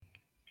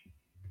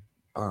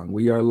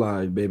We are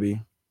live,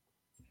 baby.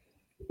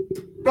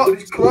 Fuck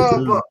this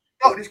club up.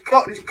 Fuck this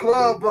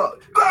club up.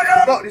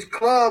 Fuck this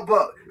club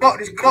up. Fuck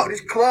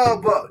this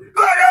club up.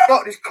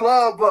 Fuck this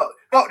club up.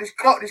 Fuck this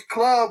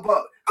club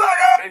up.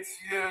 Next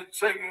year,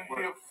 checking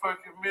here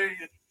fucking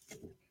million.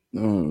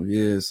 Oh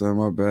yeah, son,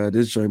 my bad.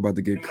 This joint about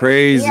to get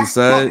crazy,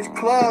 son. Fuck this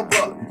club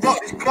up. Fuck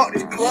this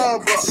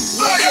club up.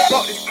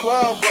 Fuck this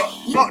club up.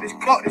 Fuck this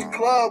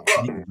club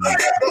up.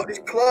 Fuck this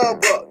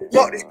club up.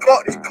 Fuck this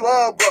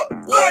club up.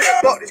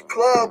 Fuck this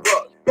club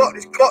up.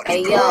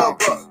 Hey yo,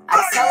 I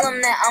tell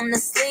them that I'm the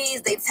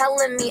sleaze, they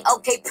telling me,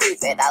 okay,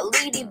 prove it. I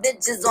leave these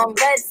bitches on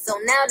red, so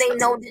now they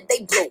know that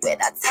they blew it.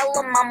 I tell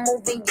them I'm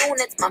moving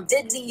units, my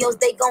videos,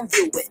 they gon'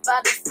 view it.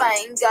 Spotify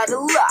ain't gotta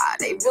lie,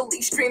 they really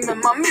streaming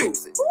my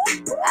music.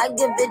 I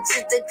give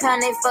bitches the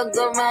kind they fuck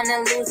around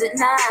and lose it.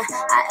 Nah,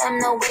 I am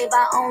no wave,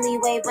 I only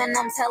wave when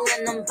I'm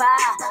telling them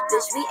bye.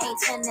 Bitch, we ain't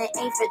twinning,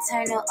 ain't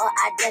fraternal or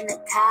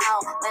identical.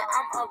 When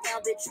I'm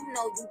around, bitch, you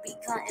know you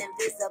become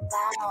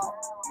invisible.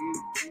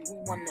 You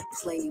wanna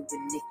play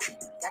with Nicki?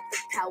 Got the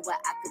power,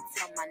 I could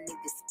tell my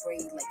niggas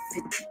spray like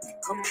 50.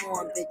 Come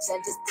on, bitch, I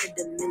just put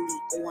a milli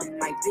on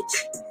my bitch.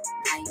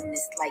 Mine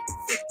is like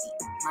 50.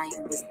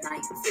 Mine was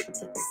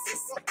 950.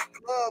 Fuck the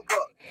club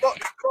up. Fuck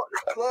the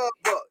club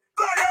up.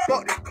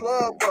 Fuck the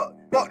club up.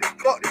 Fuck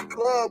the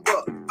club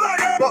up.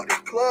 Fuck the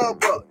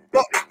club up.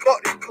 Fuck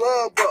the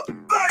club up.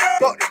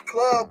 Fuck the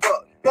club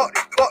up. Fuck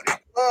the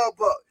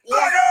club up.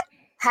 Yeah.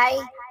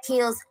 High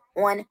heels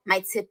on my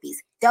tippies.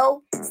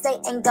 Dough, say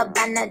ain't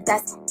Gabbana,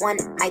 that's on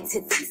my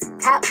titties.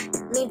 Cop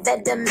me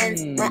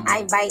vitamins when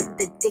I bite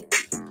the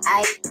dicky.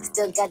 I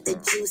still got the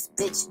juice,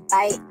 bitch,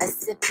 bite a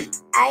sippy.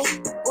 I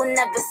will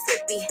never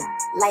sippy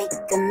like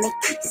a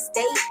Mickey.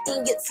 Stay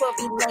in your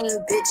Tory lane,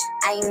 bitch,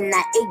 I'm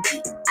not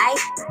Iggy. I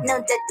know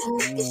that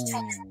these niggas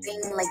tryna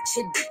bang like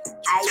Chitty.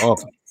 I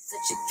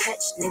such a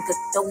catch, nigga,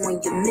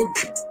 throwing your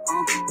midi.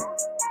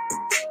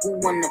 Who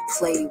wanna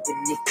play with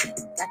Nicki?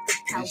 Got the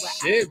power.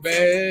 Shit,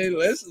 man. You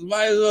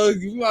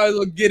might as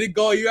well get it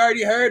going. You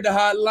already heard the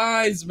hot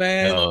lines,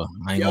 man.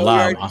 I ain't gonna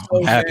lie.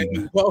 I'm happy,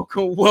 man.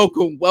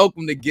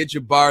 Welcome to Get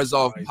Your Bars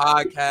Off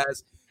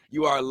podcast.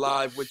 You are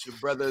live with your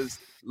brothers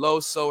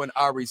Loso and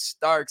Ari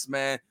Starks,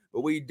 man. But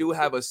we do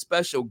have a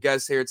special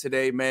guest here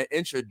today, man.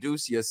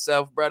 Introduce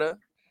yourself, brother.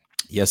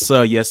 Yes,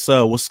 sir. Yes,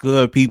 sir. What's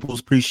good, people?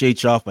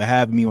 Appreciate y'all for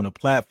having me on the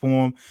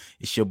platform.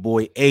 It's your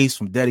boy Ace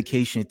from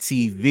Dedication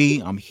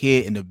TV. I'm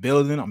here in the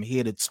building. I'm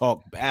here to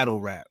talk battle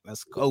rap.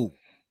 Let's go.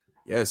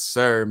 Yes,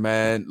 sir,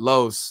 man.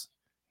 Los,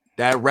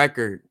 that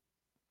record.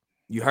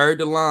 You heard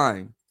the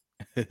line.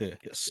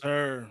 Yes,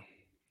 sir.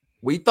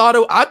 I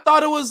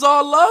thought it was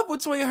all love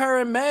between her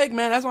and Meg,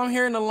 man. That's why I'm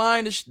hearing the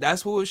line.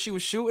 That's who she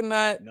was shooting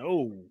at.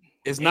 No,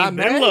 it's not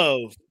been Meg.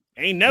 love.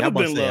 Ain't never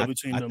been love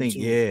between them two.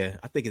 Yeah,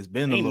 I think it's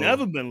been ain't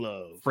never been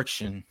love.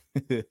 Friction.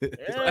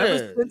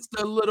 Ever since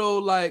the little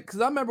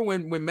because I remember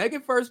when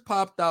Megan first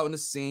popped out in the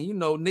scene, you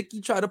know, Nicki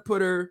tried to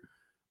put her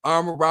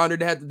arm around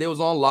her. They was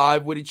on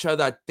live with each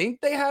other. I think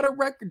they had a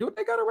record. Do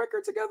they got a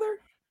record together?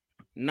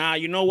 Nah,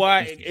 you know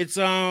why? It's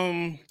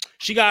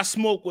she got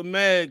smoked with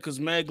Meg because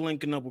Meg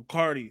linking up with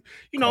Cardi.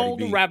 You know,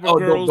 the rapper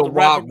girls, the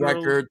rapper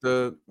record.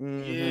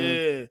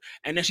 Yeah.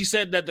 And then she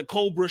said that the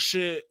Cobra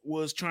shit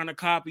was trying to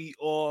copy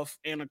off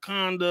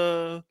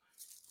Anaconda.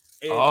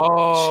 Yeah.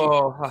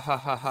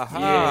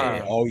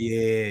 Oh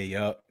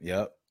yeah.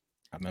 Yep.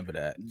 I remember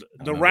that.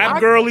 The rap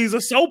girlies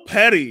are so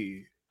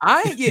petty.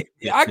 I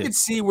could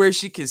see where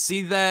she could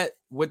see that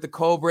with the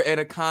Cobra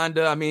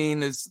Anaconda. I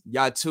mean, it's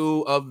got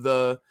two of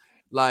the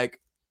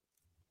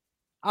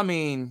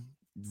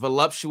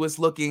voluptuous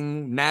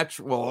looking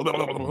natural.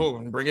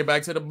 Bring it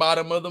back to the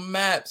bottom of the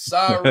map.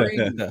 Sorry.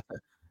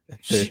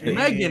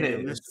 Megan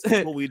is.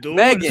 That's what we doing.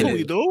 Megan what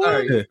we doing.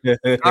 Sorry.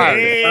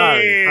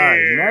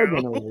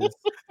 Megan is.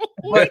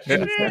 But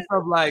in the sense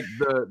of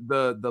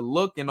the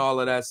look and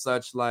all of that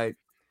such, I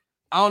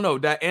don't know,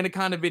 that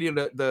Anaconda video,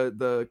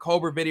 the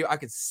Cobra video, I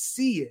could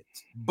see it,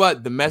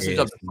 but the message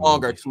of the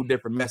song are two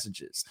different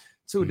messages.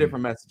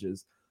 Different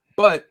messages.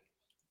 But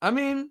I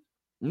mean,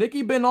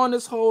 Nicki been on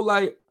this whole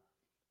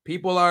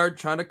people are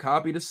trying to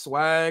copy the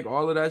swag,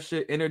 all of that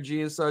shit,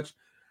 energy and such.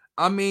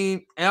 I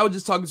mean, and I was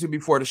just talking to you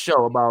before the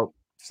show about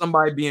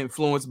somebody being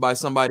influenced by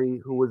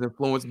somebody who was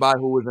influenced by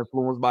who was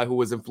influenced by who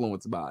was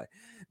influenced by.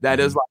 That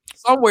is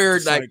somewhere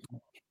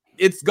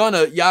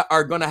y'all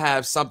are gonna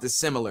have something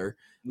similar.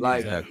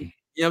 Exactly.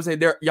 You know what I'm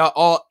saying? Y'all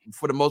all,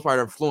 for the most part,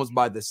 are influenced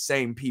by the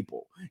same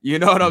people. You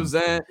know what I'm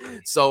saying?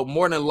 So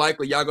more than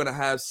likely, y'all gonna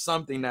have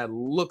something that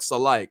looks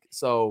alike.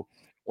 So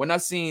when I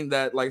seen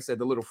that, like I said,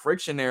 the little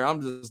friction there,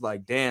 I'm just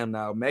like, damn.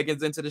 Now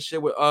Megan's into the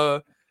shit with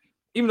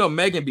even though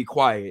Megan be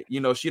quiet, you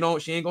know, she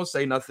ain't gonna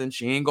say nothing.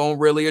 She ain't gonna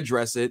really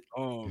address it.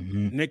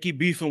 Nicki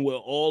beefing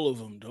with all of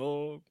them,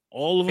 dog.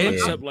 All of them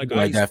except like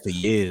that for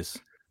years.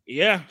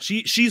 Yeah,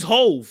 she's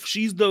Hove.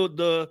 She's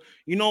the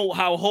you know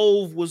how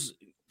Hove was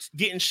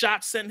getting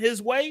shots sent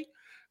his way.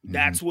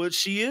 That's what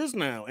she is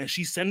now, and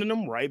she's sending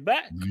them right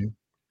back.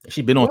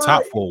 She's been on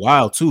top for a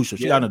while too, so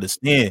she gotta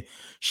understand.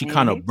 She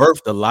kind of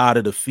birthed a lot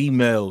of the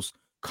females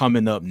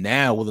coming up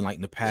now within like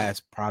in the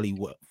past probably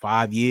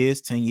 5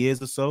 years, 10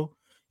 years or so.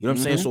 You know what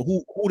I'm saying? So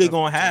who they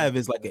gonna have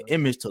is like an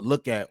image to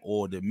look at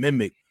or to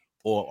mimic,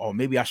 or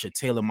maybe I should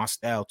tailor my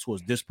style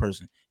towards this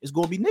person. It's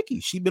gonna be Nicki.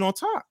 She been on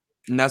top.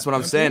 And that's what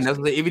I'm saying. That's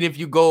what, even if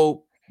you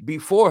go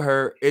before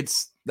her,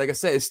 it's like I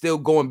said, it's still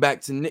going back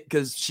to Nick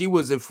because she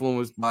was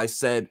influenced by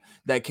said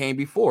that came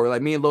before.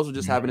 Like me and Los were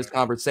just having this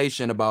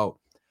conversation about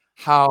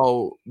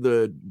how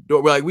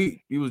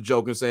we was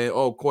joking saying,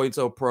 "Oh,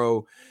 Coito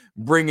Pro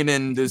bringing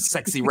in this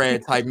sexy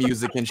red type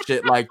music and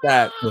shit like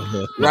that,"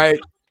 right?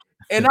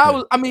 And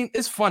I mean,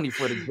 it's funny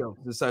for the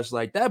jokes and such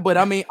like that. But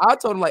I mean, I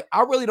told him like,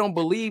 I really don't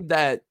believe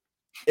that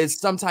it's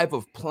some type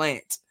of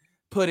plant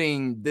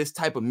putting this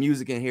type of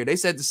music in here. They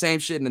said the same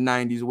shit in the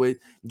 90s with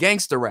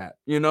gangster rap,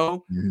 you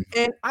know?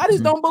 And I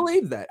just don't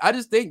believe that. I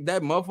just think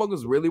that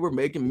motherfuckers really were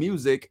making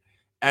music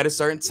at a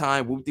certain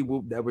time,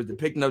 whoop-de-whoop, that was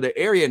depicting of the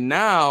area.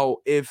 Now,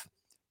 if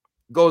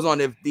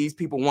these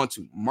people want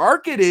to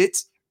market it,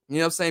 you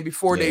know what I'm saying?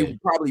 Before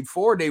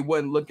they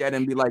wouldn't look at it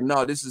and be like,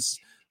 no, this is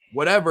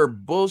whatever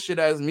bullshit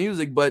ass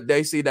music, but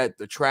they see that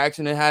the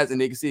traction it has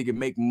and they can see it can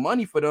make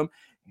money for them.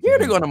 Yeah,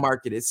 they're gonna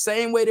market it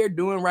same way they're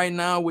doing right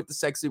now with the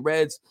sexy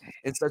reds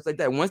and stuff like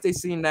that. Once they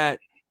seen that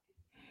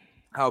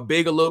how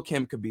big a Lil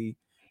Kim could be,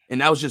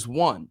 and that was just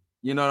one,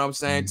 you know what I'm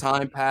saying?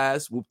 Time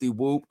passed,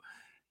 whoop-de-whoop.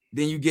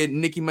 Then you get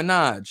Nicki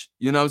Minaj,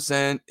 you know what I'm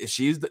saying?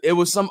 It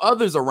was some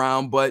others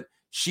around, but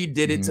she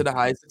did it to the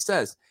highest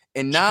success.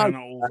 And now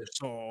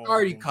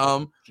Cardi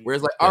come, where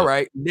it's like, all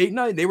right,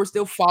 they were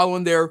still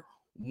following their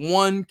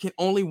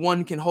only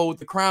one can hold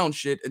the crown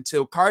shit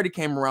until Cardi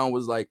came around,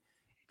 was like,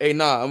 hey,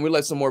 nah, I'm gonna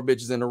let some more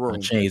bitches in the room.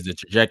 Change the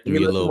trajectory a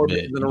little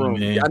bit. In the room.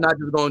 Y'all not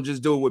just gonna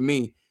just do it with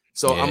me.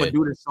 So I'm gonna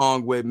do this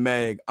song with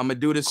Meg. I'm gonna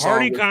do this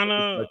Cardi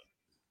song.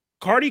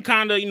 Cardi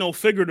kind of, you know,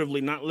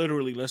 figuratively, not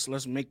literally.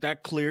 Let's make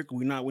that clear.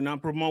 We're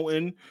not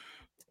promoting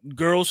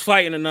girls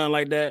fighting and nothing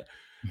like that.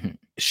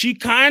 She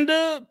kind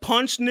of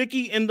punched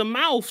Nicki in the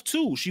mouth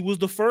too. She was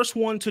the first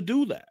one to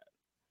do that.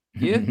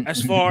 Yeah,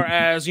 as far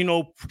as, you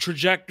know,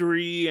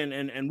 trajectory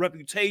and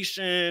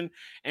reputation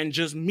and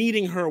just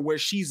meeting her where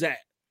she's at.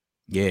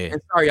 Yeah.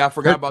 And sorry, I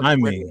forgot about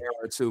timing. the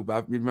era too, but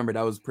I remember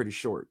that was pretty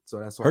short. So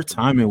that's why her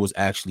timing was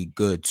actually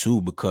good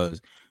too,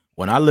 because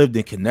when I lived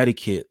in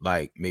Connecticut,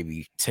 like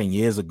maybe 10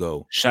 years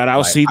ago, shout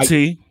out like,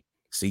 CT.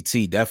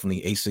 CT,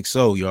 definitely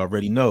A60, you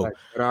already know. Like,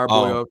 our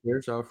boy up there,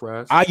 shout out for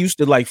us. I used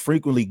to like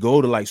frequently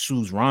go to like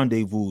Sue's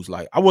Rendezvous.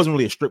 Like I wasn't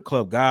really a strip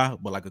club guy,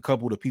 but like a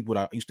couple of the people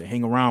that I used to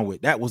hang around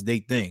with, that was their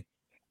thing.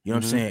 You know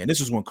what I'm saying? And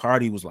this is when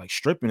Cardi was like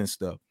stripping and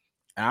stuff.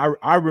 And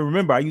I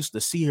remember I used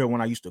to see her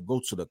when I used to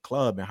go to the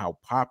club and how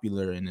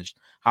popular and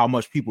how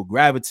much people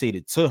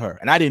gravitated to her.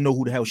 And I didn't know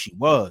who the hell she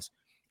was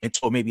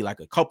until maybe like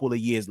a couple of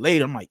years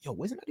later. I'm like, yo,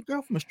 wasn't that the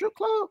girl from a strip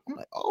club? I'm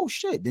like, oh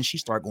shit. Then she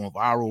started going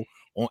viral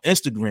on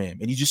Instagram,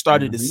 and you just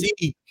started to see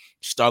she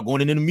start going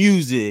into the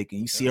music,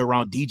 and you see her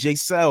around DJ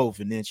Self,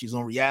 and then she's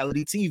on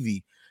reality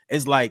TV.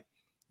 It's like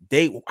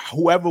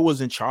whoever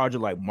was in charge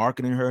of like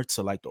marketing her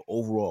to like the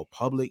overall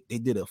public, they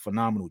did a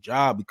phenomenal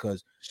job,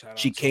 because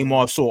she came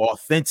off so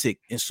authentic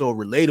and so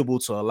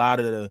relatable to a lot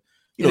of the,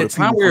 you know, the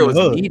time where it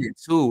was needed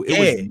too. It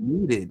was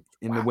needed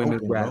in the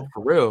women's rap,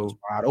 for real.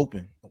 Wide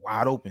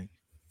open.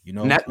 You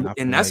know,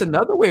 and that's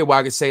another way where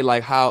I could say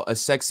like how a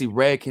sexy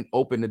red can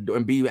open the door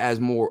and be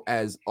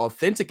as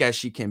authentic as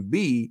she can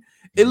be,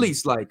 at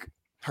least like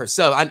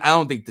herself. I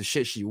don't think the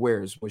shit she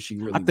wears what she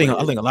really. I think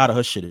a lot of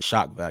her shit is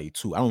shock value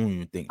too. I don't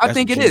even think. I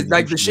think it is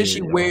like the shit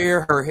she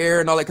wear, her hair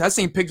and all that. 'Cause I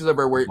seen pictures of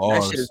her where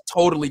that shit is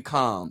totally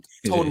calm,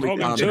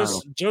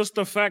 just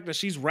the fact that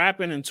she's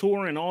rapping and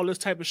touring, all this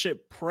type of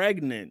shit,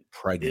 pregnant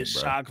is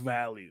bro. Shock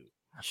value.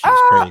 She's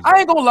crazy. I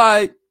ain't gonna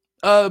lie.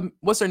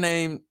 What's her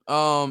name?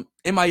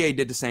 MIA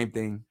did the same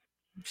thing.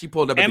 She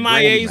pulled up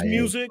MIA's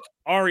music.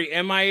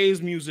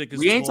 MIA's music is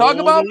we ain't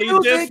talking about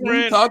music.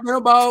 Different.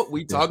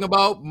 We talking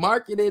about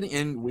marketing,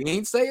 and we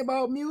ain't say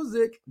about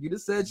music. You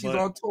just said she's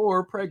on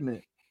tour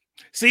pregnant.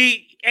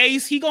 See,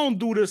 Ace, he gonna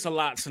do this a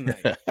lot tonight.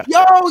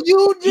 Yo,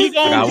 he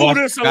gonna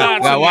do this a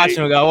lot. Gotta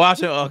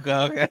watch him.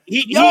 Okay.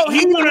 He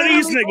one of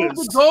these niggas.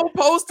 The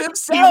goalpost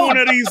himself. He one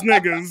of these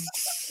niggas.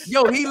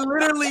 Yo, he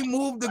literally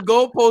moved the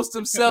goalpost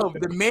himself.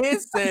 The man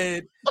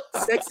said,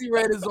 "Sexy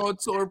Red is on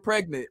tour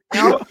pregnant."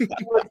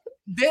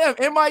 Damn,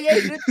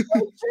 MIA did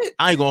shit.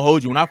 I ain't gonna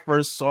hold you. When I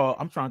first saw,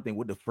 I'm trying to think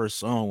what the first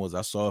song was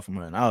I saw from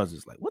her, and I was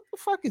just like, "What the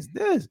fuck is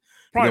this?"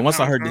 And then once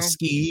I heard the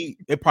ski,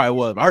 it probably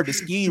was. I heard the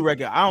ski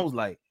record. I was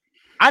like,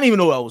 I didn't even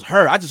know that was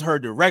her. I just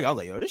heard the record. I was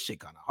like, "Yo, this shit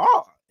kind of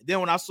hard." And then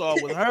when I saw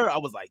it with her, I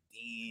was like,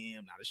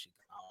 "Damn, now this shit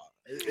kind of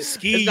hard." It's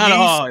kind of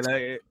hard.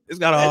 Like, it's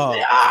kind of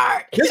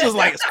hard. This was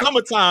like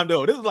summertime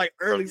though. This was like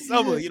early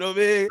summer. You know what I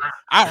mean?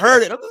 I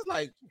heard it. I was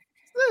like,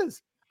 "What's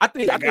this?" I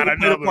think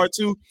the part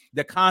two,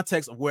 the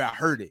context of where I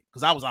heard it,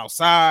 because I was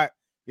outside.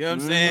 You know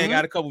what I'm saying?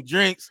 Got a couple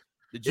drinks.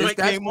 The joint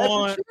came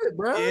on, shit,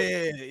 bro.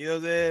 Yeah, you know what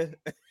I'm saying?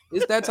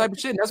 It's that type of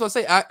shit. That's what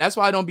I say. That's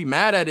why I don't be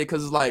mad at it,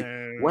 because it's like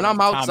when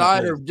I'm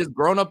outside or just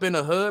grown up in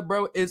the hood,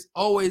 bro, there's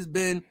always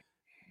been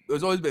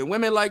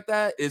women like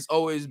that. It's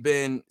always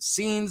been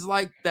scenes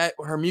like that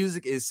her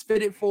music is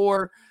fitted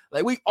for.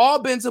 Like we all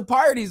been to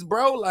parties,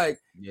 bro. Like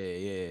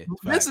Yeah.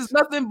 this is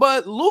nothing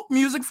but Luke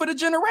music for the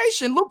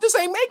generation. Luke just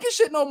ain't making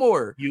shit no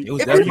more. It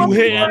If was you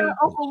hitting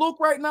Uncle Luke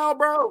right now,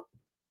 bro.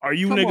 Are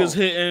you Come niggas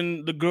on.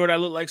 hitting the girl that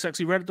looked like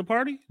Sexy Red at the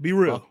party? Be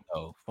real.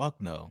 Fuck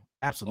no.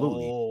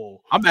 Absolutely.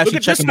 Oh, I'm actually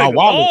checking my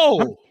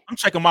wallet. I'm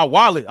checking my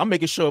wallet. I'm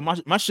making sure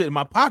my shit in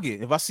my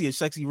pocket. If I see a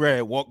Sexy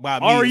Red walk by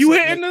me, are you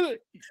hitting the?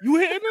 You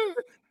hitting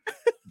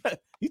the?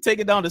 You take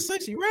it down to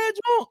Sexy Red,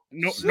 John?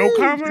 No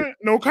comment.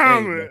 No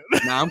comment. Hey,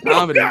 nah, I'm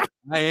confident.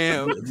 I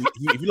am.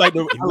 If you like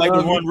to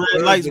run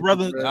red lights,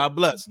 brother, bro. God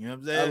bless. You know what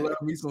I'm saying? I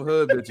love me some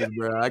hood bitches,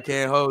 bro. I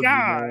can't hold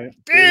God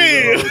you,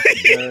 man.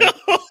 damn.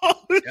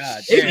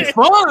 God It's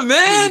fun,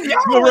 man. You're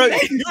a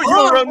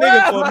real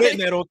nigga for admitting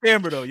that on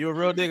camera, though. You're a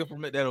real nigga for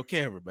admitting that on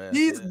camera, man.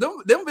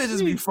 Them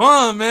bitches be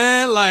fun,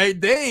 man.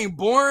 Like they ain't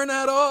boring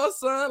at all,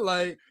 son.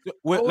 Like,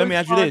 let me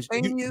ask you this: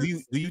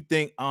 do you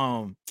think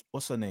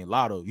what's her name,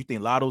 Lotto? You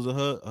think Lotto's a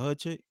hood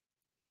chick?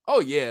 Oh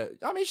yeah,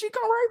 I mean she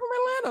come right from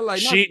Atlanta.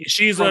 Like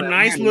she's a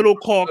nice little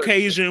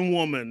Caucasian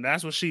woman.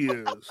 That's what she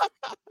is.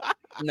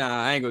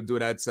 Nah, I ain't gonna do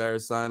that to her,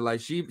 son.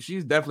 Like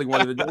she's definitely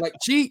one of the like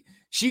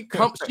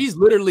she's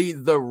literally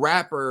the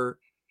rapper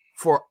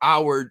for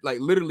our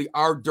literally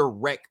our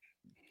direct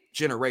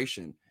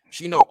generation.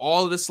 She know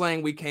all of the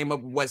slang we came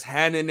up with, what's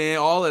happening,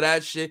 all of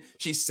that shit.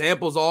 She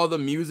samples all the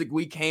music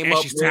we came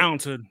up she's with.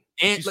 Talented.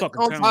 And she's like,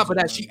 on top of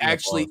that, she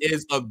actually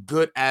is a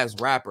good ass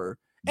rapper.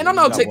 And I'm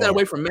not take that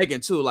away from Megan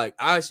too. Like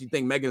I actually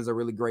think Megan is a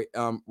really great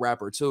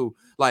rapper too.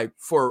 Like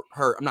for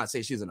her, I'm not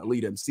saying she's an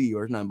elite MC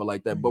or nothing, but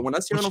like that. But when I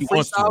see her on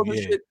freestyles and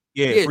shit,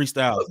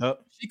 freestyles,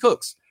 she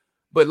cooks.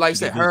 But like I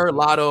said, her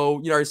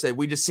Lotto, you already said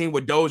we just seen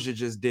what Doja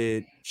just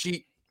did.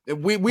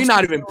 We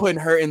not even putting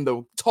her in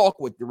the talk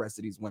with the rest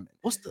of these women.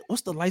 What's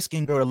the light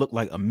skinned girl that look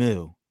like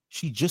Emil?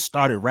 She just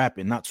started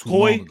rapping not too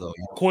long ago.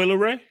 Coi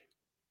Leray?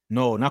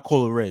 No, not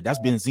Cola Red. That's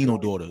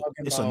Benzino daughter.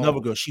 It's another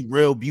girl. She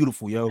real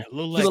beautiful, yo. She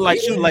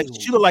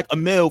look like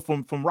Emil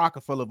from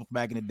Rockefeller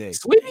back in the day.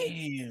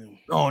 Sweetie?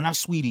 Oh, not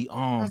Sweetie.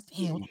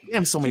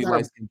 Damn, so many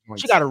light skin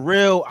points. She got a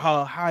real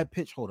high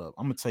pitch. Hold up,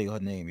 I'm gonna tell you her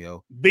name,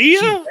 yo.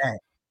 Bia?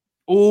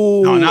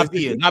 Oh, no, not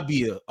Bia. Not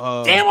Bia.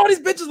 Damn, all these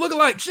bitches looking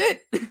like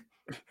shit.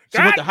 She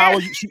went to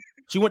Howard.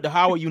 She went to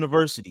Howard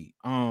University.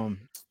 Damn.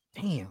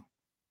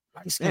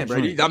 Bro,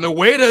 on the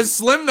way to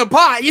slim the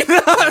pot, you know.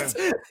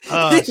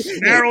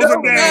 Narrows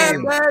it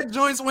down. Bad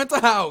joints went to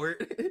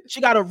Howard.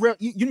 She got a real.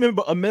 You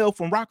remember Emil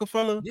from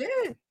Rockefeller?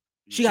 Yeah.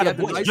 She got a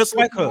voice just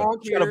like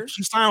her.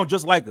 She sound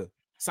just like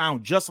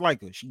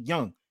her. She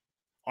young.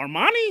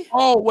 Armani?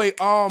 Oh wait,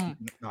 no,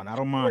 not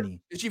Armani.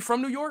 Is she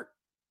from New York?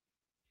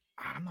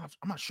 I'm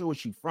not sure where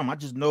she's from. I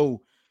just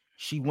know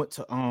she went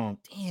to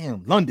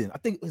London. I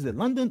think is it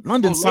London?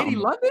 London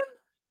something.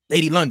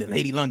 Lady London.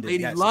 Lady London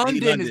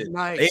is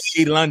nice.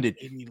 Lady London.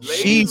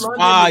 She's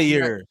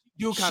fire.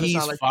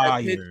 She's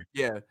fire.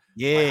 Yeah.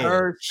 Yeah.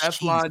 Her,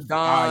 Teflon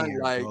Don.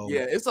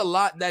 It's a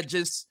lot that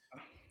just.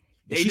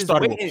 She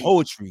started with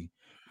poetry.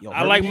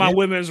 I like my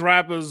women's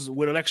rappers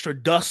with an extra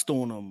dust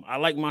on them. I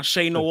like my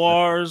Chez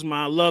Noirs,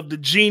 my Love the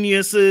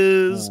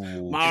Geniuses,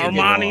 my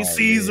Armani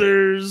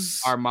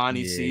Caesars.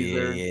 Armani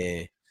Caesar.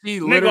 Yeah.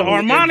 Nigga,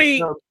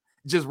 Armani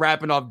just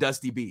rapping off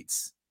dusty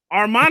beats.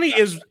 Armani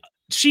is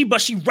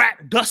but she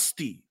rap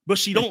dusty, but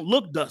she don't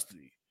look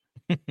dusty.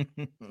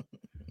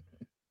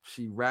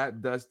 She rap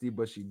dusty,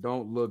 but she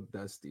don't look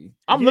dusty.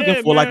 I'm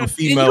looking for like a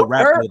female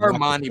rapper.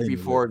 Armani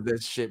before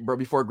this shit, bro.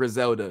 Before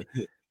Griselda.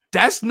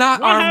 That's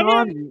not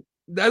Armani.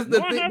 That's the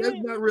thing. That's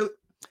not really.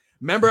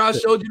 Remember, I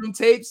showed you them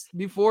tapes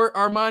before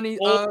Armani.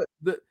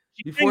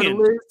 Before the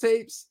Liz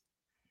tapes.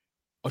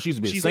 Oh, she's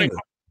a singer.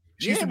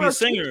 She used to be a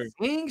singer.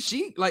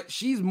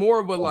 She's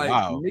more of a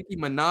Nicki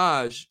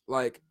Minaj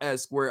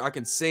esque where I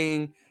can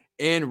sing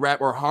and rap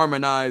or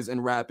harmonize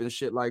and rap and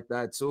shit like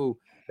that too.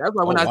 That's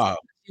why when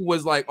she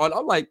was like on,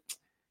 I'm like,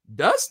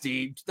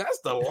 Dusty. That's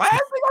the last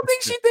thing I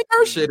think she think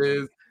her shit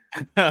is.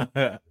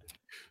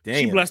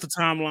 Damn. She blessed the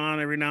timeline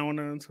every now and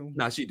then too.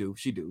 Nah, she do.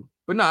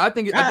 But no, I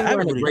think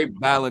we're in a great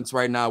balance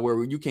right now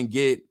where you can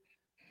get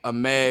a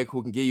Meg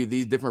who can give you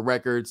these different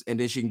records, and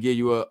then she can give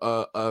you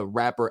a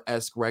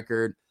rapper-esque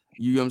record.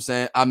 You know what I'm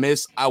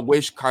saying? I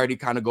wish Cardi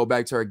kind of go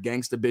back to her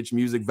Gangsta Bitch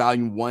Music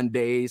Volume 1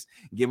 days,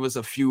 give us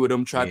a few of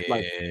them,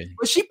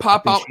 but she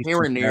pop out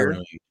here and there.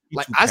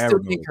 I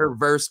still think her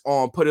verse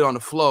on Put It on the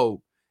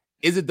Flow,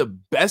 is it the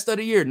best of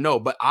the year? No,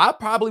 but I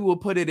probably will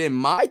put it in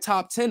my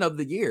top 10 of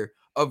the year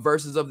of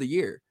verses of the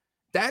year.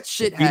 That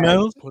shit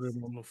has put it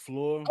on the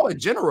floor. Oh, in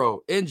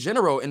general, in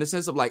the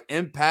sense of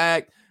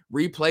impact,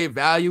 replay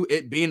value,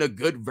 it being a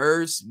good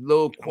verse,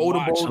 little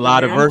quotable. A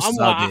lot of verses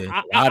out there.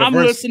 I'm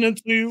listening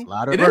to you.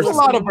 It is a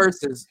lot of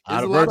verses.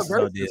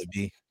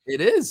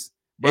 It is.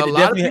 But a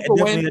lot of people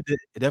when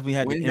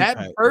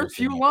that first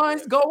few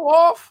lines go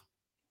off,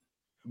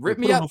 rip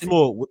me up.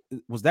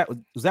 Was that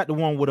the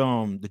one with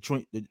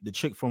the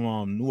chick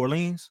from New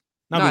Orleans?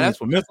 No, that's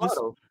from Memphis.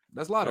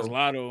 That's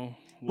Lotto.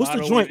 What's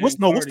the joint? What's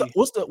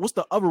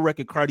the other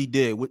record Cardi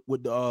did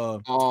with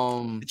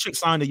the chick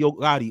signed the Yo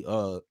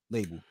Gotti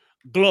label?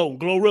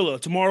 Glorilla.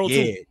 Tomorrow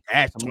too.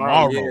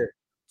 Tomorrow. Yeah.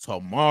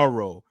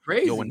 tomorrow.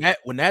 Crazy. Yo,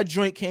 when that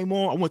joint came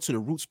on, I went to the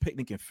Roots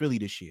picnic in Philly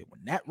this year.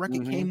 When that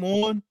record came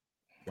on,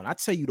 when I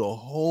tell you the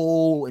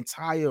whole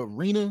entire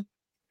arena.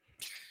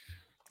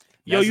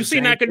 Yo, you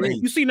seen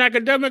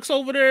academics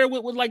over there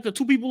with like the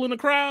two people in the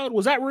crowd?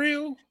 Was that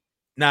real?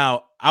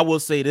 Now, I will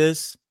say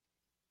this.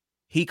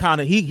 They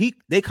kind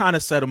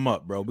of set him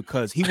up, bro,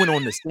 because he went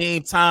on the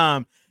same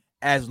time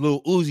as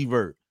Lil Uzi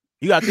Vert.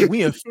 You gotta think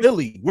we in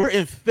Philly. We're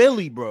in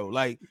Philly, bro.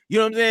 Like, you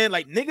know what I'm saying?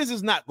 Like, niggas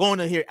is not going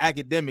to hear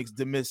academics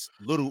dismiss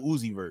Little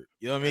Uzi Vert.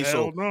 You know what I mean?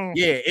 Hell no.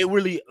 Yeah, it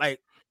really, like,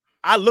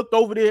 I looked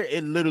over there,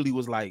 it literally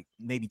was like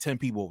maybe 10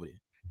 people over there.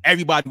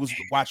 Everybody was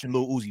watching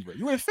Lil Uzi Vert.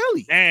 You in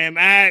Philly. Damn,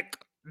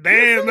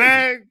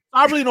 man.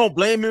 I really don't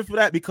blame him for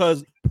that,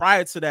 because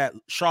prior to that,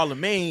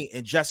 Charlemagne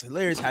and Jess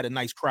Hilarious had a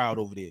nice crowd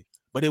over there.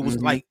 But it was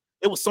like,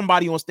 it was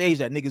somebody on stage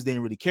that niggas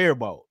didn't really care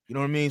about. You know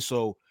what I mean?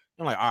 So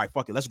I'm like, all right,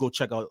 fuck it. Let's go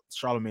check out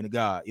Charlemagne the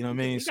God. You know what I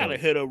mean? We gotta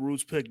hit a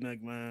Roots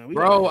picnic, man.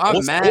 Bro,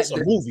 I'm mad. It's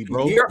a movie,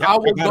 bro. I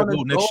was gonna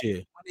go next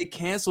year. They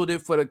canceled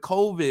it for the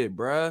COVID,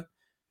 bro.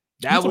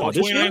 That was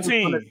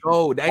 2019.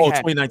 Go. They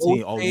had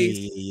 2019. Oh,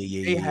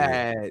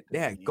 yeah. They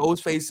had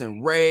Ghostface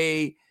and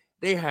Ray.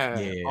 They had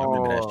I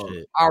remember that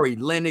shit. Ari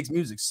Lennox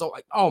music. So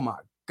like, oh my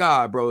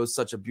god, bro, it's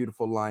such a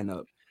beautiful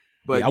lineup.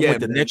 But I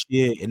went the next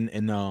year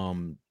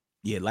and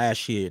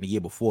last year and the year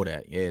before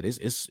that. Yeah,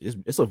 it's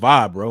a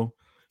vibe, bro.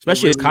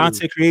 Especially as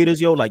content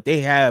creators, yo, like they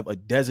have a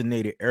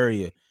designated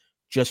area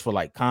just for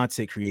like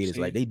content creators.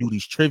 Like they do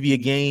these trivia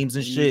games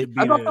and shit.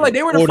 I feel like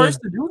they were the first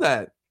to do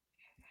that.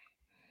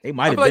 They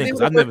might have been,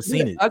 because I've never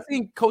seen it. I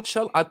think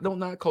Coachella,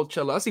 not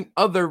Coachella. I've seen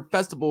other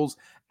festivals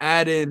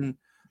add in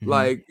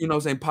like, you know what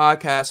I'm saying,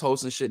 podcast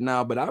hosts and shit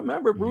now. But I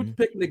remember Roots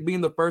Picnic being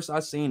the first I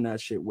seen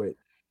that shit with.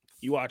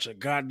 You watch a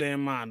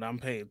goddamn mind. I'm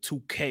paying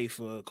 $2,000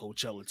 for a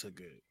Coachella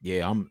ticket.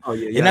 Yeah, and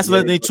that's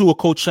another thing too. A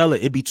Coachella,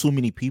 it'd be too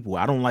many people.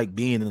 I don't like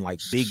being in like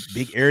big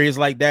areas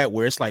like that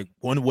where it's like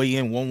one way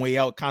in, one way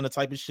out kind of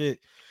type of shit.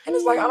 And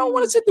it's like, I don't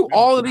want to sit through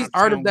all of these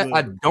artists that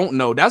I don't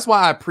know. That's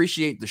why I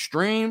appreciate the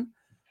stream.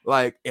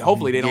 Like,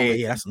 hopefully they don't.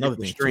 Yeah, that's another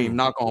thing. Stream,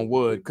 knock on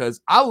wood, because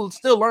I will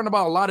still learn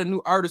about a lot of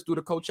new artists through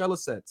the Coachella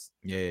sets.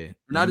 Yeah,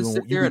 not just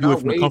sit there and do it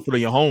from the comfort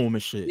of your home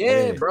and shit.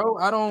 Yeah, bro.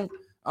 I don't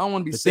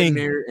want to be sitting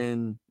there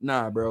and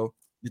bro.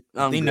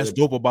 The thing that's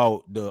dope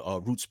about the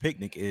Roots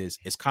Picnic is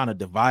it's kind of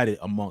divided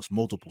amongst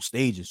multiple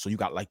stages. So you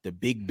got like the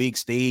big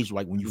stage,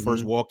 like when you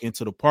first walk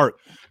into the park,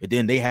 and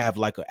then they have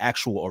like an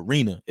actual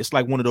arena. It's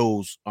like one of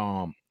those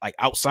like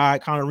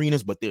outside kind of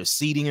arenas, but there's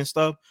seating and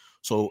stuff.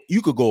 So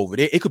you could go over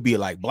there. It could be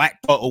like Black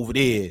Thought over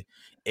there,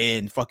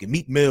 and fucking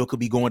Meek Mill could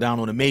be going down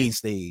on the main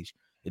stage.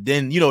 And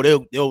then, you know,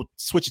 they'll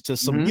switch it to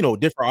some, you know,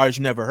 different artists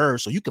you never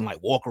heard. So you can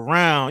like walk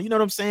around, you know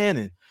what I'm saying?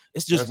 And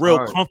it's just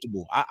real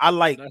comfortable. I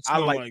like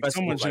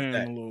festivals like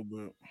that. A little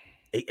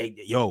bit.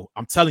 Yo,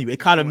 I'm telling you,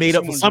 it kind of made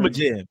up for Summer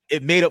Jam.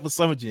 It made up for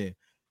Summer Jam.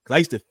 Because I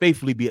used to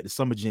faithfully be at the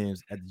Summer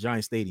Jams at the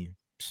Giant Stadium.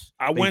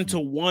 I went to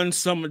one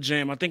Summer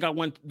Jam. I think I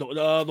went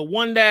the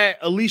one that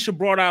Alicia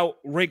brought out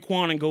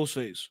Raekwon and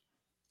Ghostface.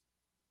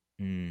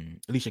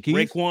 Alicia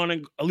Keys?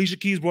 Alicia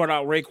Keys brought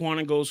out Raekwon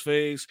and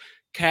Ghostface.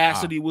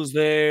 Cassidy was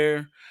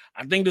there.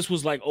 I think this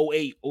was like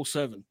 08,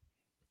 07.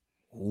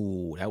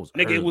 Ooh, that was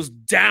early. It was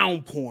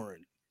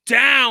downpouring.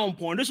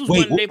 This was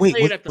when they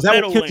played at the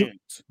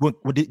Meadowlands.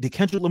 Did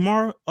Kendrick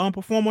Lamar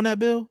perform on that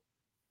bill?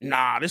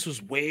 Nah, this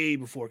was way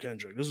before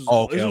Kendrick. This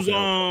was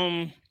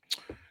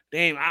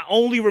damn. I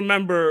only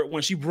remember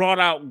when she brought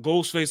out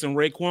Ghostface and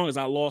Raekwon because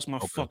I lost my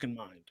fucking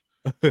mind.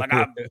 Like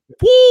I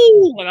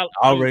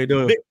already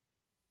know.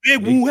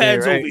 Big woo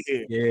heads over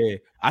here. Yeah,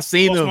 I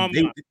seen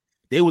them.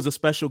 They was a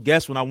special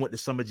guest when I went to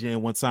Summer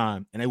Jam one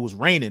time, and it was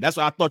raining. That's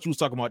why I thought you was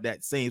talking about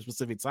that same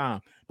specific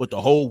time. But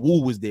the whole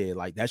woo was there.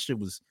 Like that shit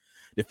was.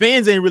 The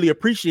fans ain't really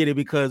appreciate it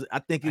because I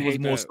think it was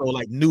more so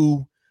like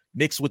new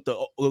mixed with the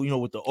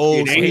with the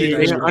old. Yeah, they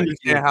didn't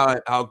understand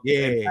how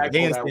they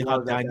understand how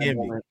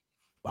dynamic.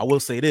 I will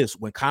say this: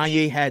 when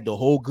Kanye had the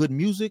whole good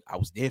music, I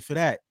was there for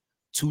that.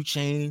 2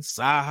 Chainz,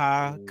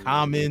 Saha,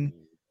 Common,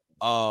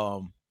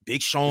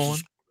 Big Sean.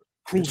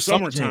 Cruel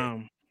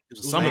Summertime.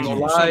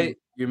 Lie,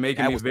 you're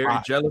making me very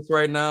jealous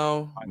right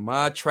now.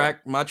 My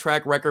track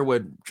record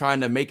with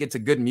trying to make it to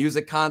good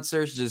music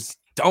concerts just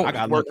don't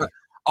work.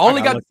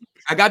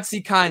 I got to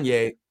see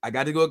Kanye. I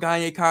got to go to a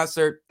Kanye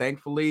concert.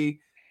 Thankfully,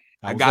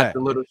 I got the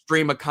little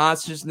stream of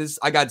consciousness.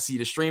 I got to see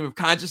the stream of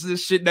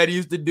consciousness shit that he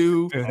used to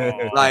do,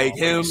 like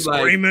him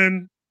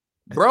screaming,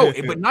 bro.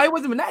 But now he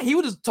wasn't even that. He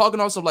was just talking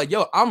also like,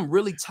 "Yo, I'm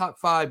really top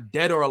 5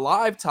 dead or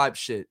alive" type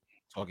shit.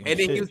 And then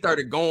he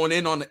started going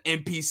in on the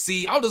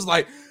NPC. I was just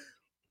like,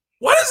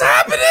 what is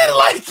happening?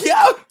 Like,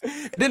 yo.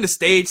 And then the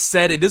stage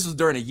set it. This was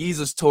during a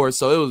Yeezus tour,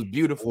 so it was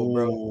beautiful,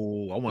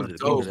 bro. I wanted to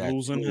go to that.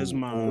 Losing his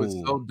mind. It was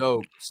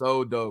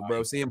so dope,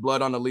 bro. Seeing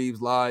Blood on the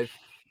Leaves live,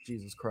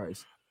 Jesus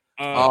Christ.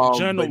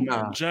 Gentlemen,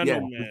 let's get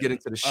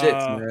into the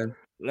shits, man.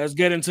 Let's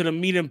get into the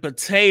meat and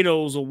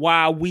potatoes of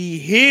why we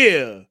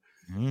here.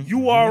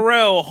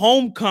 URL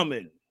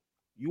Homecoming.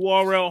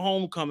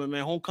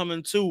 Man.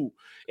 Homecoming 2.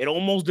 It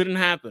almost didn't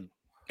happen.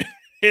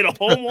 It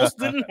almost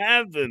didn't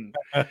happen.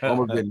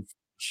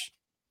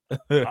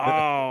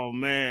 Oh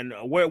man,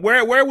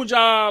 where would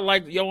y'all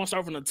like? Y'all want to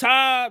start from the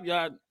top?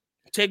 Y'all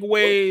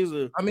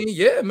takeaways? I mean,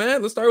 yeah,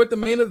 man. Let's start with the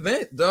main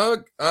event,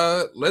 Doug.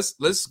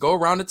 Let's go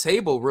around the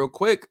table real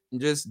quick.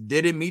 Just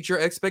did it meet your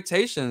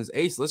expectations,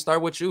 Ace? Let's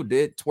start with you.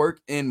 Did Twerk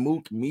and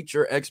Mook meet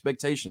your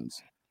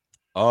expectations?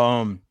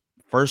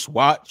 First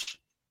watch,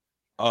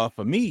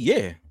 for me,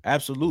 yeah,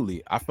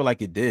 absolutely. I feel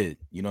like it did.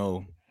 You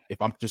know,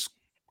 if I'm just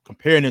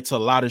comparing it to a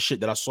lot of shit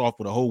that I saw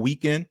for the whole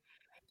weekend,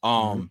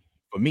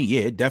 for me,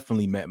 yeah, it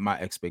definitely met my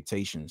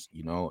expectations.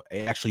 You know,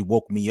 it actually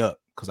woke me up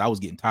because I was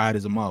getting tired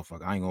as a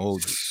motherfucker. I ain't gonna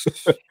hold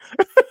you.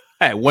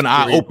 I had one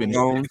eye open.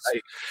 Like,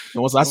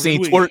 and once I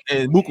seen Twerk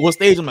and Mook on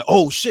stage, I'm like,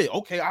 oh shit,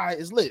 okay, all right,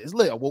 it's lit, it's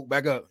lit. I woke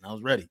back up and I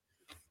was ready.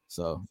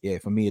 So yeah,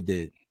 for me, it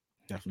did.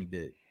 Definitely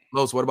did.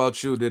 Los, what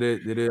about you? Did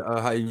it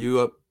hype you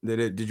up?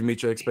 Did you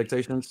meet your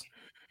expectations?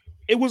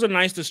 It was a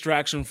nice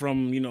distraction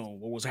from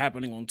what was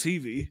happening on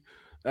TV.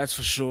 That's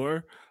for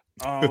sure.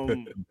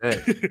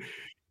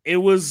 It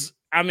was.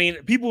 I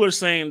mean, people are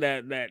saying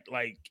that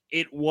like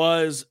it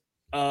was.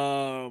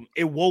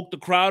 It woke the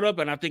crowd up,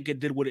 and I think it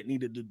did what it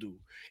needed to do.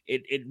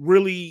 It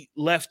really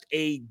left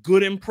a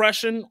good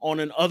impression on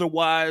an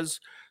otherwise,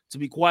 to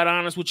be quite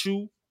honest with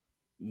you,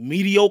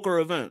 mediocre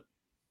event.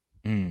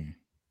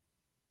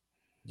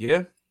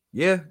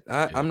 Yeah.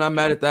 I'm not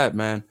mad at that,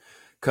 man.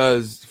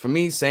 Because for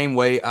me, same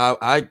way.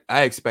 I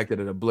expected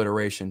an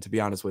obliteration, to be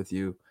honest with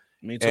you.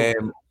 Me too.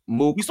 And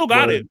Mook, we still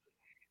got it.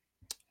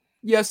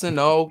 Yes and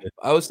no.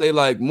 I would say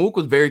like Mook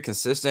was very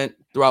consistent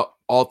throughout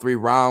all 3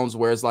 rounds,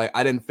 whereas like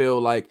I didn't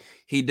feel like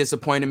he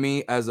disappointed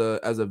me as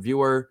a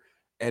viewer.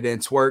 And then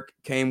Twerk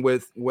came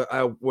with what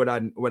I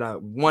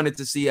wanted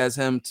to see as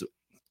him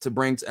to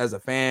bring as a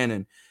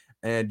fan,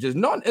 and just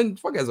knowing, and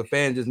fuck, as a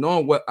fan, just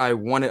knowing what I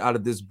wanted out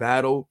of this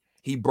battle,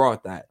 he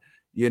brought that,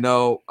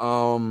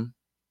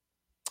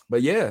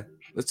 But yeah,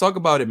 let's talk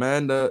about it,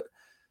 man. The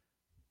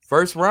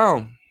first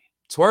round,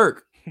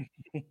 Twerk.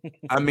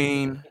 I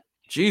mean,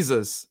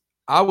 Jesus,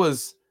 I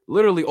was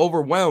literally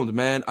overwhelmed,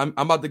 man. I'm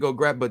about to go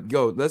grab, but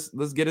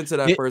let's get into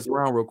that first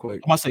round real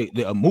quick. I'm gonna say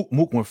the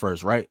Mook went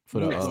first, right? For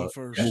Mook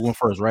went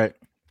first, right?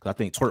 Because I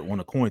think Twerk won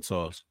a coin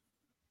toss.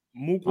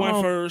 Mook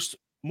went first.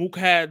 Mook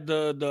had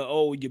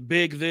the you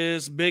big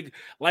this big,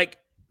 like,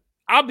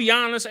 I'll be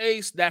honest,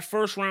 Ace, that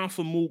first round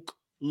for Mook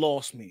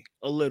lost me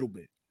a little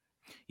bit.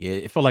 Yeah,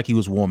 it felt like he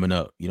was warming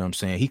up. You know what I'm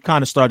saying? He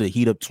kind of started to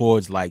heat up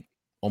towards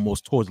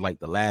almost towards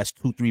the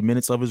last 2-3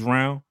 minutes of his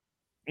round.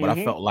 But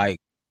I felt like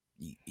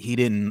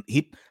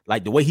he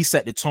like the way he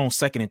set the tone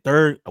second and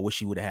third. I wish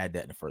he would have had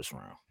that in the first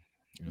round.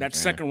 That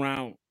second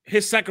round,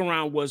 his second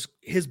round was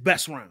his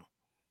best round.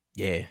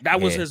 Yeah,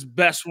 that was his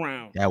best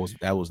round. That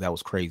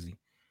was crazy.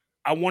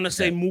 I want to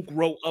say Mook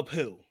wrote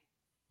uphill.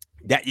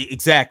 That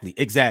exactly.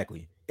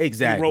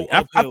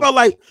 I felt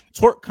like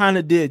Twerk kind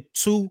of did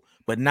too,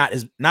 but not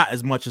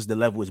as much as the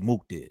level as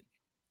Mook did.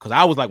 Because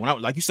I was like,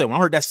 like you said, when I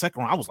heard that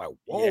second round, I was like,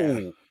 whoa.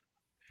 Yeah.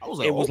 I was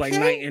like, it was like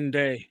night and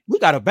day. We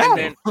got a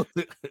battle.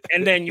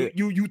 And then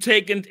you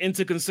take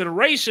into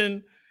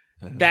consideration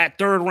that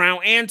third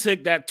round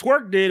antic that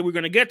Twerk did. We're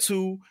gonna get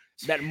to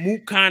that.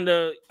 Mook kind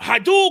of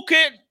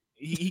Hadouken.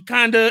 He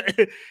kind of.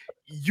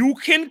 You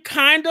can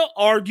kind of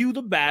argue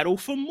the battle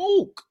for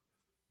Mook.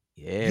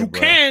 Yeah, you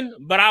can,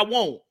 but I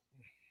won't.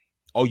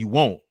 Oh, you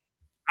won't?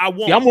 I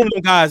won't. See, I'm one of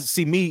them guys.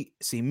 See me.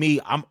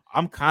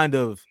 I'm kind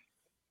of.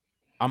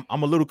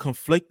 I'm a little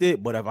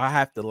conflicted, but if I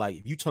have to, like,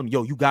 if you tell me,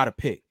 yo, you got to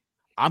pick,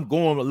 I'm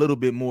going a little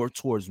bit more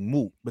towards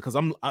Mook because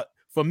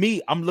for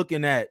me, I'm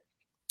looking at,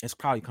 it's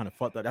probably kind of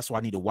fucked up. That's why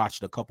I need to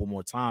watch it a couple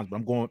more times. But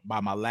I'm going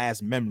by my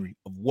last memory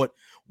of what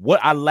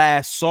I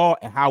last saw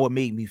and how it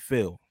made me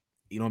feel.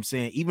 You know what I'm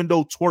saying? Even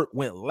though Twerk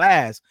went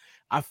last,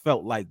 I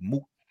felt like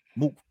Mook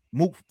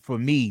for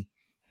me,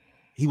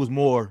 he was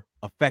more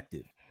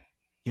effective.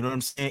 You know what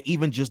I'm saying?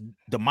 Even just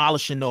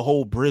demolishing the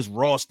whole Briz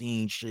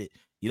Rothstein shit.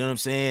 You know what I'm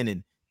saying?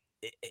 And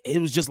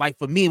it was just like,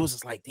 for me, it was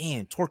just like,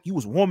 damn, Twerk, you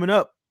was warming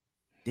up.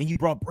 Then you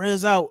brought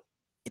Briz out.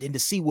 And then to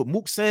see what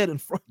Mook said in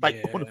front,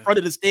 on the front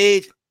of the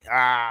stage.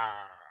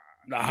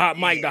 The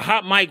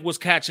hot mic was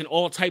catching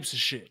all types of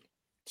shit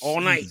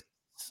all night.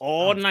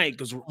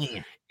 Because,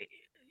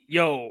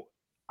 yo,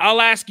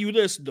 I'll ask you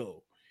this,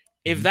 though.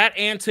 If that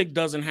antic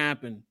doesn't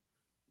happen,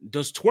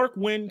 does Twerk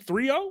win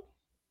 3-0?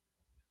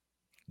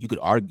 You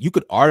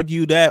could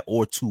argue that,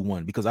 or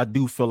 2-1, because I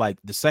do feel like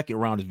the second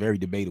round is very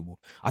debatable.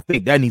 I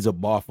think that needs a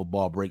ball for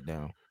ball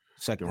breakdown.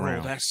 Second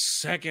round. That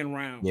second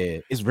round. Yeah,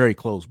 it's very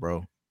close,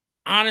 bro.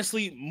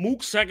 Honestly,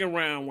 Mook's second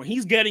round, when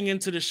he's getting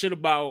into the shit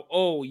about,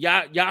 oh,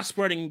 y'all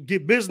spreading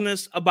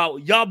business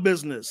about y'all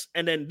business,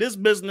 and then this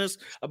business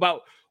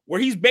about, where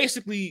he's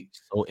basically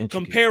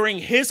comparing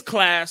his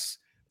class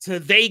to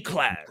they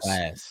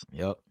class.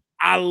 Yep.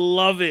 I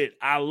love it.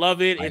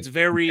 Like, it's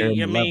very,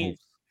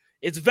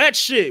 it's vet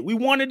shit. We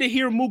wanted to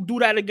hear Mook do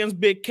that against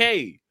Big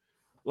K.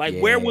 Like,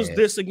 where was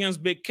this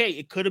against Big K?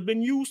 It could have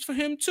been used for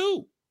him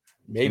too.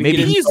 Maybe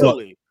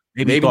easily.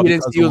 Maybe he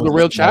didn't see it was a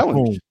real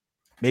challenge.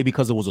 Maybe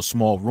because it was a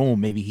small room.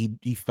 Maybe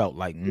he felt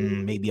like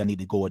maybe I need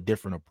to go a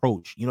different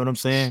approach. You know what I'm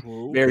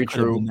saying? Very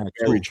true.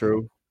 Very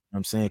true. what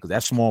I'm saying? Because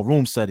that small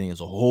room setting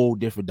is a whole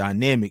different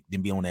dynamic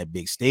than be on that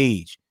big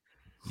stage.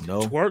 You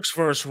know, Twerk's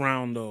first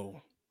round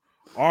though.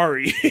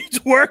 Ari,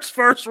 Twerk's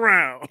first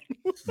round,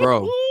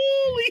 bro.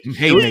 Holy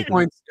shit.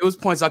 It was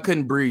points I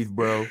couldn't breathe,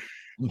 bro.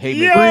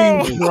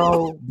 Yo,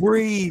 bro,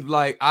 breathe.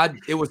 Like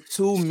it was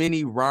too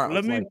many rounds.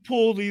 Let me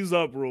pull these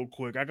up real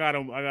quick. I got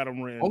them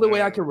written. Only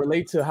way I can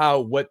relate to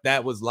what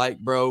that was like,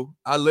 bro.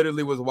 I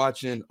literally was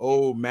watching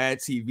old Mad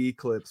TV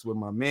clips with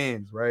my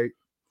mans, right?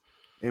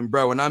 And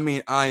bro, when I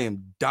mean I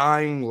am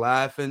dying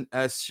laughing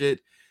at shit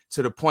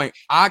to the point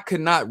I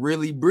could not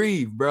really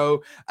breathe,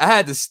 bro. I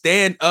had to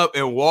stand up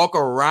and walk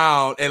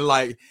around and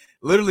like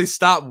literally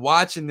stop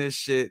watching this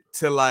shit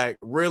to like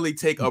really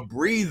take a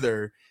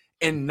breather.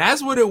 And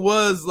that's what it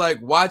was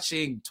like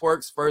watching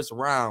Twerk's first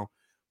round.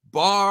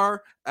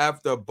 Bar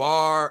after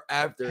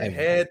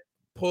head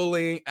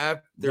pulling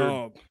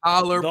after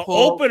collar the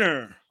pull.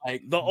 opener.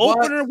 Like the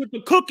opener with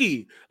the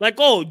cookie. Like,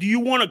 oh, do you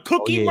want a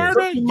cookie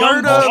murder?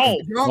 Young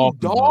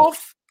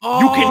Dolph.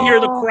 Oh. You can hear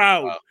the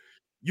crowd.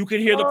 You can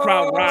hear the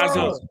crowd rise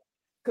up.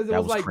 Because it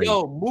was like, crazy.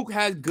 Yo, Mook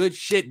had good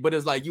shit, but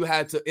it's like you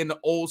had to, in the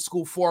old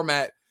school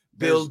format,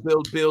 build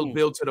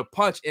to the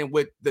punch. And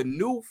with the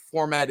new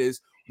format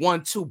is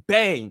 1, 2,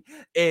 bang.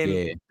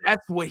 And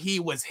that's what he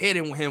was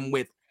hitting him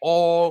with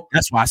all.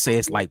 That's why I say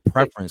it's like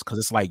preference, because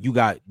it's like you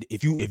got,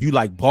 if you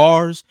like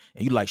bars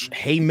and you like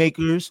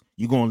haymakers,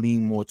 you're gonna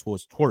lean more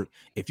towards Twerk.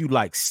 If you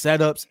like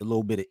setups, a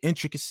little bit of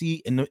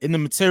intricacy in the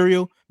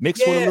material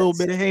mixed with a little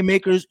bit of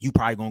haymakers, you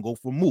probably gonna go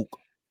for Mook.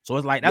 So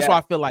it's like that's why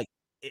I feel like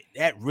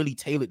that really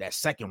tailored that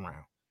second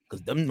round,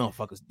 because them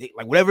motherfuckers,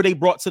 like whatever they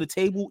brought to the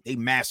table, they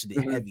mastered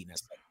it heavy.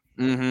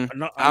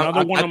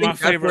 Another one of my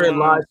favorite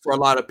lines for a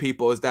lot of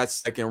people is that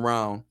second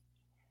round.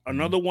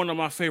 Another one of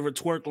my favorite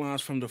Twerk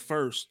lines from the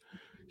first.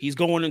 He's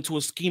going into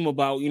a scheme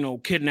about,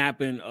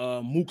 kidnapping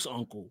Mook's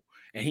uncle.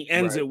 And he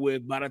ends it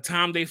with, by the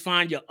time they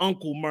find your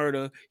uncle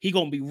murder, he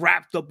going to be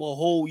wrapped up a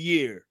whole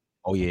year.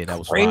 Oh, yeah, that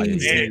was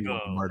crazy.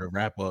 Fire. Murder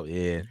wrap up.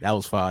 Yeah, that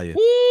was fire.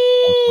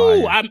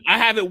 Ooh, I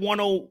have it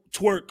 1-0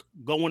 Twerk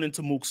going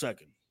into Mook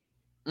second.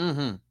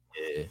 Mm-hmm.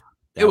 Yeah.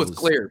 It was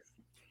clear.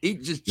 He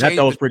just changed.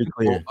 That was pretty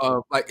clear.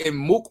 And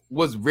Mook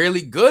was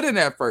really good in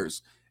that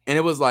first. And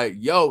it was like,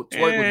 yo,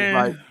 Twerk was just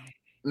like,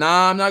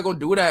 nah, I'm not gonna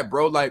do that,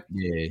 bro. Like,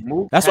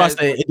 Mook that's why I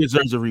say it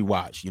deserves a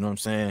rewatch. You know what I'm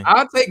saying?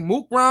 I'll take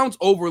Mook rounds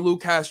over Lou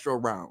Castro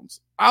rounds.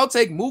 I'll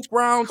take Mook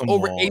rounds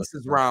over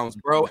Ace's rounds,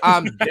 bro.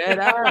 I'm dead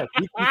ass.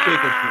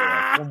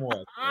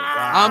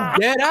 I'm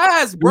dead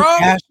ass, bro. Lou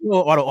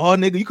Castro or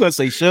the nigga, you couldn't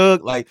say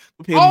Shug. Like,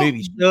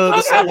 maybe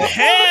Shug.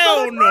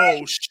 Hell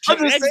no.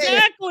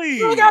 Exactly.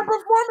 You got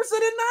performance of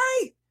the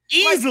night.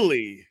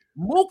 Easily. Like,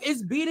 Mook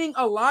is beating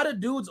a lot of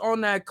dudes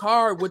on that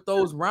card with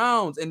those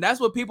rounds, and that's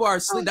what people are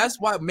saying. That's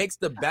what makes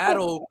the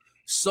battle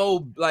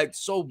so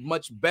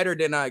much better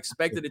than I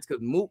expected it,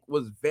 because Mook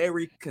was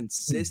very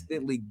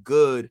consistently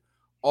good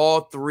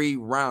all 3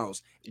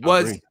 rounds.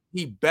 Was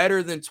he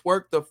better than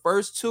Twerk the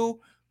first 2?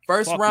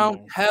 First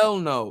round, hell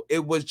no.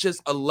 It was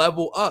just a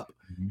level up.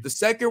 The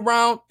second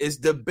round is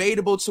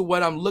debatable to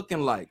what I'm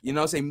looking like. You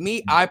know what I'm saying?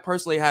 Me, I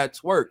personally had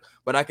Twerk,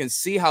 but I can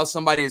see how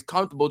somebody is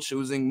comfortable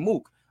choosing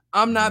Mook.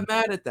 I'm not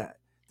mad at that.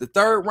 The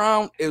third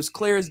round, it was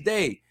clear as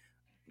day.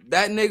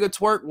 That nigga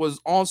Twerk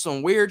was on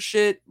some weird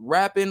shit,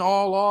 rapping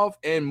all off,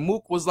 and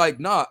Mook was like,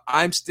 nah,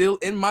 I'm still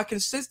in my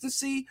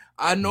consistency.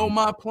 I know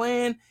my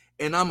plan,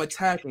 and I'm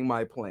attacking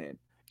my plan.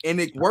 And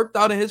it worked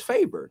out in his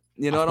favor.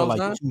 You know what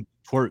I'm saying?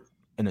 Twerk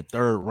in the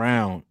third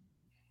round,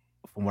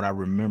 from what I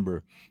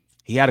remember,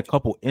 he had a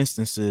couple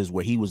instances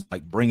where he was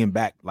like bringing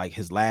back like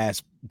his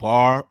last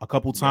bar a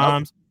couple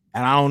times.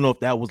 And I don't know if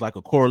that was like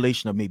a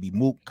correlation of maybe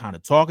Mook kind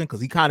of talking,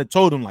 because he kind of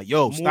told him like,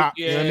 yo, Mook, stop.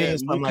 You know what I mean?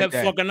 Mook kept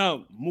fucking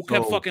up. Mook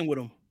kept fucking with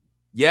him.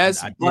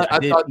 Yes, I thought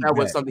that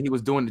was something he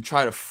was doing to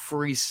try to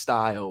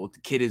freestyle to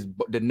get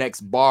the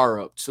next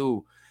bar up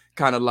too.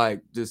 Kind of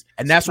like just.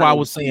 And that's why I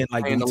was saying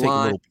like, you take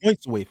little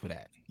points away for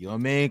that. You know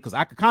what I mean? Because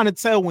I could kind of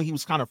tell when he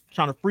was kind of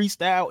trying to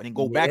freestyle and then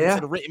go back into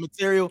the written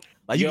material.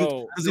 Like,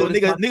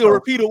 nigga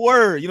repeat a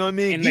word. You know what I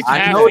mean? In the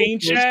caffeine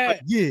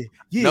chat, in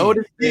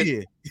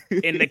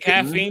the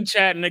caffeine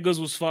chat, niggas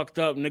was fucked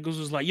up. Niggas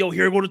was like, "Yo,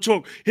 here go the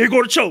choke. Here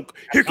go the choke.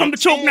 Here come the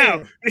choke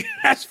now."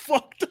 That's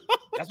fucked up.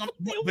 But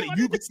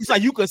it's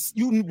like we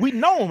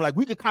know him. Like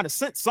we could kind of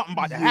sense something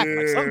about to happen.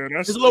 Like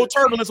there's a little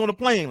turbulence on the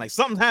plane. Like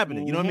something's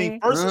happening. You know what I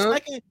mean? First and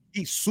second,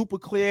 he's super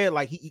clear.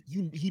 Like he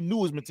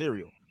knew his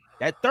material.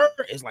 That third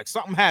is like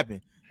something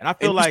happened, and I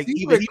feel like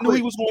either he knew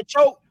he was going to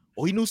choke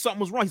or he knew something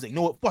was wrong. He's like, "You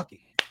know what? Fuck it.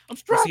 I'm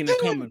strapped in."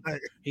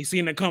 He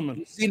seen it coming.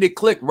 He seen it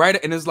click right,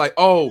 and it's like,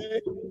 oh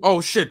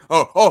shit.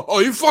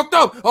 Oh, you fucked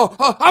up. Oh,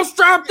 I'm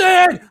strapped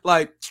in.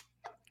 Like,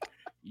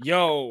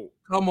 yo,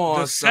 come on.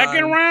 The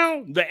second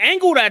round, the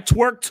angle that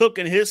Twerk took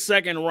in his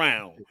second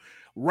round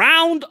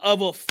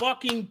of a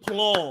fucking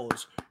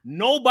applause.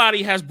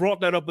 Nobody has brought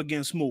that up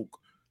against Mook.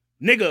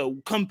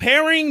 Nigga,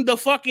 comparing the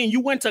fucking, you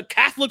went to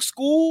Catholic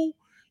school.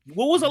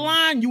 What was the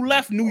line? You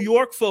left New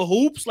York for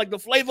hoops, like the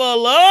Flavor of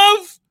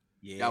Love?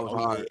 Yeah, That was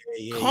hard.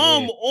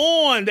 Come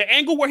on, the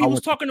angle where he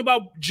was talking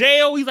about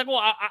jail. He's like,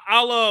 "Well,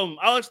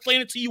 I'll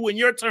explain it to you in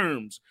your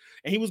terms."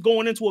 And he was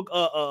going into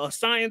a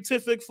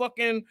scientific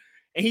fucking,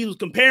 and he was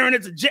comparing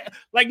it to jail.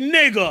 Like,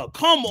 nigga,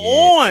 come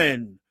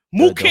on,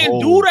 Mook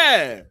can't do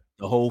that.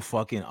 The whole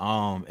fucking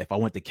if I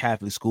went to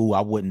Catholic school, I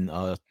wouldn't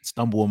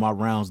stumble in my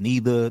rounds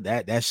neither.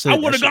 That shit. I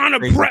would have gone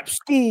to prep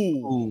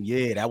school. Ooh,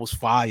 yeah, that was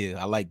fire.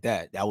 I like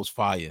that. That was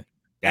fire.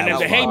 And then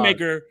the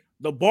haymaker,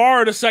 the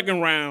bar of the second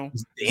round,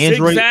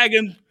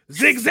 zigzagging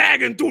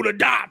through the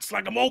dots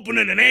like I'm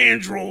opening an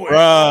Android.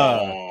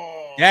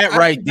 Bruh, that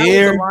right there.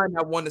 That was the line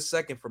that won the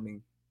second for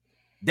me.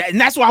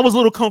 And that's why I was a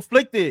little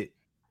conflicted.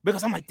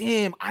 Because I'm like,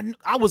 damn,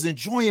 I was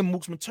enjoying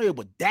Mook's material,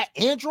 but that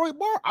Android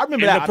bar, I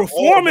remember that. The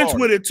performance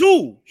with it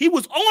too. He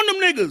was on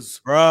them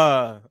niggas.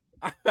 Bruh.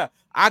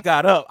 I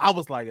got up. I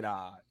was like,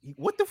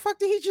 what the fuck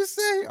did he just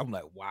say? I'm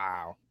like,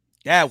 wow.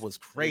 That was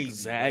crazy.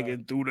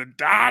 Zagging through the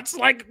dots.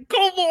 Like,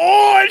 come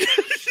on.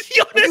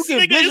 Yo, you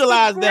can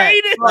visualize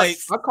that. Like,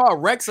 I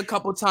called Rex a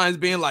couple times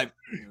being like,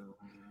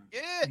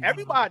 yeah,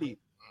 everybody.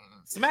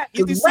 Smack.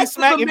 You see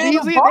Smack and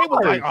Beasley, they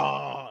was like,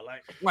 oh,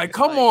 like,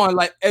 come on,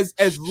 like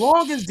as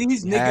long as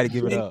these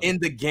niggas been in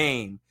the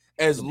game,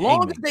 as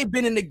long as they've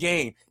been in the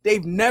game,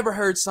 they've never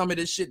heard some of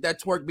this shit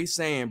that Twerk be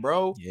saying,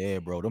 bro. Yeah,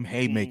 bro, them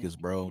haymakers,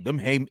 bro, to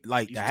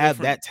have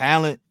that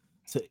talent,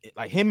 to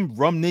like him,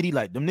 Rum Nitty,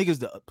 like them niggas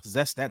that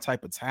possess that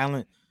type of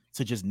talent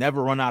to just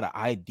never run out of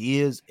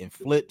ideas and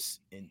flips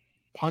and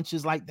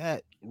punches like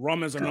that.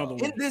 Rum is another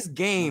one. In this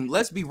game,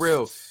 let's be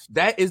real,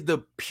 that is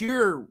the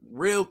pure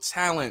real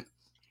talent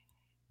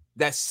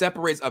that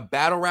separates a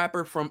battle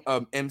rapper from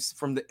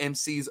the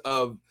MCs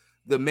of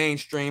the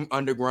mainstream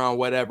underground,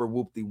 whatever,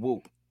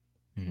 whoop-de-whoop.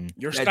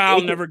 Your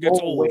style never gets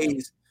old.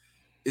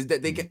 Is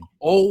that they can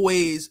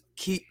always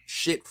keep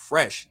shit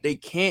fresh. They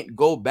can't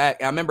go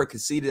back. I remember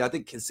Conceited, I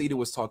think Conceited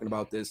was talking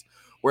about this,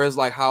 where it's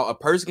like how a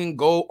person can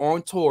go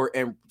on tour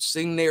and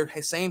sing their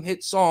same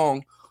hit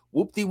song,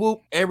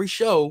 whoop-de-whoop, every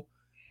show.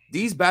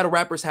 These battle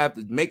rappers have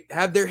to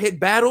have their hit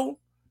battle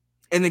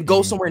and then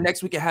go somewhere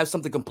next week and have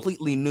something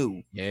completely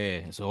new. Yeah,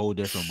 it's a whole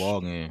different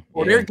ballgame.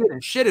 Or they're getting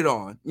shitted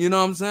on. You know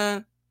what I'm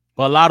saying?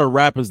 But a lot of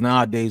rappers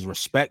nowadays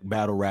respect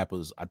battle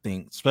rappers. I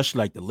think, especially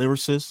like the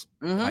lyricists,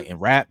 like in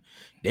rap,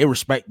 they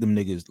respect them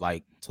niggas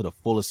like to the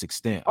fullest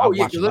extent. I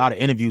watch a lot of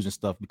interviews and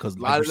stuff because,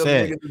 like you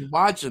said,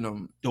 watching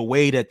them, the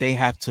way that they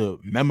have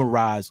to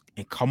memorize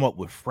and come up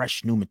with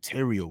fresh new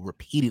material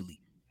repeatedly,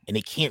 and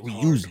they can't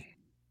reuse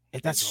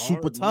it. That's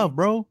super tough,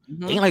 bro.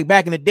 Ain't like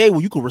back in the day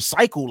where you could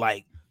recycle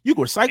like. You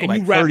could recycle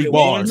like 30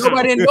 bars.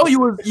 Nobody know you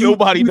was.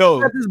 Nobody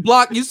knows. This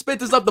block, you spit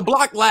this up the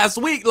block last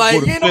week.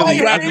 Like, you know,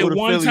 you rap it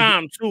one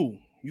time too.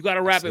 You got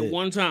to rap it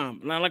one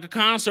time. Not like a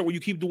concert where you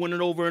keep doing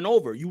it over and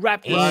over. You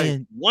rap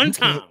it one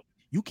time.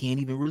 You can't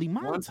even really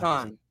monetize. One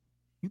time.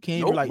 You can't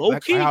even like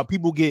how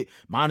people get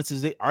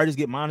monetized. Artists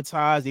get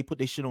monetized. They put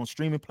their shit on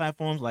streaming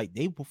platforms. Like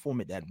they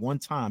perform it that one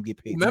time, get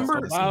paid.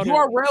 Remember,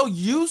 URL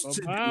used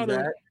to do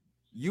that.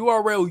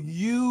 URL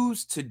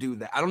used to do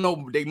that. I don't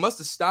know. They must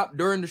have stopped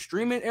during the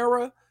streaming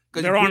era.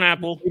 They're on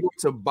Apple. Able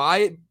to buy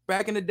it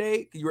back in the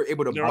day. You were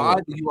able to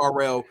buy the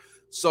URL.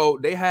 So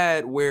they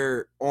had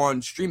where on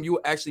stream you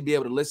would actually be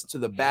able to listen to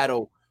the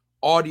battle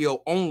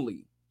audio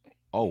only.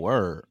 Oh,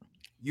 word.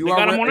 They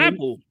got them on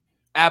Apple.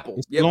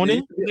 Apple. They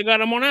got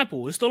them on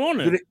Apple. It's still on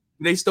there. Do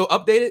they still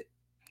update it?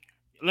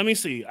 Let me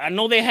see. I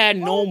know they had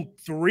Gnome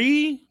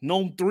 3.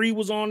 Gnome 3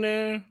 was on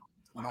there.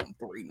 Gnome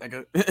 3,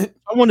 nigga.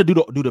 I want to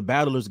do the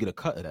battlers get a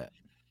cut of that?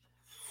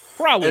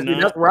 Probably not.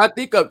 That's where I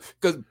think of,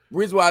 because the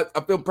reason why I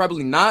feel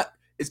probably not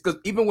is because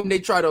even when they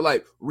try to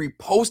like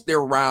repost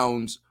their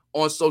rounds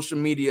on social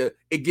media,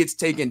 it gets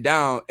taken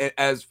down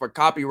as for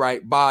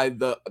copyright by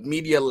the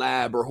media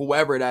lab or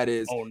whoever that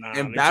is.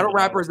 And battle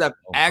rappers that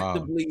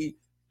actively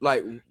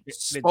like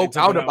spoke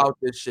out about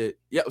this shit.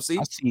 Yeah,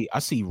 see, I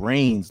see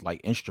Rain's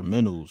like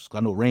instrumentals.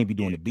 I know Rain be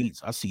doing the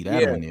beats. I see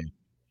that on there.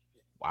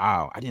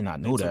 Wow, I did not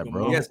know that,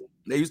 bro. Yes,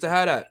 they used to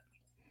have that.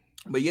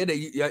 But yeah,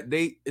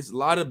 they it's a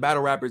lot of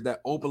battle rappers that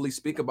openly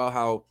speak about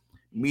how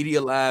media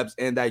labs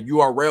and that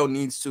URL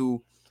needs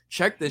to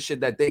check this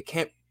shit, that they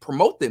can't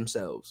promote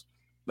themselves.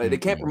 Like they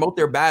can't promote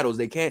their battles.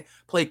 They can't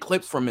play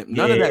clips from it.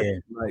 None of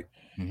that. Like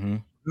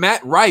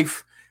Matt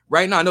Rife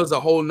right now, I know it's a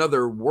whole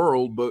nother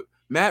world, but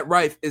Matt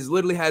Rife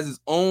literally has his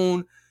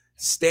own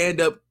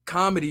stand-up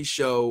comedy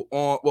show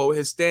on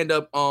his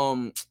stand-up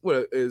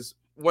what is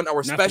 1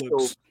 hour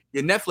special,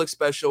 your Netflix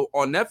special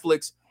on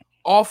Netflix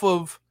off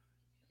of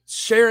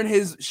sharing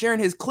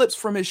his clips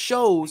from his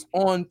shows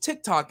on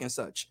TikTok and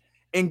such,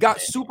 and got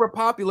super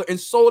popular and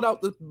sold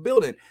out the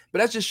building. But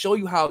that just show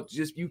you how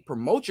just you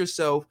promote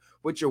yourself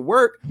with your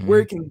work,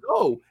 where it can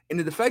go. And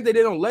the fact that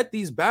they don't let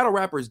these battle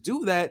rappers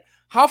do that,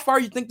 how far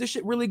you think this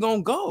shit really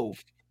gonna go?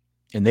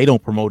 And they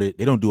don't promote it.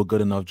 They don't do a good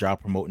enough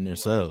job promoting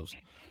themselves.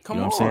 You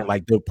know what I'm saying?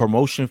 Like the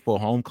promotion for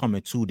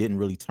Homecoming 2 didn't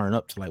really turn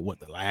up to like what,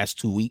 the last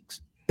 2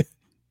 weeks.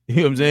 You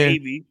know what I'm saying?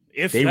 Maybe.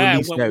 If they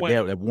released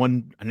that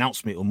one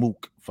announcement of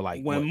Mook for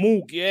like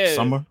Mook,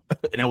 summer,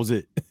 and that was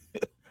it.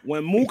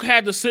 When Mook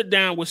had to sit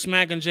down with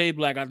Smack and J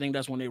Black, I think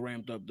that's when they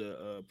ramped up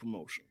the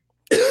promotion.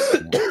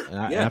 And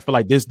I feel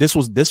like this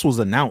was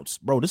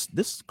announced, bro.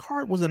 This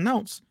card was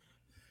announced.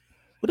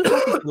 What the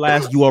fuck is the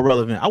last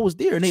URL event? I was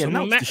there and they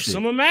announced the shit.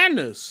 Summer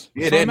Madness.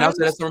 Yeah, they announced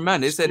that Summer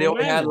Madness. They said they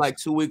only had like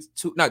 2 weeks,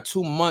 2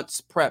 months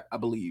prep, I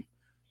believe.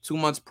 2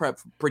 months prep,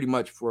 pretty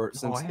much for.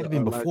 Since it had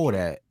been before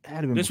that.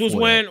 This was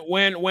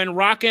when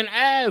Rock and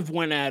Av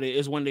went at it.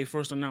 Is when they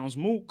first announced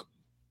Mook.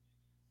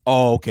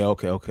 Oh,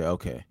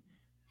 okay.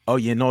 Oh,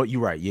 yeah, no,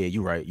 you're right. Yeah,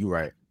 you're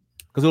right.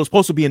 Because it was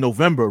supposed to be in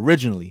November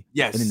originally.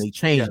 Yes. And then they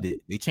changed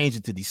it. They changed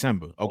it to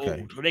December.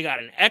 Okay. Oh, so they got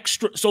an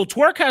extra. So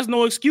Twerk has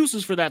no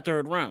excuses for that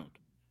third round.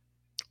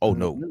 Oh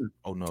no.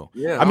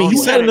 Yeah. I mean, he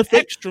said in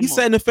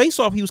the face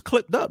off, he was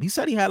clipped up. He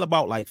said he had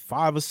about like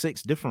 5 or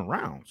 6 different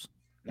rounds.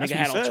 Nigga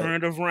had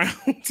alternative rounds.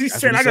 He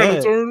said, I got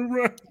alternative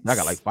rounds. I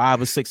got like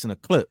 5 or 6 in a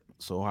clip.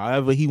 So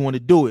however he want to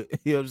do it,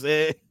 you know what I'm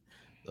saying?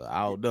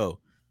 I don't know.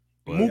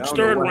 Mook's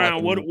third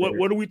round. What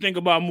do we think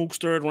about Mook's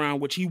third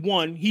round? Which he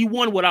won. He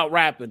won without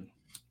rapping.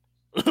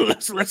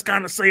 let's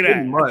kind of say that.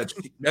 Pretty much.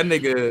 That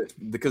nigga,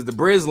 because the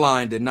Briz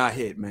line did not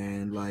hit,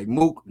 man. Like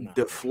Mook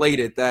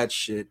deflated that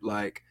shit.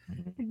 Like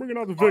bringing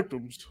out the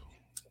victims.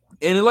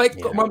 And like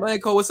my man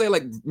Cole would say,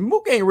 like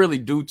Mook ain't really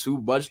do too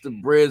much to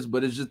Briz,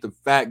 but it's just the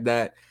fact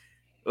that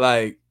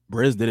like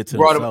Briz did it to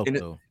himself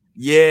though.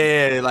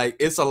 Yeah, like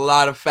it's a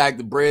lot of fact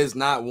that Briz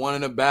not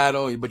wanting a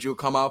battle, but you'll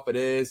come out for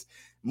this.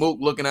 Mook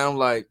looking at him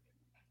like,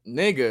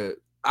 nigga,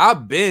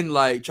 I've been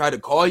like trying to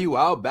call you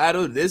out,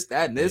 battle this,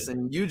 that, and this,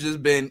 and you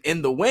just been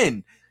in the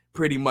win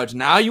pretty much.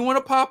 Now you want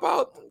to pop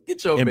out?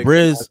 Get your and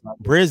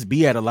Briz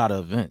be at a lot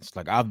of events.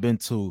 Like I've been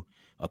to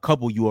a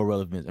couple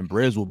URL events, and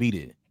Briz will be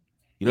there.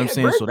 You know what I'm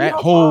saying? So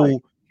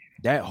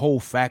that whole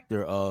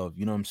factor of,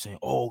 you know what I'm saying?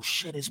 Oh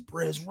shit, it's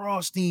Briz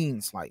Rothstein.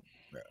 It's like,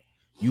 bro,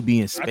 you be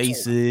in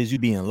spaces, you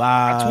be in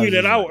live. I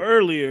tweeted out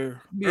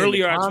earlier. I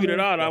tweeted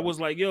out. I was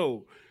like,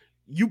 yo,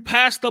 you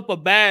passed up a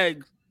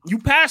bag. You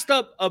passed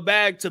up a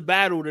bag to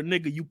battle the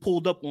nigga you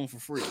pulled up on for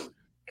free.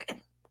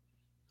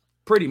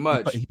 Pretty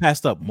much. He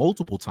passed up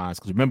multiple times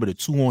because remember the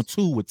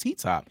 2-on-2 with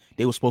T-Top,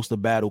 they were supposed to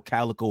battle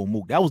Calico and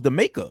Mook. That was the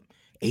makeup.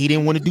 And he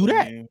didn't want to do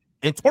that.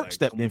 And Twerk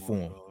stepped in for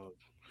him.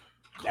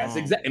 That's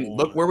exactly.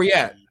 Look where we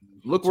at.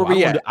 Look where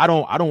we at. I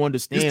don't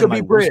understand. This could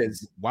be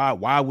Briz.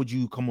 Why would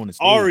you come on the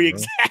stage? Ari,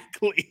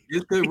 exactly.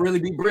 This could really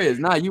be Briz.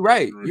 Nah, you're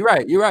right.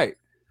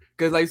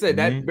 Because like I said,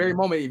 that very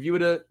moment, if you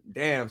would have,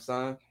 damn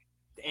son.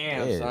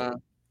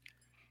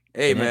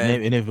 Hey,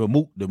 man. And if the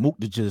Mook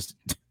to just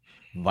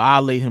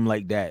violate him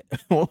like that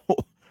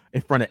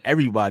in front of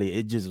everybody,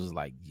 it just was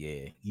like,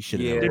 yeah, you should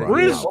have.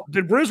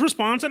 Did Briz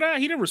respond to that?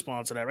 He didn't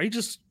respond to that, right? He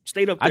just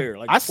stayed up there.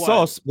 I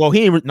saw. Well,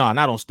 he ain't. No,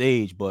 not on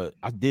stage, but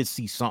I did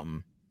see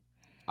something.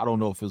 I don't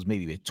know if it was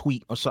maybe a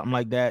tweet or something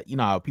like that. You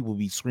know how people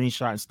be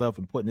screenshotting stuff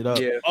and putting it up.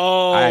 Yeah.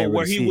 Oh,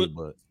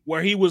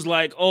 where he was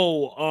like,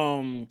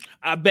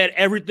 I bet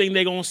everything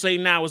they gonna say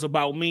now is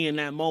about me in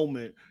that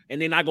moment,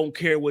 and they're not gonna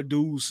care what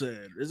dude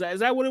said. Is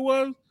that what it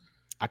was?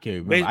 I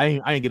can't remember.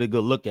 I ain't get a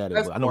good look at it,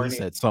 but I know corny. He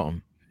said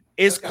something.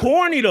 It's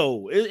corny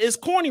though. It's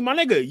corny, my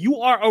nigga.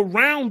 You are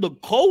around the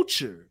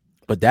culture.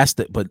 But that's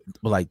but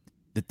like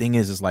the thing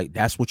is like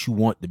that's what you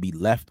want to be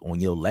left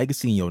on your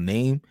legacy and your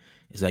name.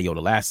 Is that the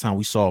last time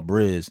we saw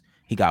Briz,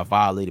 he got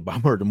violated by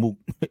Murder Mook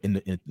in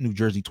the New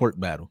Jersey twerk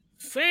battle.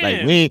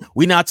 Fam. Like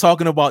we not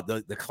talking about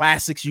the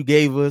classics you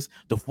gave us,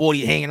 the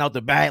 40 hanging out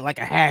the back like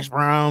a hash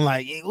brown.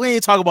 Like we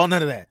ain't talking about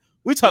none of that.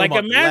 We talking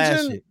about the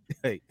last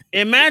shit.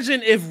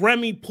 Imagine if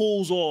Remy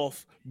pulls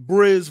off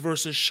Briz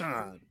versus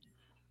Sean.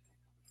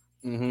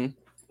 Mm-hmm.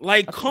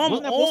 Like, come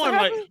on,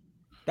 like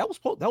that was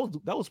supposed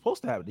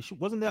to happen.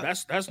 Wasn't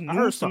that? That's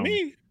news to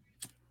me.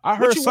 I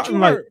heard something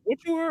like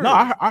what you heard? No,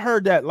 I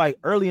heard that like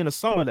early in the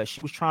summer that she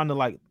was trying to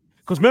like,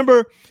 because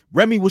remember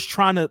Remy was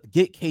trying to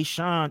get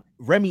K-Shine,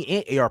 Remy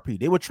and ARP.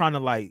 They were trying to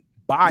like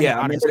buy him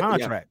on his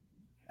contract.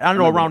 Yeah. I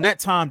don't know around that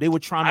time they were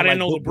trying to. I didn't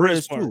know the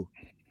Briz part. Too.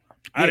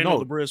 I didn't know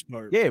the Briz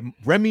part. Yeah,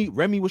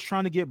 Remy was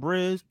trying to get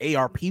Briz.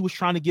 ARP was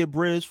trying to get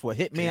Briz for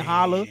Hitman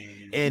Holla,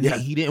 and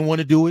he didn't want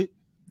to do it.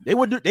 They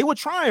were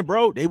trying,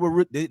 bro. They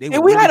were and we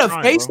really had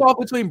a face off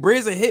between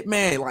Briz and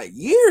Hitman like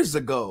years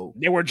ago.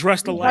 They were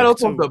dressed alike.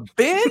 That was the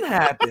Ben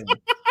happened.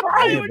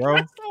 Right, bro.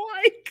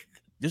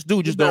 This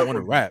dude just don't want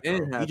to rap.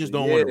 He just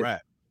don't want to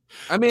rap.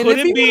 I mean,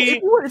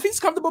 if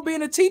he's comfortable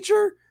being a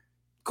teacher,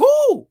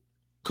 cool.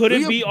 Could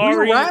it be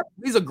Ari?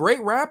 He's a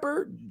great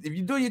rapper.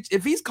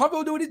 If he's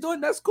comfortable doing what he's doing,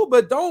 that's cool.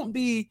 But don't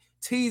be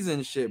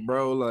teasing shit,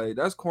 bro. Like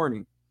that's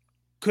corny.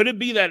 Could it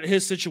be that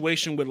his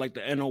situation with like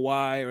the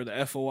NOI or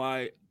the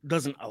FOI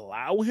doesn't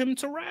allow him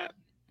to rap?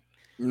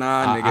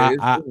 Nah,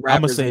 nigga.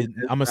 I'm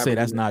gonna say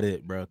that's not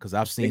it, bro. Because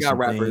I've seen some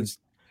things.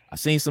 I've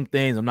seen some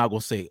things. I'm not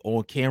gonna say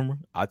on camera.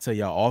 I'll tell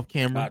y'all off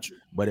camera.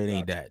 But it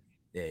ain't that.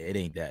 Yeah, it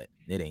ain't that.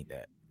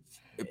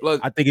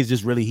 I think it's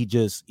just really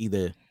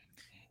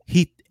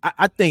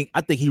I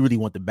think he really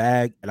want the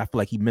bag, and I feel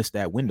like he missed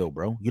that window,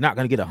 bro. You're not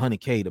gonna get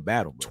 $100K to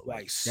battle, bro.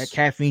 Twice. That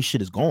caffeine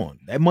shit is gone.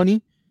 That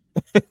money,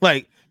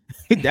 like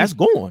that's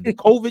gone. The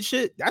COVID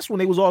shit. That's when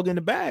they was all getting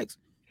the bags.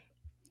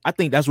 I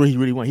think that's what he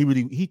really wants.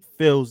 He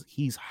feels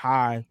he's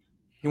high.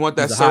 He want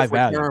that He's a high surf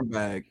value. return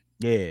bag.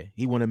 Yeah,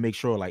 he want to make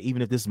sure, like,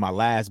 even if this is my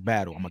last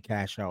battle, I'm gonna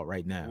cash out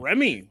right now.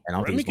 Remy, And I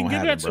don't think Remy it's can gonna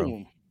give that happen, to bro.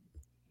 him.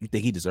 You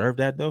think he deserved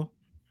that though?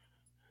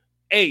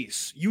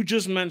 Ace, you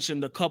just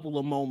mentioned a couple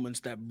of moments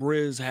that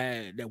Briz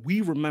had that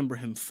we remember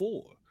him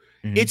for.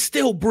 It's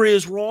still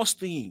Briz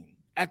Rothstein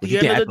at But the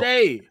end of the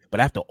day.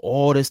 But after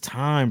all this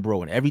time,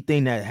 bro, and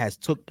everything that has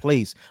took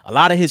place, a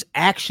lot of his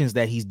actions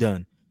that he's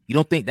done, you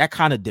don't think that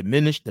kind of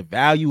diminished the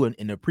value and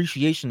the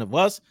appreciation of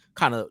us?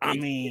 Kind of, I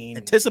mean,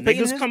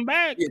 anticipating niggas this? come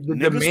back. Yeah, the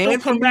Niggas still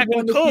demand for come me back going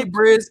and to see cook.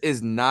 Briz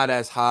is not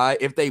as high.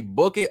 If they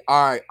book it,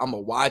 all right, I'm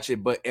gonna watch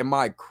it. But am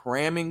I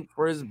cramming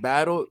for his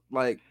battle?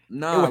 Like,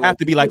 nah. It would have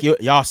to be like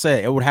y'all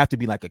said. It would have to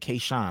be like a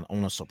K-Shine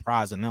on a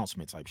surprise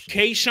announcement type shit.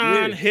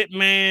 K-Shine,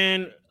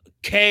 Hitman,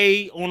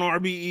 K on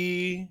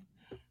RBE.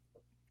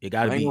 It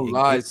gotta I ain't be. gonna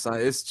lie,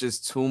 son. It's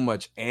just too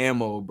much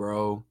ammo,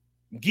 bro.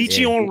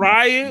 Geechee on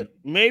Riot,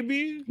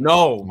 maybe.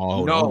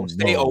 No,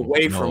 stay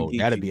away from Geechee.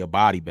 That'd be a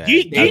body bag.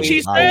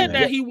 Geechee said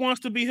that he wants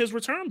to be his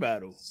return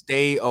battle.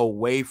 Stay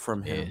away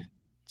from him.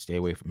 Stay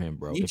away from him,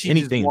 bro. Geechee If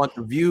anything, just want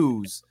the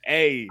views.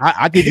 Hey,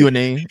 I give you a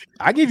name.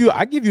 I give you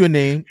a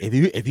name.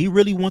 If he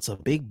really wants a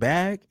big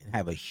bag and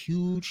have a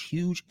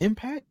huge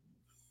impact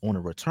on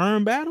a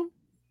return battle,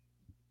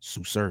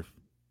 Sue Surf.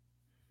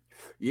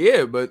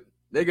 Yeah, but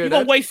nigga, you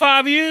gonna wait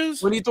 5 years?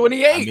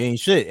 2028. I mean,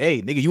 shit.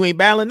 Hey, nigga, you ain't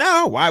battling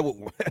now. Why not? You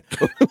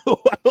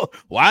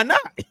know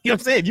what I'm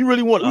saying? If you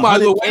really want, you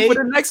might as well wait for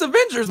the next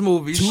Avengers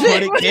movie.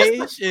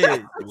 200K,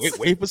 shit.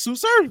 Wait for Sue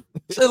Surf.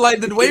 Shit, like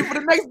wait for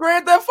the next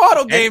Grand Theft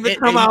Auto game to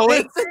come out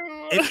with.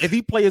 If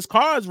he play his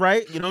cards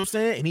right, you know what I'm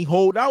saying, and he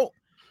hold out,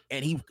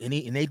 and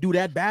they do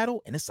that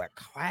battle, and it's a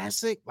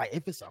classic. Like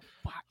if it's a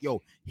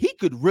he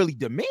could really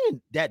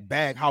demand that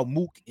bag how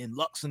Mook and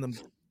Lux and them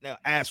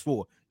asked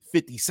for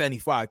 50,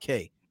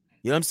 75K.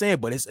 You know what I'm saying?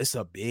 But it's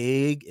a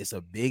big if. It's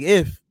a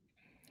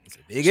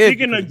big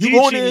Speaking if. of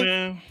Geechee,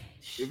 man.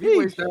 If he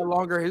waits that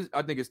longer,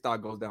 I think his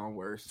stock goes down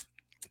worse.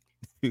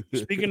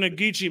 Speaking of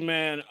Geechee,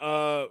 man, as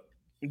a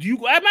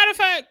matter of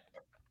fact,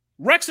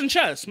 Rex and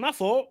Chess, my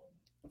fault.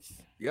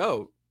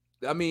 Yo,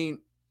 I mean,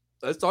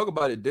 let's talk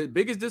about it. The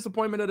biggest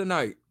disappointment of the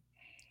night.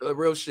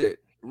 Real shit.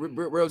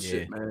 Real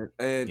shit, man.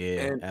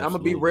 And I'm gonna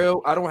be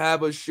real. I don't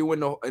have a shoe in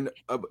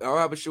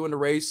the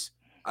race.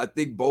 I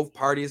think both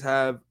parties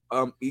have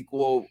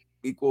equal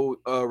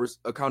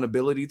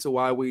accountability to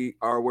why we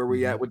are where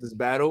we at with this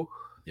battle.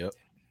 Yep.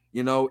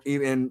 You know,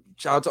 even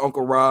shout out to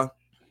Uncle Ra.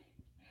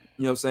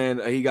 You know what I'm saying?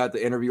 He got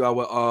the interview out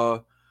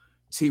with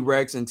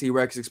T-Rex and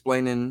T-Rex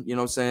explaining, you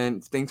know what I'm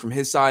saying, things from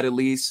his side at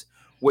least,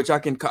 which I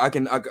can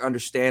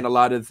understand a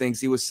lot of the things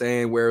he was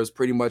saying, where it was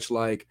pretty much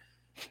like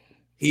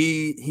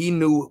he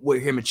knew where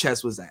him and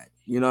Chess was at.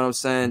 You know what I'm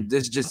saying?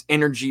 This just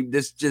energy,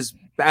 this just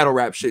battle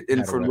rap shit,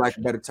 and for lack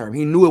of a better term.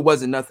 He knew it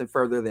wasn't nothing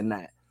further than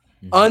that.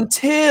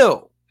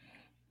 Until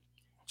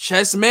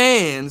Chess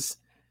Mans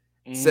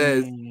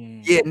says,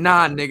 yeah,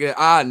 nah, nigga,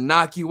 I'll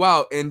knock you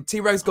out. And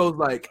T-Rex goes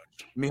like,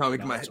 my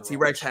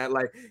T-Rex hat,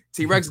 like,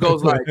 T-Rex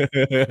goes like,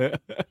 excuse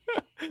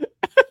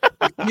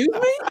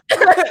me?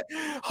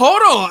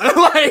 Hold on.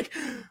 Like,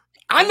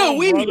 I know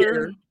we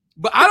here,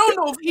 but I don't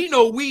know if he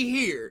know we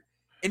here.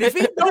 And if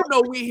he don't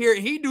know we here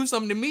and he do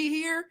something to me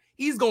here,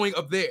 he's going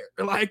up there.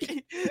 Like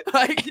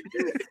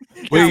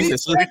wait, he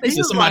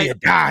said somebody had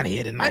died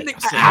here tonight.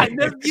 I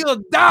never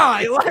you'll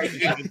die.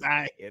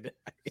 Like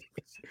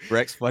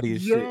Rex funny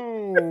as shit.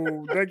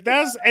 Like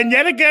that's, and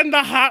yet again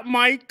the hot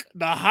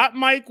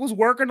mic was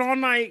working all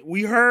night.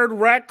 We heard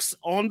Rex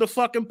on the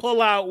fucking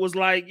pullout was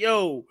like,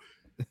 yo,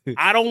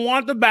 I don't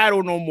want the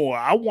battle no more.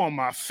 I want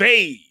my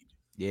fade.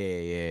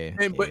 Yeah.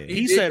 But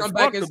he said come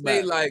back and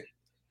say like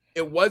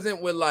it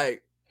wasn't with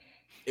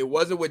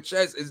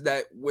Chess, is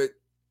that with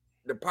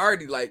the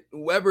party, like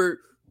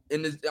whoever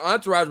in the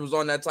entourage was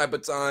on that type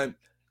of time,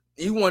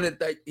 he wanted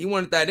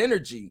that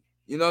energy.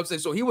 You know what I'm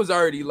saying? So he was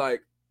already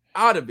like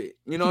out of it.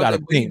 You know what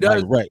I'm saying? He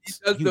does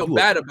feel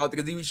bad about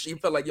it because he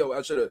felt like, yo,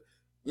 I should have,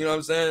 you know what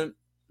I'm saying?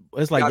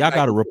 It's like y'all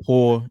got a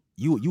rapport.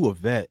 You a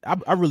vet.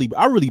 I really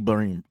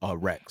blame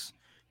Rex.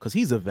 Cause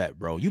he's a vet,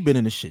 bro. You've been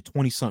in this shit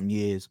 20-something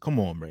years.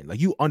 Come on, man. Like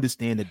you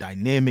understand the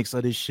dynamics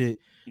of this shit.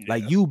 Yeah.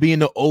 Like you being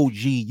the OG,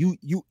 you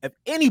if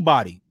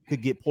anybody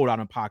could get pulled out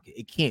in pocket,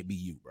 it can't be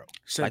you, bro.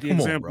 Set the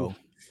example. On, bro.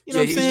 You know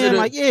what I'm saying?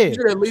 Like, yeah. You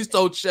should at least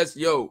told Chess,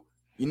 yo,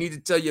 you need to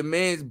tell your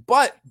mans,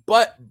 but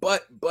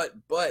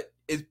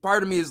it's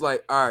part of me is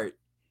like, all right,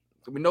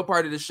 I mean, no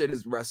part of this shit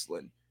is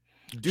wrestling.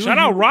 Shout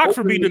out Rock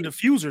for being the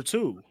diffuser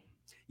too.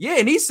 Yeah,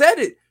 and he said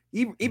it.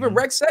 Even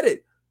Rex said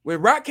it.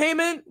 When Rock came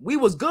in, we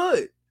was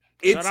good.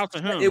 Shout out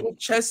to him. It was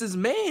Chess's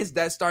mans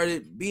that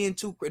started being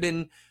too,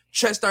 then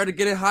Chess started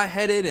getting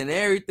hot-headed and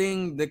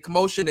everything, the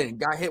commotion, and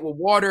got hit with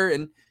water,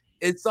 and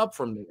it's up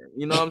from there.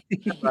 You know what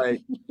I'm saying?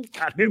 Like,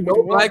 we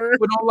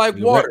don't like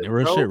water.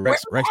 Real shit.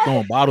 Rex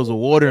throwing bottles of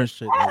water and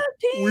shit. Like,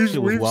 we've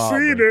seen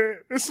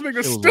it. This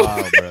nigga still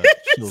wild, bro.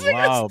 She was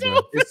wild,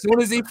 bro. As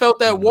soon as he felt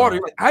that water,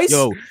 like, ice.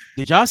 Yo,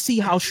 did y'all see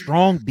how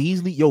strong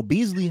Beasley? Yo,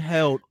 Beasley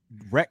held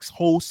Rex's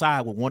whole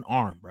side with one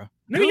arm, bro.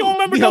 Nigga, you don't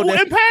remember Double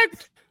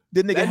Impact?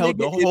 The nigga That held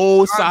the nigga is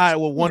whole John side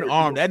with one Stewart,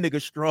 arm. bro. That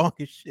nigga strong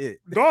as shit.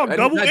 Dog, That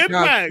double nigga not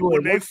John impact when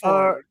Stewart. they What's,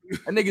 fought.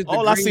 That nigga's the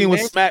All I Green seen was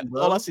Lantern, Smack.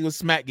 bro. All I seen was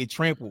Smack get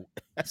trampled.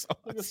 That's all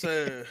I Nigga seen.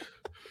 said,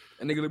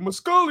 That nigga like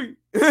Muscoli.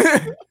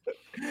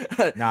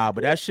 Nah,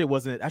 but that shit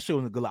wasn't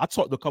good. I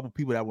talked to a couple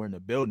people that were in the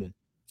building,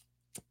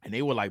 and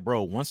they were like,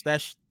 bro, once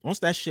that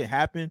shit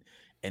happened,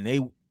 and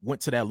they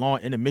went to that long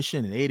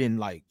intermission, and they didn't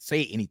like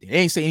say anything. They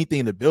didn't say anything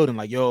in the building,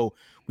 like, yo,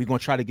 we're gonna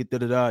try to get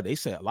da. They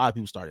said a lot of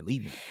people started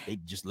leaving. They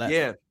just left.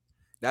 Yeah,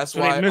 that's so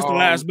why they missed the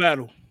last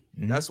battle.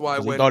 That's why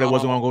they when thought it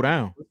wasn't gonna go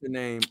down. What's the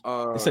name?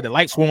 They said the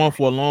lights were on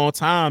for a long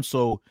time,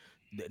 so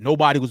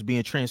nobody was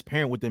being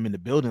transparent with them in the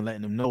building,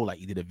 letting them know like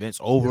either the event's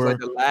over like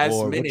the last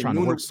or we're minute trying to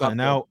work Nunu something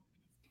popped up. out.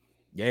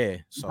 Yeah,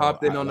 so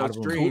popped in on a the lot of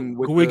them- stream.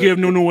 Could we give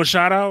Nunu a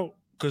shout out?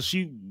 Because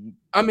she,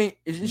 I mean,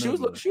 she was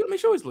Never. she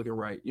always looking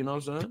right. You know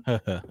what I'm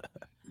saying?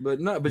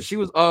 But she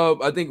was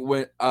I think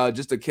when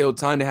just to kill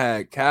time, they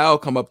had Cal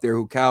come up there.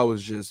 Who Cal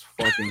was just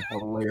fucking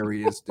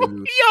hilarious, dude.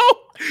 yo,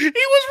 he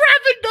was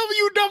rapping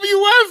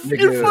WWF in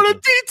Nigga. front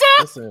of T-Top.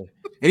 Listen,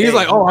 And he's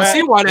like, "Oh, I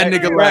see why that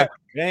nigga left."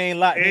 They ain't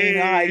locked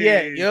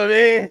yet. You know what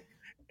I mean?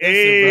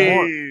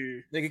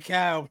 Hey, Nigga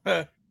Cal,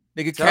 bro.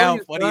 Nigga Tell Cal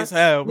you, funny son. as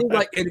hell. He's Bro.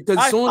 like, because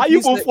How you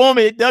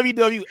performing at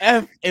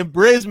WWF and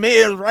Briz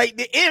Mills right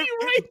there?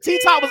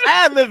 T-Top was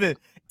ad-libbing.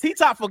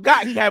 T-Top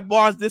forgot he had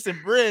bars this and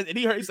Briz, and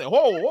he said,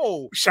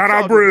 whoa. shout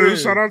out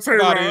Briz, shout out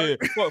Fuck out of Tay-Rod.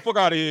 here. Fuck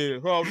out of here.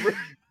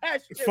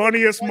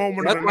 Funniest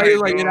moment that's of the why night, he's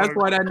like, dog. that's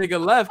why that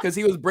nigga left, because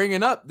he was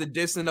bringing up the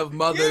dissing of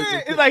mothers. Yeah,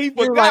 and it's like he he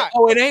was forgot. like,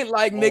 oh, it ain't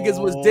like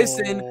niggas was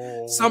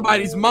dissing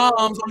somebody's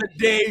moms on the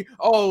day.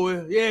 Oh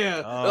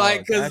yeah, Oh,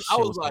 like that because I shit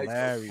was was like,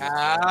 hilarious,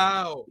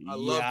 how I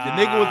love The that.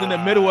 nigga was in the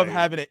middle of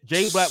having it.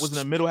 Jay Black was in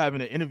the middle of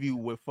having an interview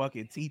with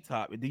fucking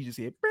T-Top, and then you just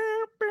hear.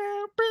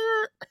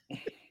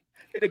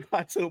 It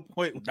got to a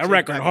point. That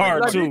record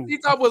hard Like, too.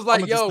 T-Top was like,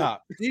 I'ma just yo,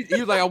 stop. he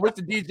was like, I wish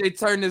the DJ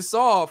turned this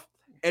off.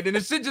 And then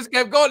the shit just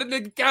kept going. The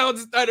nigga Cal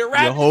just started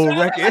rapping. whole shit.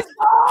 I was like,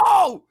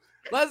 record.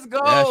 Let's go.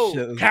 That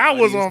shit Cal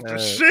was funny off the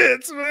as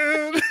shits,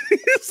 man.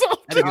 He's off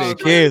That the nigga I was didn't like,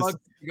 care.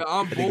 fuck, nigga,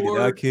 I'm That nigga did not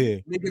bored. care.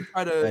 Nigga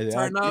try That to did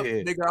turn not up.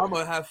 care. Nigga, I'm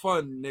gonna have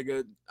fun,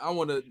 nigga.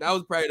 That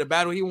was probably the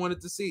battle he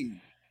wanted to see.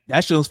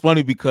 That shit was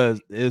funny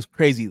because it was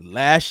crazy.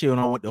 Last year when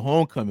I went to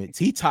homecoming,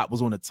 T-Top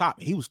was on the top.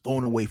 He was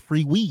throwing away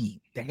free weed,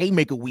 the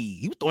haymaker weed.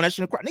 He was throwing that shit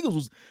in the crowd. Niggas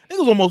was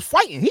almost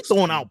fighting. He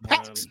throwing out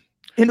packs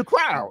in the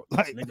crowd.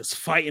 Like niggas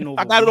fighting over.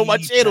 I got it on my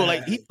weed channel.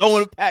 Like he packs.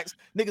 throwing packs.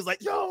 Niggas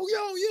like yo.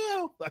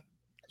 Like,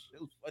 that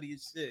shit was funny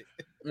as shit.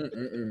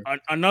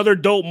 Another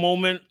dope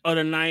moment of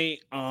the night.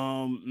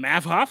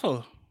 Mav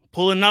Hoffa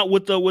pulling out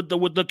with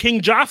the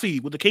King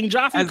Jaffe with the King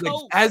Jaffe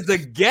coat As the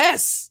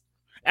guest.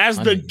 as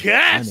My the nigga-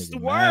 guest. my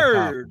nigga Mad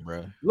Word. Papa,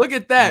 bro. Look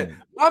at that. Yeah.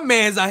 My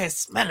man's out here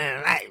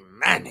smelling like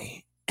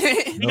money.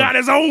 He got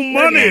his own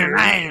money.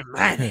 Like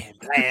money,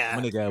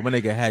 player. When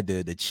nigga had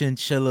the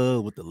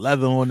chinchilla with the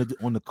leather on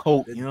the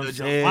coat, you know what I'm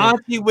saying?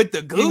 Javante with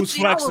the He was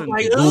Gucci. I was flexing.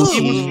 like, He was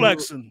Gucci.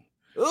 flexing.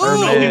 ooh.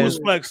 No, he man. was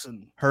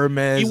flexing.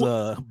 Hermes He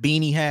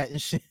beanie hat and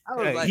shit. I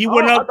was like, He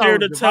went I up thought there it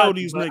to was tell Javante,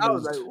 these but I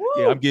was niggas. like, woo.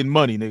 Yeah, I'm getting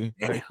money, nigga.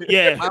 Like,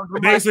 Yeah, My square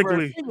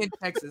basically. thing in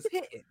Texas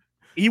hitting.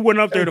 He went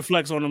up there to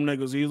flex on them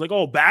niggas. He was like,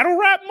 "Oh, battle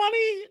rap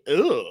money?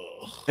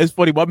 Ugh." it's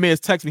funny. My man's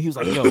texting me. He was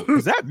like, "Yo,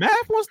 is that Math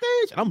on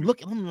stage?" And I'm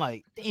looking. I'm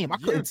like, "Damn, I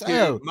couldn't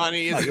tell."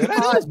 Money is Like, yeah, that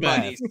hard is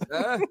money.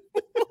 Sir.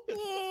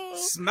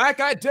 Smack,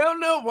 I don't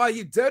know why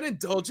you don't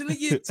indulge in the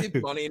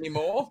YouTube money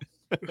anymore,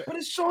 but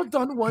it's sure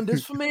done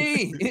wonders for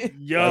me.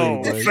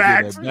 Yo, That nigga,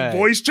 facts, that bag.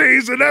 voice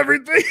change and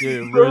everything.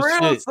 Yeah, For real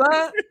real, shit.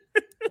 son.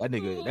 That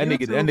nigga,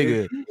 YouTube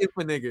is eating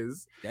for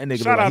niggas. that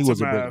nigga, Shout like, out he to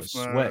wasn't breaking a Math,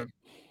 sweat. man.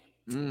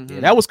 Mhm. Yeah,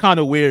 that was kind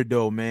of weird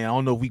though, man. I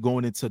don't know if we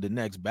going into the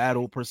next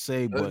battle per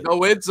se, Let's but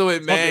go into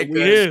it, man.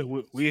 We here.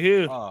 We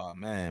here. oh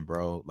man,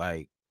 bro,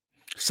 like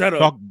Set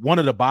up. one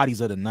of the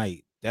bodies of the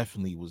night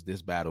definitely was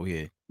this battle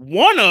here.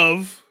 One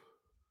of.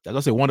 As I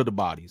say, one of the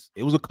bodies.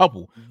 It was a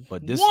couple,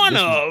 but this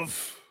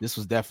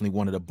was definitely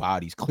one of the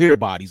bodies, clear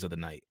bodies of the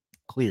night.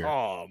 Clear,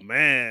 Oh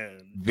man.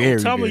 very,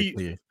 Don't tell very me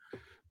clear.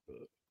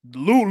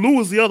 Lou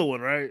was the other one,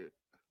 right?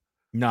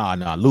 Nah,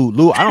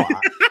 Lou.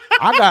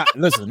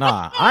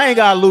 I ain't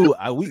got Lou.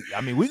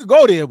 We could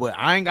go there, but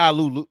I ain't got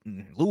Lou.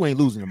 Lou ain't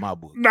losing in my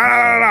book.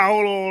 Nah.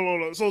 Hold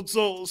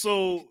on.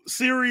 So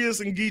Sirius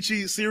and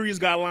Geechee, Sirius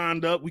got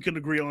lined up. We can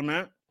agree on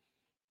that.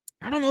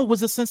 I don't know. It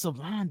was a sense of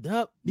lined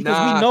up because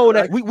Nah, we know I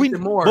that we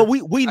expected more. but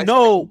we I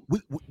know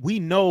we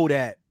know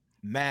that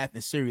Math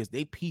and Sirius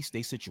they pieced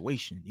their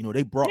situation. You know,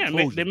 they brought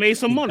closure. They made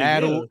some They money.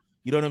 battled, Yeah.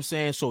 You know what I'm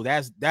saying? So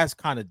that's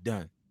kind of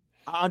done.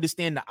 I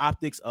understand the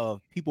optics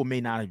of people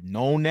may not have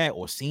known that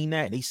or seen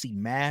that, and they see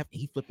Math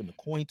and he flipping the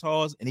coin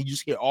toss, and they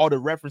just hear all the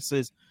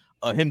references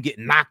of him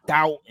getting knocked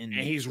out, and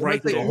he's When I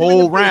right say the there. whole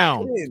even if they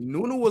round. did,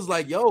 Nunu was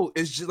like, yo,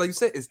 it's just like you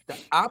said, it's the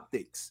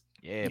optics.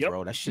 Yeah, Yep.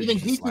 bro, that shit. Even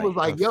just Geechee was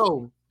like,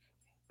 yo,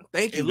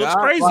 thank you. It looks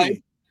God. crazy.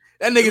 Like,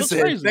 that It nigga looks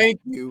said, crazy. thank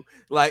you.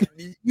 Like,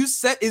 you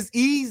said it's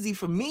easy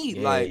for me.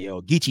 yeah, like,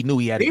 yo, Geechee knew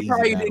he had. they an easy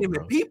probably battle, didn't even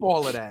bro. peep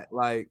all of that.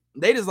 Like,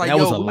 they just like, That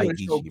was yo, a we light want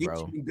to show Geechee,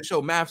 bro. Geechee, to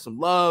show Math some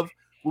love.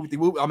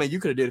 Whoop-de-whoop. I mean, you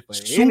could have did it for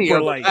any Super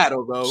other light.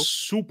 battle, though.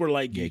 Super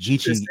light Yeah, Geechee.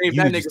 Just Geechee, save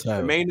you that could nigga just for the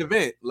tell. main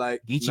event.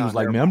 Like Geechee was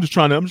like, man, I'm just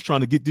trying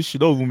to get this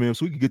shit over, man,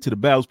 so we can get to the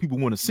battles people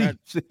want to see.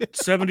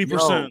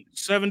 70%,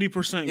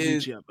 70%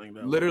 is Geechee, I think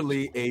that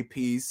literally a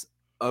piece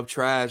of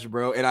trash,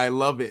 bro, and I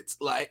love it.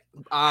 Like,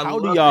 How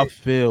do y'all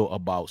feel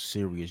about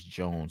Serious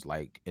Jones?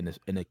 Like in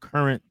the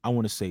current, I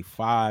want to say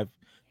 5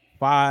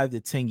 to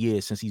 10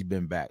 years since he's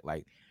been back.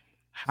 Like,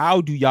 how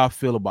do y'all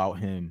feel about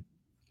him?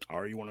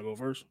 Or you want to go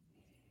first?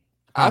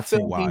 I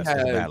feel he Content-wise as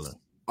a has battler.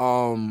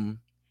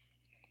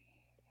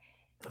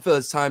 I feel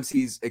it's times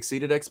he's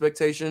exceeded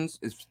expectations.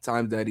 It's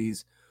times that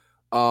he's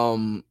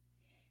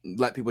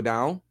let people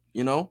down,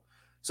 you know.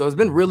 So it's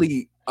been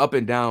really up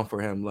and down for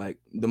him. Like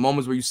the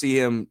moments where you see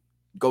him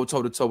go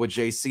toe to toe with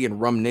JC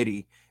and Rum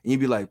Nitty, and you'd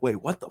be like, "Wait,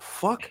 what the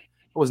fuck?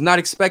 I was not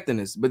expecting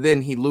this." But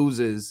then he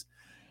loses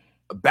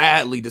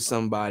badly to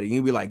somebody, and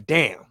you'd be like,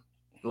 "Damn!"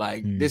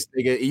 Like this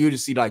nigga, you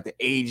just see like the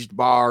aged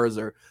bars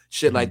or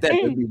shit like that.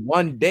 There'd be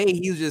one day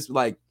he's just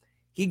like,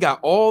 he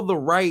got all the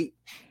right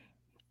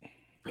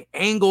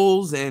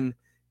angles and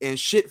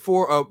shit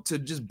for to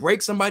just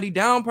break somebody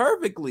down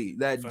perfectly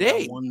that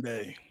day.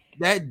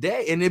 That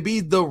day, and it'd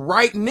be the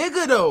right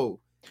nigga though.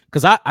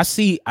 Because I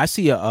see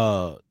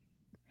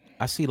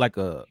like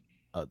a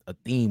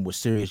theme with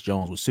Serious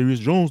Jones. With Serious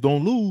Jones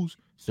don't lose.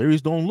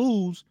 Serious don't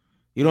lose.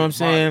 You know what I'm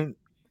saying?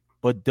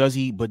 But does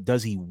he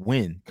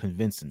win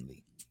convincingly?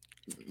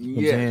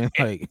 Yeah.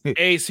 Like,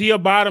 Ace, he a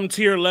bottom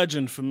tier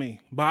legend for me.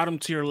 Bottom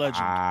tier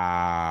legend.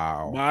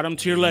 Wow. Bottom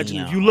tier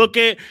legend. If you look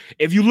at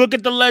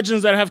the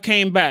legends that have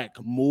came back,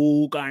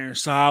 Mook, Iron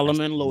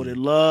Solomon, Loaded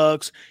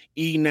Lux,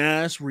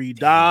 Enas, Reed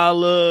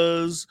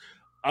Dollars,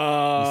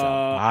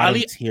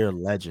 bottom tier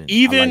legend.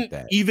 Even like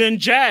that. even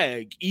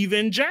Jag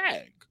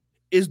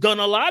is done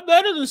a lot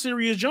better than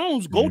Serious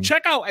Jones. Go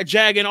check out at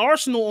Jag and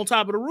Arsenal on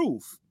top of the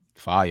roof.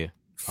 Fire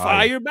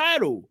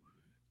battle.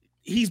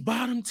 He's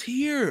bottom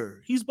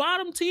tier.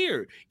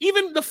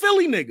 Even the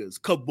Philly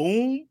niggas,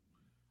 Kaboom.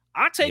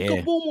 I take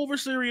Kaboom over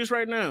Serious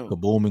right now.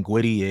 Kaboom and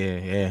Gwitty,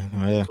 yeah.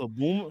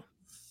 Kaboom.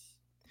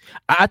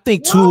 I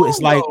think too.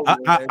 It's like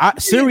I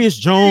Serious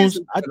Jones.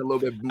 A little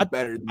bit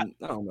better than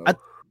I don't know.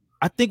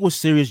 I think with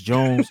Serious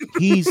Jones,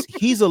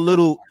 he's a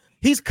little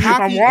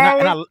cocky.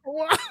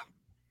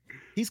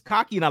 He's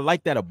cocky, and I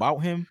like that about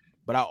him.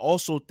 But I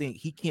also think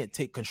he can't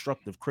take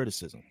constructive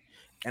criticism,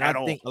 and I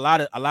think a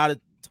lot of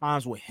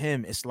times with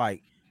him, it's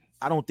like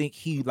I don't think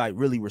he like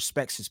really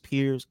respects his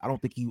peers. I don't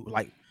think he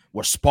like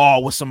will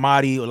spar with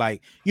somebody or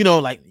like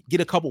like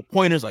get a couple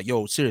pointers like,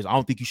 yo, serious, I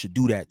don't think you should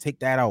do that. Take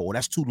that out, or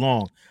that's too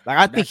long. Like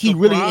I think he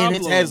really in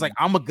his head is like,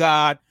 I'm a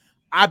god.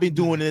 I've been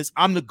doing this.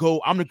 I'm the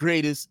GOAT. I'm the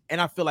greatest.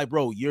 And I feel like,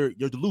 bro, you're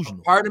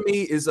delusional. Part of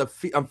me is I'm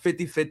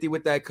 50-50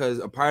 with that because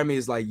a part of me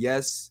is like,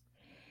 yes,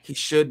 he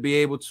should be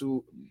able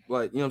to,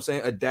 like, you know what I'm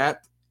saying,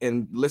 adapt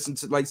and listen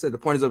to, like I said, the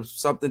point is of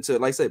something to,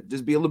 like I said,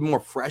 just be a little more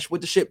fresh with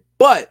the shit.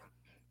 But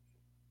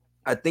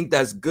I think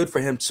that's good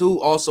for him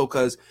too, also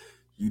because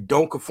you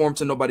don't conform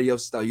to nobody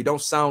else's style. You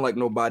don't sound like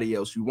nobody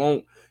else.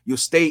 You'll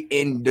stay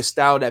in the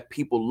style that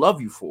people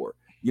love you for.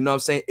 You know what I'm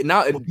saying? And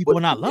now people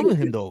are not loving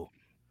him though.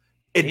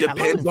 It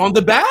depends on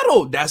the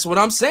battle. That's what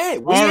I'm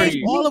saying.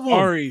 All of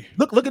them.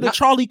 Look at the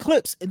Charlie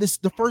clips and this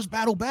the first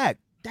battle back.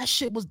 That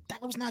was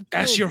not good.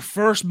 That's your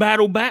first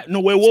battle back?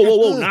 No way.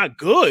 Whoa. Not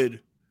good.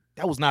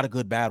 That was not a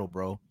good battle,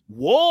 bro.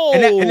 Whoa.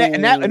 And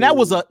that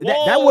was that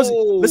was,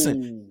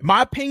 listen,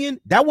 my opinion,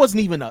 that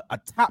wasn't even a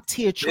top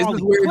tier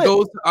Charlie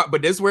clip.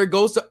 But this is where it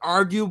goes to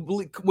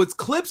arguably with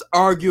Clips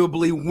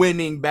arguably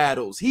winning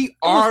battles. He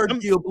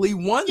arguably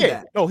won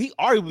that. No, he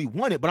arguably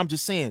won it, but I'm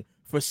just saying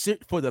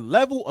for the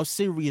level of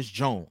Serious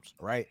Jones,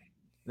 right?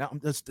 Now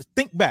let's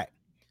think back.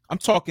 I'm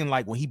talking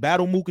like when he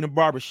battled Mook in the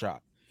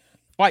barbershop,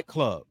 Fight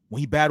Club, when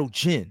he battled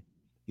Jin.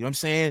 You know what I'm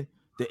saying?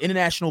 The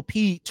International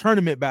P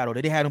tournament battle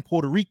that they had in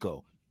Puerto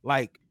Rico.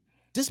 Like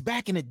just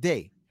back in the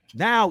day.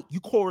 Now you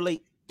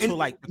correlate to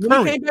like the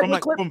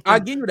current I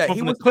give you that.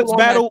 He was the Clips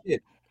battle,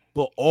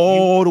 but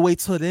all the way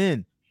to the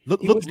end.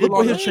 Look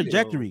at his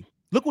trajectory.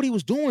 Look what he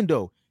was doing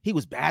though. He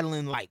was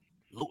battling like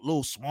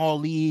little small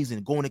leagues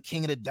and going to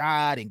King of the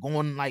Dot and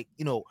going like,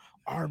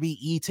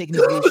 RBE, taking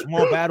these little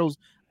small battles.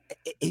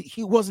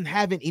 He wasn't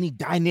having any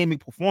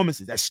dynamic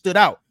performances that stood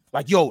out.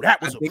 Like, yo,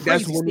 that was a crazy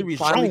that's when Serious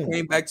he finally Jones.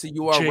 came back to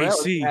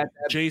URL.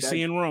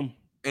 JC and Rum.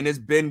 And it's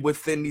been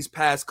within these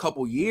past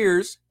couple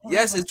years.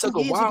 Yes, it took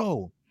a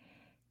while.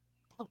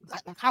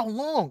 Like how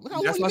long? Look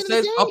how that's long what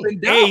I said. Up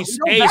and down. Ace,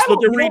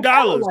 look at Reed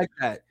Dollars. Like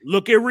that.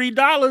 Look at Reed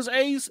Dollars,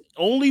 Ace.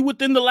 Only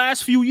within the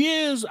last few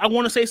years, I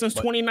want to say since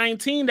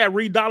 2019, that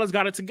Reed Dollars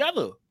got it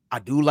together. I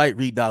do like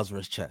Reed Dollars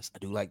versus Chess. I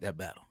do like that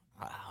battle.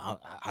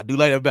 I do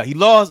like that battle. He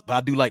lost, but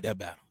I do like that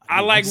battle.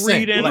 I like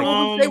Reed and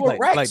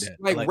Rex.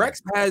 Like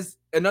Rex has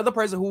another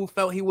person who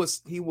felt he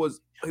was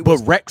but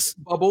Rex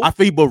bubble. I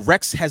feel, but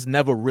Rex has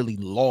never really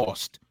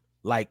lost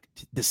like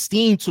the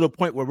steam to the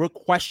point where we're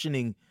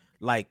questioning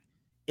like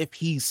if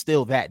he's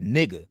still that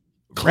nigga.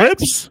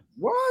 Clips?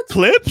 What?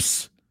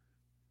 Clips?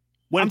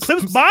 When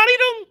Clips bodied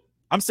him?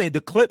 I'm saying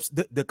the Clips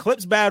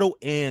battle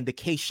and the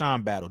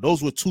K-Shine battle.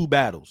 Those were two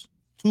battles.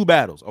 2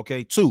 battles.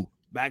 Okay, 2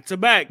 back to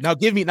back. Now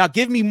give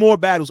me more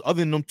battles other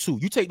than them 2.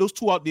 You take those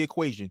 2 out the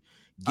equation.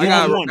 I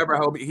gotta remember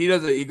how he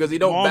doesn't because he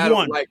don't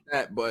battle like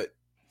that. But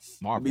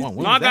Marv 1.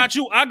 No, I got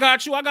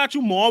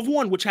you. Marv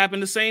 1, which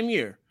happened the same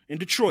year in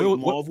Detroit.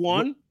 Marv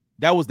 1.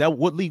 That.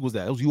 What league was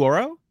that? It was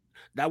URL.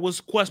 That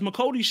was Quest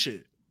McCody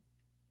shit.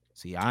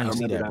 See, I didn't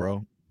see that,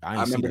 bro.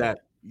 I remember that.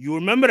 You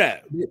remember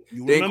that?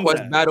 You remember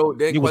that? Battle.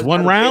 It was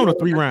 1 round or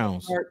 3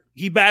 rounds.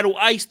 He battled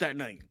Ice that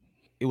night.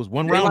 It was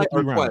 1 round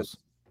or 3 rounds.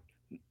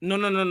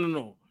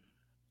 No.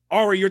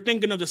 Ari, you're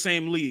thinking of the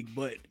same league,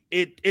 but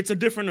it's a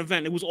different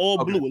event. It was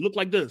all blue. It looked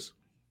like this.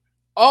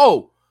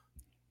 Oh,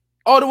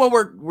 the one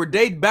where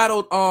Dade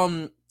battled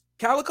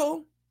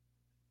Calico?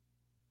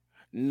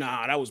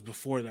 Nah, that was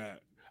before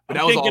that. But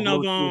that was thinking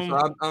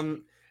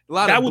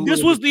of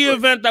this was the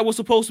event that was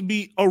supposed to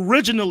be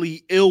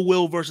originally Ill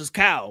Will versus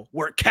Cal,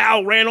 where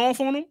Cal ran off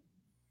on him.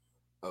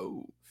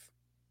 Oh.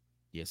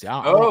 Yeah, see,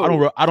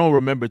 I don't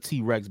remember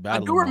T-Rex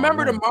battle. I do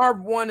remember the Marv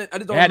one. I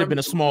just don't. It had been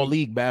a small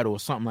league battle or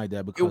something like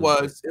that.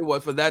 Because it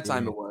was for that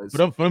time. It was.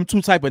 But for them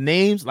 2 type of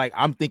names, like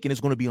I'm thinking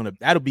it's going to be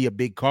that'll be a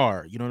big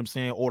card. You know what I'm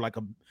saying? Or like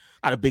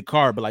not a big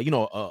card, but like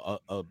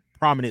a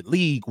prominent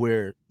league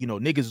where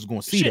niggas is going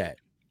to see that.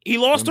 He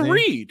lost to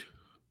Reed.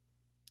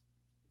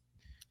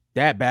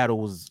 That battle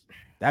was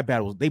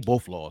they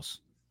both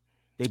lost.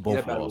 They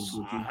both lost.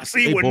 I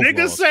see what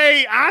niggas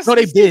say. No,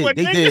 they did.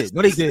 They did.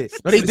 No,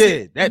 they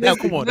did. That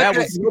come on. That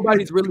was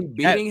nobody's really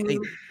beating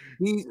him.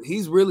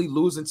 He's really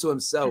losing to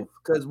himself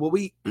because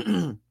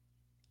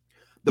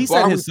he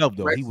said himself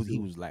though. He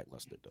was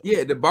lackluster though.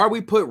 Yeah, the bar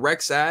we put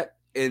Rex at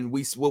and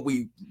we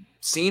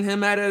seen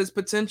him at his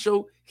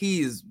potential,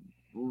 he is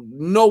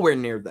nowhere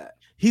near that.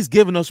 He's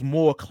given us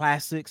more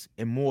classics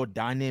and more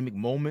dynamic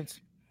moments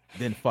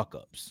than fuck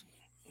ups,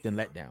 than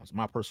letdowns.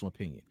 My personal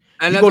opinion.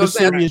 And you go to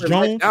Serious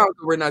Jones,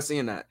 we're not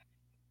seeing that.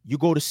 You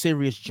go to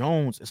Serious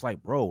Jones, it's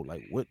like, bro,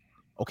 like what?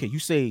 Okay, you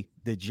say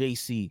the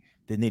JC,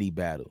 the Nitty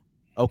battle.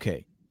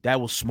 Okay,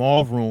 that was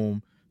small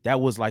room. That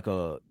was like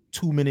a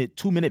 2 minute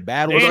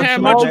battle. They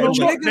had much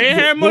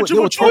of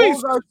a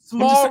choice.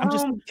 Small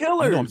room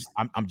killers.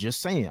 I'm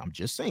just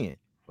saying,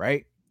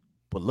 right?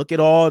 But look at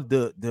all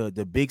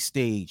the big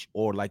stage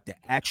or like the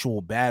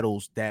actual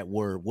battles that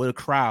were with a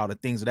crowd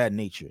and things of that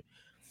nature.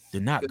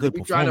 They're not good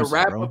performances,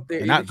 bro.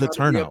 They're not good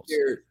turnouts.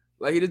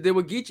 Like he just did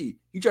with Geechee.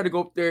 He tried to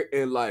go up there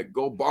and like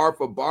go bar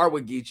for bar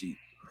with Geechee.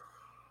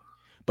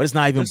 But it's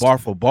not even bar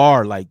for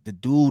bar. Like the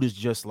dude is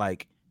just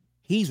like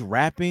he's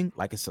rapping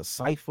like it's a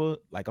cipher.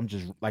 Like I'm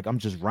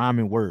just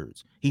rhyming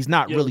words. He's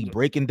not really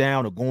breaking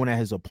down or going at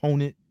his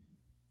opponent.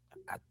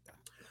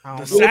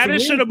 The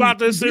saddest shit about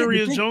this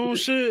Serious Jones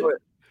shit.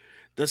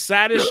 The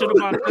saddest shit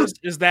about this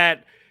is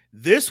that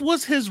this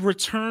was his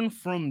return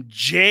from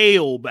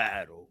jail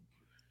battle.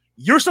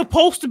 You're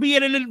supposed to be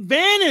at an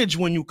advantage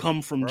when you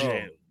come from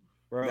jail.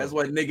 Bro. That's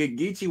why nigga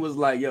Geechee was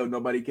like, yo,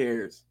 nobody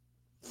cares.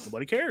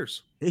 Nobody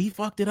cares. He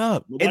fucked it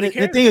up. And the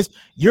thing is,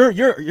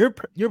 you're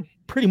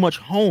pretty much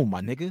home,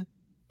 my nigga.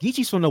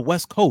 Geechee's from the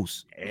West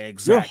Coast.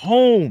 Exactly. You're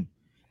home.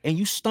 And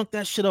you stunk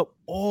that shit up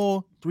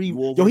all 3.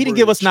 Yo, he didn't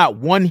give us not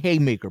one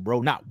haymaker,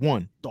 bro. Not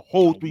one. The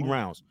whole 3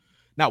 rounds.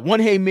 Not one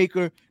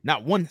haymaker,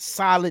 not one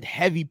solid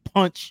heavy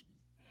punch.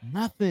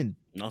 Nothing.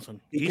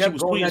 He kept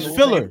going at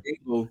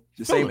the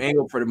same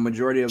angle for the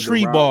majority of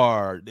tree the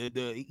bar.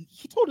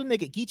 He told the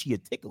nigga Geechee a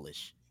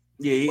ticklish.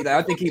 Yeah,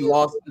 I think he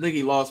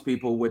lost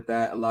people with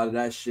that. A lot of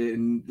that shit,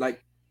 and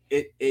like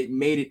it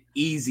made it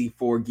easy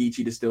for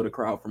Geechee to steal the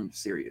crowd from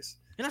Serious.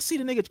 And I see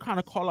the nigga trying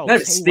to call out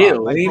That's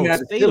still. Like, bro,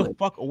 stay the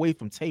fuck away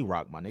from Tay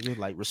Rock, my nigga.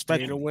 Like,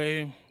 respect him.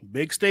 Away.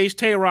 Big stage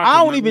Tay Rock.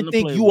 I don't even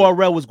think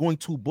URL was going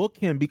to book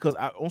him because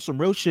on some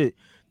real shit,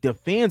 the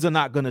fans are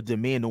not going to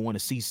demand to want to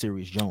see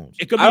Serious Jones.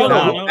 It could be a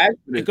lineup.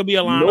 It could be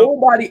a lineup.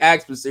 Nobody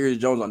asked for Serious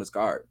Jones on this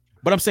card.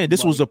 But I'm saying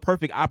this was a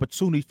perfect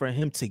opportunity for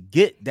him to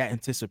get that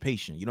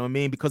anticipation. You know what I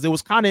mean? Because it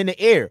was kind of in the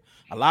air.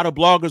 A lot of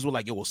bloggers were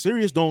like, yo, well,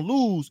 Serious don't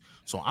lose.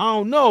 So I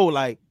don't know.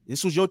 Like,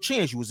 this was your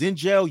chance. You was in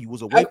jail. You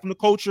was away from the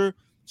culture.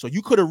 So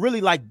you could have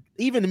really like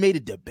even made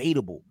it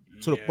debatable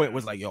to the point where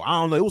it's like, yo,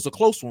 I don't know. It was a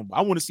close one. But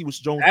I want to see what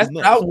Jones does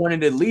next. I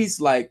wanted at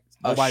least like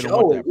a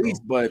show at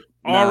least. But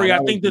Ari, I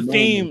think the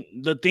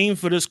theme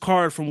for this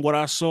card from what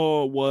I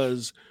saw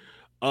was,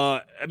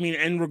 I mean,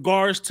 in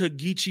regards to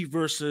Geechee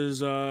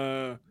versus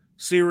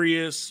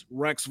Serious,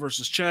 Rex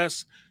versus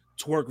Chess,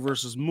 Twerk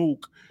versus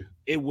Mook,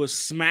 it was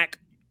Smack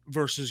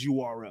versus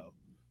URL.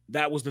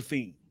 That was the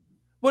theme.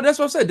 Well, that's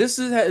what I said.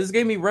 This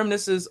gave me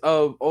reminiscences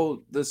of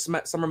the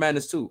Summer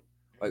Madness 2.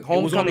 Like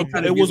Homecoming,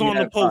 it was on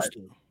the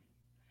poster.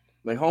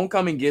 Like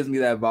Homecoming gives me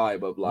that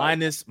vibe of like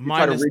minus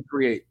try to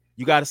recreate.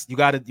 You got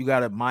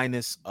to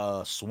minus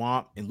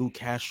Swamp and Luke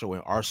Castro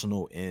and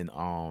Arsenal and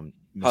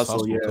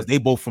Hustle because they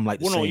both from like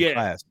the same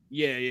class.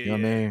 Yeah. You know what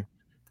I mean?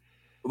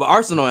 But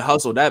Arsenal and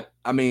Hustle, that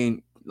I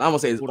mean, I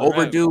won't say it's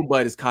overdue,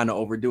 but it's kind of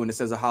overdue in the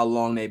sense of how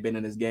long they've been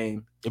in this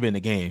game. They've been in the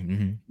game.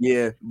 Mm-hmm.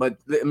 Yeah, but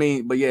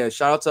yeah,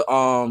 shout out to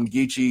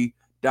Geechee,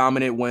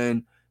 dominant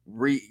win.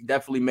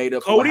 Definitely made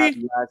up for what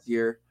happened last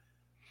year.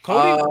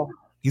 Cody,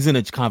 He's in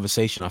a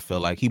conversation. I feel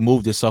like he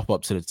moved himself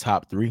up to the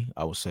top 3.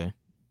 I would say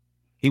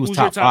he was Who's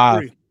your top top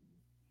 5 3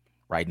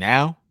 right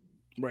now.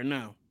 right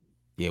now?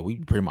 Yeah, we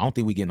pretty much. I don't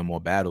think we get no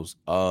more battles.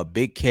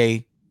 Big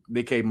K.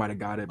 Big K might have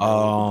got it.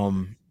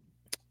 Bro.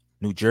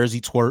 New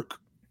Jersey Twerk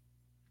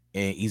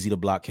and Easy the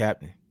Block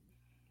Captain.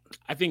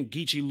 I think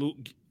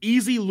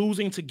Easy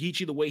losing to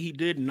Geechee the way he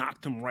did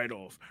knocked him right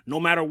off. No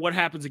matter what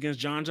happens against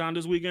John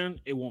this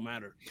weekend, it won't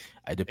matter.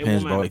 It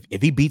depends, bro.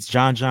 If he beats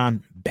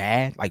John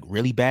bad, like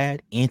really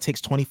bad, and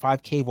takes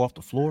 25K off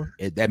the floor,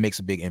 that makes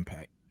a big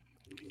impact.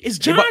 It's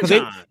John.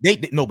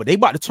 No, but they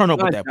about to turn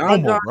up with that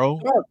promo,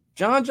 bro.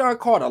 John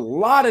caught a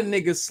lot of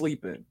niggas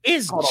sleeping.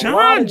 It's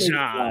John,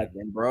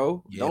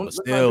 bro. Yeah, but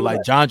still,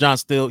 like John,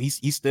 still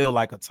he's still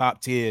like a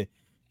top tier.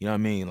 You know what I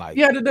mean? Like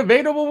he had a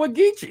debatable with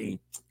Geechee.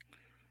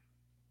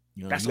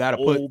 You know, that's you gotta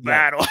an old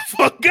battle. I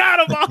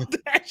forgot about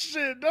that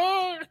shit,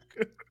 dog.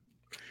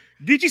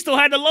 Geechee still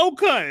had the low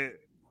cut,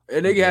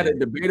 and they had a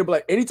debatable.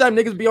 Like anytime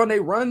niggas be on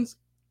their runs,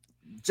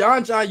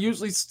 John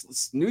usually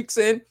sneaks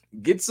in,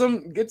 get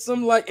some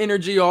like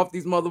energy off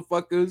these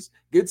motherfuckers,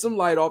 get some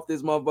light off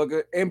this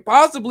motherfucker, and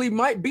possibly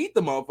might beat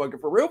the motherfucker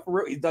for real.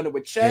 He's done it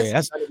with Chess.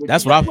 Yeah,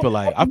 that's what I feel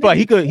like. I feel like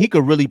he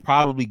could really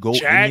probably go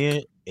in there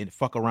and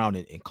fuck around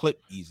and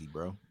clip Easy,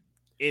 bro.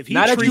 If he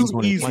treats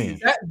Easy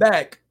that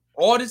back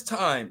all this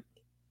time,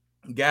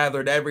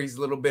 gathered every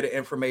little bit of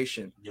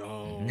information,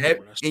 and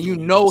you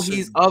know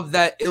he's of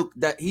that ilk,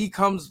 that he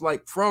comes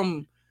like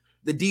from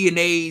the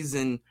DNAs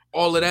and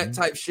all of that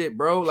type shit,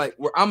 bro. Like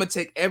where I'm gonna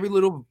take every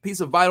little piece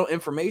of vital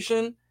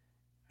information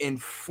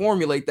and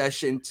formulate that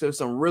shit into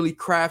some really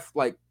craft.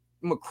 Like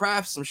I'm gonna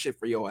craft some shit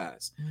for your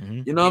ass.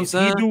 You know what I'm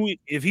saying?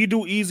 If he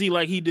do Easy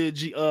like he did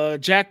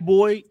Jack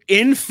Boy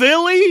in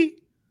Philly,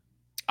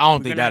 I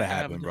don't think that'll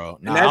happen, bro.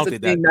 No, I don't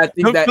think that.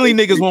 Philly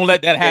niggas won't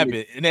let that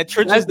happen. And that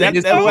trenches, that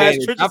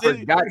last trenches. I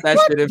forgot that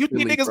shit. You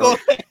think niggas gonna?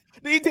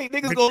 Do you think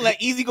niggas gonna let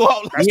Easy go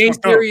out?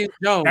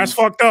 That's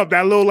fucked up.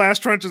 That little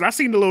last trenches. I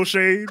seen the little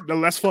shade.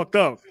 That's fucked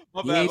up.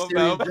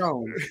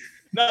 No,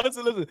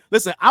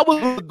 listen. I was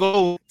gonna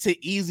go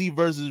to Easy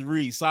versus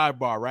Reed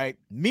sidebar, right?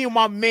 Me and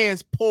my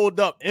mans pulled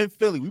up in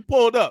Philly. We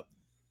pulled up.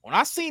 When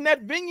I seen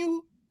that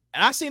venue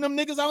and I seen them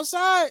niggas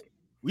outside,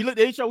 we looked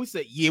at each other. We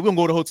said, "Yeah, we gonna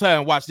go to the hotel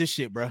and watch this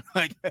shit, bro."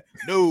 Like,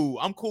 no,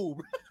 I'm cool,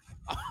 bro.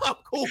 I'm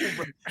cool,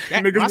 bro.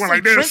 Niggas went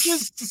like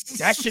trenches,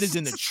 that shit is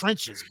in the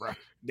trenches, bro.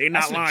 They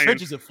not lying.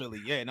 Trenches of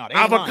Philly, yeah, no. They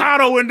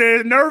avocado in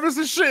there, nervous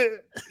and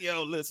shit.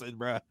 Yo, listen,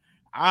 bro.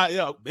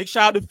 Big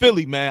shout out to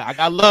Philly, man. I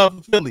got love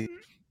for Philly,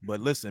 but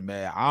listen,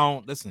 man. I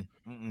don't listen.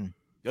 Them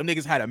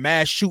niggas had a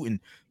mass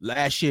shooting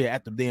last year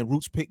at the damn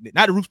Roots picnic,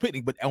 not the Roots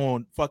picnic, but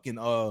on fucking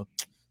on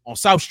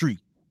South Street.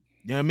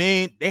 You know what I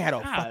mean? They had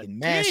a fucking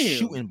mass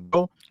shooting,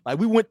 bro. Like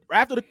we went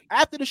after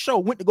the show,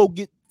 went to go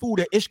get food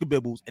at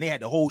Ishkabibbles, and they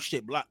had the whole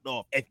shit blocked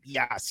off.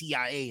 FBI,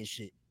 CIA, and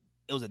shit.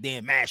 It was a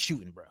damn mass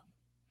shooting, bro.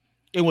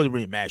 It wasn't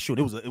really a mass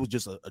shooting. It was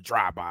just a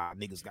drive-by.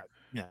 Niggas got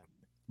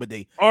but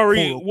they.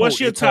 Ari, what's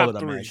your top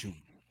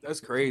 3? That's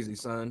crazy,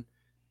 son.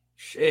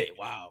 Shit,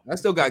 wow. I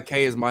still got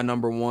K as my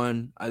number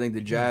 1. I think the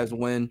Jazz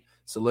win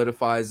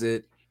solidifies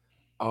it.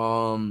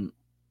 I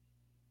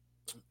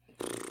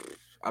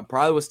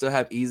probably would still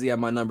have Easy at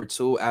my number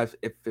 2 if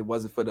it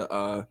wasn't for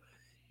the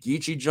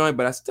Geechee joint,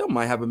 but I still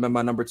might have him at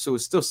my number 2.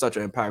 It's still such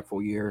an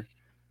impactful year.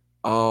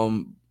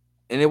 And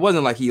it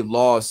wasn't like he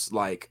lost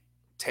like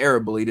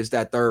terribly. Just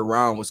that third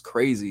round was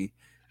crazy.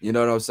 You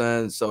know what I'm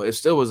saying? So it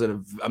still was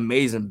an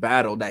amazing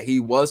battle that he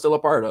was still a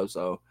part of.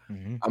 So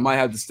I might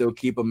have to still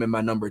keep him in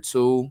my number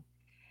 2.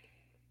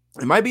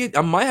 I might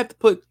have to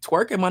put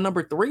Twerk in my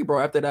number 3, bro,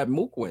 after that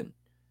Mook win.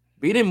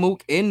 Beating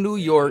Mook in New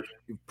York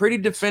pretty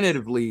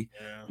definitively.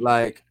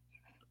 Like,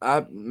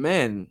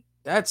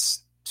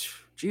 that's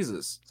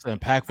Jesus. It's an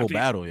impactful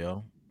battle,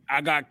 yo.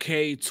 I got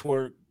K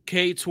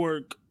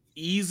Twerk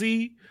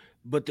Easy,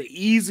 but the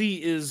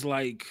Easy is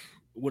like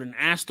with an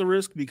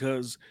asterisk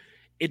because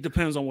it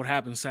depends on what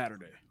happens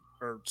Saturday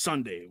or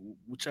Sunday,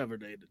 whichever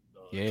day the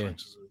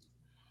trenches is.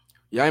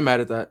 Yeah, I ain't mad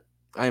at that.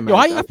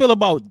 How you feel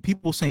about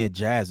people saying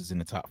Jazz is in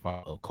the top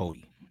 5 of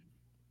Cody?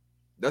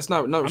 That's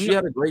not she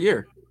had a great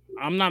year.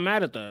 I'm not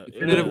mad at that.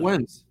 Definitive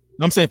wins.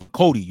 I'm saying for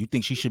Cody, you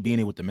think she should be in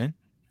it with the men?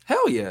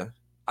 Hell yeah.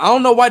 I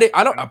don't know why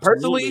Absolutely.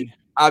 Personally,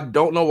 I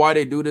don't know why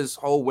they do this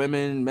whole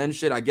men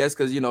shit. I guess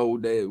because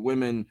the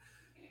women,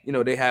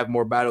 they have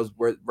more battles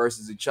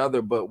versus each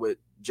other. But with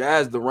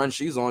Jazz, the run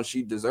she's on,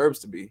 she deserves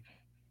to be.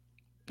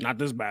 Not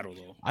this battle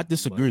though. I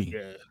disagree.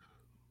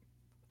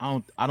 I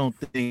don't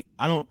think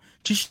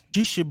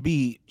she should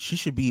be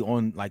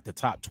on like the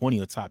top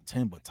 20 or top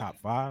 10, but top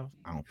 5,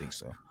 I don't think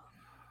so.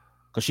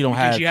 Because she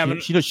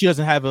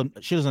doesn't have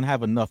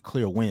enough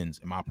clear wins,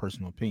 in my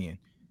personal opinion.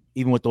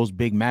 Even with those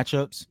big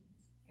matchups,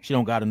 she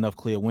don't got enough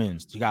clear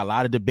wins. She got a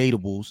lot of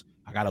debatables.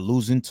 I got to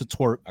lose into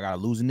Twerk. I got to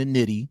lose into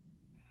Nitty.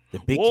 The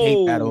Big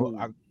K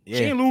battle. She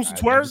didn't lose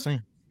to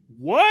Twerk.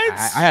 What?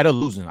 I had her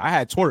losing. I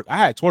had Twerk. I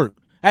had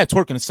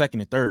Twerk in the second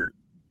and third.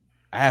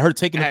 I had her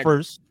taking the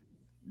first.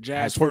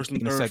 Jazz first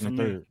and the second and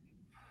third.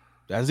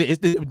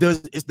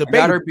 It's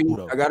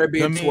debatable. I gotta be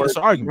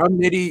Twerk. Rum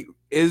Nitty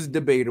is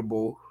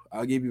debatable.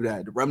 I'll give you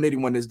that. The Rum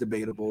Nitty one is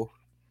debatable.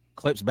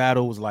 Clips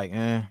battle was like,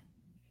 It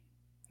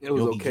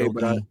was jokey, okay,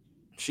 but jokey.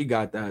 she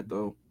got that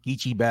though.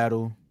 Geechee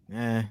battle,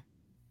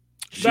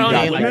 She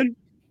battled women.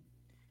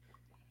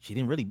 She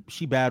didn't really.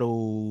 She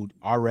battled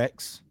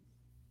RX.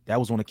 That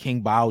was on a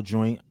King Bao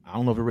joint. I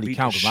don't know if it really Beat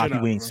counts the because a lot of shit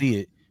people out ain't of her. see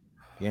it.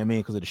 Yeah, I mean,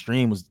 because of the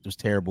stream was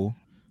terrible.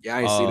 Yeah,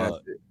 I ain't see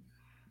that shit.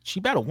 She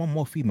battled one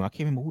more female. I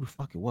can't remember who the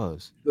fuck it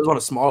was. It was on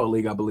a smaller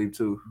league, I believe,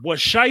 too. Was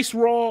Shice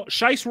Raw?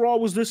 Shice Raw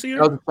was this year?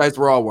 That was the Shice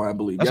Raw one, I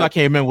believe. That's what I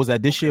can't remember. Was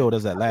that this year or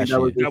was that last year?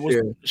 That was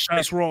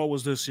Shice Raw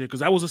was this year because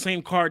that was the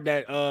same card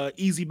that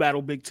Easy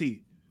battle Big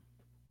T.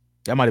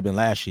 That might have been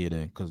last year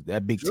then, because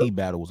that Big T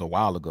battle was a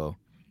while ago.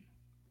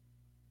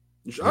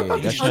 I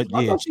thought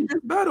she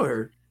just battled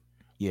her.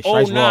 Yeah,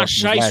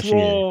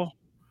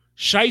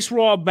 Shice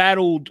Raw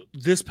battled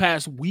this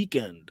past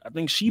weekend. I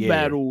think she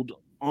battled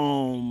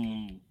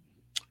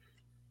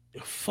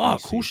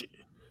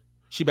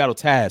she battled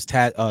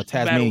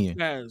Tasmanian.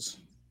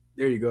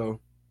 There you go.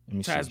 Let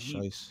me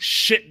see.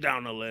 Shit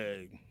down the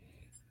leg.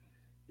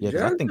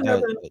 Yeah, I think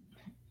that.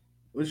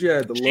 What she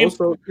had the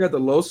Loso? She had the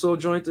Loso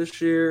joint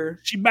this year.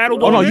 She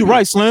battled. Oh no, you're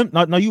right, Slim.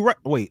 No, you're right.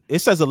 Wait, it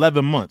says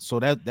 11 months, so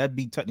that'd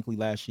be technically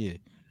last year.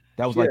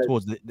 That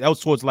was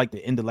towards like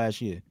the end of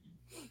last year.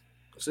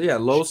 So yeah,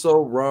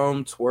 Loso,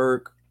 Rum,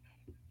 Twerk.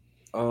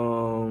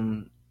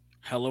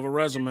 Hell of a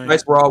resume.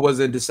 Shice Raw was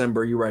in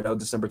December. You're right. That was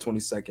December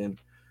 22nd.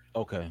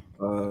 Okay.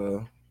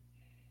 Let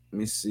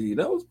me see.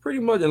 That was pretty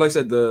much, and like I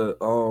said, the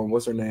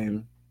what's her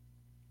name?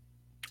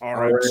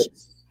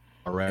 RX.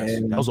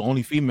 That was the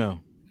only female.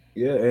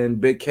 Yeah,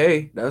 and Big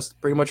K. That's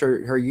pretty much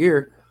her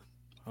year.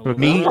 For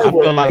me, I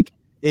feel like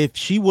if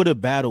she would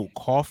have battled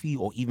Coffee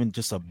or even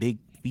just a big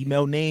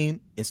female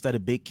name instead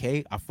of Big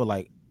K, I feel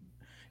like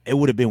it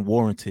would have been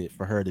warranted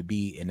for her to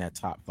be in that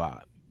top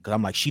 5. Because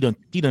I'm like, she done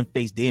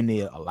faced damn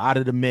near a lot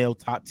of the male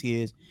top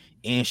tiers,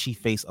 and she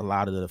faced a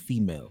lot of the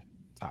female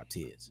top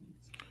tiers.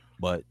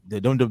 But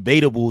the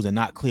debatables and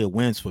not clear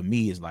wins for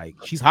me is like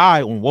she's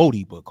high on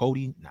Wody, but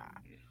Cody, nah.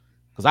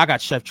 Because I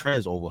got Chef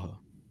Trez over her.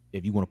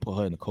 If you want to put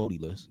her in the Cody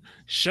list,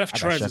 Chef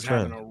Trez is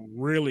having a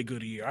really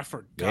good year. I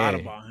forgot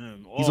about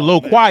him. He's a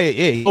little quiet,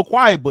 he's a little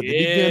quiet, but the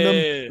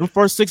beginning them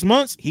first 6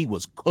 months, he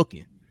was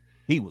cooking.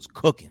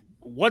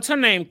 What's her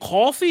name?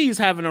 Coffee's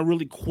having a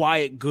really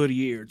quiet, good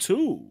year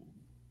too.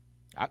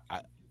 I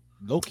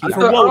was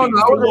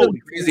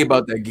crazy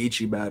about that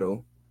Geechee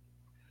battle.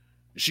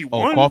 She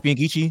won. Coffee and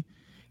Geechee.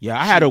 Yeah,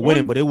 I had her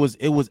winning, but it was.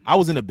 I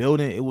was in the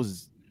building.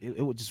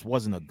 It just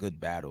wasn't a good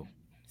battle.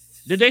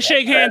 Did they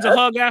shake hands and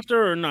hug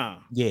after or nah?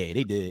 Yeah,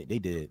 they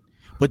did.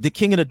 But the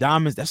King of the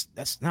Diamonds,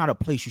 that's not a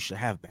place you should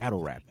have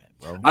battle rap at,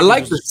 bro. I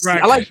like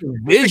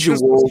the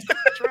visual.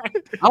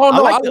 I don't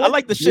know. I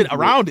like the shit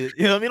around it.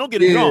 You know what I mean? Don't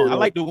get it wrong. I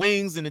like the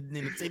wings and the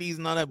titties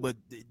and all that, but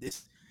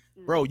this,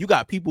 bro, you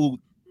got people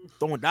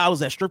throwing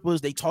dollars at strippers.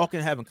 They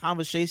talking, having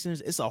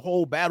conversations. It's a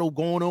whole battle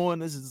going on.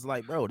 This is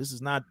like, bro, this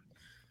is not.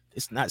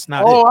 It's not.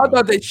 Oh, I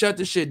thought they shut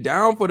the shit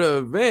down for the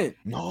event.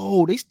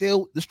 No, the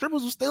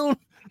strippers were still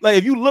like.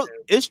 If you look,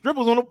 it's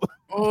strippers on the.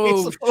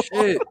 Oh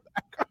shit!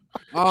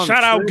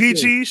 Shout out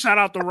Geechee, shout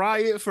out the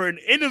Riot for an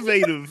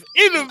innovative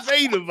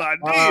idea.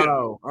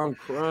 Wow, I'm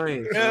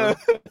crying. Yeah.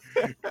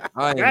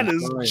 That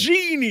is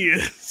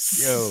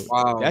genius. Yo,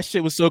 wow, that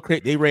shit was so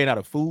crazy. They ran out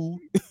of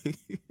food.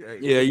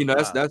 Yeah, you know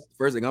that's the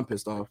first thing I'm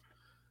pissed off.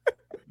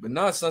 But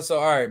no, so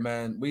all right,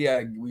 man. We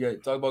got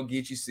talk about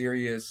Geechee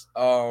serious.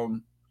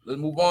 Let's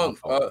move on.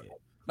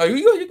 No,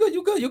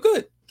 you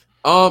good.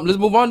 Let's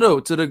move on though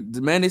to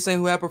the man they saying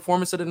who had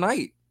performance of the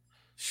night.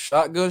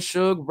 Shotgun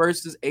Suge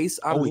versus Ace.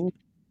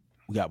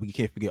 We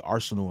can't forget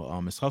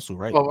Arsenal. Miss Hustle,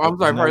 right? Oh, I'm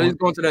sorry. Let's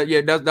go into that.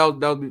 Yeah, that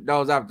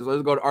was after. So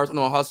let's go to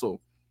Arsenal and Hustle,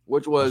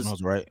 which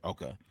was right.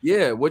 Okay.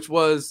 Yeah, which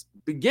was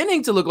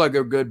beginning to look like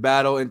a good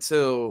battle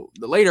until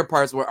the later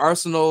parts where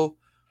Arsenal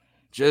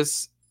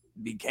just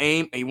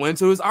became. He went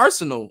to his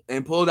arsenal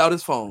and pulled out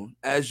his phone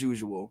as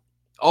usual.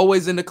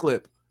 Always in the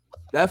clip.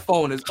 That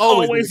phone is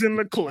always in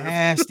the clip.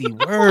 Nasty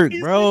work,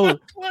 bro.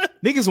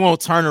 Niggas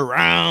won't turn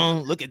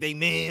around, look at they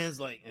mans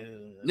like.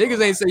 Niggas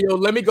ain't say, yo,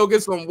 let me go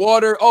get some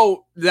water.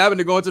 Oh, they're having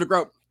to go into the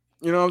crowd.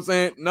 You know what I'm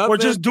saying? Nothing, or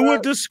just do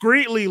it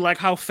discreetly, like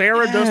how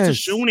Farrah does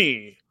to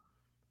Shuni.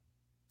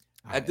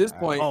 At this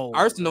point,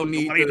 Arsenal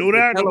needs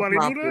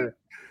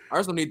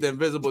Arsenal need the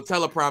invisible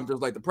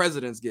teleprompters like the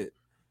presidents get.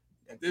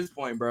 At this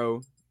point,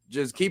 bro,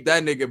 just keep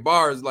that nigga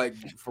bars like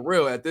for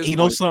real. At this, you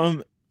know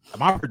something.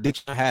 My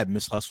prediction, I had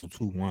Miss Hustle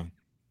 2-1.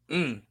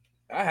 I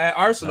had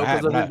Arsenal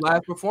because of his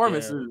last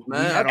performances,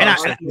 man. And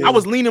I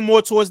was leaning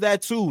more towards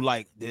that too.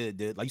 Like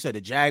the like you said,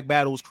 the Jag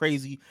battle was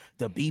crazy.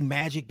 The B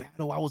Magic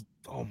battle, I was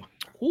oh my god,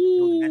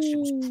 that shit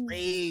was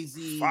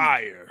crazy.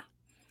 Fire.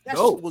 That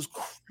shit was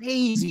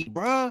crazy,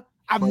 bro.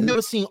 I've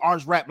never seen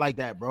Ars rap like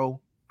that, bro.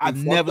 I've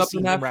never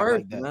seen him rap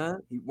like that.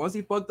 Man. Once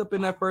he fucked up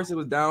in that first, it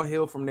was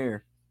downhill from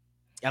there.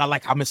 And I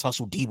like how Miss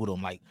Hustle D with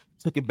him, like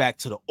took it back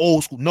to the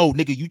old school. No,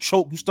 nigga, you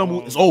choke, you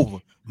stumble, it's over.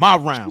 My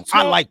round.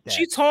 I like that.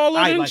 She's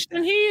taller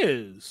than he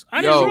is.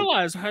 I didn't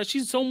realize how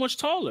she's so much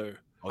taller.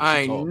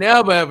 I ain't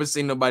never ever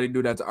seen nobody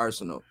do that to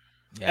Arsenal.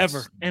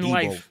 Ever in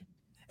life.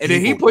 and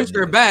then he pushed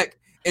her back,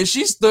 and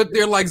she stood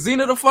there like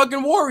Xena the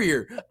fucking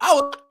warrior. I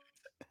was.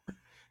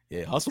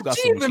 Yeah, Hustle got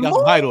some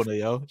height on her,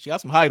 yo. She got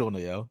some height on her,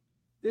 yo.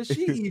 Did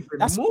she even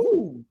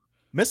move?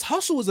 Miss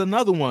Hustle is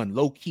another one,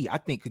 low key. I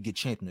think could get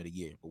champion of the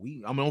year. But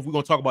we're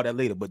gonna talk about that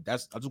later. But I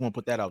just want to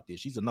put that out there.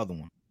 She's another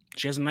one.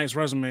 She has a nice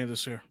resume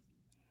this year.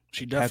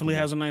 She definitely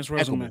has a nice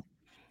resume.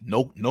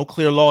 No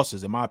clear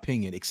losses, in my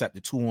opinion, except the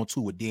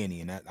 2-on-2 with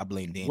Danny, and that I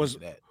blame Danny for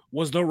that.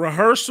 Was the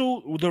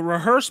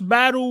rehearsed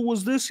battle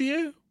was this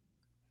year?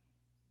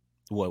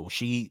 What was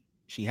she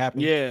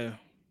happened? Yeah.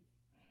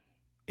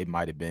 It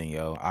might have been,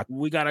 yo.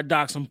 We gotta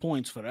dock some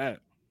points for that.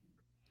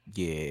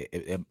 Yeah,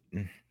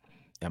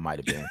 that might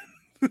have been.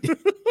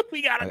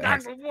 We gotta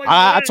dock some points.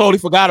 I totally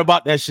forgot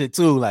about that shit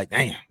too. Like,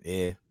 damn,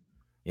 yeah.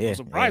 I'm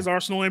surprised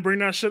Arsenal ain't bring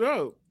that shit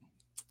up.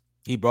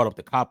 He brought up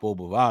the Capo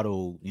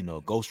Bovado,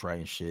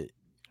 ghostwriting shit.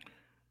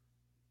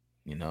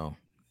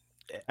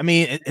 I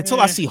mean,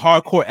 until I see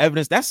hardcore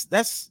evidence, that's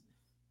that's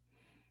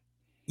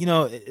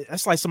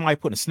like somebody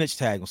putting a snitch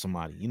tag on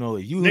somebody. If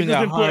you ain't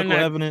got hardcore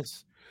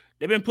evidence.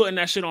 They've been putting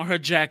that shit on her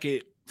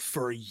jacket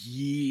for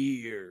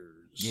years,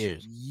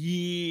 and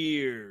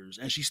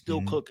she's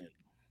still cooking.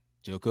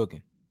 Still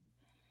cooking.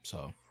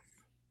 So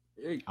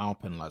I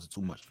don't penalize her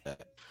too much for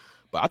that.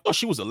 But I thought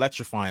she was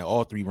electrifying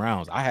all 3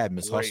 rounds. I had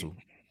Miss Hustle.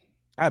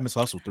 I had Miss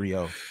Hustle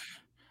 3-0.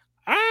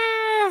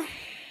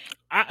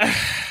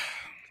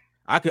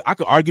 I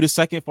could argue the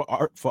second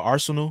for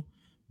Arsenal,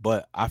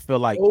 but I feel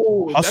like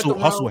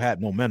Hustle had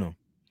momentum.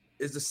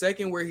 Is the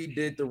second where he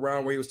did the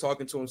round where he was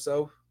talking to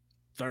himself?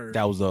 Third.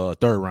 That was a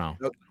third round.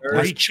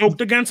 Where he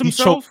choked against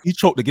himself? He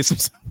choked against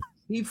himself.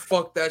 He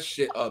fucked that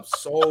shit up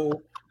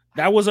so.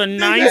 That was a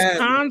nice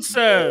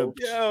concept.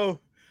 Yo.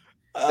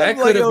 That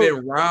could have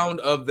been round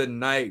of the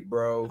night,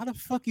 bro. How the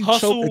fuck you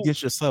choke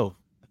against yourself?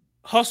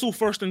 Hustle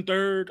first and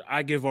third.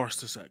 I give Ars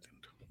the second.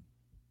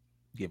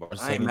 Give Ars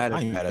second. I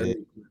ain't mad at it.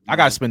 I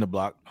gotta spin the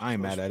block. I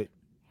ain't mad at it.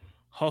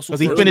 Hustle because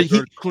he finished.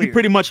 He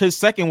pretty much his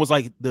second was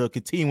like the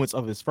continuance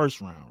of his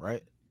first round,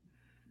 right?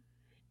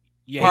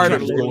 Yeah,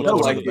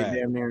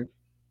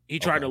 he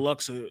tried to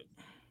Lux it.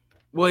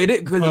 Well, he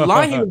did because the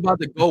line he was about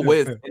to go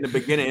with in the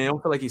beginning, and I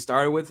don't feel like he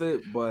started with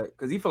it, but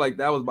because he felt like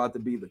that was about to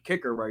be the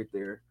kicker right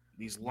there.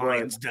 These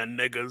Lions Den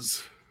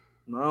niggas.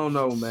 I don't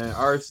know, man.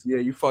 Ars, yeah,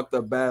 you fucked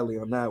up badly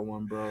on that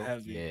one, bro.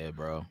 Heavy. Yeah,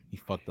 bro, he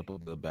fucked up a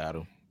good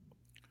battle.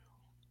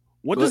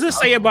 What does it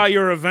say about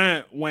your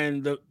event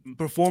when the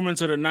performance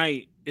of the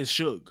night is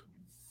Suge?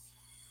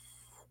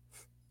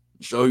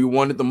 Show you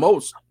wanted the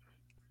most.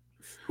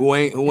 Who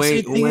ain't?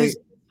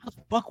 I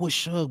fuck with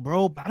Suge,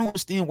 bro. But I don't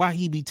understand why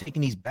he be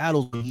taking these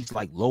battles when he's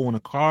like low on the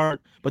card.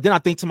 But then I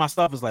think to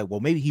myself, it's like, well,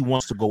 maybe he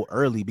wants to go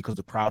early because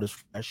the crowd is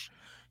fresh.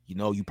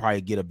 You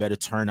probably get a better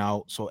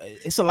turnout. So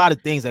it's a lot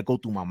of things that go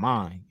through my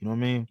mind. You know what I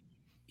mean?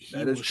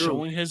 He was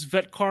showing his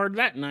vet card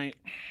that night.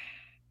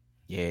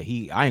 Yeah,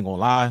 I ain't gonna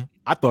lie.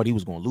 I thought he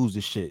was gonna lose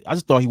this shit. I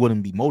just thought he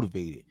wouldn't be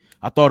motivated.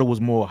 I thought it was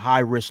more high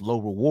risk, low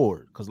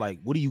reward. Cause like,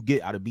 what do you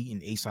get out of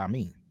beating Ace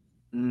Amin?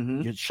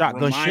 Your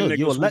shotgun Suge.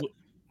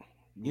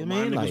 You know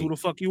what I mean? Like, who the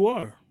fuck you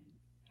are?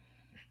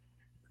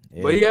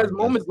 Yeah, but he has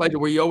moments like it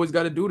where you always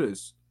got to do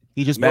this.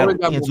 He just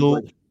battled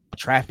Hansel,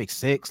 Traffic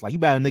 6. Like, you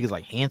battle niggas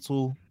like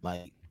Hansel.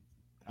 Like,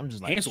 I'm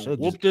just like, Hansel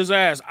whooped his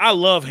ass. I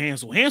love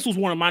Hansel. Hansel's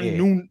one of my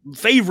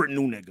favorite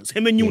new niggas.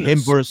 Him and Eunice.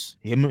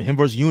 Him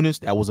versus Eunice.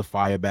 That was a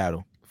fire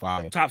battle.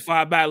 Fire. Top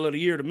 5 battle of the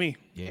year to me.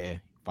 Yeah,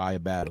 fire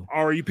battle.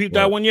 Or you peeped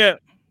that one yet?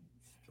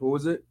 Who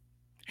was it?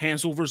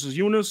 Hansel versus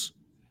Eunice.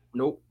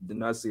 Nope, did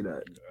not see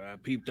that. I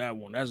peeped that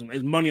one.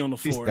 It's money on the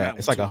floor.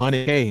 It's like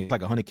 $100K. It's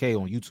like $100K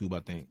on YouTube, I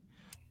think.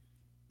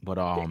 But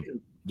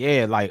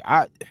yeah, like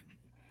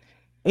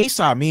Ace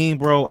Amin,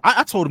 bro.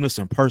 I told him this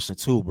in person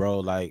too,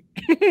 bro. Like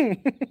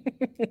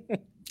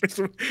it's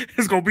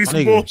gonna be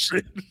some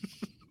bullshit.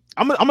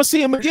 I'm gonna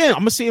see him again.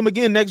 I'm gonna see him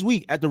again next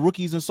week at the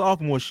rookies and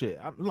sophomore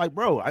shit. I'm like,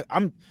 bro,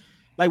 I'm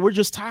like, we're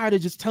just tired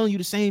of just telling you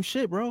the same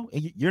shit, bro.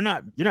 And you're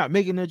not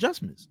making the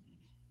adjustments.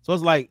 So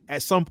it's like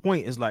at some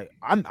point, it's like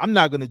I'm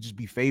not gonna just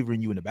be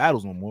favoring you in the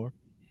battles no more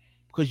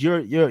because you're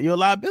a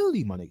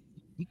liability, money.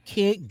 You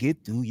can't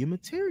get through your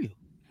material.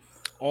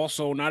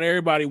 Also, not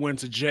everybody went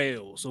to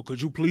jail. So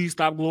could you please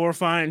stop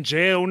glorifying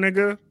jail,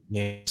 nigga?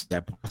 Yeah,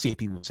 I see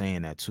people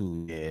saying that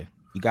too. Yeah,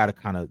 you gotta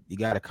kind of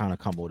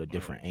come up with a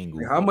different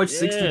angle. How much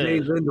 60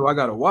 days in do I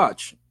gotta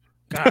watch?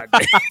 God,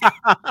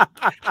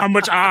 how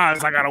much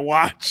odds I gotta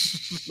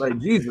watch? Like,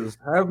 Jesus,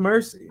 have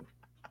mercy.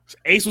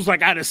 Ace was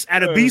like at a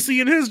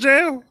BC in his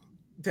jail.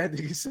 That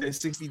nigga said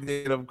 60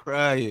 days. I'm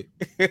crying,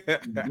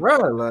 bro.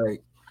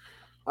 Like,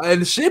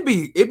 and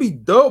it be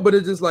dope, but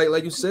it's just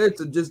like you said,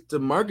 to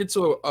market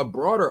to a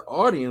broader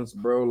audience,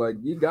 bro. Like,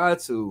 you got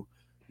to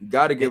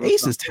give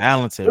Ace is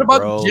talented. What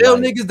about bro? the jail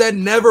niggas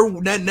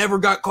that never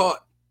got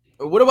caught?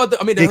 What about the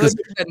hood niggas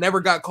that never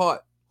got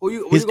caught?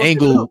 His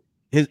angle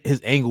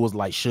was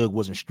like Suge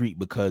wasn't street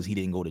because he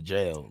didn't go to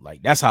jail.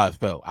 Like, that's how it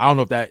felt. I don't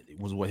know if that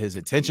was what his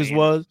intentions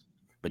was,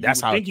 but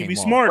that's how it came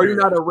off. Or you're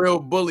not a real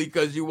bully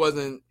because you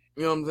wasn't.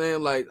 You know what I'm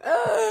saying? Like,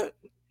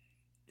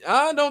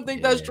 I don't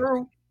think that's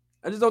true.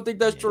 I just don't think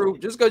that's true.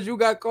 Just because you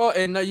got caught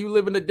and now you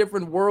live in a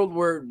different world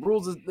where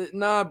rules is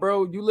nah,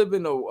 bro. You live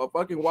in a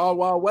fucking wild,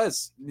 wild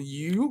west.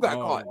 You got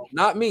caught,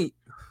 not me.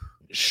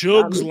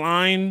 Suge's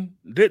line.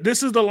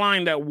 This is the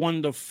line that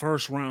won the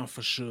first round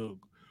for Suge.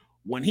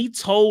 When he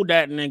told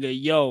that nigga,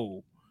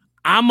 "Yo,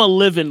 I'm a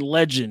living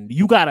legend.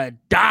 You gotta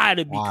die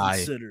to be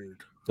considered."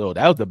 So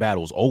that was the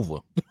battle was over.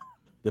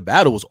 The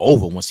battle was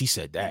over once he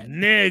said that.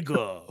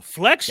 Nigga,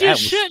 flex your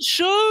shit,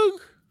 Suge.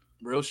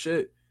 Real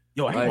shit.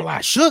 Yo, I ain't gonna lie.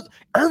 Suge,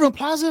 Irving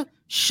Plaza,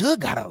 Suge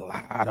got a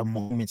lot of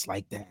moments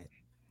like that.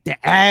 The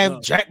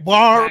Av, Jack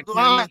Bar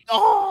line.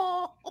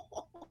 Oh,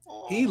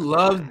 he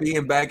loves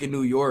being back in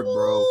New York,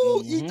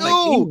 bro. He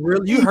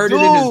you heard it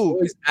in his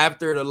voice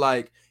after the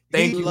like.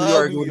 Thank you, New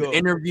York. With the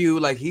interview,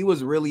 like he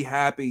was really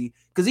happy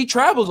because he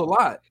travels a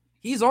lot.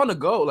 He's on the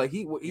go, like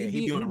he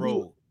be on the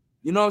road.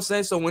 You know what I'm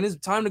saying? So when it's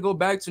time to go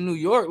back to New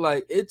York,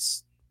 like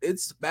it's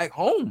back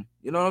home.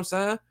 You know what I'm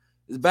saying?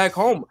 It's back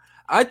home.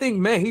 I think,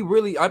 man,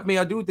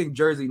 I do think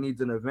Jersey needs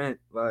an event.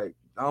 Like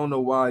I don't know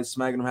why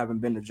Smack and them haven't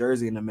been to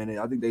Jersey in a minute.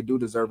 I think they do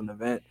deserve an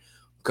event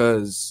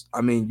because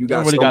I mean you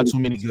got too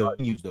many good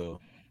venues though.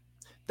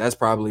 That's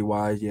probably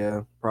why.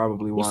 Yeah,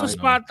 probably why. What's the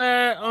spot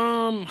that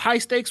High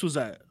Stakes was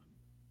at?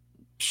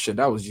 Shit,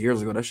 that was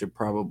years ago. That shit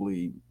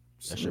probably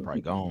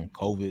gone.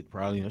 COVID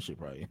probably. That shit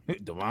probably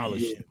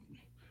demolished. Yeah.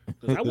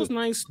 That was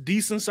nice,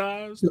 decent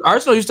size.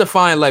 Arsenal used to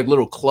find like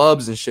little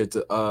clubs and shit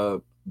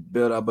to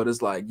build up, but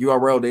it's like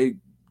URL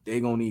they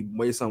gonna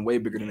need something way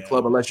bigger than the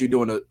club unless you're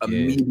doing a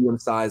medium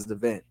sized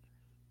event.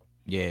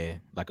 Yeah,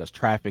 like a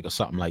traffic or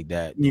something like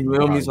that. You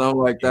feel me?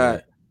 Something like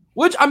that.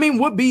 Which I mean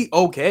would be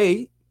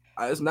okay.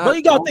 It's not. But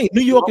you gotta think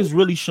New York is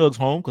really Suge's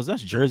home because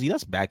that's Jersey,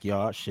 that's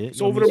backyard shit.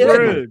 It's over the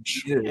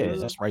bridge. Yeah,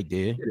 that's right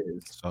there. It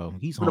is. So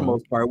he's for home. the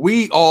most part.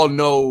 We all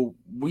know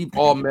we've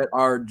all met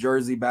our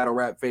Jersey battle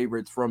rap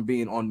favorites from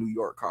being on New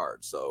York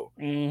cards. So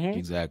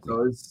exactly.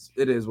 So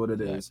it is what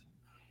it is.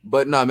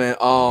 But nah, man.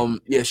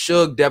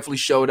 Suge definitely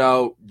showed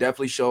out.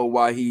 Definitely showed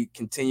why he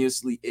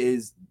continuously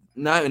is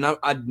not. And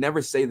I'd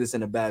never say this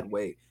in a bad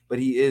way, but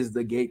he is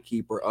the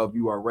gatekeeper of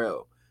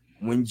URL.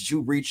 When you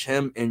reach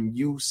him and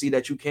you see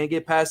that you can't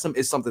get past him,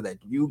 it's something that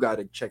you got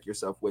to check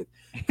yourself with.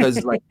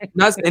 Because like, I'm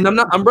not saying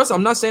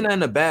that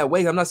in a bad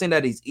way. I'm not saying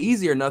that he's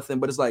easy or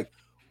nothing, but it's like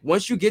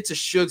once you get to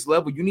Suge's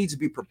level, you need to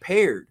be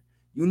prepared.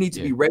 You need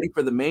to be ready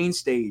for the main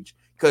stage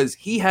because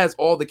he has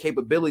all the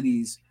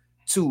capabilities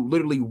to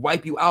literally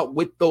wipe you out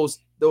with those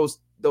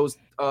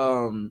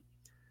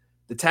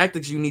the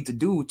tactics you need to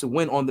do to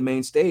win on the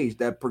main stage,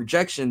 that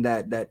projection,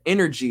 that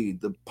energy,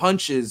 the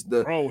punches,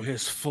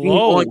 his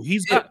flow.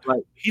 He's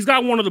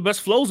got one of the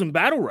best flows in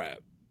battle rap.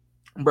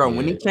 Bro,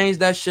 when he changed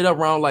that shit up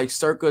around like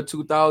circa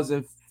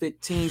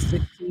 2015,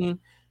 16,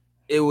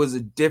 it was a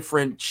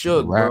different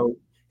Suge, bro.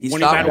 He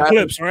battle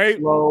clips, right?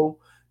 Slow.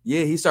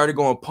 Yeah, he started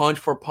going punch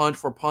for punch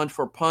for punch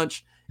for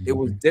punch. It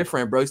was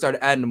different, bro. He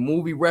started adding the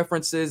movie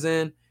references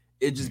in.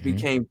 It just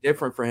became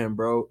different for him,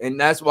 bro. And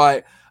that's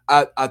why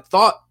I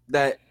thought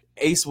that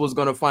Ace was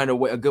gonna find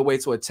a good way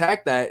to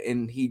attack that,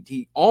 and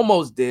he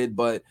almost did,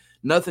 but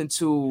nothing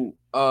too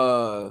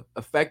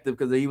effective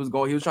because he was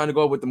trying to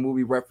go with the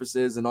movie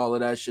references and all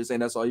of that shit, saying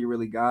that's all you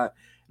really got.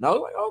 And I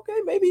was like,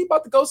 okay, maybe he's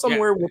about to go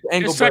somewhere with the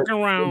angle. The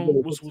second round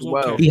was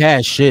okay. He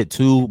has shit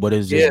too, but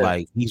it's just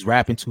like he's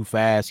rapping too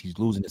fast, he's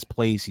losing his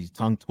place, he's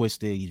tongue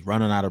twisted, he's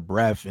running out of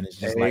breath, and it's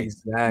just like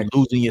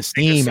losing your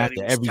steam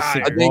after every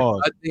 6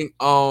 bars. I think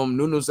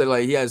Nunu said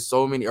like he has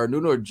so many, or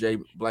Nunu or Jay,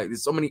 like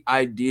there's so many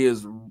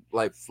ideas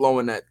like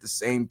flowing at the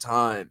same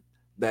time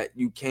that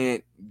you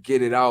can't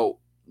get it out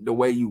the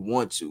way you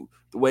want to.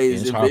 The way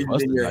it's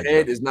envisioned in your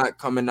head is not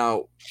coming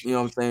out, you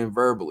know what I'm saying,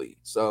 verbally.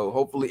 So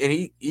hopefully,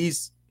 and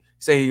he's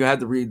saying you have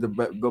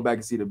to go back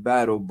and see the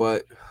battle,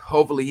 but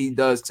hopefully he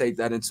does take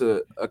that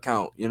into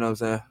account. You know what I'm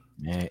saying?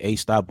 Man, hey,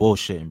 stop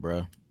bullshitting,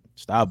 bro.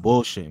 Stop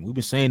bullshitting. We've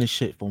been saying this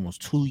shit for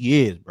almost 2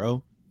 years,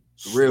 bro.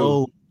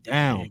 Slow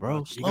down,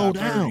 bro. Slow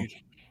down.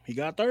 He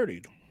got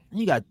 30.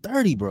 He got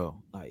 30,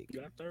 bro. Like he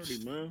got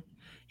 30, man.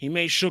 He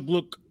made Suge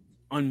look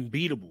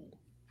unbeatable.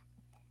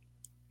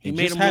 He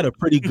just had a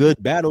pretty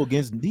good battle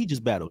against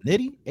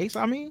Nitty. Ace,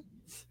 I mean.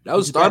 That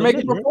was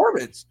star-making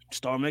performance.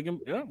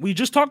 Star-making, yeah. We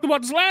just talked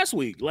about this last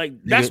week. Like,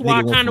 that's why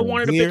I kind of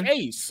wanted to pick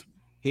Ace.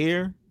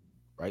 Here,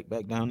 right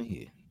back down to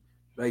here.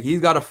 Like,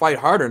 he's got to fight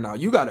harder now.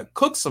 You got to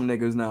cook some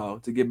niggas now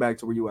to get back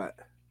to where you at.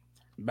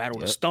 Battle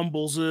with the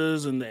Stumbles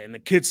and the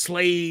Kid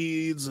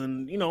Slades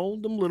and, you know,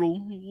 them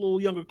little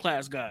younger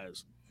class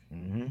guys.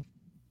 Mm-hmm.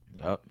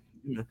 Yep.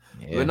 Yeah.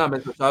 But not,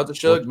 man. Shout out to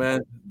Suge,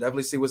 man.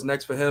 Definitely see what's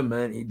next for him,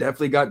 man. He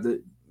definitely got the,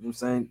 you know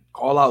what I'm saying,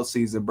 call out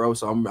season, bro.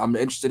 So I'm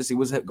interested to see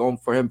what's going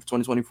for him for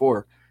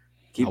 2024.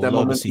 I would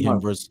love to see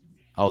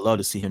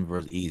him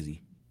versus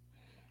Easy.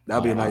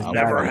 That'd be a nice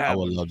battle. I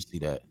would love to see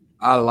that.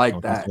 I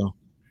like that.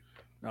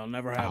 That'll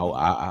never happen.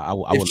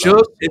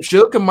 If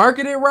Suge can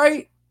market it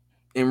right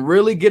and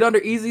really get under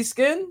Easy's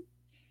skin,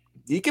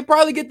 he could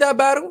probably get that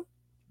battle.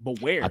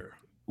 But where?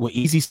 Well,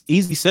 Easy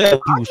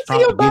said he was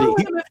trying to get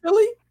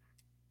it.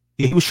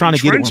 He was trying to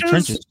get it in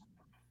trenches.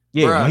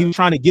 Yeah, he was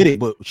trying to get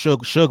it, but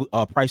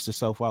Suge priced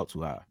himself out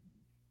too high.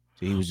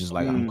 So he was just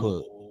like, I'm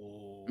cooked.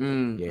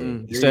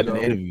 He said in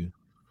the interview.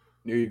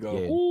 There you go.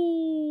 Yeah.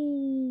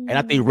 Ooh. And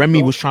I think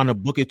Remy was trying to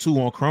book it too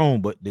on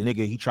Chrome, but the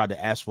nigga, he tried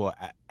to ask for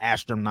an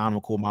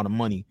astronomical amount of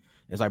money.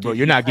 It's like, bro,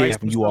 you're not getting it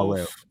from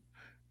URL.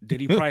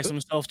 Did he price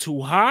himself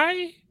too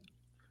high?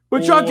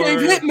 But y'all gave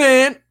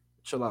Hitman.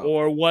 Chill out.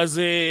 Or was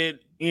it,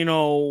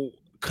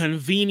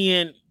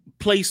 convenient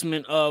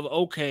placement of,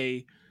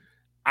 okay,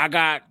 I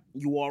got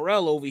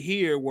URL over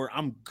here where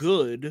I'm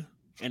good.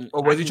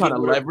 Or was he trying to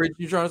leverage,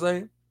 you trying to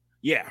say?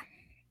 Yeah.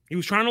 He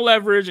was trying to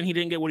leverage and he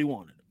didn't get what he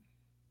wanted.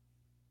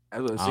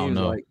 That's what it I seems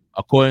don't know. like.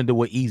 According to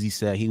what Easy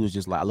said, he was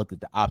just like, I looked at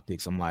the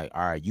optics. I'm like,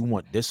 all right, you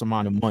want this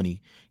amount of money,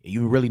 and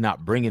you really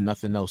not bringing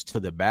nothing else to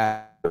the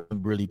back,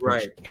 really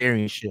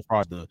carrying shit as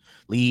far as the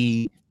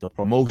lead, the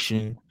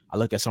promotion. I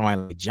look at somebody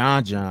like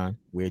John,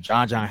 where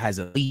John has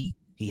a lead,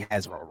 he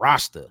has a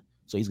roster,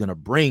 so he's gonna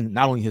bring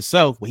not only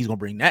himself, but he's gonna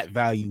bring that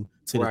value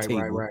to the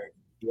table. Right.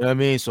 You know what I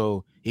mean?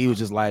 So he was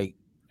just like,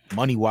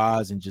 money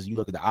wise, and just you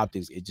look at the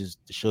optics, it just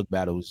the Suge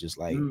battle was just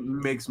like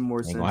makes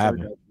more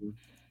sense.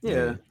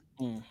 Yeah.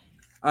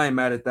 I ain't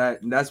mad at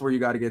that. And that's where you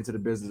got to get into the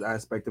business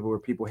aspect of it, where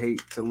people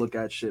hate to look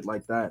at shit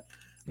like that.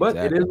 But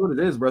it is what it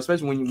is, bro.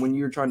 Especially when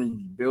you're trying to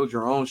build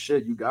your own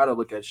shit, you got to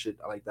look at shit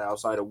like that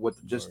outside of what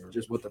just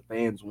what the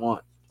fans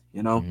want.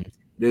 It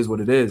is what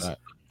it is.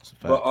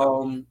 But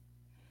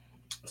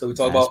so we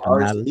talk about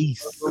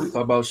artists. We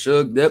talk about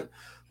Suge, Dip,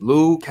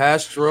 Lou,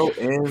 Castro,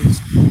 and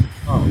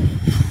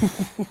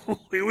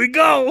here we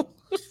go.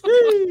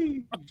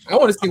 I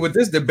want to see what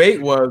this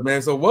debate was,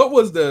 man. So what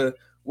was the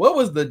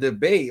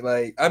debate?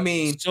 Like, I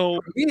mean, for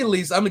me at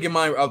least, I'm gonna get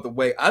mine out the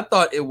way. I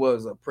thought it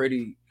was a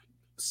pretty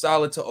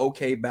solid to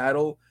okay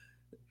battle.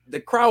 The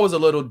crowd was a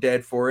little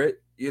dead for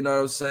it. You know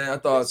what I'm saying? I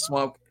thought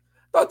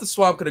the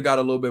Swamp could have got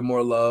a little bit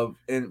more love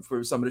and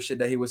for some of the shit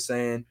that he was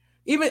saying.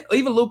 Even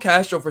Lou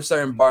Castro for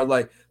certain bars,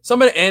 like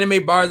some of the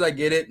anime bars, I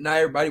get it. Not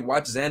everybody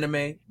watches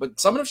anime, but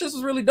some of them shit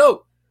was really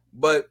dope.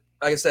 But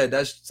like I said,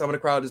 that's some of the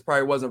crowd just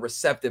probably wasn't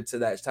receptive to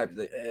that type of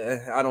thing.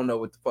 I don't know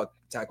what the fuck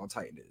Attack on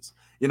Titan is.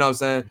 You know what I'm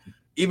saying?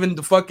 Even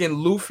the fucking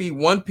Luffy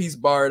One Piece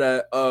bar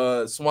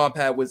that Swamp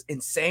had was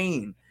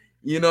insane.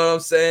 You know what I'm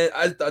saying?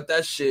 I thought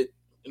that shit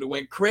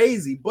went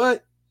crazy,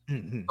 but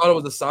thought it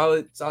was a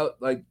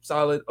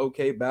solid,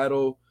 okay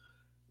battle.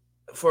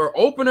 For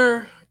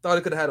opener, thought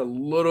it could have had a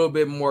little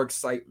bit more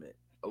excitement.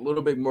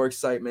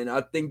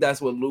 I think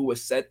that's what Lou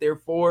was set there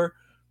for,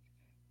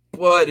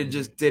 but it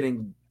just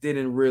didn't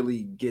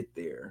really get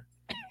there.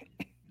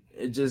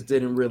 It just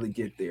didn't really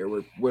get there.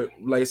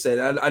 Like I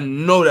said, I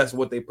know that's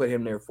what they put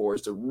him there for,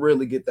 is to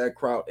really get that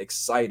crowd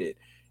excited.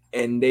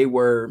 And they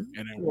were,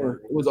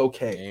 it was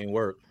okay. It ain't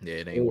work. Yeah,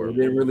 it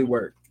didn't really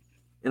work.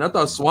 And I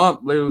thought Swamp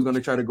literally was going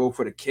to try to go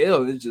for the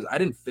kill. It's just, I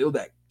didn't feel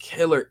that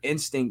killer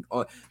instinct.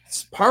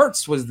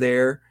 Parts was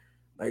there.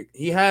 Like,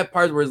 he had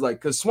parts where it's like,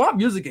 because Swamp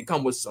music can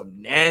come with some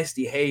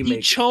nasty haymakers.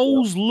 He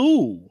chose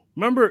Lou.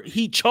 Remember,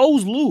 he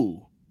chose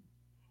Lou.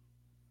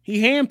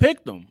 He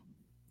handpicked him.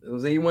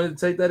 He wanted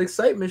to take that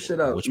excitement shit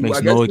out, which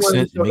makes no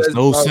sense. It makes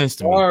no sense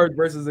to me. Bars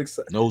versus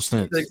no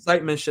sense. The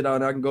excitement shit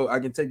out. And I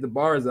can take the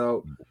bars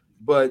out,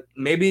 but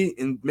maybe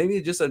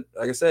just like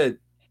I said,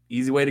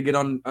 easy way to get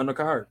on the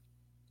card.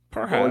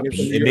 Perhaps.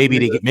 And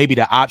maybe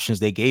the options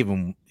they gave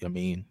him. I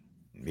mean,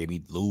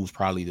 maybe Lou's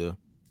probably the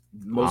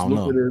most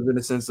lucrative in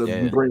the sense of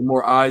bring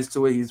more eyes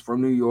to it. He's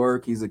from New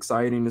York. He's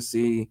exciting to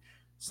see.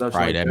 Stuff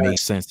right, like that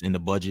makes sense in the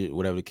budget,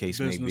 whatever the case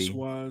may be.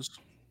 Business-wise.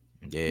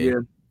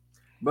 Yeah.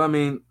 But I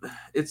mean,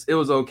 it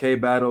was okay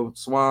battle.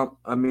 Swamp,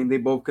 I mean, they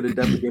both could have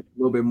definitely get a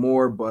little bit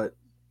more, but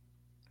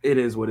it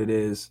is what it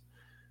is.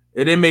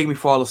 It didn't make me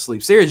fall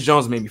asleep. Serious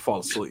Jones made me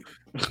fall asleep.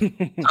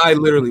 I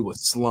literally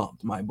was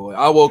slumped, my boy.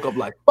 I woke up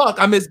like, fuck,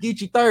 I missed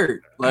Geechee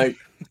third. Like,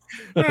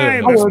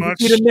 I wanted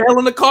to see the nail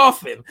in the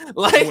coffin.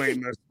 Like, you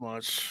ain't missed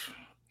much.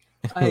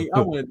 I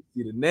wanted to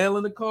see the nail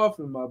in the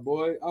coffin, my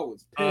boy. I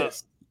was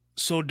pissed.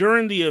 So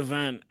during the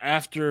event,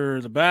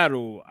 after the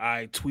battle,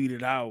 I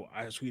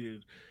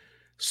tweeted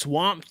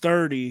Swamp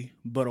 30,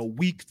 but a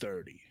weak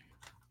 30.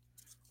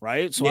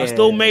 Right? So I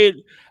still,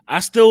 acknowledge.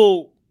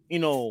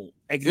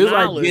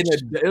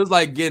 It was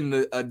like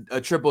getting a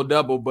triple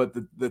double, but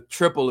the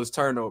triple is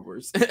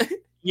turnovers.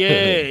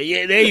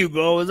 Yeah, there you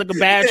go. It's like a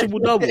bad triple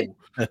double.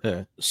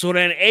 So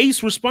then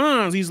Ace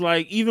responds, he's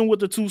like, even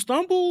with the 2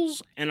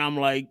 stumbles, and I'm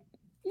like,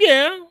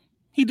 yeah,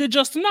 he did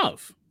just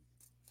enough.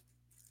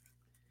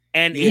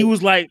 And he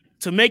was like,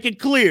 to make it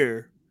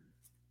clear,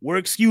 we're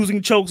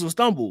excusing chokes and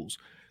stumbles.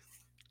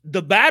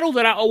 The battle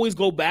that I always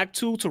go back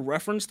to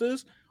reference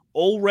this,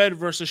 Old Red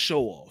versus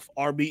Show Off,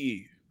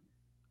 RBE.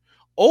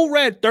 Old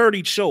Red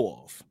 30 Show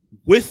Off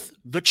with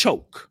the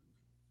choke.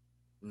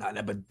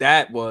 Nah, but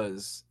that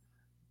was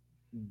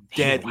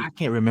deadly. I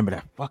can't remember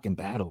that fucking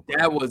battle. Bro.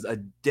 That was a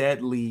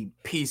deadly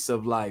piece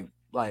of like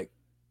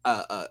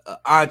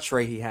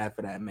entree he had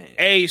for that man.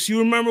 Hey, so you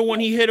remember when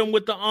he hit him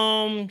with the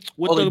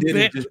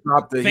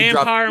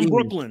vampire in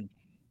Brooklyn,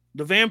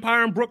 the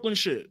vampire in Brooklyn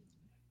shit.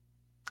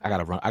 I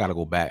gotta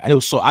go back.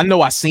 I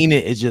know I seen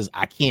it. It's just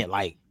I can't,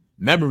 like,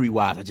 memory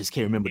wise. I just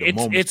can't remember the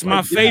moment. It's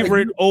my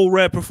favorite Old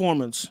Red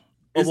performance.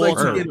 It's Of like all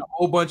you time. get a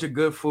whole bunch of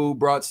good food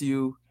brought to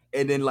you,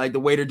 and then like the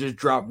waiter just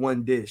dropped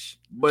one dish.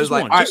 But Just it's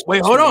like, one, all right, just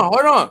wait, one.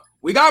 hold on.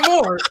 We got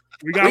more.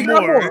 We got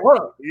more. Hold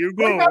on. You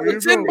We go. got the You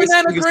 10 go.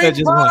 banana Nigga cream said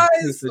just one. pies.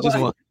 Nigga said just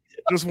Like, one.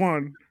 Just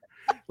one.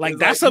 Like it's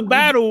that's like, a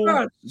battle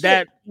God,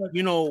 that shit.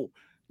 you know.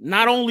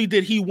 Not only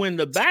did he win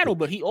the battle,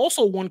 but he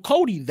also won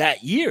Cody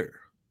that year.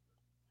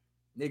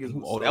 Niggas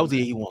was Oh, so that was the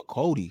mad. year he won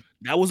Cody.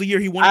 That was the year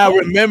he won. I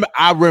Cody. remember.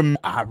 I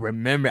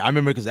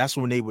remember because that's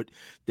when they would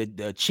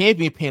the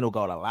champion panel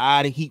got a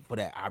lot of heat for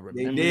that. I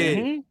They remember. did.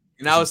 Mhm.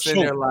 And I was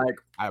sitting there like,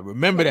 I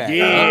remember that.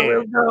 Yeah.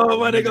 let's go,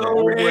 my nigga.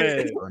 remember Red.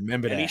 Red. I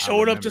remember that. And he I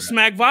showed up remember to that.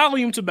 Smack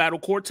Volume to battle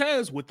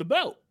Cortez with the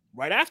belt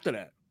right after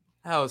that.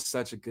 That was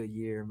such a good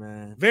year,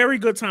 man. Very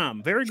good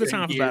time. Very good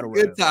time for year. battle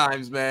Good rap.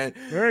 times, man.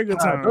 Very good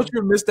God, time. don't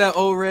you miss that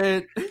old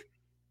Red?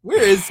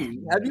 Where is he?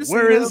 Have you seen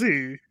Where him? is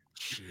he?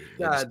 Shit,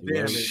 God niggas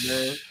damn do it,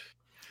 man.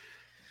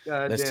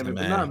 God Listen, damn it.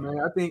 But man. nah,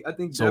 man. I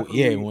think So definitely,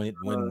 yeah,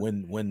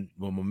 when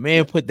my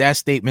man put that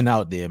statement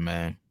out there,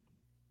 man.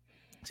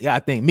 Yeah, I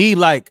think me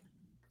like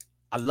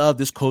I love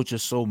this culture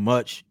so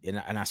much, and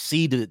I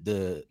see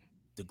the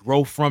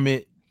growth from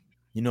it.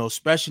 You know,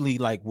 especially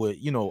like with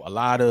a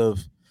lot of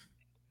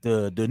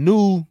the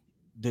new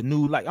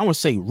like I won't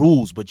say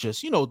rules, but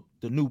just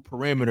the new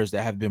parameters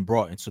that have been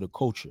brought into the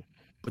culture.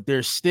 But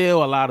there's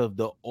still a lot of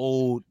the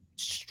old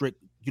strict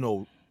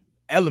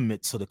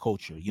elements to the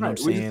culture. You know what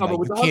I'm we just saying? talking Like about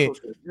with you the can't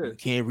hustle shit. you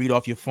can't read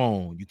off your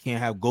phone. You can't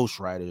have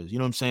ghostwriters. You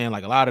know what I'm saying?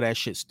 Like a lot of that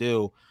shit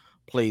still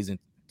plays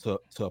into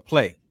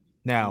play.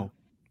 Now,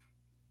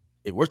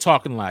 if we're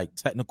talking like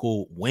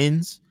technical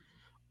wins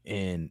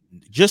and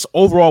just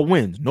overall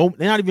wins, no,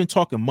 they're not even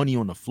talking money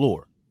on the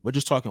floor. We're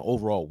just talking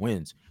overall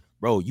wins,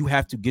 bro. You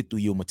have to get through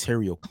your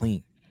material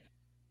clean.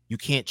 You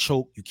can't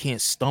choke, you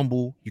can't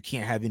stumble, you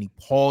can't have any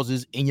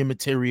pauses in your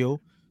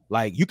material.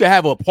 Like you can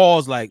have a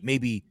pause, like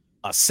maybe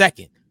a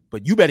second,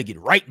 but you better get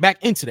right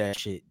back into that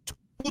shit.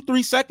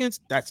 2-3 seconds,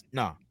 that's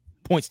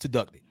points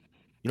deducted.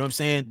 You know what I'm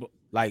saying?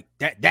 Like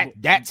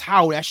that's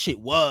how that shit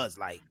was.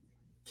 Like,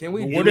 Can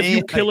we? What if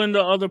you killing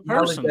the other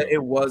acknowledge person? that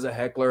it was a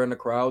heckler in the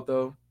crowd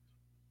though?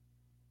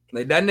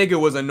 Like that nigga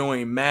was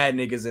annoying mad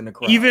niggas in the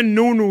crowd. Even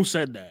Nunu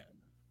said that.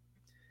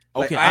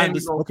 Okay, like, I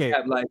ain't gonna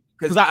cap, like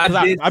because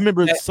I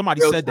remember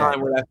somebody said that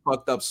where that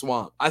fucked up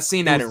Swamp. I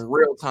seen that in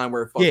real time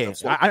where it fucked up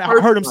Swamp.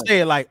 I heard him say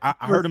it like I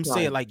heard him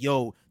say it like,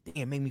 yo,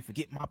 damn, made me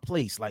forget my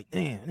place. Like,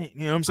 damn, you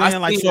know what I'm saying?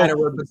 Like, so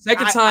the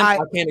second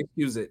time I can't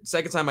excuse it.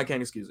 Second time I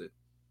can't excuse it.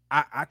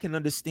 I can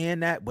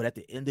understand that, but at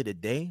the end of the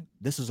day,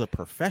 this is a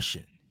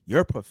profession. You're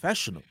a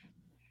professional.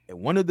 And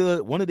one of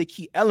the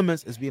key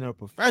elements is being a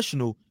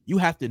professional. You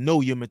have to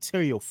know your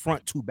material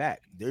front to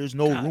back. There's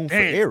no room for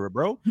error,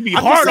 bro. You be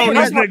hard on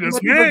these niggas,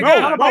 man.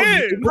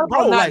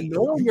 Bro, like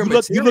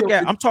you look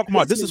at. I'm talking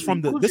about this is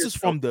from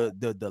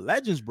the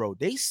legends, bro.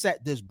 They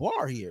set this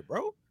bar here,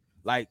 bro.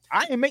 Like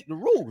I didn't make the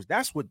rules.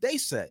 That's what they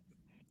set.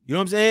 You know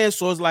what I'm saying?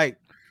 So it's like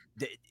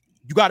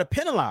you got to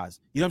penalize.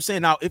 You know what I'm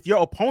saying? Now, if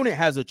your opponent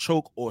has a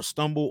choke or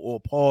stumble or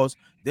pause,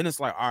 then it's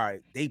like, all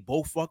right, they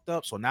both fucked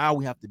up. So now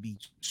we have to be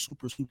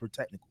super, super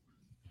technical.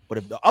 But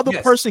if the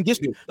other person gets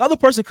the other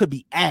person could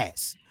be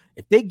ass.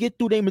 If they get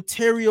through their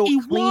material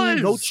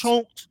clean, no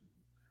choked,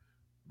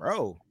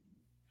 bro.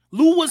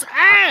 Lou was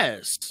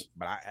ass.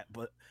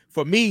 But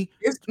for me,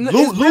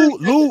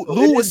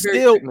 Lou was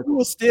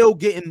still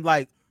getting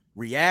like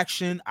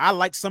reaction. I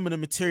like some of the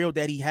material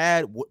that he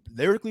had.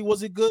 Lyrically,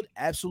 was it good?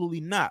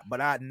 Absolutely not. But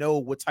I know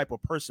what type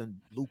of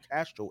person Lou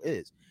Castro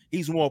is.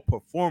 He's more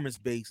performance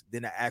based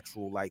than an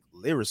actual like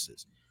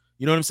lyricist.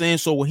 You know what I'm saying?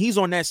 So when he's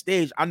on that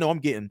stage, I know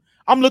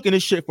I'm looking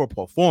at shit for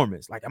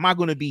performance. Like, am I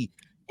going to be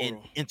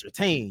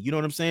entertained? You know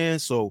what I'm saying?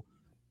 So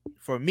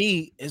for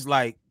me, it's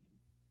like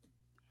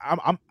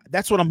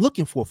that's what I'm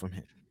looking for from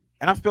him.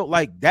 And I felt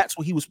like that's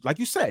what he was, like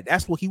you said,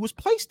 that's what he was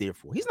placed there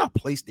for. He's not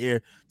placed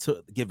there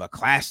to give a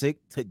classic,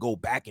 to go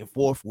back and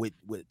forth with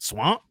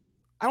Swamp.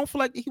 I don't feel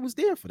like he was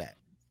there for that.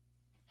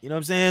 You know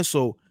what I'm saying?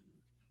 So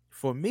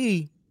for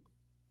me,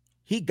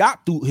 he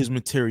got through his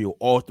material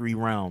all 3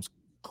 rounds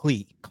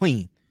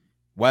clean.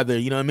 Whether,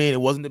 you know what I mean, it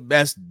wasn't the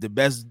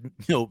best,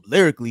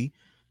 lyrically,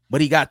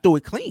 but he got through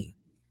it clean.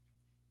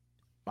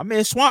 My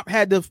man Swamp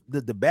had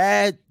the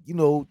bad,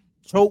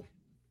 choke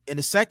in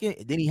the second,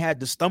 and then he had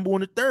the stumble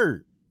in the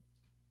third.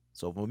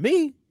 So for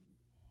me,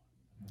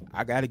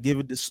 I gotta give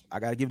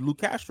Lou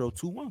Castro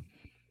 2-1.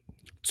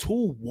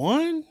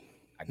 2-1?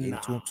 I gave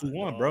it to him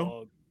 2-1,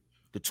 bro.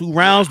 The two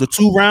rounds.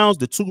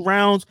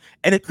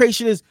 And the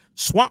crazy is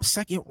Swamp's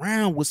second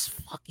round was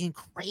fucking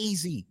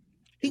crazy.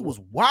 He was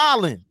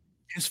wilding.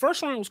 His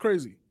first round was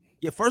crazy.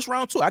 Yeah, first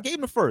round too. I gave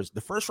him the first. The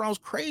first round was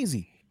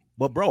crazy.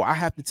 But bro, I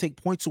have to take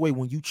points away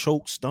when you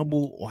choke,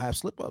 stumble, or have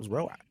slip-ups,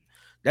 bro.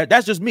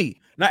 That's just me.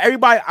 Now,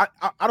 everybody,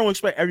 I don't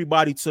expect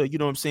everybody to, you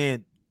know what I'm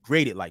saying,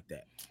 grade it like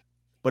that.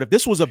 But if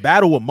this was a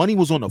battle where money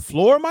was on the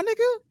floor, my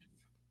nigga,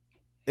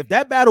 if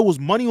that battle was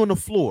money on the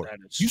floor,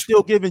 you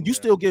still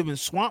giving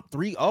Swamp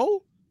 3-0,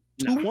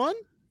 2-1?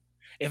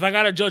 If I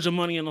gotta judge a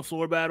money on the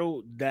floor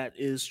battle, that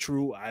is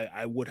true.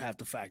 I would have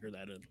to factor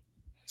that in.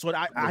 So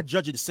I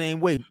judge it the same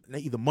way.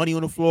 Either money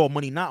on the floor or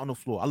money not on the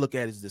floor. I look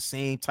at it as the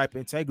same type of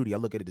integrity. I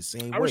look at it the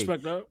same I way.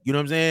 respect that. You know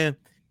what I'm saying?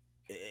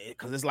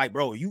 Because it's like,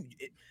 bro, you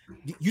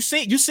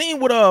seen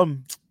what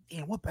damn,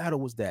 what battle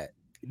was that?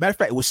 Matter of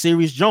fact, it was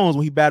Serious Jones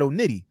when he battled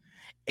Nitty,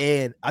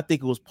 and I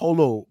think it was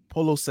Polo.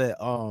 Polo said,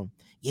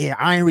 yeah,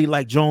 I ain't really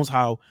like Jones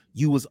how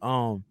you was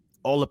all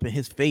up in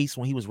his face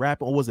when he was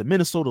rapping, or was it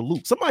Minnesota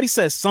Luke? Somebody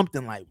said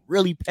something like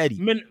really petty.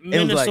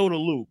 Minnesota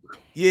like, Luke.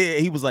 Yeah,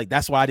 he was like,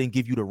 that's why I didn't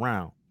give you the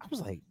round. I was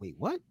like, wait,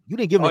 what? You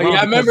didn't give him Oh the round? yeah,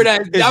 I remember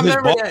that. I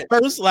remember that.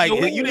 First, like, Yo,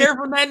 we you didn't didn't hear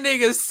from that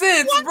nigga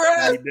since,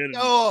 bro.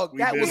 Dog,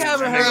 that was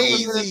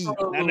crazy. That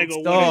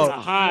nigga went into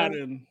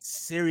hiding.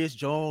 Serious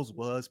Jones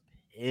was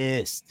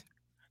pissed.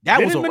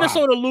 That was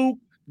Minnesota Luke.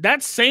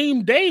 That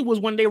same day was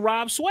when they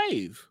robbed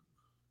Swave.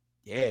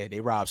 Yeah, they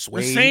robbed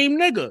Swave. The same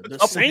nigga. The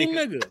same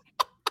nigga.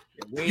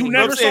 You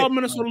never saw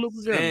Minnesota Luke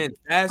again.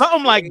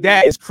 Something like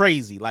that is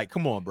crazy. Like,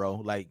 come on, bro.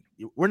 Like,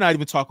 we're not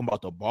even talking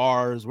about the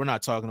bars. We're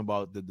not talking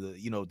about the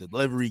the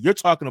delivery. You're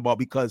talking about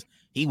because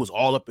he was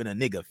all up in a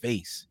nigga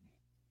face.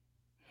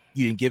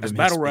 You didn't give him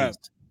battle his rap.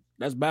 space.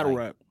 That's battle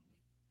rap.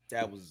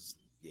 That was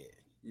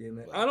yeah,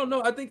 man. I don't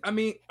know. I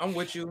mean, I'm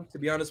with you. To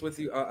be honest with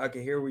you, I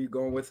can hear where you're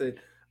going with it.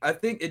 I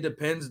think it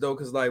depends though,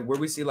 because like where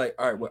we see like,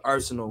 all right, with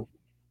Arsenal,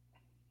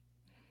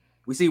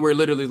 we see where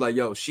literally like,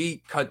 yo,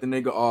 she cut the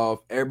nigga off.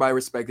 Everybody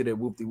respected it.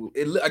 Whoop de whoop.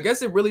 I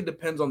guess it really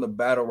depends on the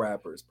battle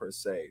rappers per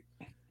se.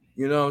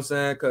 You know what I'm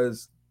saying?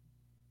 Because,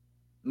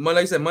 like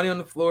I said, money on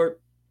the floor,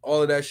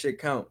 all of that shit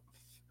count.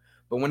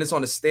 But when it's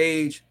on the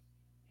stage,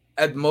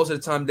 at most of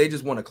the time, they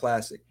just want a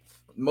classic.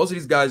 Most of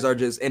these guys are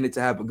just in it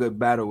to have a good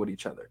battle with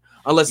each other,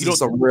 unless it's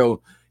some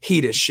real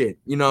heated shit.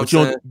 You know what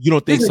I'm saying? You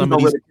don't think some of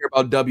these really care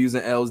about W's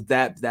and L's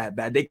that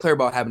bad? They care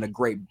about having a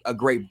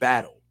great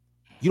battle.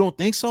 You don't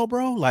think so,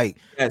 bro? Like,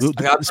 yes,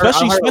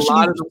 especially a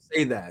lot of them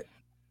say that.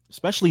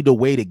 Especially the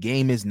way the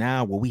game is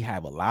now, where we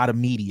have a lot of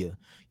media.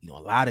 You know,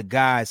 a lot of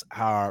guys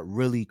are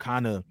really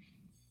kind of,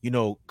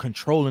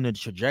 controlling the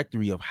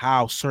trajectory of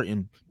how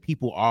certain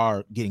people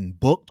are getting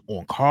booked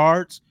on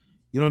cards.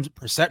 You know,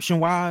 perception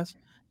wise,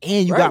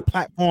 and you got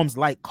platforms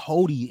like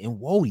Cody and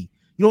Wody.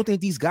 You don't think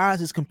these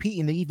guys is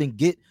competing to even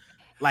get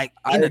like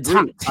in the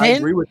top 10? I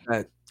agree with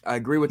that. You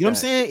know what I'm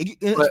saying?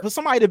 For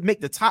somebody to make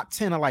the top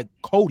 10 of like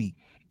Cody,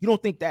 you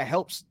don't think that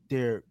helps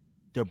their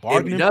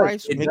bargaining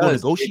price when they go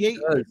negotiate?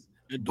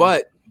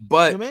 But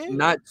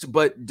not.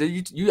 But do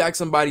you ask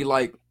somebody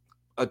like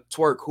a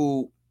Twerk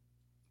who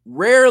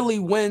rarely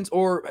wins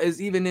or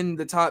is even in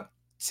the top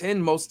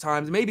 10 most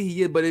times? Maybe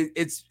he is, but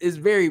it's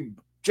very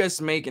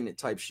just making it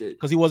type shit.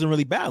 Because he wasn't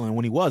really battling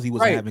when he was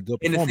having good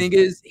performance. And the thing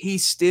is, he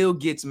still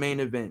gets main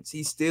events.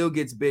 He still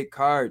gets big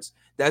cards.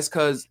 That's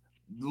because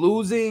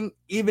losing,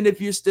 even if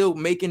you're still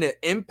making an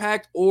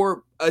impact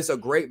or it's a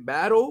great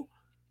battle,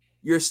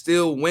 you're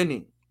still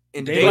winning.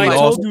 And Daylight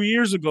told you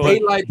years ago.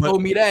 Daylight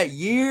told me that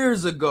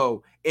years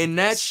ago, and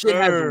that shit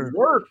has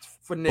worked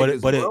for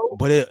niggas.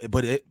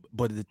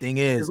 But the thing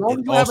is,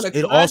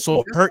 it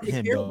also hurt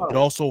him though.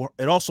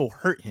 It also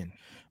hurt him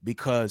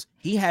because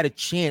he had a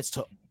chance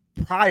to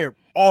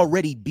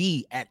already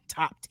be at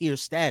top tier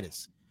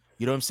status.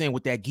 You know what I'm saying,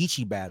 with that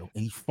Geechee battle,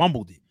 and he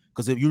fumbled it.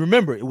 Because if you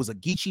remember, it was a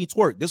Geechee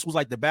Twerk. This was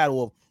like the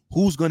battle of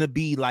who's gonna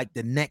be like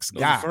the next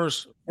guy.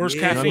 First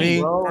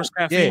caffeine. First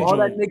caffeine. All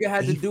that nigga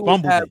had to do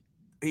was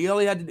he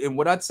only had to, and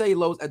what I'd say,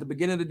 Los, at the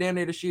beginning of the damn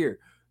day this year,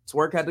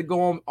 Twerk had to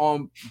go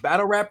on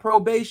battle rap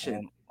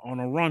probation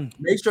on a run.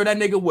 Make sure that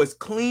nigga was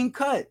clean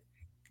cut.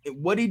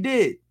 And what he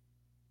did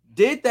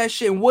that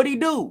shit. And what he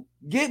do?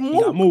 Get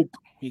Mook.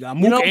 He got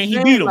Mook, and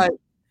he beat him. Like,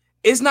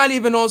 it's not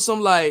even on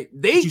some like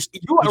made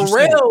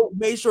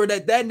sure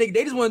that nigga.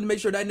 They just wanted to make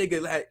sure that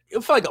nigga had.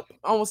 It felt like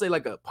I don't want to say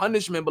like a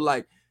punishment, but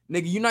like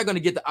nigga, you're not gonna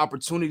get the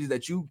opportunities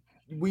that you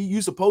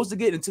supposed to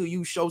get until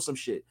you show some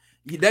shit.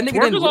 That nigga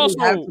didn't really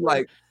have to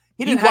like.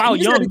 He didn't have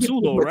young too,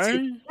 though,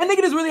 right? That nigga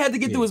just really had to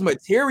get through his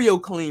material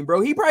clean,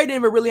 bro. He probably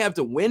didn't even really have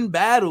to win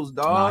battles,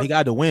 dog. Nah, he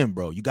got to win,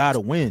 bro. You got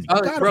to win.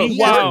 He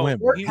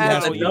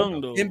has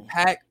young,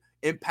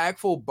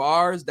 impactful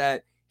bars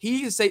that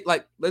he can say.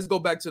 Like, let's go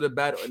back to the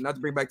battle, not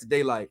to bring back to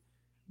Daylight,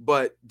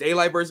 but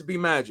Daylight versus B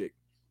Magic.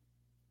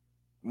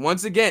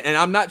 Once again, and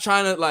I'm not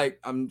trying to like,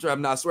 I'm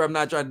not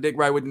trying to dick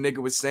right what the nigga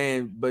was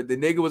saying, but the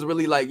nigga was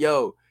really like,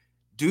 yo,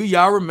 do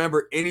y'all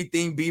remember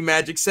anything B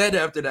Magic said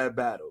after that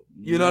battle?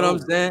 You know what I'm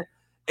saying?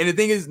 And the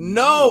thing is,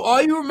 no,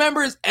 all you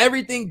remember is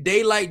everything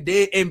Daylight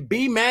did. And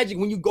B Magic,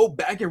 when you go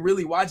back and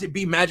really watch it,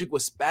 B Magic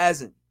was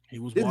spazzing.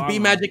 This is B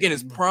Magic in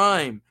his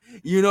prime.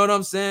 You know what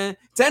I'm saying?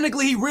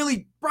 Technically, he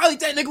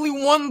technically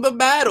won the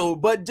battle,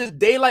 but just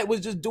Daylight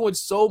was just doing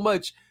so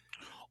much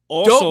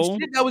dope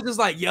shit that was just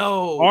like,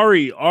 yo.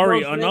 Ari,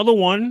 another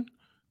one.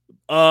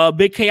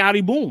 Big K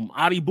Adi Boom.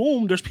 Adi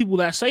Boom, there's people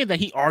that say that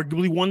he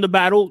arguably won the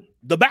battle.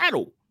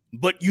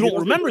 But you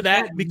don't remember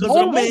that because of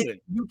the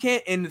moment. You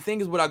can't. And the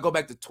thing is, what I go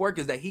back to Twerk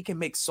is that he can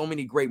make so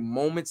many great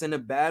moments in a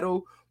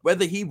battle.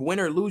 Whether he win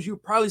or lose, you're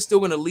probably still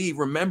gonna leave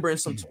remembering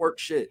some Twerk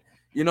shit.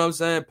 You know what I'm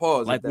saying?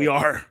 Pause. Like we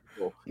are.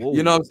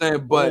 You know what I'm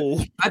saying? But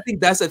I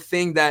think that's a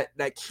thing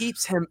that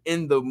keeps him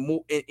in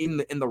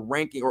the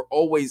ranking or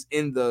always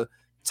in the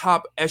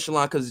top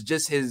echelon because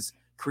just his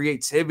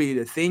creativity,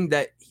 the thing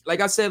that,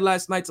 like I said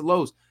last night to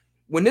Lowe's,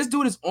 when this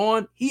dude is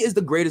on, he is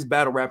the greatest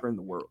battle rapper in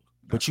the world.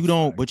 But you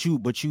don't, but you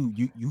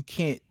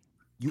can't.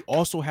 You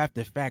also have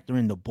to factor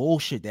in the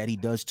bullshit that he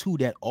does too.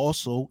 That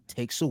also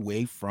takes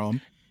away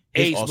from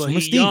his awesome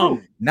he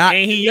young. Not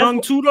ain't he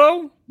young too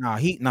though? Nah,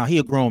 he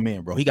a grown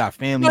man, bro. He got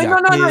family.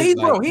 No, kids. He's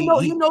like, grown.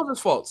 He knows his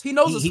faults. He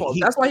knows his faults.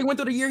 That's why he went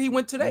through the year he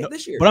went today.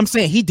 This year. But I'm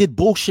saying he did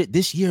bullshit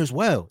this year as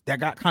well. That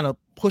got kind of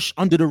pushed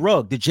under the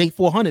rug. The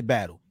J400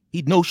 battle.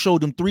 He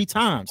no-showed him 3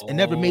 times and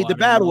never made the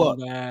battle up.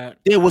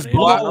 There was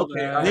blogs.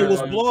 There was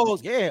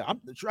blogs. Yeah, I'm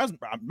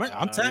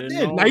tapped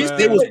in. Now you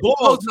see was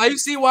blogs. Now you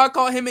see why I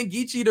call him and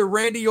Geechee the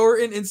Randy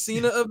Orton and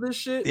Cena of this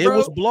shit. There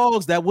was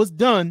blogs that was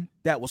done.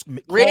 That was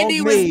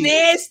Randy was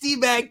nasty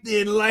back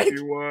then. Like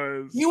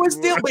he was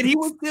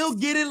still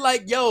getting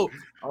like, yo,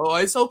 oh,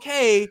 it's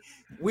okay.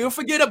 We'll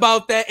forget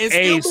about that and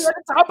still be at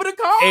the top of the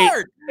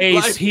card.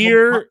 Ace like,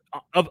 here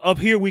up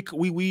here we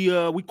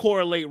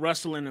correlate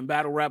wrestling and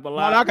battle rap a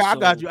lot. I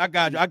got you.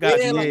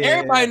 Yeah, like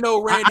everybody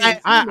know Randy.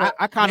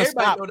 I kind of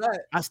stopped.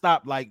 I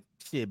stopped like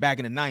shit back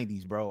in the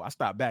 90s, bro. I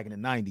stopped back in the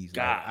 90s.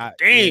 God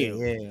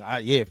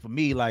damn. Yeah. For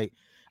me, like,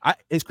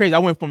 it's crazy. I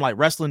went from like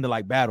wrestling to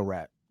like battle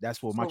rap.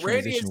 That's what my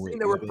transition was. Randy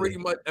and Cena were pretty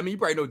much. I mean, you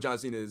probably know John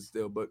Cena is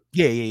still, but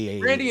yeah.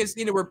 Randy and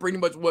Cena were pretty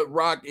much what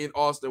Rock in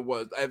Austin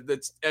was,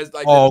 as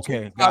like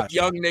top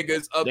young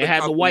niggas of they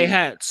had the white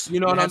hats.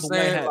 You know what I'm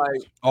saying?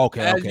 Like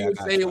as you would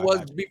say, it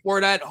was before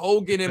that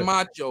Hogan and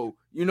Macho.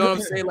 You know what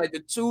I'm saying? Like the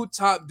 2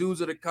 top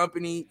dudes of the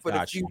company for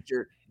the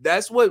future.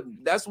 That's what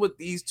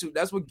these two.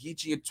 That's what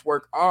Geechee and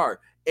Twerk are,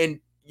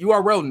 and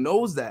URL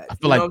knows that. I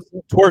feel like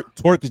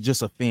Twerk is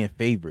just a fan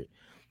favorite.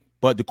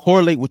 But to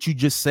correlate what you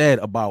just said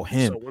about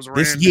him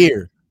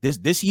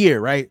this year,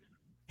 right?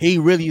 He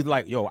really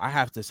like, yo,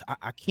 I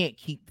can't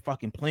keep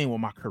fucking playing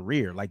with my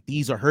career. Like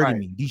these are hurting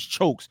me. These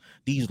chokes,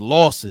 these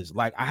losses.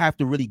 Like I have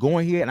to really go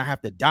in here and I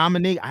have to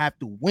dominate. I have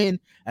to win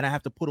and I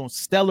have to put on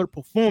stellar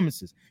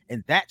performances.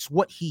 And that's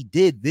what he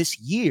did this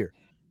year.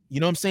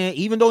 You know what I'm saying?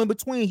 Even though in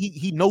between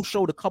he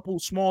no-showed a couple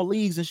small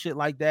leagues and shit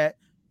like that.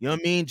 You know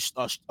what I mean?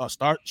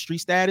 Start street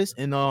status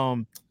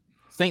in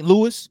St.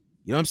 Louis.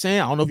 You know what I'm saying?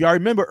 I don't know if y'all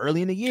remember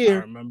early in the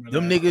year,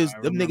 them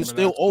niggas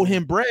still owed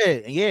him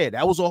bread. And yeah,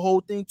 that was a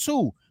whole thing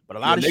too. But a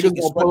lot of niggas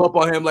gonna pull up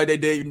on him like they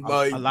did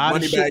like, a lot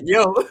of shit.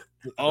 Yo.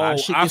 I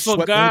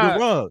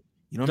forgot.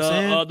 You know what I'm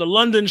saying? The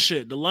London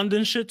shit too. The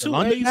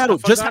London battle.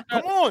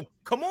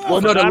 Come on. Well,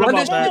 no, the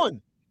London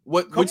shit.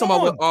 What we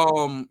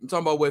talking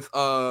about with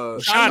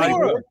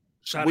Shotty.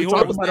 We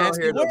talked about that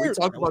on here though. We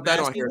talked about that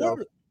on here though.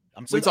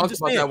 We talked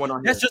about that one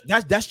on here.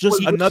 That's just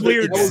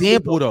another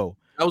example though.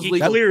 That was he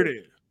cleared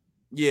it.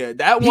 Yeah,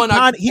 that one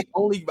I can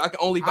only vouch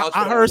for.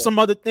 I heard some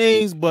other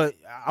things, but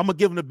I'm gonna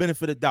give him the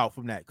benefit of doubt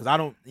from that because I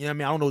don't, you know what I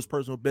mean? I don't know his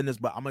personal business,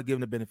 but I'm gonna give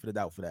him the benefit of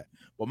doubt for that.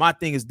 But my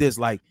thing is this: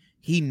 like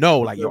he know,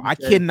 like yo, I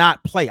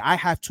cannot play. I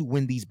have to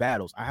win these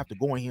battles. I have to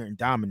go in here and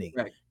dominate,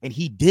 and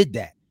he did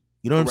that.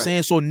 You know what I'm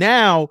saying? So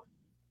now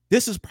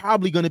this is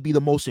probably gonna be the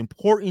most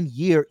important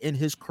year in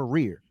his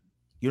career.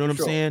 You know what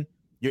I'm saying?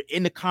 You're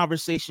in the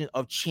conversation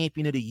of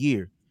champion of the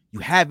year.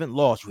 You haven't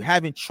lost. You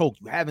haven't choked.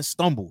 You haven't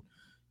stumbled.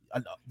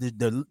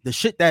 The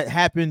shit that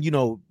happened, you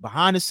know,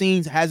 behind the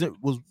scenes hasn't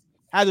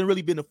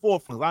really been the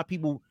forefront. A lot of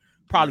people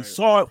probably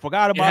saw it,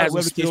 forgot about it,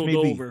 whatever the case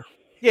may be.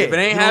 Yeah, if it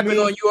ain't happened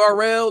on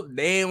URL,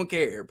 they don't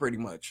care, pretty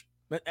much.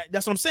 But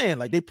that's what I'm saying.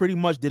 Like they pretty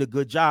much did a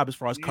good job as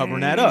far as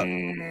covering that up.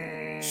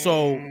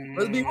 So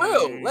let's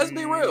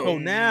be real. So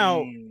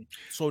now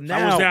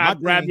I was there, I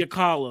grab your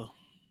collar.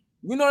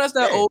 You know that's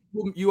that old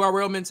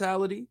URL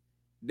mentality.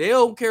 They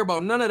don't care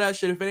about none of that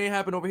shit if it ain't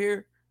happened over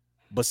here.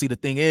 But see, the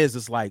thing is,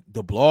 it's like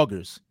the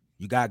bloggers.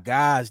 You got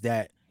guys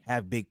that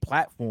have big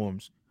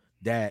platforms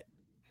that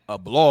a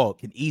blog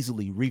can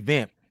easily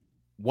revamp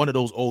one of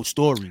those old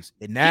stories.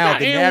 And now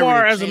the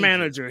Anwar as a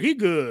manager, he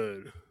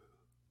good.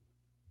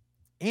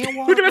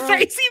 Anwar, look at the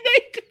face he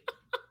make.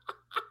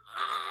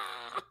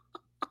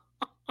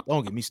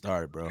 Don't get me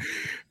started, bro.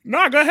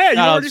 Nah, go ahead.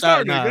 You already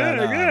started.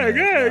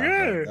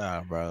 Good.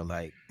 Nah, bro.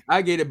 Like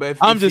I get it, but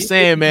I'm just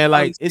saying, man.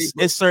 Like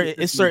it's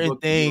certain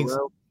things.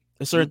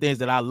 There's certain things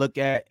that I look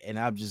at and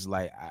I'm just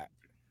like,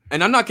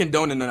 and I'm not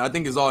condoning it. I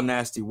think it's all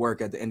nasty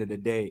work at the end of the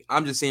day.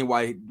 I'm just saying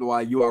why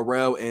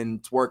URL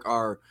and Twerk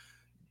are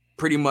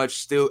pretty much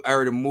still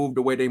are to move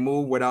the way they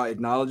move without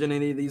acknowledging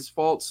any of these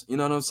faults. You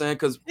know what I'm saying?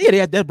 Because they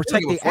have to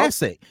protect their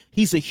asset.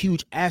 He's a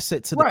huge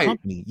asset to the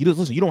company. You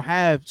don't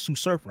have Sue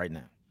Surf right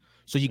now,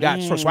 so you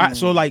got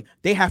so like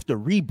they have to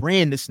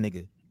rebrand this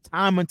nigga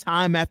time and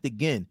time after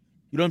again.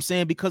 You know what I'm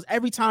saying? Because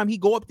every time he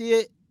go up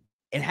there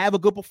and have a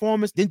good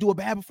performance, then do a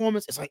bad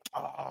performance, it's like,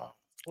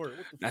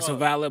 that's a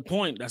valid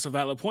point. That's a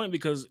valid point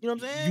because you know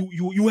what I'm saying?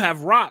 You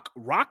have Rock.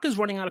 Rock is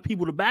running out of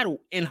people to battle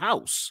in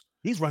house.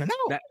 He's running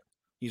out.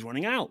 He's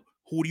running out.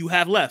 Who do you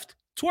have left?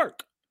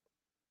 Twerk.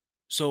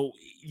 So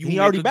he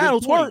already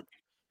battled Twerk.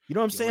 You know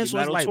what I'm saying? So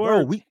it's like,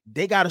 bro,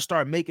 they got to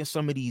start making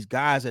some of these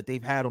guys that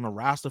they've had on the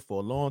roster for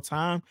a long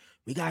time.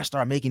 We got to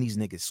start making these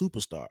niggas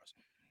superstars.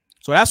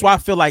 So that's why I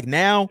feel like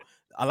now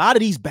a lot of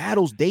these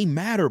battles, they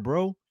matter,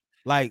 bro.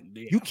 Like,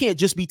 you can't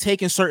just be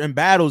taking certain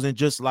battles and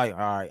just like, all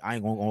right, I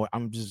ain't gonna go.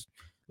 I'm just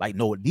like,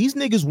 no, these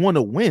niggas want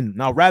to win.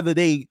 Now, rather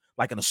they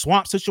like in a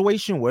swamp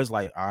situation where it's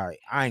like, all right,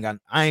 I ain't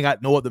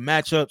got no other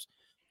matchups.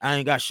 I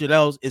ain't got shit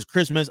else. It's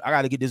Christmas. I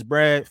got to get this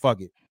bread.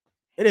 Fuck it.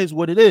 It is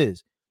what it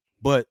is.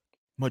 But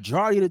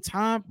majority of the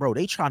time, bro,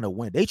 they trying to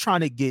win. They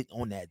trying to get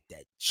on that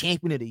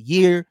champion of the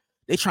year.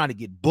 They trying to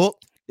get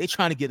booked. They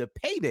trying to get a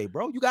payday,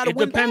 bro. You got to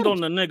win. It depends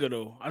on the nigga,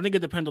 though. I think it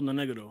depends on the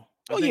nigga, though.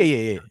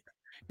 Yeah.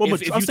 But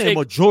I'm saying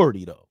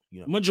majority, though.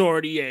 You know?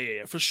 Majority,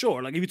 yeah, for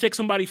sure. Like if you take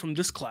somebody from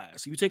this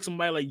class, if you take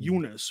somebody like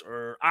Eunice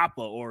or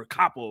Appa or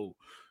Capo,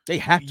 they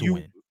have to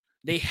win.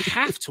 They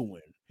have to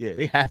win. Yeah,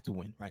 they have to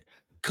win, right?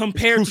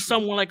 Compared to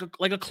someone like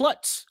a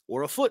Klutz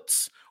or a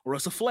Foots or a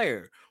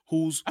Flair,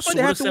 who's I thought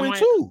they have to win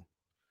too.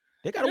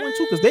 They gotta win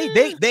too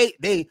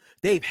because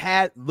they've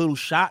had little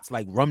shots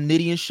like Rum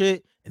Nitty and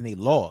shit, and they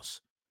lost,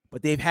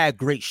 but they've had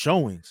great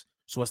showings.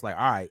 So it's like,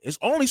 all right, it's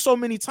only so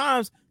many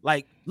times.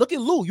 Like, look at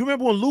Lou. You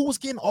remember when Lou was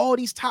getting all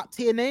these top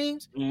tier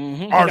names?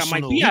 Mm-hmm.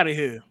 Arsenal, got Mike B out of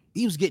here.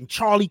 He was getting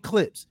Charlie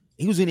Clips.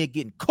 He was in there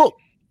getting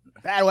cooked,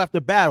 battle after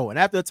battle, and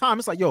after a time,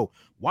 it's like, yo,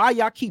 why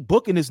y'all keep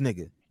booking this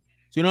nigga?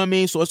 So you know what I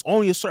mean? So it's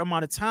only a certain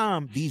amount of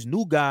time. These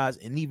new guys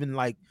and even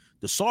like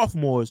the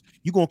sophomores,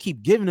 you're gonna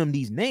keep giving them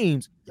these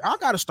names. Y'all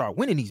gotta start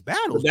winning these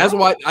battles. But that's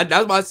why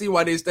I see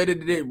why they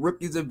stated they did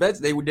rookies and vets.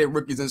 They did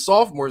rookies and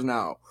sophomores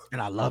now. And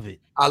I love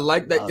it. I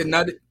like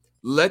that.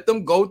 Let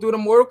them go through the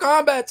Mortal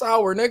Kombat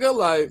tower, nigga.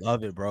 Like,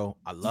 love it, bro.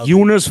 I love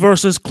Eunice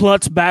versus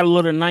Klutz battle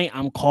of the night.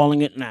 I'm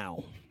calling it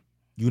now.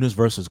 Eunice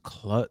versus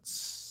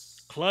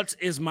Klutz. Klutz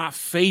is my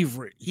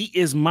favorite. He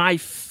is my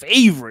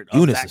favorite.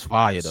 Eunice is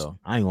fire, though.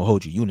 I ain't gonna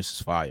hold you. Eunice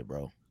is fire,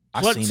 bro.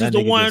 Klutz I seen that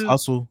is the one.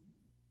 Hustle.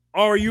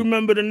 Or you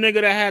remember the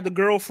nigga that had the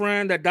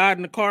girlfriend that died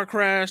in the car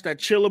crash that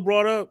Chilla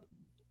brought up?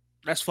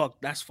 That's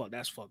fucked up.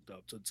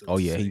 Oh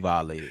yeah, he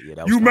violated. Yeah,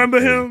 that was you remember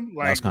crazy. him?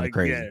 That was kind of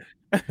crazy.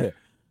 Yeah.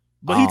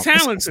 But he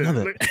talented.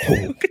 Look at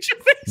your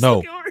face.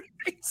 No,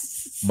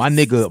 my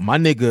nigga,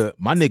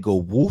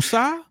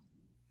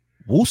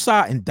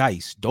 Wusa and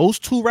Dice. Those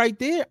two right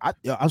there.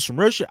 I'm some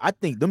real shit. I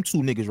think them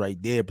two niggas right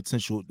there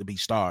potential to be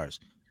stars.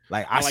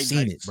 Like I like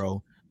seen Dice. It,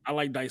 bro. I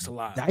like Dice a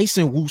lot. Dice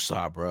and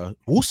Wusa, bro.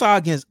 Wusa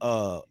against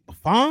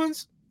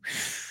Fonz.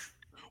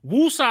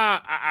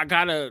 Wusa, I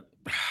gotta.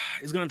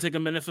 It's gonna take a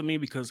minute for me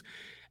because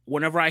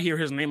whenever I hear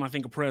his name, I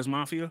think of Prez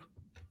Mafia.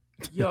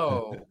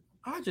 Yo,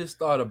 I just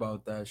thought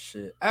about that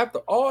shit. After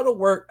all the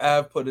work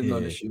I've put in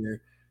on this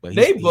year,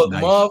 they booked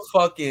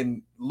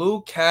motherfucking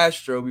Lou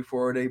Castro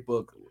before they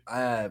booked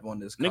Av on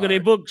this card.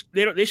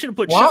 Nigga, they should have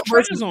put Swamp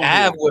versus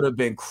Av would have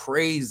been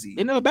crazy.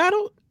 They never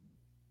battled?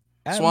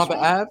 Swamp and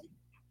Av?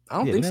 I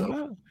don't think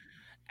so.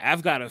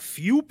 I've got a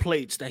few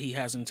plates that he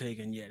hasn't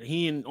taken yet.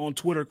 He on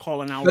Twitter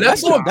calling out. But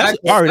that's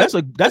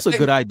a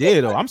good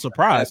idea though. I'm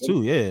surprised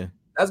too. Yeah,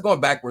 that's going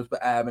backwards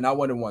for Av, and I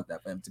wouldn't want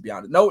that for him, to be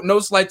honest. No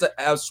slight to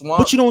Av Swamp.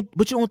 But you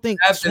don't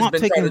think Swamp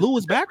taking Lou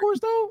is backwards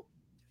though?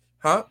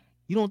 Huh?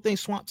 You don't think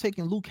Swamp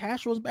taking Lou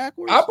Castro is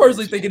backwards? I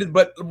personally think it is.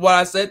 But what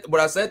I said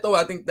though,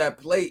 I think that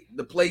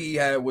the play he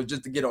had was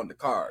just to get on the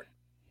card.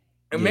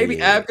 And maybe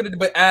Av could have,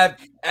 but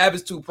Av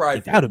is too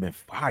prideful. That would have been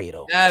fire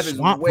though. Av is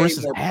Swamp way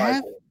versus more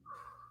prideful.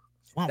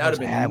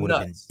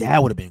 That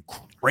would have been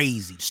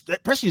crazy,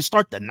 especially to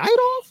start the night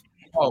off.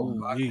 Oh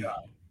my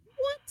god!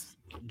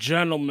 What,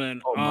 gentlemen?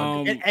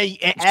 And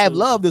Av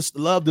love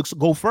to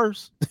go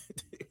first.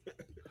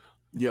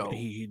 Yo,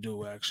 he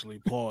do actually.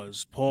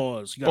 Pause.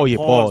 Pause. That was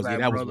wild.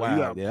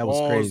 Yeah, that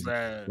was crazy.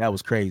 That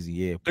was crazy.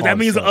 Yeah, because that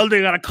means the other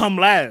thing gotta come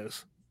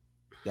last.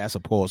 That's a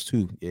pause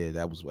too. Yeah,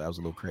 that was a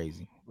little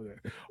crazy.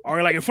 All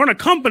right, like in front of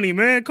company,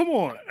 man. Come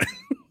on.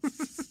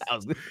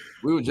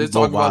 We were just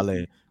talking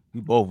about. We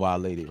both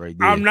violated right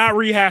there. I'm not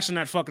rehashing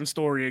that fucking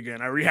story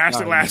again. I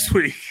rehashed it last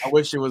week. I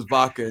wish it was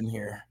vodka in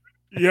here.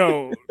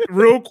 Yo,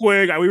 real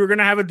quick, we were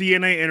gonna have a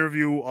DNA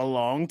interview a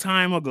long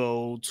time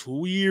ago,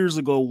 2 years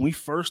ago, when we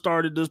first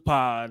started this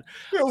pod.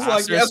 Feels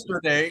like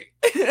yesterday.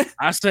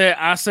 I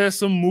said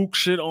some Mook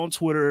shit on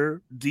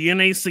Twitter.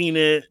 DNA seen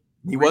it.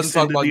 He wasn't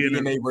talking about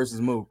DNA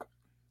versus Mook.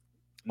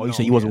 Oh, you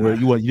said you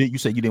wasn't. You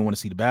said you didn't want to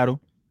see the battle.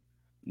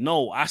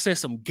 No, I said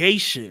some gay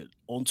shit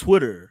on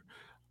Twitter,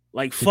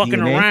 like to fucking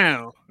DNA?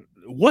 Around.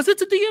 Was it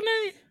the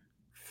DNA?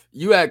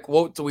 You had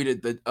quote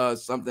tweeted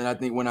something. I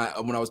think when I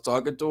was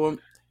talking to him,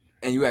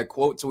 and you had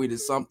quote tweeted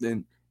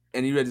something,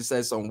 and you had to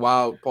say some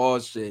wild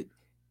pause shit,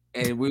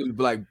 and we would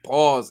be like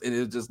pause, and it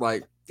was just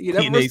like he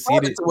never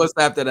responded to us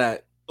after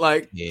that.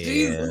 Like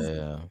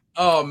Jesus,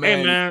 oh man,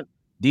 hey, man.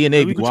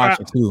 DNA be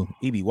watching too.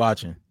 He be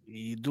watching.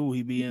 He do.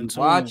 He be into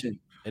watching.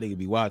 That nigga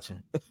be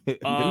watching. You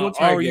gonna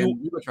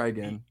try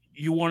again.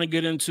 You want to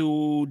get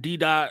into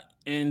D-Dot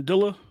and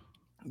Dilla?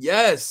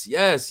 Yes.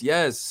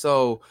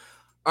 So,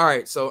 all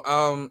right.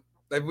 So,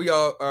 like we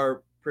all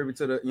are privy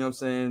to the, you know what I'm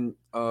saying,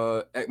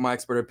 My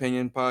Expert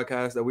Opinion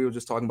podcast that we were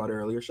just talking about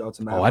earlier. Shout out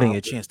to Matt. I didn't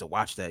get a chance to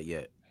watch that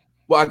yet.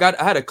 Well,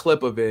 I had a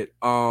clip of it.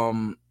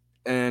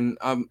 And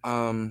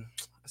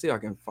see if I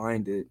can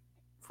find it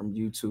from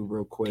YouTube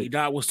real quick.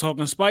 D-Dot was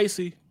talking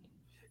spicy.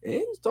 He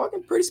was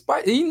talking pretty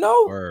spicy. You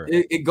know,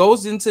 it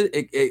goes into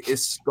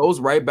it goes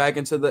right back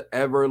into the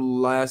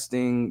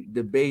everlasting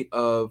debate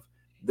of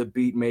the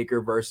beat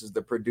maker versus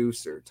the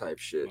producer type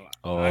shit.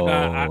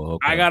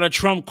 I got a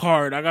trump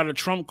card. I got a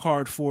trump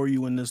card for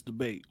you in this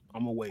debate.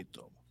 I'm gonna wait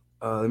though.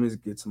 Let me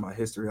just get to my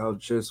history. I was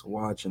just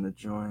watching the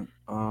joint.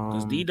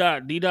 Because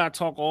D-Dot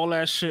talk all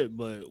that shit,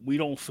 but we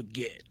don't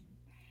forget.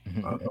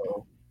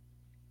 Uh-oh.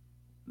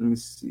 Let me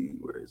see.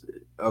 Where is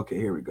it? Okay,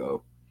 here we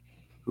go.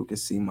 Who can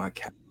see my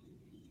cat?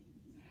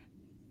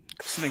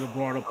 This nigga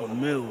brought up a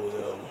mill,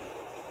 though.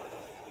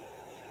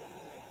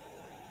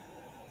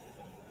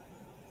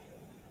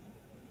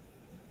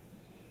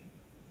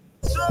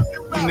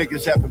 You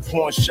niggas having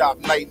pawn shop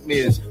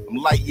nightmares. I'm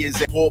light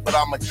years old, but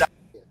I'm a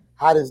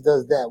Hottest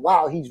does that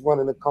while he's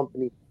running a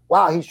company,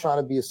 while he's trying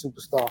to be a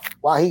superstar,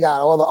 while he got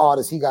all the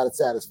artists he got to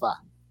satisfy.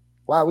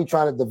 While we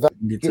trying to develop,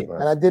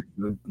 and I did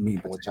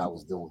what y'all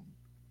was doing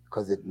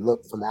because it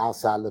looked from the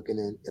outside looking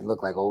in, it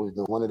looked like always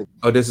doing one of the.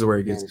 Oh, this is where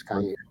he gets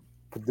Kanye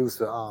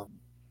producer.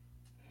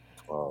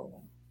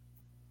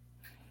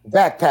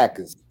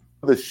 Backpackers.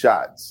 The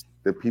shots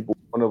that people,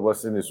 one of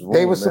us in this room,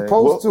 they were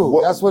supposed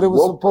to. That's what it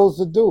was supposed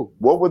to do.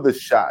 What were the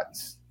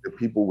shots that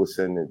people were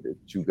sending that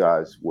you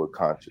guys were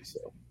conscious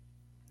of?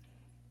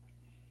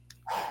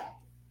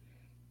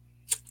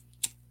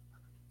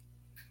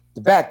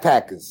 The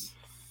Backpackers.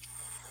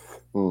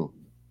 Oh.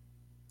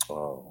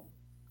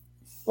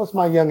 What's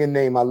my youngin'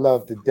 name? I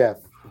love to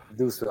death.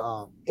 Producer,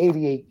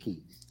 88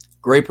 Keys.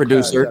 Great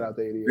producer. Shout out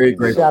to 88. Very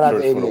great. Shout out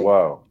to 88.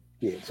 Wow.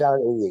 Yeah, shout out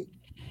to 88.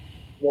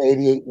 Yeah,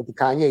 88 with the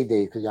Kanye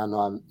days, because y'all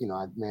know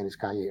I managed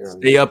Kanye earlier.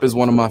 Stay Up is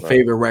one of my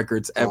favorite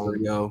records ever,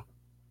 yo.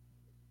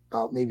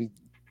 About maybe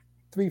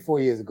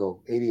 3-4 years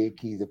ago, 88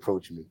 Keys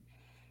approached me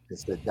and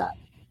said, Doc,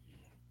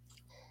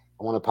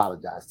 I want to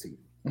apologize to you.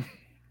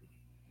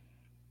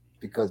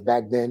 Because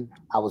back then,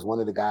 I was one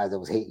of the guys that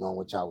was hating on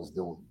what y'all was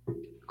doing.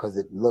 Because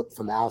it looked,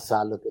 from the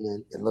outside looking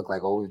in, it looked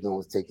like all we was doing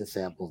was taking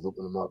samples,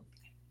 looking them up,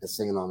 and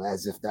singing on them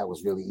as if that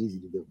was really easy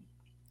to do.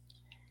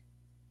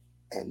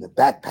 And the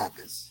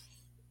Backpackers,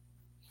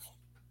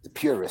 the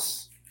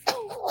purists,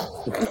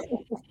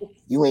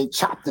 you ain't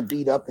chop the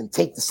beat up and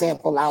take the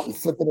sample out and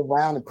flip it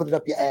around and put it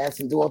up your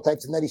ass and do all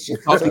types of nutty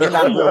shit. Come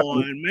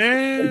on,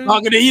 man. I'm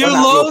talking to you,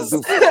 Los.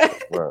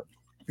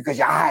 Because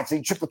you're high, so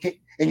you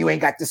triplicate and you ain't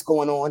got this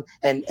going on.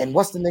 And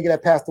what's the nigga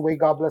that passed away?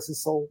 God bless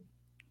his soul.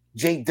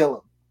 Jay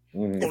Dilla.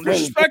 Don't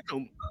disrespect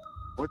him.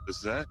 What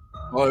is that?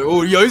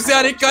 Oh, yo, you see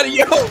how they cut it?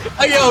 Yo,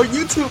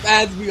 YouTube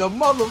ads me a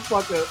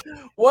motherfucker.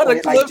 What a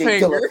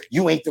cliffhanger. Like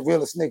you ain't the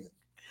realest nigga.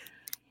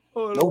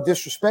 No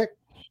disrespect.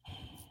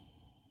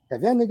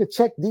 Have that nigga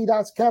checked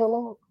D-Dot's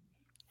catalog?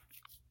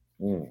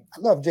 I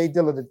love Jay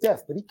Dilla to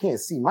death, but he can't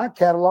see my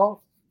catalog.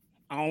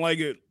 I don't like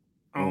it.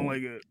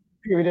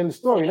 Period in the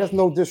story. That's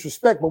no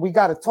disrespect, but we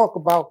got to talk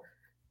about.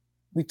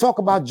 We talk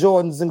about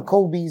Jordans and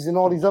Kobe's and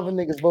all these other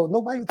niggas, but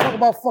nobody talk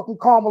about fucking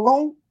Karl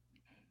Malone.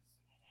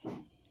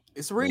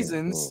 It's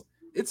reasons.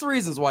 It's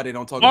reasons why they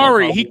don't talk.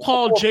 Sorry, he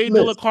called Jay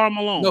Dilla Karl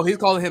Malone. No, he's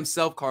calling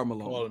himself Karl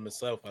Malone. Calling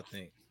himself, I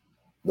think.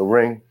 The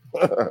ring.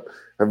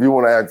 If you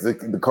want to ask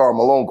the Karl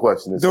Malone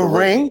question, the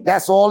ring.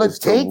 That's all it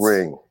takes. The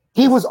ring.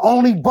 He was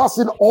only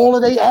busting all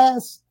of their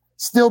ass.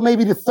 Still,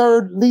 maybe the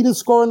third leading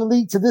scorer in the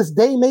league to this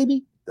day,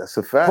 maybe. That's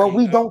a fact. But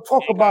we don't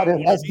talk about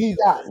him. That's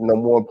D-Dot.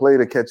 Number one player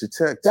to catch a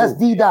check. That's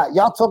D-Dot.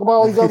 Y'all talk about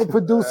all these other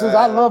producers.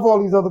 I love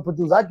all these other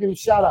producers. I give them a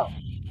shout out.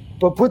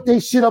 But put their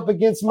shit up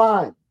against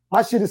mine.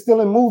 My shit is still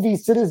in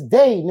movies to this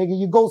day, nigga.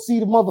 You go see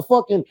the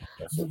motherfucking.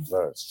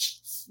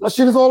 My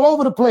shit is all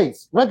over the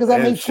place. Records I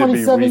made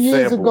 27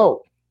 years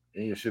ago.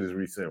 And your shit is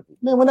resampled.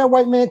 Man, when that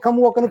white man come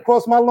walking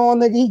across my lawn,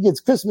 nigga, he gets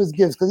Christmas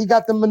gifts because he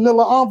got the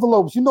manila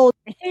envelopes. You know.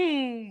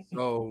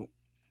 So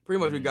pretty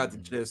much we got the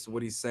gist.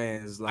 What he's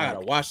saying is like, I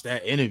gotta watch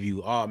that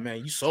interview. Oh man,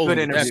 you sold good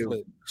me.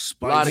 interview.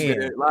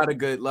 A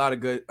lot of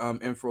good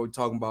info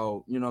talking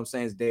about, you know what I'm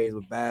saying, his days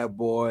with Bad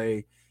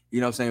Boy, you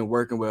know what I'm saying,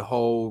 working with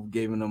Hov,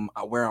 giving them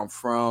where I'm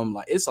from.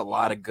 Like, it's a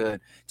lot of good.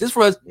 Just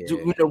for us,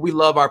 you know, we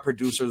love our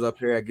producers up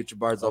here at Get Your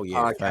Bars Up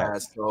podcast.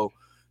 Facts. So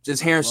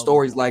just hearing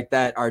stories like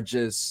that are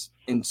just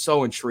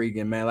so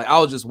intriguing, man. Like, I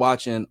was just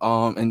watching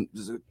and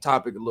there's a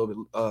topic a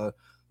little bit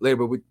later,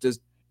 but with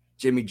just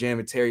Jimmy Jam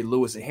and Terry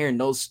Lewis and hearing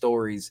those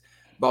stories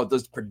about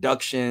those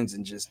productions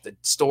and just the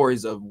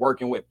stories of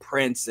working with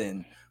Prince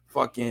and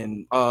fucking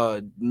you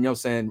know what I'm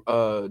saying,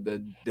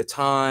 the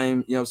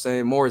time, you know what I'm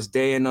saying, Morris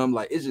Day and them,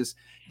 like, it's just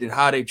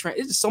how they train.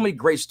 It's just so many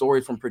great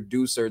stories from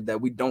producers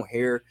that we don't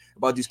hear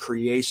about, these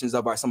creations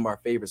of some of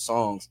our favorite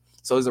songs.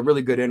 So it's a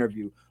really good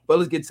interview. But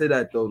let's get to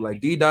that though.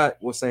 Like, D-Dot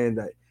was saying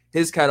that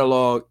his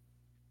catalog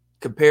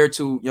compared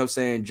to, you know what I'm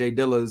saying, Jay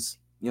Dilla's,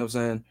 you know what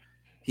I'm saying,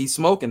 he's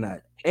smoking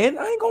that. And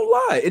I ain't gonna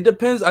lie, it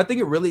depends. I think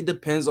it really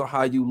depends on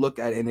how you look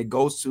at it. And it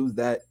goes to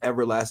that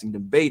everlasting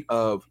debate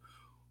of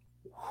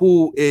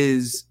who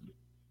is,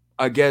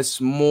 I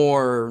guess,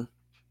 more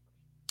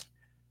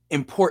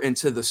important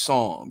to the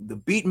song, the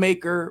beat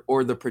maker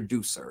or the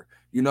producer?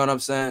 You know what I'm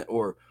saying?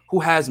 Or who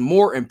has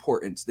more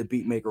importance, the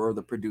beat maker or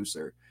the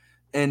producer?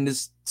 And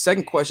this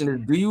second question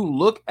is, do you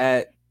look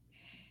at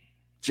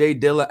Jay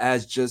Dilla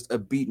as just a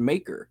beat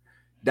maker?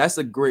 That's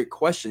a great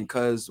question,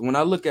 because when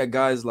I look at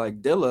guys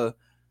like Dilla,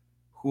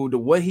 who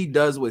what he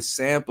does with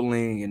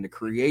sampling and the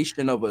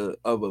creation of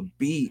a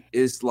beat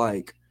is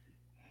like,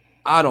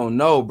 I don't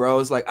know, bro.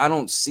 It's like I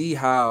don't see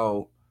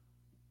how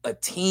a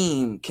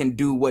team can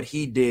do what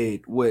he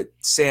did with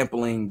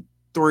sampling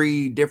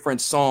 3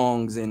 different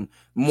songs and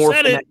more.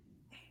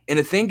 And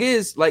the thing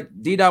is, like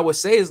D-Dot would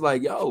say, is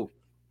like, yo,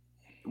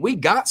 we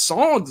got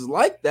songs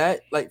like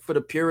that, like for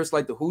the purists,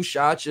 like the Who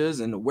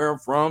Shotchas and the Where I'm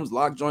From's,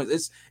 Lock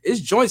Joints. It's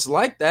joints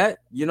like that,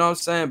 you know what I'm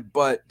saying?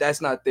 But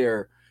that's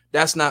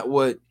not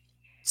what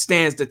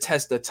stands the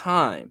test of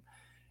time.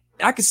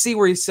 I can see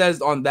where he says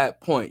on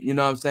that point, you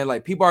know what I'm saying?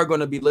 Like people are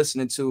going to be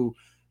listening to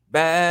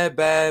bad,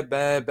 like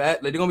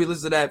they're going to be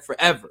listening to that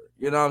forever,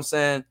 you know what I'm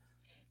saying?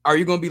 Are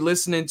you going to be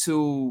listening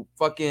to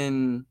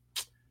fucking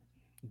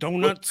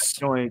Donuts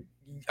joint?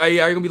 Are you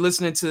going to be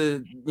listening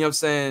to, you know what I'm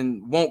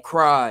saying, Won't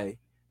Cry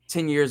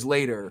 10 years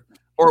later?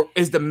 Or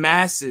is the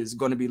masses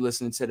going to be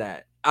listening to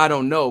that? I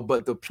don't know,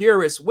 but the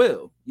purists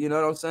will, you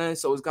know what I'm saying?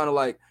 So it's kind of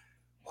like,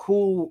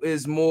 who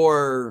is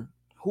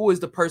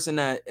the person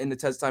that in the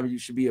test of time you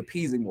should be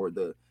appeasing more,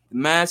 the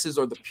masses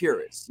or the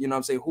purists? You know what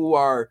I'm saying? Who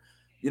are,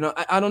 you know,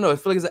 I don't know. I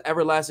feel like it's an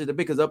everlasting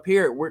debate, because up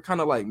here we're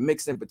kind of like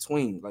mixed in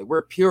between. Like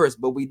we're purists,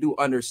 but we do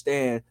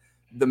understand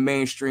the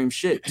mainstream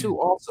shit too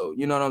also.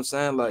 You know what I'm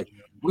saying? Like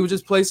we would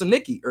just play some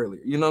Nicki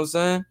earlier, you know what I'm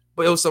saying?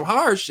 But it was some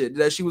hard shit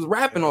that she was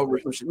rapping over,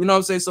 some shit, you know what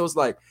I'm saying? So it's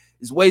like,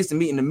 it's ways to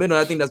meet in the middle.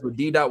 And I think that's what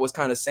D-Dot was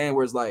kind of saying,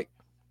 where it's like,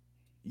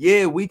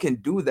 yeah, we can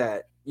do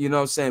that, you know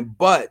what I'm saying?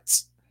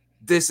 But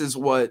this is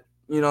what,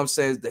 you know what I'm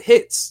saying, the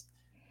hits.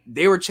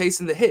 They were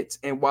chasing the hits.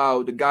 And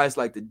while the guys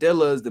like the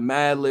Dillas, the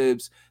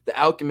Madlibs, the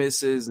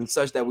Alchemists and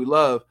such that we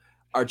love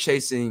are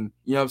chasing,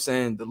 you know what I'm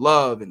saying, the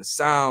love and the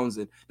sounds.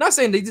 And not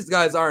saying these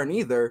guys aren't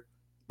either,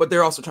 but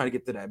they're also trying to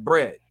get to that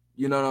bread.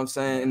 You know what I'm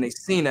saying? And they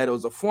seen that it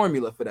was a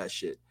formula for that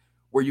shit.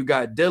 Where you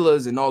got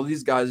Dillas and all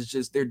these guys,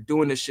 just they're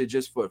doing this shit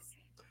just for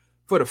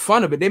the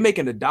fun of it. They're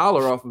making $1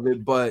 off of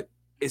it, but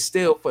it's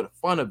still for the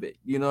fun of it.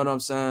 You know what I'm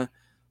saying?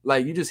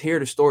 Like you just hear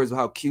the stories of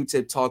how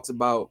Q-Tip talks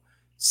about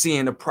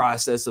seeing the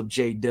process of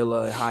Jay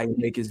Dilla and how he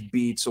make his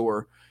beats,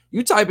 or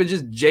you type in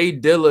just Jay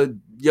Dilla, you know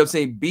what I'm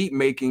saying, beat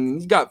making,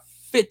 you got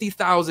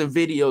 50,000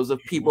 videos of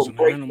people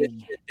breaking this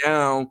shit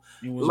down.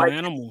 He was like an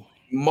animal.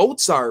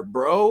 Mozart,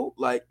 bro.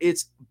 Like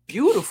it's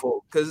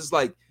beautiful, because it's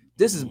like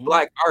this is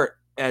black art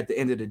at the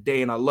end of the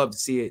day, and I love to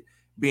see it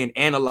being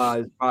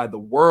analyzed by the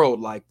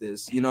world like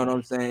this. You know what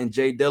I'm saying?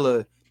 Jay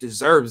Dilla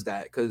deserves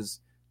that, because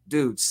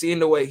dude, seeing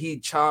the way he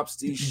chops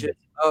these shit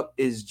up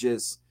is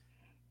just,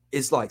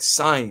 it's like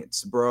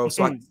science, bro.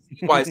 So I can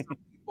see why some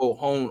people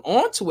hone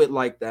onto it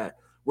like that.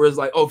 Whereas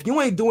like, oh, if you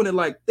ain't doing it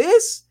like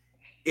this,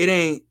 it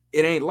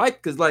ain't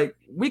like, because like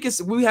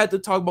we had to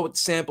talk about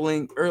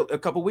sampling a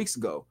couple weeks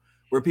ago,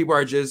 where people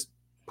are just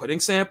putting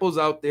samples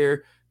out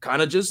there,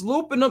 kind of just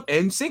looping them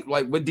and sync,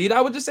 like what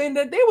D-Dot was just saying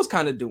that they was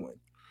kind of doing.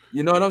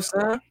 You know what I'm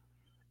saying?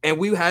 And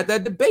we had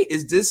that debate: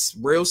 is this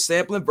real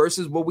sampling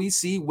versus what we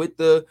see with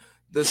the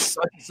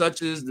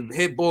such as the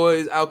Hit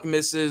Boys,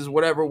 Alchemists,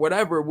 whatever,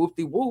 whoop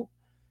de whoop.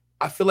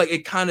 I feel like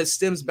it kind of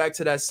stems back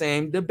to that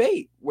same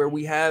debate where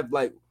we have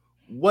like,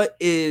 what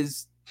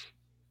is,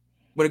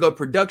 when it goes to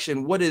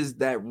production, what is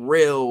the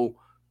real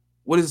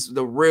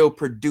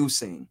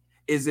producing?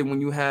 Is it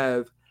when you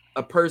have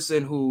a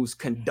person who's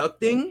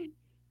conducting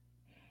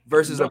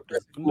versus a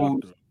person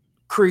who's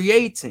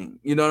creating?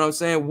 You know what I'm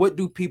saying? What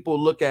do people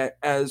look at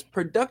as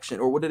production,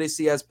 or what do they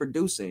see as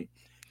producing?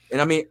 And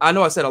I mean, I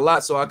know I said a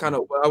lot, so I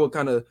would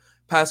kind of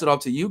pass it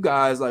off to you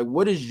guys. Like,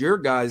 what is your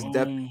guys'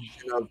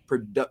 definition of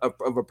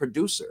a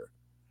producer?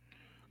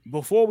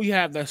 Before we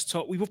have this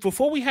talk,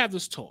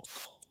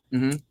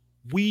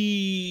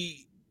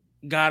 we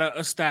gotta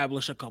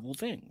establish a couple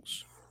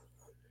things.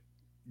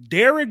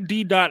 Derek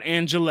D.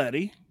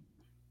 Angeletti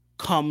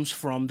comes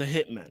from the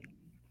Hitmen.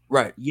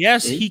 Right.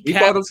 Yes, he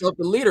called himself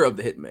the leader of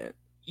the Hitmen.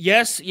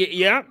 Yes,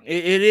 yeah,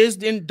 it is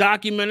then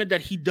documented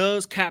that he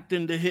does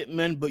captain the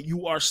Hitmen, but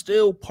you are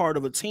still part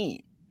of a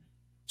team.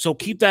 So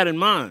keep that in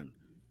mind.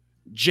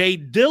 Jay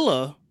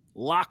Dilla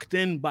locked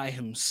in by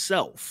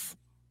himself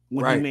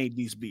when he made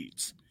these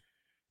beats.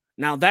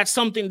 Now that's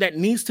something that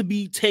needs to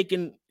be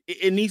taken.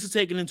 It needs to be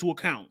taken into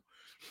account.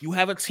 You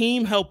have a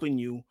team helping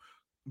you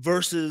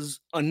versus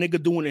a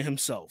nigga doing it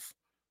himself.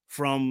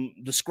 From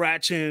the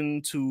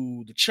scratching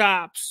to the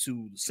chops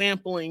to the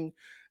sampling,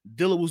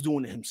 Dilla was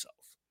doing it himself.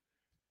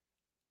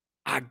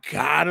 I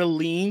gotta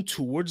lean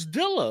towards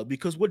Dilla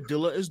because what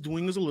Dilla is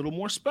doing is a little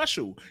more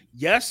special.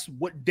 Yes,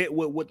 what the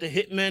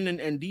Hitmen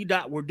and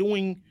D-Dot were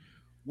doing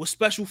was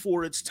special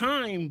for its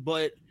time,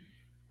 but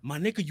my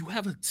nigga, you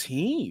have a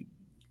team.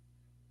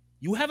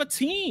 You have a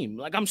team.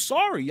 Like, I'm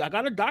sorry, I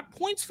gotta dock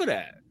points for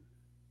that.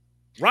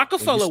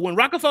 Rockefeller, when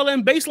Rockefeller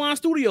and Baseline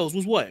Studios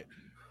was what?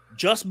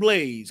 Just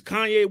Blaze,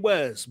 Kanye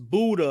West,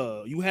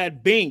 Buddha. You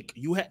had Bink.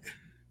 You had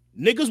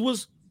Niggas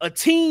was a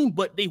team,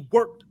 but they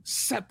worked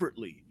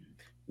separately.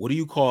 What do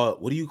you call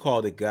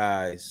the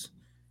guys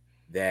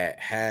that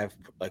have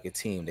like a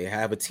team? They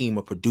have a team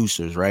of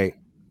producers, right?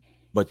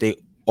 But they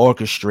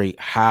orchestrate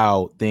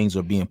how things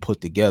are being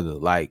put together,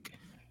 like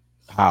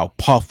how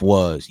Puff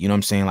was, you know what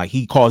I'm saying? Like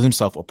he calls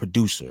himself a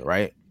producer,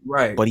 right?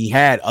 Right. But he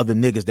had other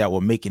niggas that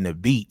were making the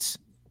beats,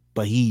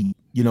 but he,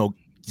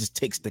 just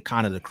takes the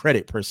kind of the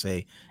credit per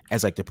se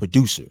as like the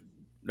producer.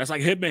 That's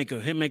like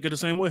Hitmaker the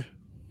same way.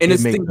 And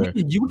it's Hitmaker,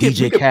 you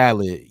DJ could,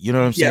 Khaled, you know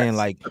what I'm saying?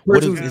 Like, the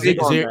what person who's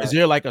big on that. is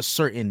there like a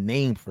certain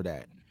name for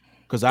that?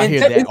 Because I And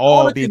hear it's that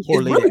all called being it's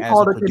correlated really as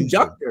called a a producer.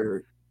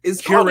 conductor.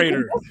 It's called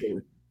a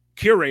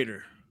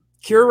Curator.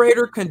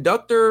 Curator,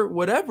 conductor,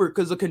 whatever,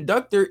 because a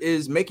conductor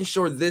is making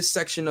sure this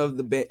section of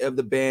the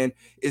band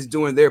is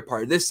doing their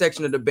part. This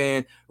section of the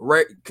band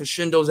right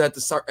crescendos at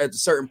the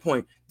certain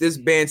point. This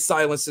band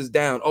silences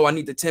down. Oh, I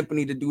need the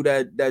timpani to do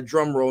that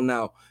drum roll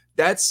now.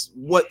 That's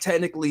what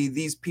technically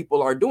these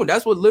people are doing.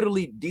 That's what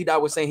literally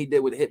D-Dot was saying he did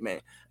with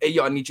Hitman. Hey,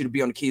 yo, I need you to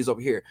be on the keys over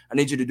here. I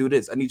need you to do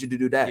this. I need you to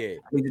do that. Yeah.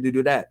 I need you to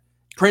do that.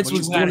 Prince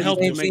was doing help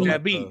the to same make thing.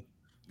 that beat.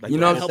 Like You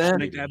know what I'm saying?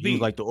 Make that He was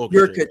beat. like the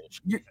You're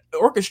orchestrator.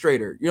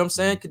 orchestrator. You know what I'm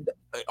saying?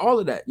 All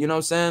of that. You know what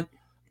I'm saying?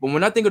 But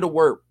when I think of the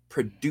word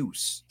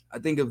produce, I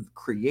think of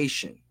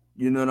creation.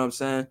 You know what I'm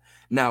saying?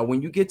 Now,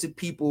 when you get to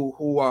people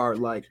who are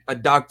like a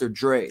Dr.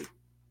 Dre,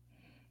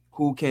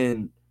 who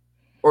can,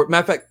 or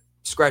matter of fact,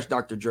 scratch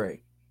Dr.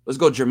 Dre. Let's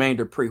go Jermaine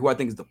Dupri, who I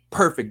think is the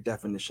perfect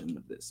definition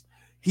of this.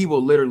 He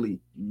will literally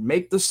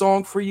make the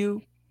song for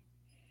you,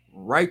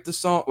 write the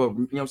song, or you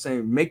know what I'm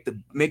saying, make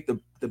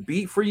the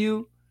beat for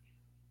you,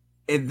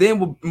 and then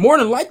will more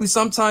than likely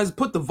sometimes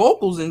put the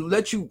vocals and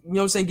let you, you know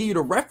what I'm saying, give you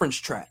the reference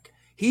track.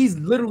 He's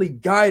literally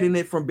guiding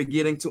it from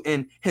beginning to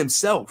end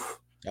himself.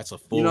 That's a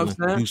full You know what I'm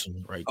saying? producer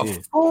right there.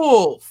 A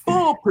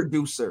full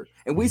producer.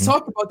 And we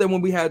talked about that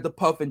when we had the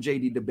Puff and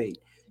JD debate.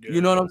 Yeah.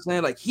 You know what I'm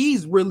saying? Like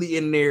he's really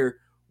in there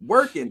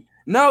working.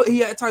 Now he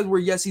had times where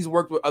yes, he's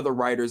worked with other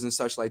writers and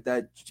such like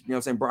that. You know what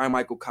I'm saying? Brian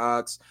Michael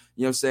Cox,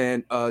 you know what I'm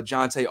saying?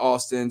 Jonte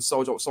Austin,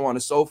 so on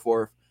and so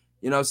forth.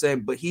 You know what I'm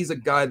saying? But he's a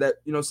guy that,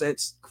 you know what I'm saying,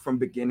 from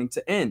beginning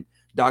to end.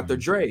 Dr.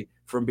 Dre,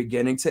 from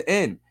beginning to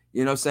end.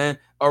 You know what I'm saying?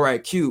 All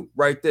right, Q,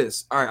 write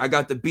this. All right, I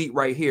got the beat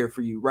right here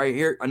for you. Right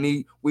here.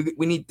 We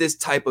need this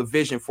type of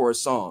vision for a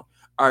song.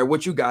 All right,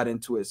 what you got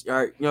into it? All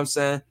right, you know what I'm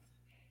saying?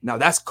 Now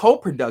that's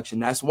co-production.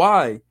 That's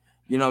why,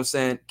 you know what I'm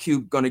saying,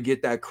 Q gonna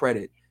get that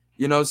credit.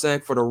 You know what I'm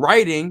saying? For the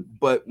writing,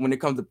 but when it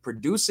comes to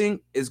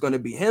producing, it's gonna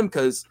be him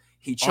because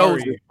he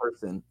chose this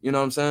person. You know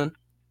what I'm saying?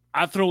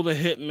 I throw the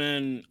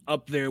Hitman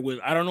up there with,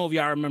 I don't know if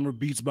y'all remember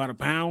Beats by the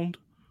Pound,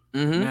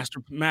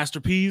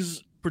 Master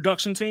P's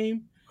production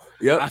team.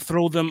 Yeah, I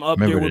throw them up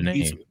there with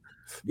Beats.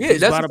 Yeah, Beats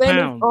that's by the the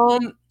same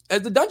Pound.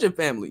 As the Dungeon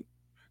Family.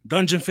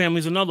 Dungeon Family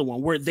is another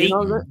one where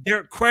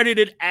they're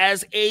credited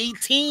as a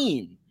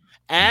team.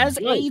 As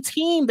a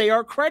team, they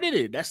are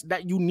credited. That's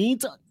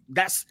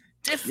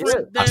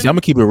different. I'm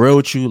gonna keep it real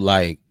with you.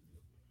 Like,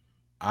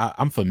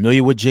 I'm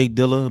familiar with Jake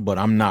Dilla, but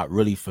I'm not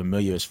really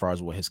familiar as far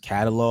as what his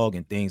catalog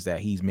and things that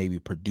he's maybe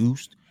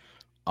produced.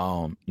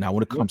 Now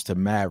when it comes to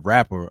Mad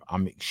Rapper,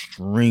 I'm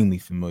extremely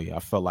familiar. I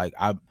felt like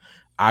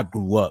I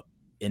grew up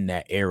in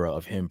that era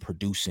of him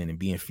producing and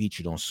being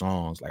featured on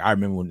songs. Like I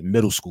remember when in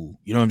middle school,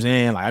 you know what I'm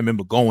saying? Like I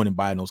remember going and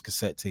buying those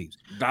cassette tapes.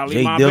 Dolly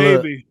Jake My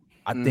Dilla, Baby.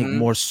 I think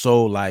more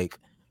so like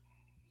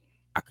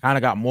I kind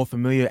of got more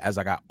familiar as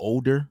I got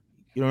older,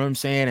 you know what I'm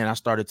saying? And I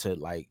started to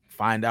like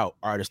find out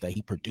artists that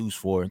he produced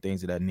for and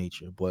things of that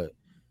nature. But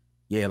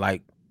yeah,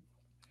 like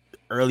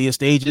earlier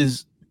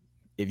stages,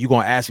 if you're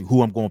gonna ask me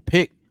who I'm gonna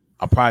pick,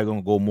 I'm probably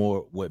gonna go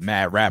more with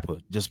Mad Rapper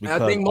just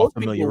because I think of most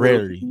familiarity. People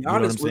would, to be you know what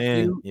I'm honest with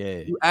saying?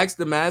 you ask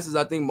the masses,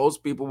 I think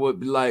most people would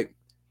be like,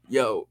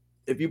 yo,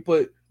 if you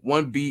put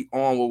one beat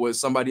on with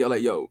somebody else,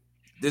 like, yo,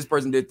 this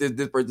person did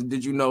this person,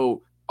 did you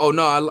know? Oh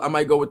no, I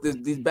might go with this.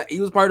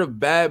 He was part of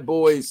Bad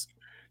Boys.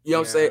 You know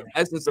what I'm saying?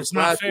 Essence of it's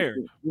not fair.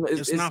 You know,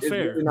 it's not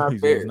fair. Really not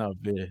fair. It's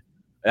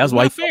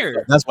not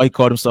fair. That's why he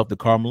called himself the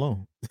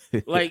Carmelo.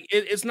 Like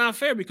it's not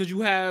fair because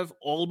you have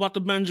All About the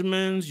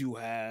Benjamins, you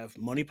have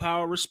Money,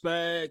 Power,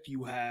 Respect,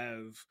 you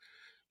have,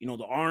 you know,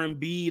 the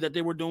R&B that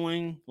they were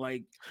doing.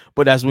 Like,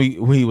 but that's when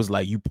he was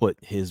like, you put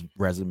his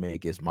resume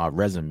against my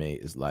resume.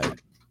 Is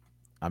like,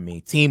 I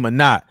mean, team or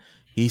not,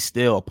 he's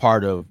still a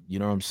part of, you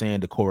know what I'm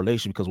saying, the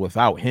correlation, because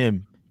without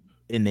him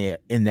in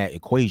that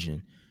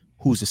equation,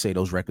 who's to say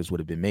those records would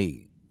have been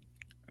made?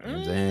 You know what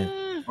I'm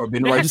saying? Or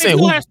been right.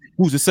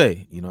 Who's to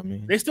say? You know what I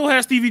mean? They still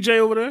have Stevie J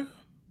over there.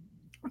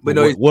 But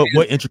no,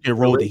 what intricate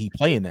role did he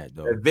play in that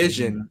though? The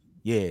vision.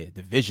 The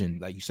vision,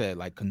 like you said,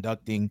 like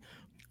conducting,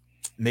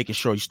 making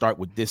sure you start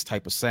with this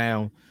type of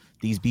sound,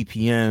 these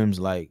BPMs,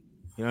 like,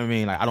 you know what I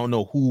mean? Like, I don't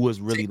know who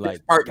was really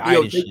like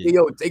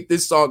take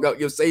this song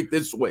out, say it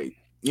this way.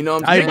 You know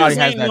what I'm saying? Everybody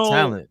has that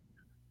talent.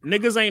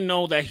 Niggas ain't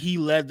know that he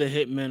led the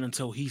Hitmen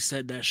until he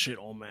said that shit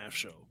on Math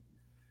Show.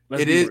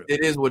 It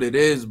is what it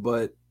is,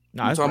 but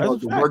I'm talking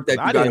about the work that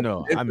I didn't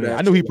know. I mean,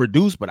 I knew he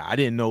produced, but I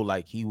didn't know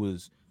like he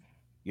was,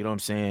 you know what I'm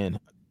saying,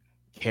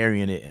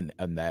 carrying it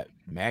in that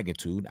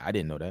magnitude. I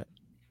didn't know that.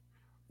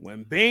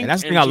 When Bink And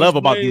that's the thing I love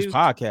about these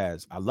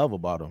podcasts. I love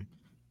about them.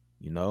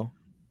 You know,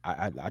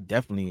 I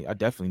definitely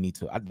need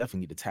to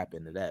tap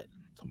into that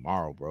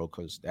tomorrow, bro.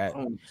 Because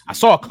I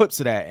saw clips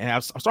of that, and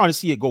I'm starting to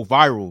see it go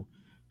viral.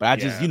 But I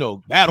just,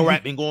 battle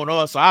rap been going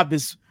on, so I've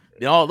been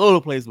all over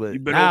the place. But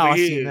now I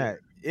seen that.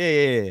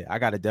 Yeah, I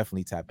got to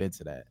definitely tap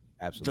into that.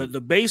 Absolutely.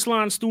 The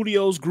Baseline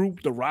Studios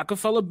group, the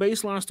Rockefeller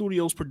Baseline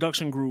Studios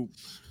production group,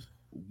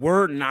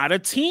 were not a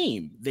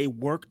team. They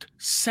worked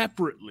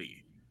separately.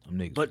 Them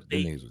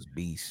niggas was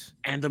beasts.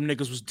 And them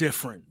niggas was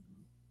different.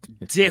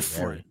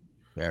 Different.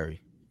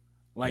 Very.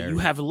 Like, you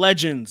have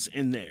legends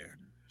in there.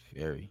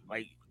 Very.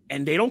 Like,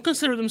 and they don't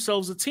consider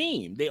themselves a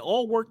team. They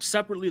all work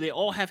separately. They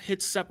all have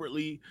hits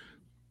separately.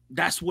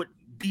 That's what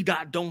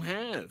B-Dot don't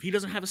have. He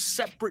doesn't have a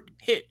separate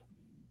hit.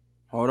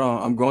 Hold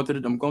on, I'm going through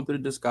the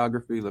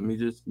discography. Let me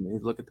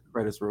look at the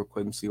credits real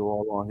quick and see who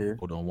all on here.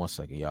 Hold on 1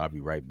 second, y'all. I'll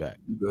be right back.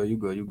 You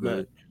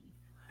good.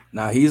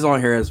 Now he's on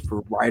here as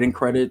for writing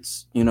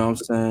credits. You know what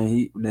I'm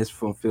saying? This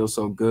from Feel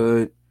So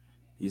Good.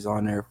 He's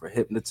on there for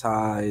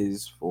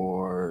Hypnotize,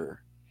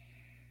 for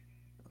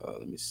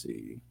let me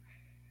see.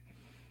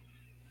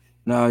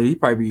 No, he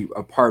probably be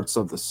a parts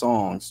of the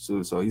songs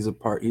too. So he's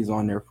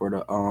on there for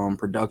the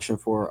production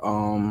for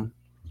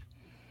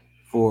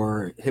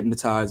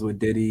Hypnotize with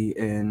Diddy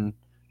and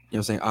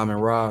Amin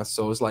Ra.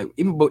 So it's like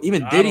even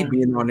Diddy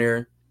being on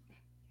there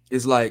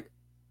is like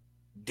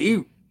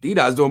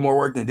D-Dot's doing more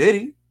work than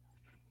Diddy.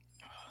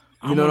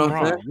 You know what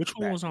I'm saying? Which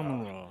one was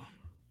Amin Ra?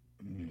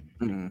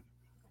 Mm-hmm.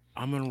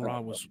 Amin Ra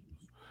was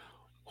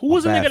who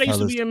was the nigga that used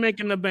to be in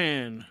Making the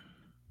Band?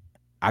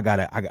 I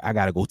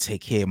gotta go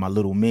take care of my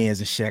little mans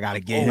and shit. I gotta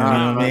get him, you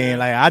know what I mean?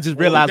 Like I just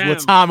realized what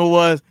time it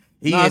was.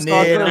 He in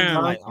there, and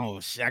I'm like, oh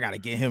shit, I gotta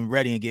get him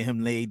ready and get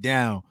him laid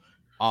down.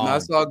 No,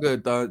 it's all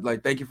good, dog.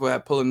 Like, thank you for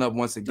pulling up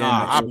once again.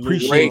 I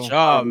appreciate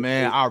y'all,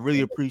 man. I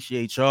really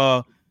appreciate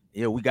y'all.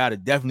 Yeah, we got to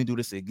definitely do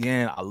this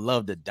again. I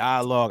love the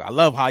dialogue. I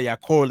love how y'all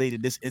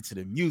correlated this into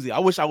the music. I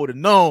wish I would have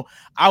known.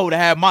 I would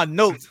have had my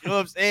notes. You know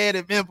what I'm saying?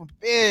 And been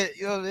prepared.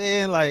 You know what I'm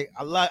saying? Like,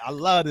 I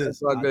love this.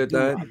 That's all good,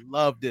 I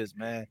love this,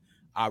 man.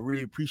 I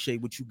really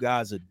appreciate what you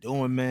guys are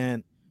doing,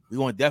 man. We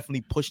want to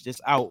definitely push this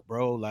out,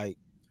 bro. Like,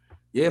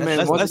 yeah,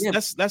 man. Let's you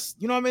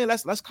know what I mean?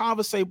 Let's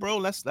conversate, bro.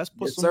 Let's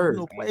put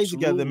some plays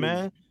together,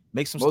 man.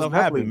 Make some stuff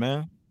happen,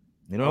 man.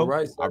 You know, all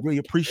right, I really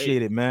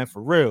appreciate it, man.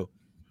 For real.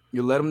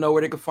 You let them know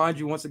where they can find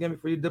you once again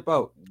before you dip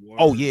out.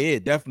 Oh yeah,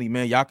 definitely,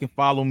 man. Y'all can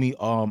follow me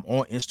on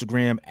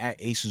Instagram at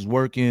Aces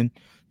Working,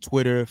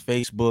 Twitter,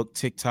 Facebook,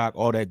 TikTok,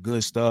 all that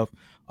good stuff.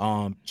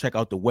 Check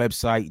out the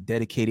website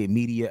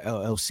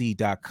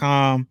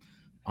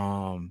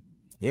dedicatedmediallc.com.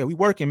 Yeah, we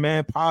working,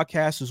 man.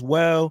 Podcast as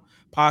well.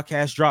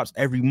 Podcast drops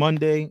every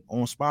Monday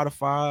on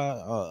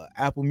Spotify,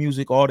 Apple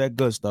Music, all that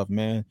good stuff,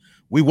 man.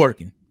 We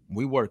working.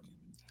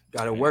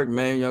 Gotta work,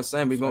 man. You know what I'm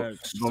saying? We're gonna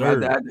have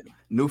to add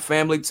new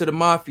family to the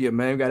mafia,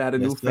 man. We gotta add a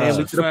new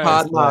family to the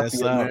pod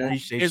mafia, man.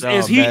 Appreciate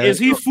is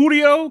he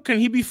Fudio? Can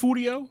he be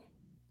Fudio?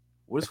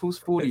 Who's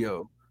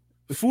Fudio?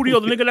 Fudio,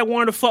 the nigga that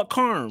wanted to fuck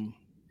Carm.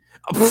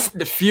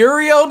 The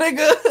Furio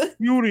nigga?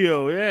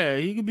 Furio, yeah.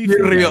 He could be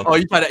Furio. Oh,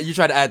 you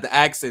try to add the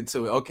accent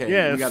to it. Okay.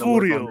 Yeah,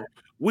 Furio.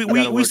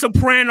 We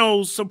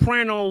Sopranos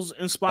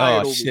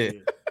inspired over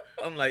here.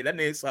 I'm like, that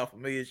name sound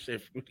familiar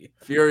shit.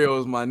 Furio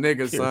is my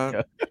nigga,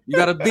 son. You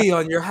gotta be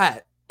on your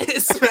hat.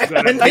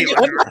 But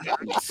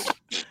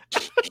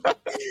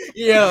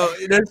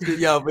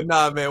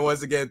nah, man.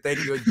 Once again,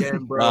 thank you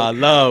again, bro. I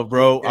love,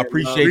 bro. I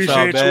appreciate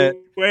y'all, man.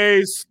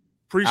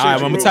 Appreciate I'm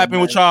gonna tap in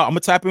with y'all. I'm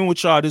gonna tap in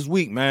with y'all this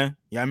week, man.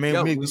 Yeah,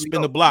 man. We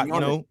spin the block, you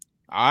know.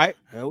 All right.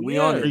 We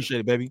on it. Appreciate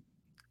it, baby.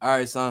 All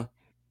right, son.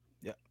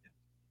 Yeah.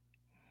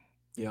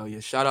 Yo,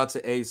 shout out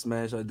to Ace,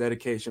 man. Shout out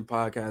Dedication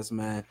Podcast,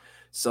 man.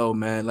 So,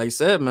 man, like I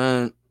said,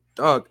 man,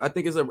 dog, I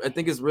think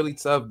it's really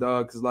tough,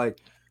 dog, because like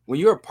when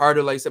you're a part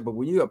of, like I said, but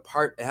when you're a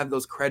part, have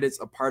those credits,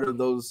 a part of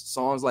those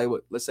songs, like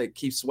what, let's say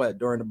Keith Sweat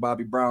during the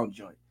Bobby Brown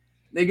joint.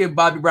 Nigga,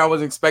 Bobby Brown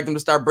wasn't expecting to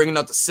start bringing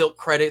out the Silk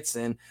credits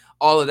and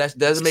all of that.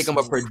 Doesn't make him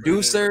a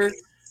producer,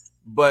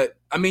 but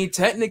I mean,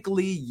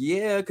 technically,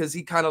 yeah, because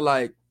he kind of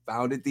like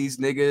founded these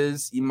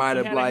niggas. He might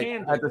have like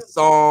had the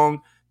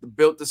song,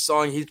 built the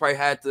song. He's probably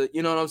had to,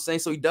 you know what I'm saying?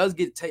 So he does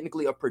get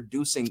technically a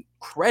producing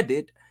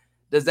credit.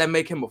 Does that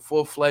make him a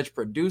full-fledged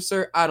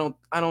producer? I don't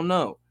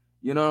know.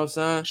 You know what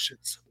I'm saying?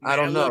 I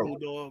don't know.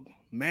 Little, dog.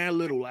 Man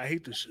Little, I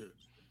hate this shit.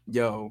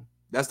 Yo,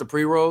 that's the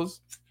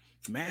pre-rolls?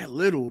 Man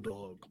Little,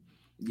 dog.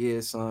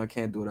 Yeah, son, I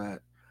can't do that.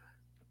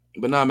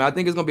 But no, man, I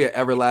think it's gonna be an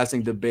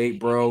everlasting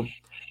debate, bro.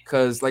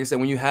 Because, like I said,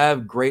 when you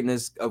have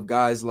greatness of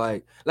guys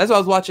like, that's what I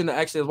was watching.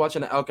 Actually, I was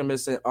watching the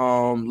Alchemist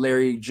and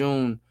Larry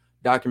June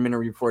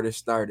documentary before this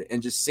started,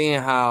 and just seeing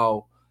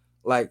how,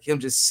 like, him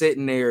just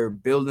sitting there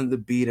building the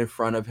beat in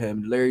front of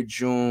him, Larry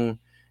June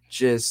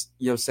just,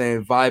 you know what I'm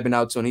saying, vibing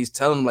out to him. He's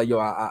telling him, like, yo,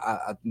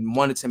 I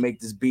wanted to make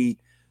this beat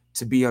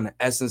to be on the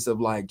essence of,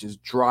 like,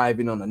 just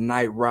driving on a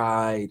night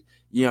ride,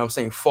 you know what I'm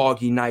saying,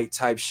 foggy night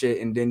type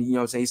shit. And then, you know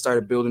what I'm saying, he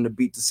started building the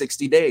beat to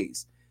 60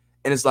 days.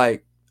 And it's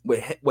like,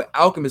 with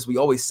Alchemist, we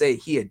always say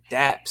he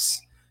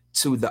adapts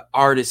to the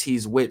artist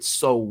he's with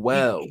so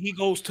well. He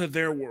goes to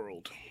their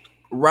world.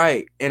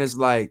 Right. And it's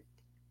like,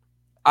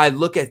 I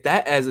look at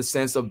that as a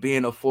sense of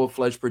being a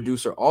full-fledged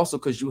producer also,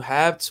 because you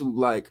have to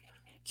like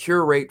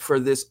curate for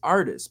this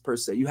artist per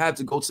se. You have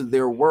to go to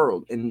their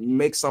world and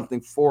make something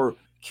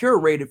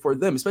curated for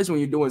them, especially when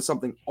you're doing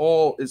something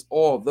all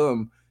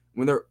them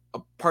when they're a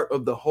part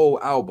of the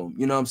whole album.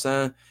 You know what I'm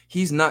saying?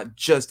 He's not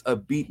just a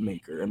beat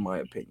maker, in my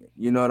opinion.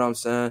 You know what I'm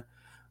saying?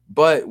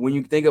 But when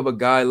you think of a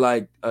guy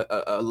like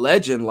a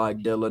legend like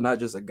Dilla, not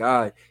just a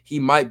guy, he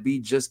might be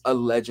just a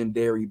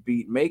legendary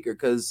beat maker,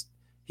 because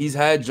he's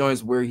had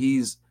joints where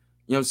he's,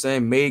 you know what I'm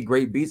saying, made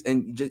great beats,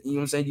 and just, you know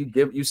what I'm saying,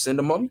 you send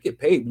them up, you get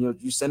paid. You know,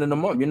 you sending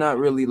them up. You're not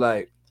really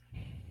like,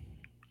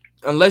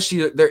 unless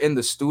they're in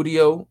the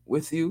studio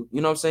with you,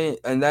 you know what I'm saying,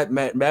 and that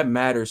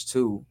matters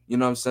too. You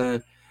know what I'm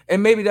saying,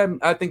 and maybe that,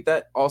 I think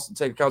that also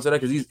take account of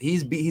that, because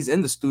he's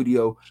in the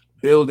studio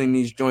building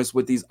these joints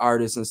with these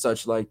artists and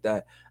such like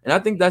that. And I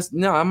think that's,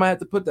 no, I might have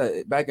to put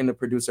that back in the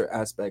producer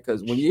aspect,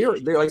 because when you're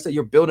there, like I said,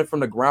 you're building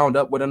from the ground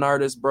up with an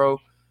artist, bro.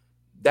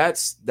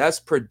 That's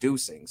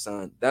producing,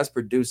 son. That's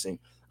producing.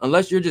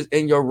 Unless you're just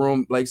in your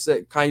room, like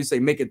said, Kanye say,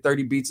 making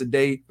 30 beats a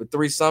day for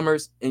 3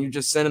 summers and you're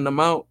just sending them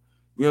out.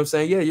 You know what I'm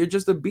saying? Yeah, you're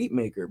just a beat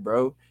maker,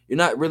 bro. You're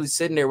not really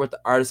sitting there with the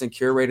artist and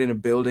curating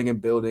and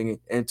building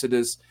into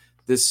this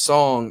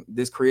song,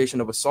 this creation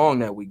of a song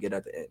that we get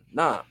at the end.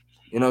 Nah.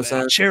 You know what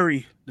I'm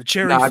saying? The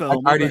cherry Nah,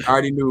 fell. I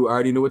already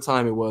knew what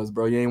time it was,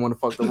 bro. You ain't want to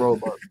fuck the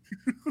robot.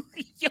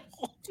 Yo,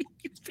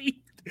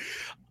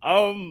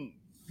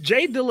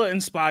 Jay Dilla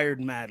inspired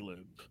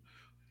Madlib,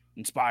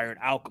 inspired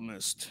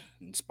Alchemist,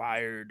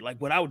 inspired,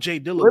 like, without Jay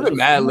Dilla, Liv and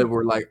Madlib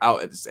were like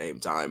out at the same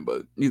time,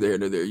 but neither here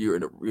nor there. You're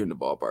in the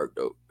ballpark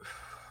though.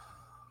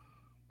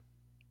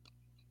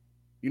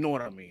 You know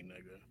what I mean,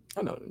 nigga.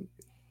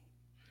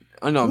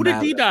 I know. Who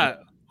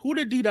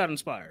did D Dot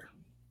inspire?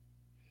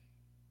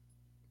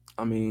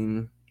 I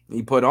mean,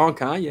 he put on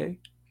Kanye.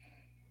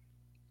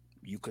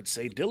 You could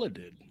say Dilla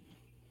did.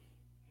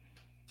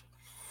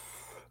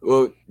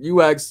 Well,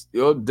 you ask,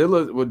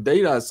 Dilla, what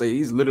Data say,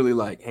 he's literally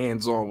like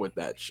hands-on with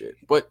that shit.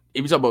 But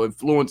if you talk about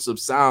influence of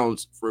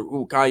sounds for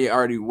who Kanye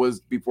already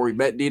was before he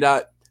met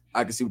D-Dot,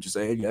 I can see what you're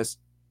saying, yes.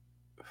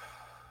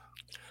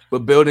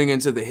 But building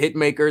into the hit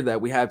maker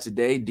that we have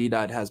today,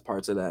 D-Dot has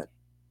parts of that.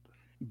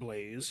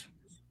 Blaze.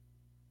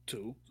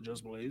 Too.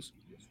 Just Blaze.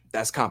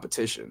 That's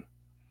competition.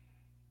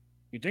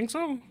 You think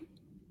so?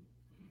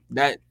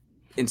 That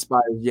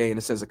inspires Ye in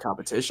a sense of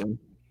competition.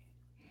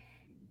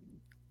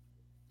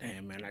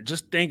 Damn, man. I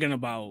just thinking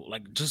about,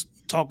 like, just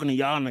talking to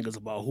y'all niggas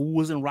about who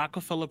was in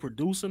Rockefeller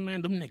producing,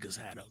 man. Them niggas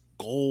had a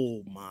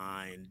gold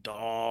mine,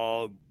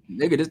 dog.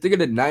 Nigga, just think of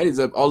the 90s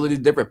of all of these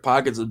different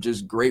pockets of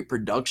just great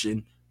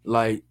production.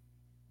 Like,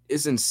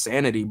 it's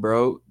insanity,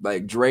 bro.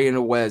 Like Dre in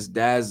the West,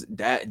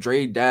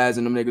 Dre, Daz,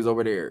 and them niggas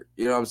over there.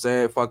 You know what I'm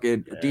saying?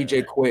 Fucking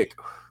DJ Quick.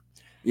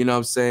 You know what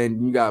I'm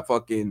saying? You got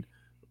fucking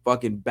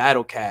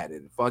Battle Cat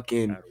and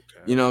fucking,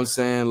 you know what I'm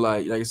saying?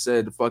 Like I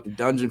said, the fucking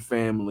Dungeon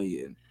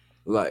Family, and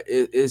like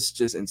it's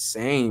just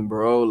insane,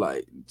 bro.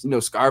 Like, you know,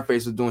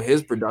 Scarface was doing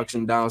his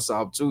production down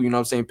south too. You know what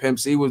I'm saying? Pimp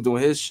C was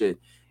doing his shit.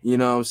 You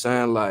know what I'm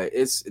saying? Like,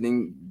 it's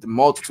the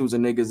multitudes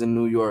of niggas in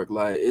New York.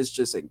 Like, it's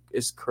just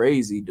it's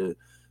crazy the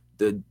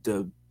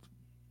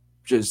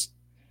just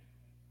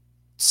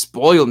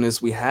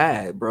spoiledness we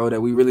had, bro.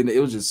 That we really, it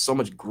was just so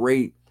much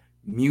great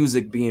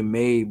music being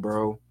made,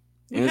 bro.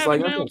 And it's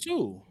like now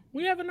too.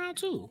 We have it now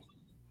too.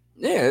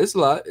 Yeah, it's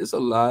a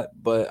lot,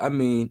 but I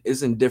mean,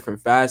 it's in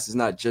different facets. It's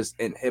not just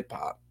in hip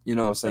hop. You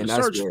know what I'm saying?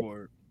 That's search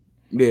for it.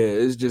 Yeah,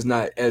 it's just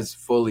not as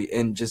fully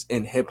in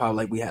hip hop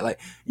like we had. Like,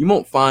 you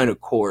won't find a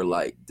core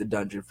like the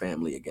Dungeon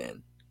Family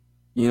again.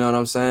 You know what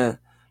I'm saying?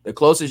 The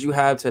closest you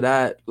have to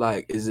that,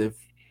 like, is if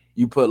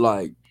you put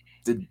like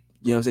the,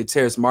 you know what I'm saying,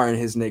 Terrence Martin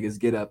and his niggas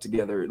get up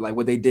together, like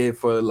what they did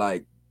for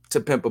like To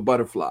Pimp a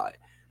Butterfly,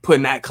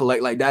 putting that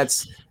like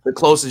that's the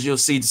closest you'll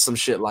see to some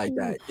shit like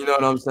that. You know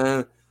what I'm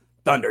saying?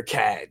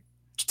 Thundercat,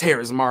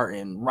 Terrence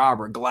Martin,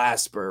 Robert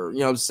Glasper, you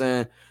know what I'm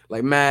saying?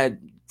 Like, mad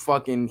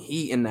fucking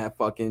heat in that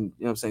fucking, you know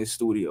what I'm saying,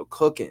 studio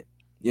cooking.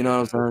 You know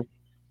what I'm saying?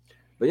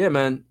 But yeah,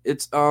 man,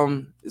 it's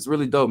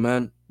really dope,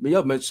 man. But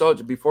yo, man, so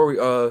before we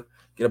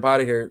get up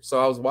out of here,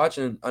 so I was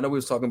watching, I know we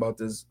was talking about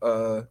this,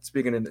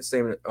 speaking in the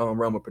same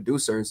realm of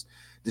producers,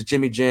 the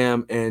Jimmy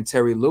Jam and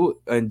Terry Lewis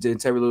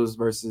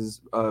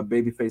versus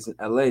Babyface in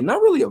LA.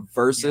 Not really a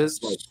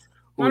versus, like,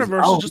 not a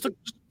versus,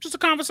 just a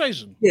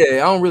conversation. Yeah, I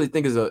don't really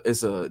think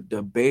it's a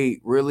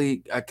debate,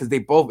 really, because they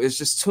both, it's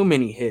just too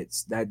many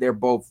hits that they're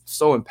both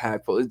so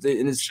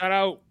impactful. Shout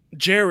out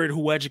Jared,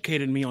 who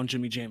educated me on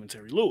Jimmy Jam and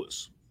Terry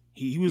Lewis.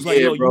 He was like,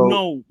 yo,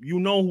 bro, you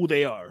know who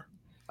they are.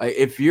 Like,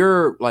 if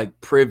you're like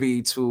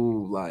privy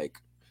to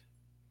like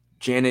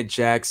Janet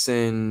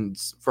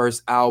Jackson's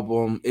first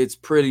album, it's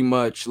pretty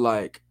much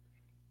like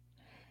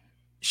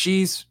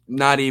she's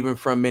not even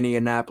from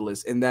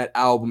Minneapolis, and that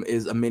album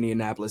is a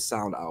Minneapolis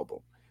sound album.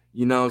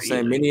 You know what I'm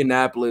saying?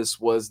 Minneapolis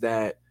was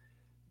that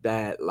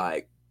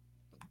like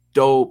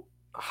dope,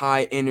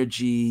 high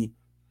energy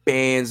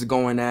bands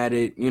going at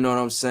it. You know what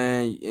I'm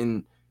saying?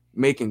 And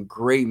making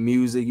great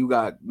music. You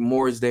got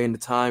Morris Day and the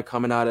Time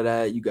coming out of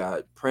that. You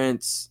got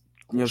Prince.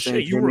 You know what I'm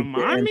saying? You Jimmy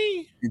remind Jam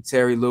me? and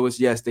Terry Lewis.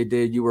 Yes, they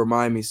did. You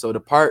remind me. So the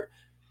part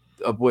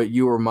of what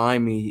you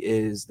remind me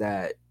is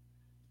that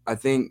I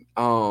think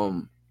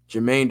Jermaine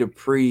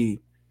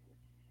Dupri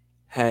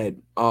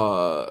had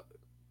I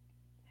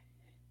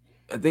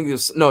think it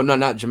was no,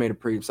 not Jermaine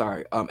Dupri,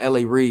 sorry.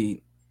 L.A.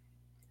 Reid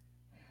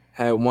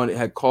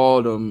had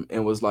called him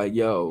and was like,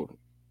 yo,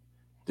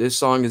 this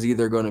song is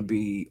either gonna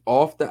be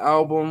off the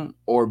album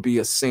or be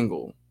a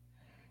single.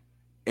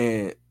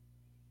 And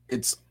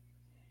it's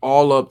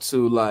all up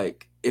to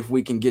like if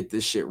we can get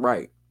this shit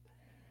right.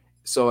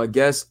 So I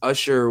guess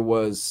Usher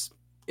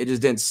it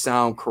just didn't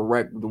sound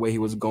correct the way he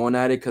was going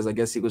at it, because I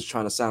guess he was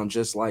trying to sound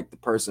just like the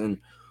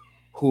person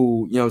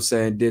who, you know what I'm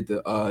saying, did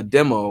the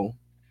demo.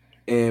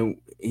 And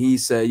he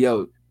said,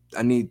 yo,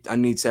 I need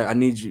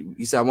you.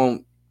 He said, I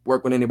won't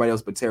work with anybody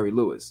else but Terry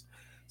Lewis.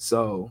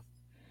 So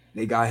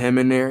they got him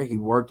in there. He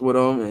worked with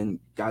him and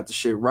got the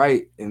shit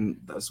right. And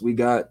thus we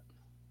got,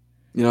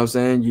 you know what I'm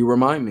saying? You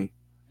Remind Me.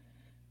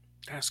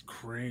 That's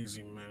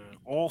crazy, man.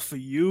 All for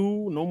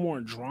you. No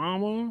more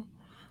drama.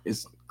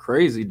 It's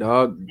crazy,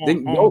 dog.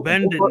 On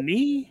bended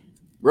knee.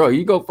 Bro,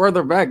 you go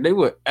further back, they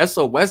were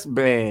SOS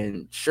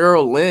Band,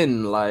 Cheryl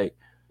Lynn, like.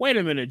 Wait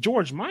a minute,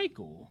 George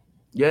Michael.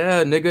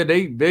 Yeah, nigga,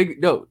 they big.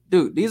 Yo,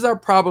 dude, these are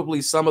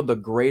probably some of the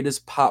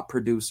greatest pop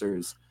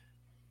producers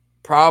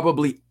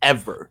probably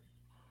ever.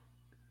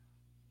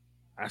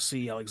 I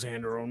see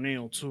Alexander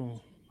O'Neal too.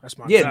 That's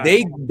my Yeah,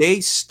 guy.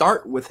 they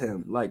start with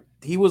him. Like,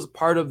 he was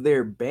part of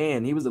their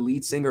band. He was the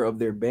lead singer of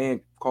their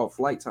band called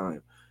Flight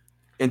Time.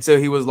 Until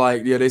he was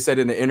like, yeah, they said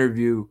in the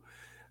interview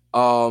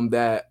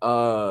that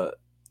the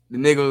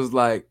nigga was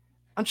like,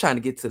 I'm trying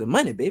to get to the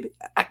money, baby.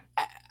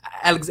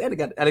 Alexander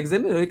got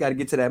to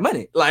get to that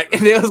money. Like,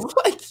 and it was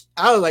like,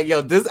 I was like,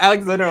 yo, this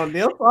Alexander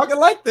O'Neal talking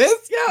like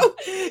this, yo,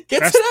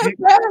 get to that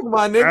bag,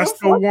 my nigga. That's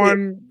the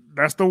one.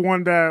 That's the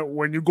one that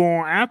when you go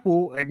on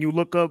Apple and you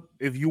look up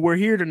If You Were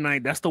Here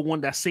Tonight, that's the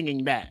one that's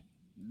singing that.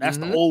 That's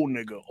the old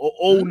nigga,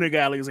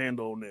 nigga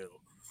Alexander O'Neal.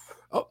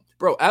 Oh,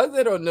 bro,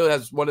 Alexander O'Neal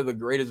has one of the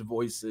greatest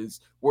voices,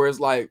 where it's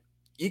like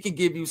he can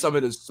give you some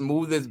of the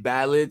smoothest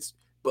ballads,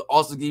 but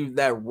also give you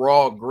that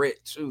raw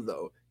grit too,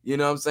 though. You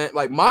know what I'm saying?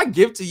 Like, My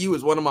Gift to You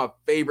is one of my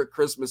favorite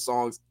Christmas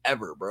songs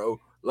ever, bro.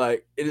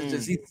 Like, it is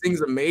just, he sings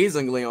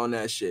amazingly on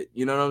that shit.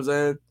 You know what I'm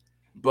saying?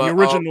 But the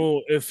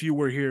original If You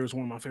Were Here is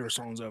one of my favorite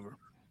songs ever.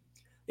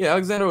 Yeah,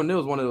 Alexander O'Neal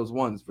is one of those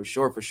ones for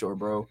sure,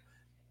 bro.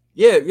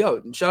 Yeah,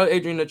 yo, shout out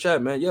Adrian in the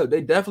chat, man. Yo,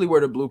 they definitely were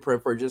the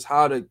blueprint for just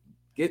how to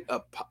get a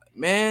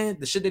man.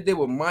 The shit they did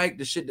with Mike,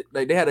 the shit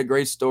like they had a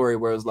great story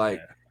where it was like,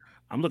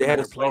 I'm looking at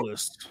their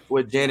playlist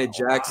with Janet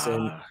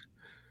Jackson,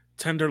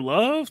 Tender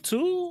Love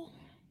too.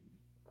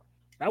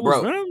 That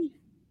was them,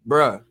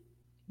 bruh.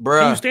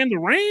 Can You Stand the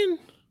Rain,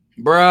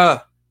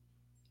 bruh.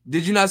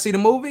 Did you not see the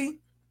movie?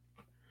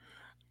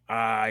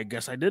 I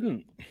guess I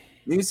didn't.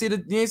 You didn't see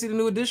the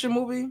New Edition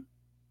movie?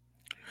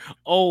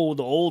 Oh,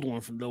 the old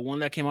one, from the one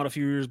that came out a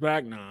few years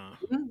back. Nah.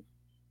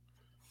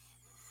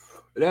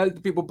 It had the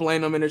people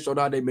playing them and it showed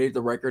how they made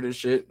the record and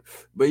shit.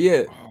 But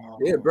yeah,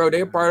 bro,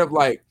 they're part of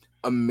like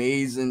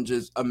amazing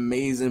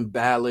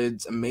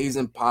ballads,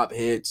 amazing pop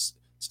hits,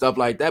 stuff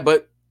like that.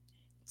 But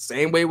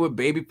same way with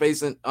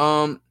Babyface and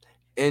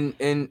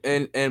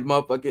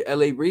motherfucking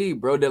L.A.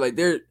 Reid, bro. They're like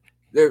they're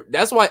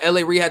that's why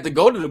L.A. Reid had to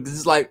go to them, because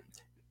it's like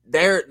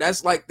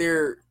that's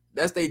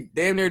they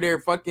damn near their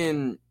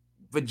fucking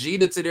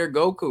Vegeta to their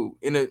Goku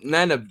in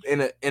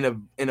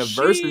a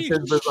versus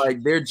sense, but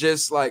like they're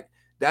just like,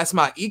 that's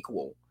my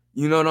equal.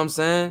 You know what I'm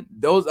saying?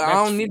 Those I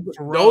don't need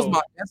those.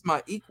 That's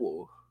my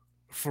equal.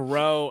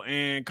 Pharrell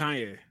and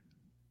Kanye.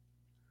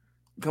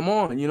 Come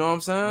on, you know what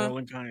I'm saying? Pharrell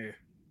and Kanye.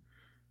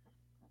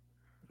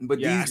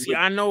 But yeah,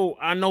 I know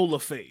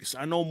LaFace.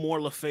 I know more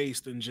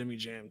LaFace than Jimmy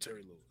Jam,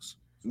 Terry Lewis.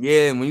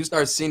 Yeah, and when you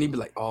start seeing, you be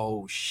like,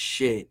 oh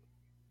shit,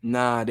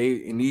 nah,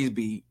 these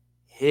be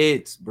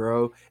hits,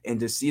 bro. And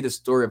to see the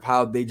story of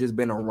how they just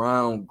been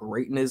around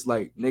greatness,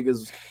 like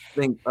niggas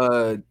think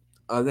I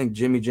think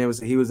Jimmy Jam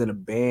he was in a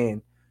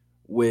band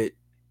with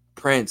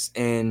Prince,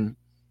 and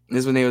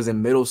this when they was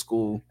in middle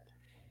school,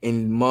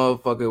 and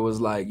motherfucker was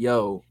like,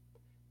 yo,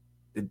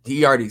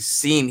 he already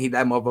seen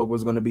that motherfucker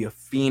was gonna be a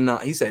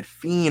phenom. He said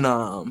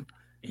phenom.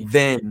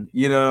 Then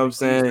you know what I'm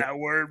saying? That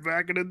word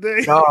back in the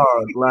day.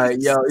 Dog, like,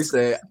 yo, he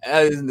said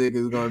this nigga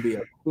is gonna be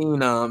a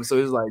phenom. So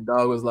he's like,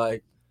 dog was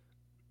like,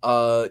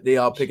 they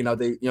all picking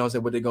out you know what I'm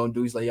saying, what they gonna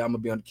do. He's like, yeah, I'm gonna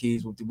be on the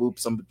keys with the whoop,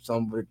 some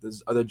with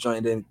this other joint.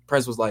 And then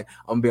Prince was like,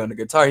 I'm gonna be on the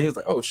guitar. He was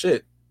like, oh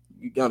shit,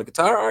 you get on the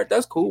guitar? All right,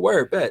 that's cool,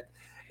 word, bet.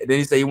 And then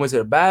he said he went to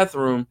the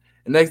bathroom,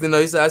 and next thing you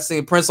know, he said I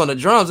seen Prince on the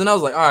drums, and I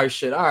was like, all right,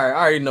 shit, all right, I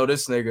already know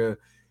this nigga,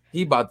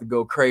 he about to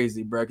go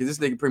crazy, bro, because this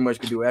nigga pretty much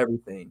could do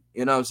everything.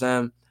 You know what I'm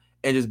saying?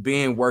 And just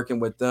working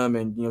with them,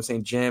 and you know what I'm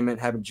saying, jamming,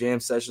 having jam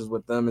sessions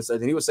with them and stuff.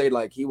 And he would say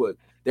like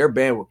their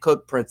band would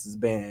cook Prince's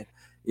band.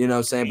 You know what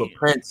I'm saying?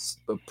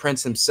 But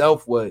Prince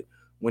himself would,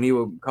 when he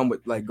would come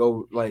with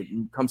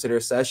come to their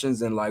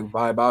sessions and like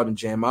vibe out and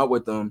jam out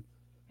with them,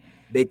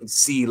 they can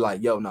see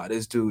like, yo, nah,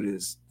 this dude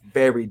is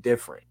very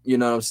different. You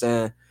know what I'm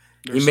saying?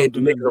 There's The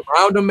something in niggas it.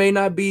 around him may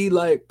not be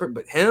like,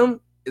 but him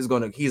is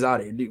he's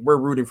out of here. We're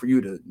rooting for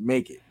you to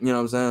make it. You know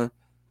what I'm saying?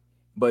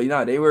 But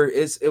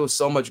it was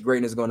so much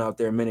greatness going out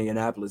there in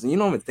Minneapolis. And you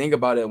don't even think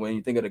about it when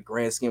you think of the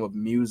grand scheme of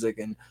music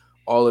and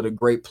all of the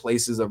great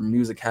places of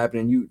music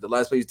happening. The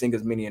last place you think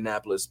is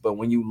Minneapolis. But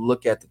when you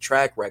look at the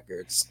track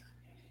records,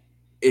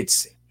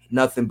 it's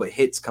nothing but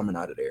hits coming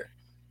out of there.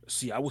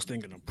 See, I was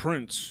thinking of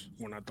Prince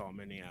when I thought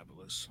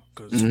Minneapolis,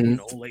 because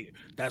Mm-hmm.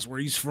 that's where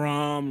he's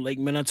from, Lake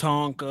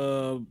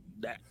Minnetonka.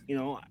 That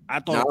I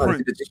thought No, of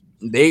Prince.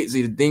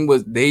 the thing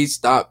was they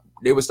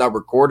would stop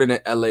recording in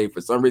LA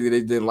for some reason.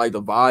 They didn't like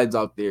the vibes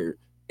out there,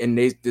 and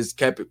they just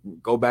kept it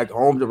go back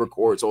home to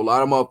record. So a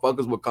lot of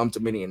motherfuckers would come to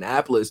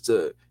Minneapolis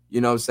to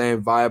what I'm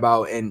saying, vibe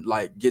out and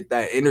like get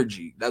that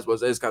energy. That's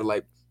what it's kind of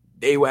like.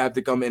 They would have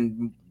to come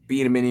and be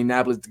in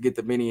Minneapolis to get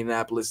the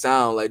Minneapolis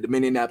sound. Like the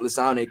Minneapolis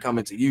sound ain't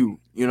coming to you.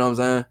 You know what I'm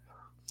saying?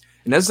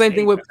 And that's the same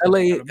thing with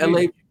LA,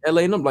 and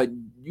I'm like,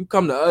 you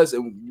come to us,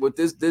 and with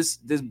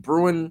this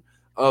brewing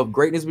of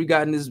greatness we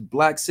got in this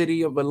black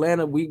city of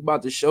Atlanta, we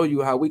about to show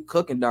you how we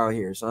cooking down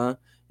here, son.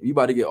 You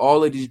about to get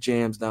all of these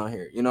jams down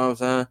here. You know what I'm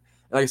saying? And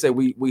like I said,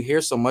 we hear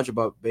so much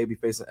about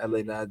Babyface in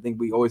LA that I think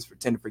we always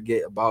tend to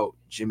forget about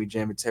Jimmy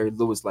Jam and Terry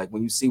Lewis. Like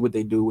when you see what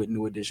they do with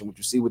New Edition, what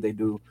you see what they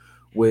do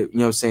with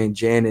what I'm saying,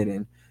 Janet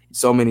and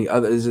so many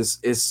others,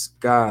 it's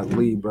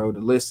godly, bro. The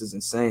list is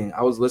insane.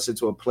 I was listening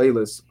to a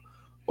playlist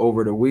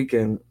over the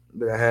weekend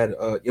that had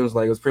it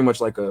was pretty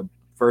much like a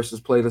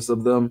versus playlist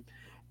of them,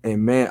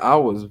 and man, I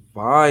was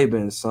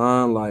vibing,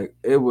 son. Like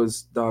it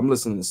was I'm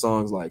listening to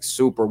songs like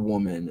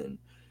Superwoman,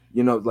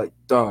 and like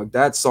dog,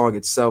 that song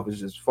itself is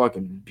just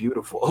fucking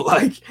beautiful.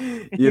 Like what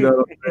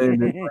I'm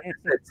saying? And, like I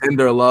said,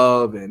 Tender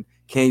Love and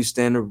Can You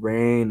Stand the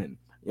Rain, and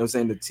what I'm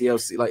saying, the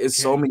TLC, like it's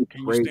so many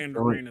Can You great Stand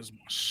the Rain is my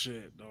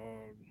shit, dog.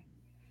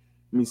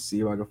 Let me see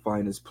if I can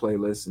find this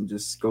playlist and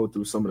just go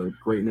through some of the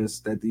greatness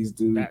that these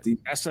dudes.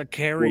 That's a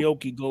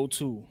karaoke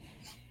go-to.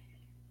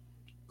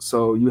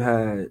 So you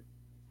had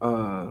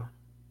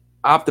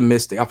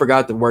Optimistic. I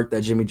forgot the work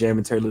that Jimmy Jam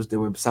and Terry Lewis did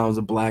with Sounds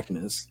of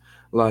Blackness.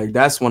 Like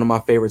that's one of my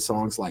favorite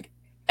songs like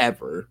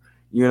ever.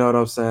 You know what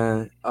I'm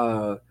saying?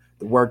 The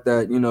work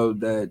that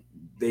that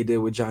they did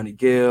with Johnny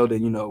Gill,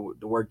 and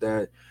the work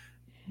that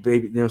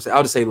Baby, what I'm saying?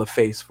 I'll just say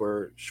LaFace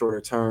for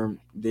shorter term.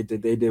 They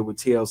did with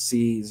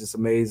TLC is just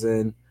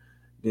amazing.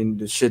 Then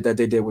the shit that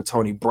they did with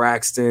Tony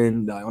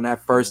Braxton, like, on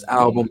that first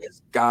album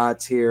is God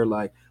tier.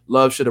 Like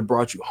Love Should Have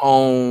Brought You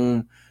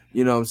Home.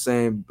 You know what I'm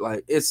saying?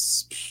 Like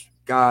it's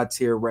God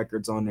tier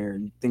records on there.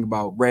 And you think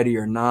about Ready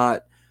or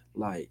Not.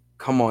 Like,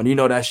 come on,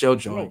 that's your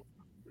joint.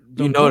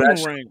 The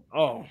Boomerang.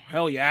 Oh,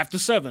 hell yeah. After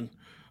 7.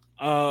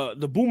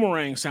 The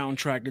Boomerang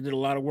soundtrack, they did a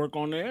lot of work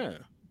on there.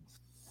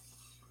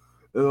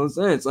 You know what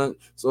I'm saying?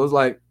 So it's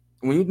like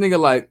when you think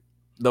of like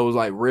those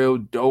like real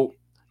dope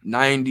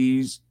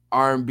 90s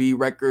R&B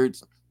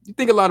records, you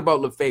think a lot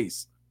about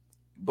LaFace,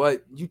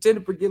 but you tend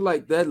to forget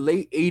like that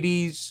late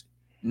 80s,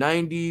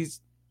 90s.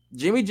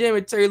 Jimmy Jam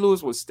and Terry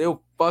Lewis was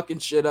still fucking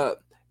shit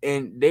up.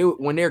 And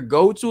when their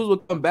go-tos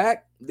would come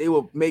back, they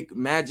will make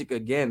magic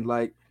again,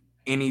 like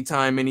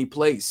anytime, any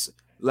place.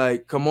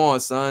 Like, come on,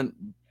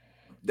 son.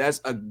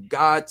 That's a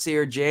God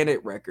tier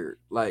Janet record.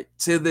 Like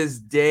to this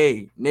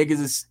day,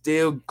 niggas is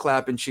still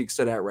clapping cheeks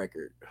to that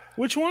record.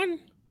 Which one?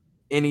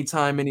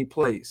 Anytime, any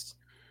place.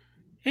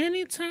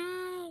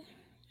 Anytime.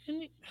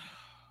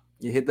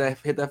 You hit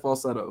that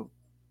falsetto.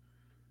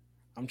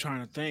 I'm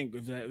trying to think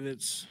if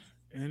it's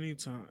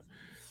anytime.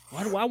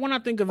 Why when I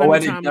think of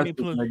anytime, any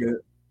place?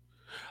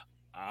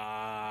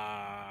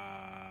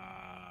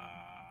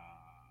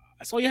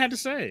 That's all you had to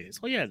say. That's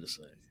all you had to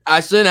say. I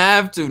shouldn't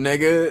have to,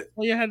 nigga. That's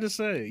all you had to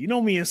say. You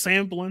know me and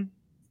sampling.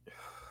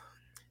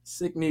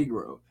 Sick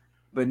Negro.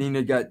 But then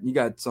you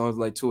got songs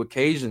like Two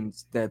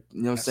Occasions that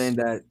I'm saying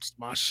that's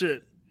my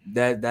shit.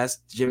 That's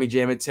Jimmy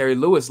Jam and Terry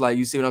Lewis. Like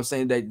you see what I'm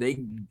saying? That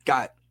they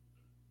got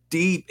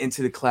deep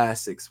into the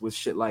classics with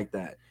shit like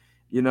that.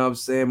 You know what I'm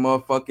saying?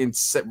 Motherfucking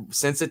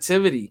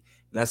Sensitivity.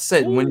 And I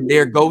said when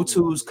their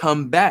go-tos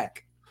come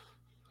back,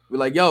 we're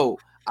like, yo,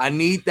 I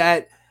need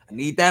that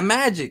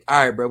magic.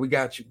 All right, bro, we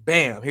got you.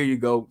 Bam, here you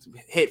go.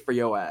 Hit for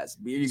your ass.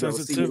 Here you go.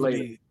 See you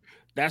later.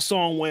 That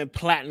song went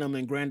platinum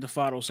in Grand Theft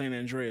Auto San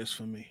Andreas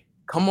for me.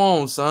 Come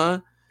on,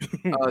 son.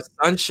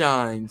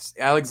 Sunshines,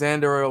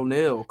 Alexander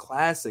O'Neal,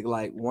 classic.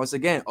 Like once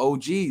again,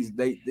 OGs.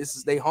 This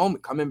is their home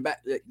coming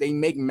back. They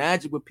make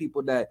magic with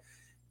people that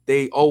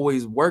they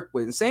always work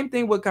with. And same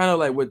thing with kind of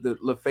like with the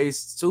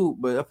LaFace too.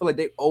 But I feel like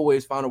they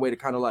always found a way to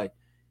kind of like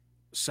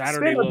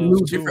Saturday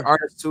Love different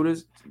artists too.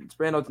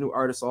 Expand out to new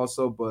artists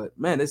also. But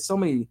man, there's so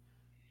many.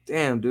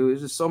 Damn, dude,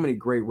 there's just so many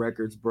great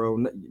records,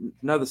 bro.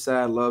 Another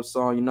Sad Love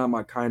Song. You're Not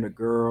My Kind of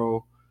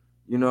Girl.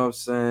 You know what I'm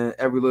saying?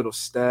 Every Little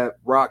Step.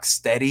 Rock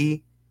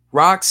Steady.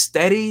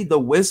 The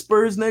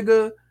Whispers,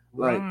 nigga.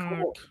 Like,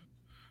 come on.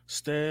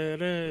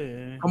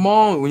 Steady. Come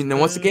on. And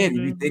once again,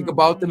 if you think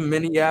about the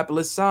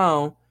Minneapolis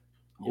sound,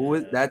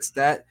 that's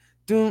that.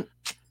 Doom.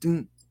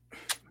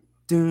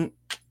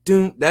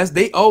 That's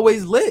they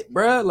always lit,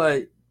 bro.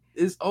 Like,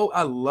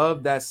 I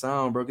love that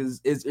sound, bro,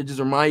 because it just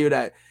reminds you of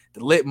that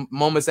the lit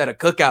moments at a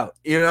cookout.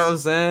 You know what I'm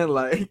saying?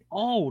 Like,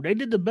 Oh, they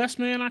did the best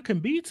man I can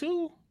be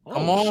too.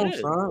 come Oh on,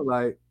 shit, son.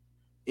 Like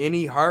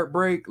any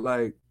heartbreak,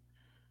 like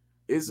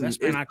best man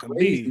it's I can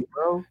crazy, be.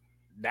 bro.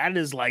 That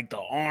is like the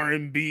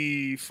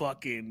R&B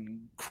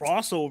fucking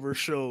crossover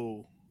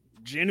show.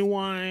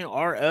 Genuine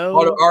All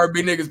the RL.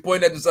 R&B niggas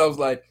point at themselves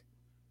like,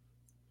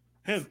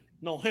 Him.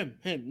 No, him.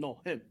 No,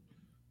 him.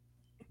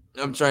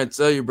 I'm trying to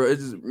tell you, bro.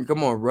 It's just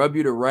come on, rub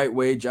you the right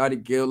way, Johnny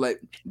Gill.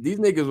 Like these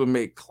niggas would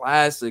make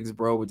classics,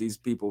 bro, with these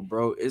people,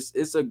 bro. It's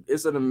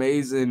an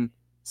amazing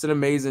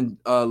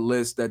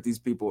list that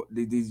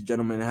these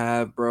gentlemen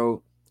have,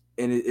 bro.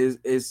 And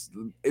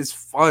it's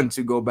fun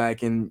to go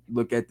back and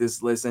look at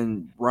this list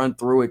and run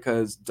through it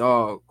because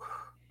dog,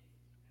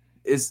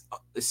 it's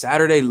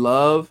Saturday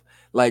Love.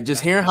 Like just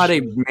That's hearing the how they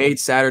shit. made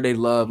Saturday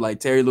Love, like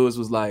Terry Lewis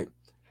was like,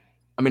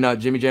 I mean,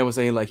 Jimmy Jam was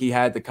saying like he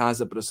had the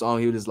concept of the song.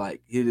 He was just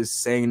like he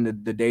just saying the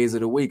days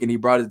of the week, and he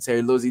brought it to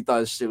Terry Lewis. He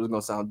thought his shit was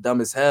gonna sound dumb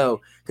as hell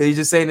because he's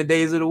just saying the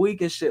days of the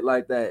week and shit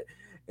like that.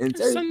 And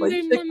Terry's like,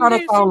 Sunday, this shit kind of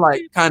Monday, sound like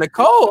Tuesday, kind of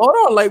cold. Hold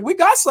on, like we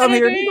got some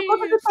here. Nigga, what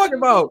are Saturday, you talking Sunday,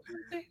 about?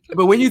 Monday,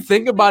 But when you Tuesday.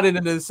 think about it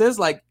in a sense,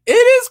 like it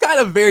is kind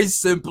of very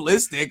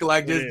simplistic.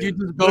 Like It just you is.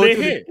 just But go it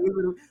through hit.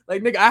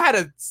 like nigga, I had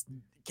a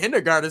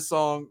kindergarten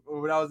song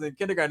when I was in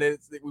kindergarten.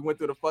 We went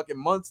through the fucking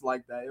months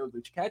like that. It was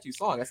a catchy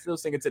song. I still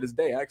sing it to this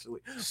day,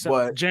 actually.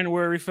 But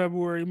January,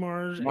 February,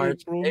 March,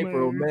 March, April,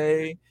 April, May.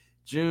 May,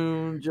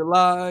 June,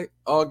 July,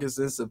 August,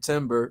 and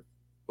September.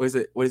 What is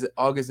it? What is it?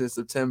 August and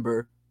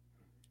September.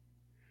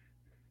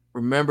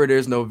 Remember,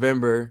 there's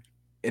November,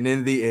 and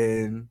in the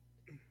end,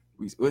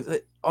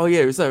 oh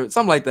yeah, it was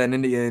something like that. And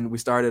in the end, we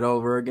started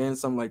over again,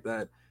 something like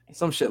that,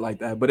 some shit like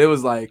that. But it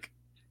was like,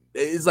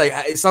 it's like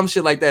some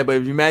shit like that. But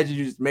if you imagine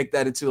you just make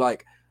that into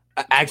like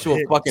an To a actual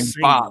hit fucking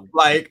bop, single.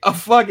 like a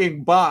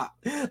fucking bop,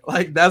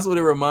 like that's what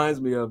it reminds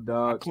me of, I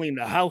dog. cleaned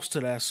the house to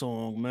that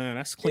song, man.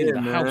 That's cleaning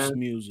Yeah, the house man.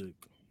 music.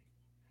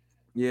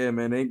 Yeah,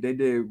 man, they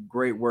did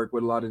great work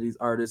with a lot of these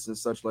artists and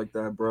such like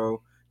that,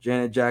 bro.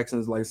 Janet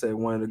Jackson's like I said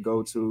one of the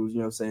go-tos, you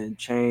know what I'm saying?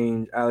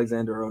 Change,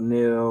 Alexander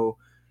O'Neal,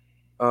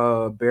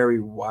 Barry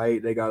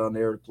White, they got on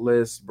their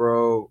list,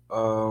 bro.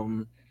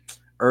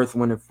 Earth,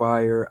 Wind and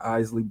Fire,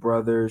 Isley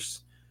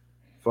Brothers,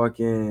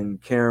 fucking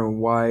Karen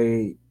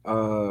White,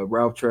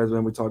 Ralph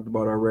Tresvant we talked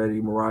about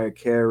already, Mariah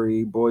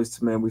Carey, Boys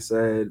to Men we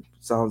said,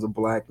 Sounds of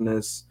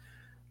Blackness,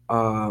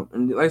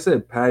 and like I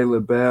said, Patti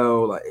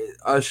LaBelle, like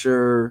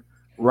Usher,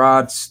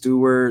 Rod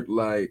Stewart,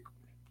 like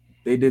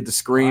they did the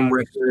Scream Rod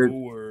record,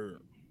 Stewart.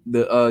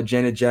 the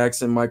Janet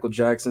Jackson, Michael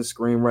Jackson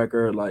Scream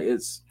record. Like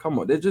it's come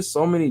on, there's just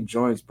so many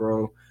joints,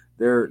 bro.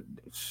 There,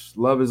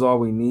 Love Is All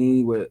We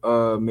Need with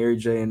Mary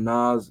J and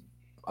Nas.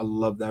 I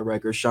love that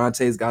record.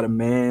 Shantae's Got a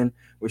Man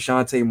with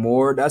Shantae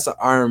Moore. That's an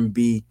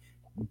R&B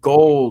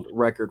gold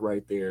record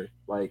right there.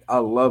 Like I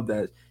love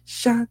that.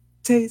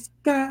 Shantae's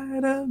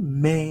Got a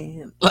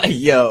Man. Like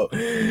yo,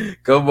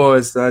 come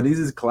on, son. These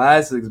is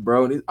classics,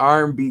 bro. These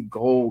R&B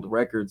gold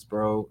records,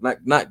 bro.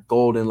 Not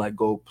gold and like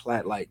gold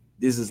plat. Like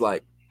this is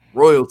like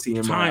royalty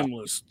in my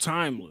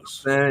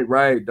Timeless. man.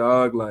 Right,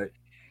 dog. Like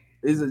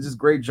these are just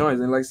great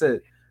joints. And like I said,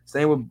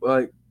 same with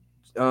like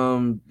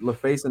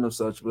LaFace and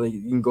such, but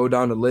you can go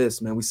down the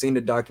list, man. We've seen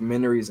the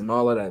documentaries and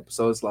all of that.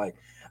 So it's like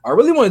I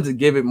really wanted to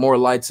give it more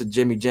light to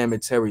Jimmy Jam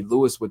and Terry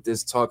Lewis with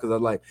this talk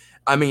because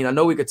I mean, I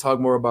know we could talk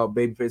more about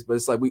Babyface, but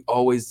it's like we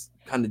always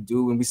kind of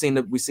do, and we seen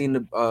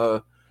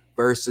the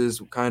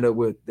verses kind of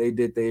with they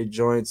did their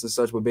joints and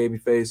such with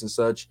Babyface and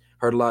such.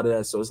 Heard a lot of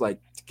that, so it's like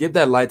to give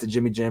that light to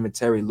Jimmy Jam and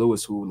Terry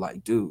Lewis, who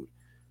like, dude,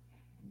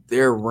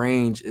 their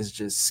range is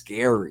just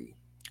scary.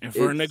 And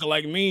for a It's nigga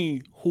like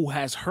me who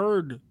has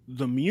heard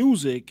the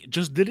music,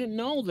 just didn't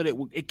know that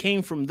it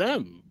came from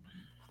them.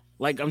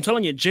 Like I'm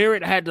telling you,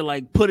 Jared had to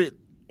like put it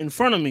in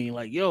front of me.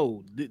 Like,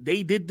 yo,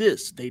 they did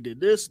this, they did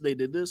this, they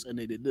did this, and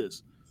they did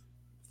this.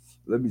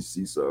 let me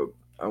see. So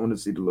I want to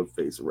see the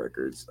LaFace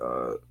records.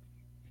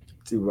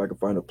 See if I can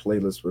find a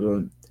playlist for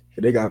them.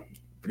 They got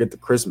forget the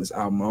Christmas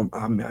album.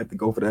 I might have to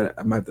go for that.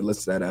 I might have to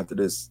listen to that after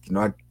this. You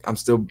know, I'm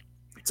still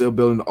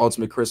building the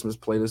ultimate Christmas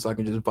playlist so I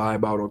can just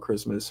vibe out on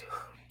Christmas.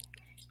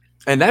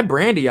 And that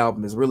Brandy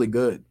album is really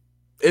good.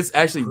 It's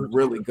actually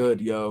really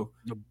good, yo.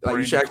 The Like you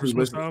Brandy should actually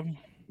Christmas listen. album.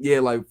 Yeah,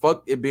 like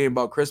fuck it being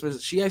about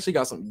Christmas. She actually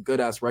got some good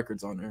ass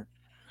records on there.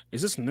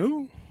 Is this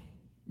new?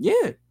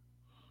 Yeah.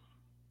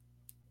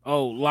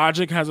 Oh,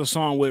 Logic has a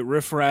song with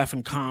Riff Raff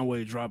and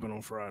Conway dropping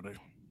on Friday.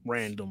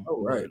 Random.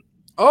 Oh right. But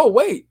Oh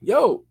wait,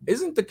 yo,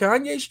 isn't the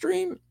Kanye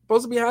stream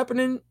supposed to be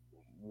happening?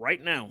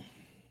 right now,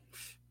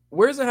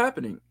 Where's it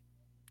happening?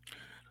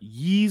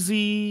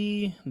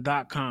 Yeezy.com,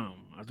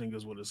 I think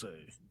is what it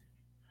says.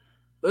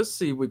 Let's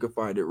see if we can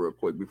find it real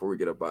quick before we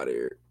get up out of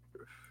here.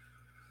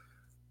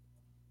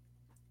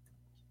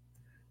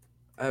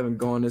 I haven't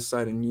gone this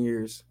site in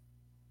years.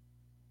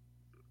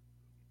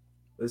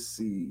 Let's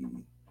see.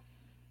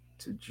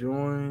 To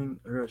join,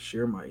 I gotta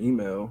share my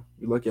email.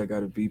 You're lucky I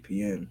got a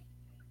VPN.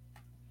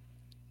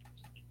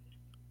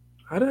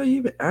 How do I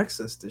even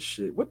access this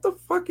shit? What the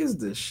fuck is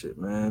this shit,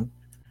 man?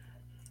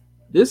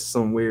 This is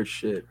some weird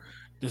shit.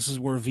 This is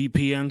where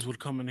VPNs would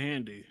come in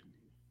handy.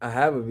 I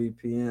have a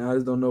VPN. I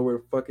just don't know where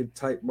to fucking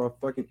type my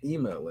fucking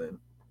email in.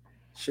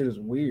 Shit is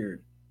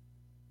weird.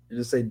 You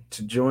just say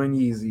to join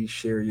Yeezy,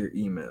 share your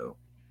email.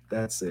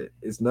 That's it.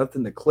 It's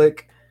nothing to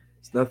click.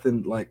 It's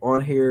nothing like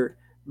on here.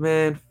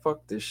 Man,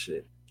 fuck this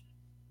shit.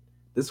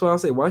 This is why I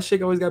say why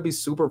shit always gotta be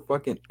super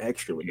fucking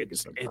extra with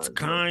niggas sometimes. It's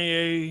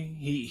Kanye.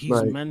 He's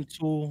Like,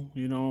 mental.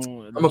 You know.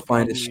 I'm gonna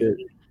find this shit.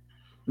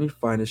 Let me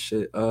find this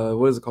shit.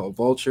 What is it called?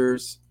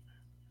 Vultures.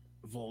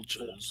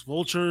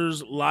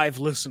 Vultures live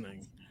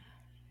listening.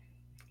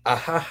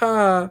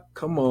 Ha!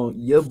 Come on,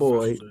 yeah,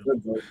 boy.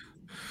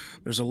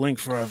 There's a link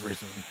for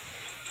everything.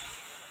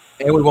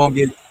 And we won't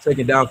get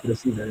taken down for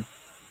this either.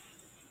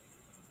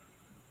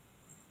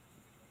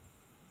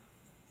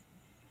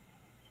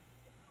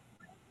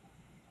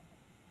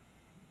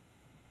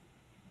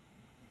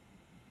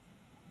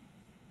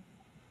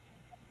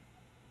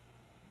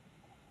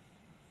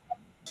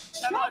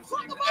 And I've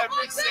seen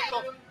every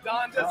single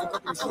Don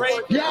does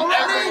great.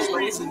 Every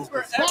reason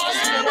for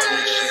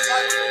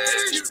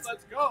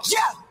let's go.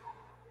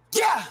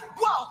 Yeah.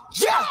 Whoa.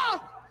 Yeah.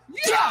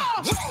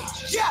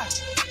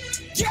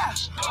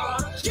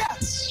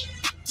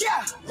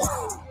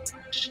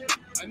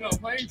 I know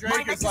playing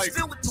Drake is like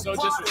so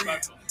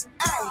disrespectful.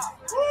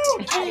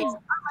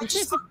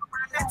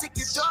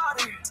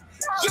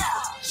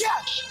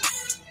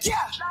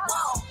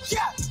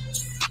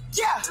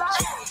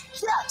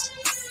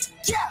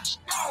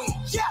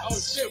 Oh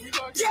shit, we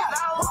gonna get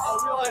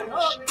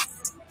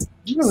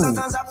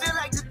Sometimes I feel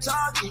like the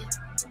target.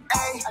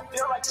 Hey, I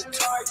feel like the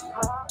target.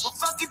 But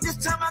fuck it, this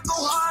time I go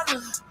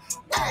harder.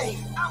 Hey,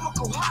 I'ma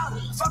go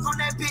harder. Fuck on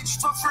that bitch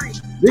for free.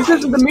 This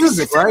isn't the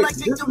music, right?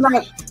 This is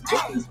not.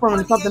 This is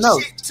from something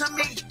else.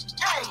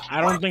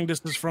 I don't think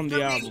this is from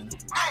the album.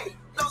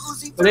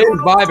 But they're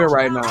vibing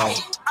right now.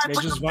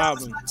 They're just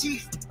vibing.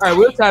 All right,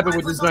 we'll tap it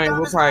with this joint.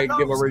 We'll probably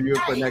give a review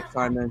for next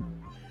time then.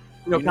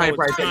 You know, Kanye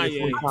probably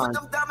taking his sweet time.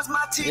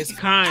 It's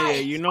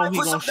Kanye. You know he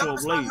gonna show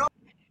up late.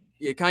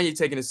 Yeah, Kanye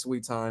taking his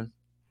sweet time.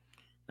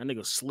 That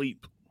nigga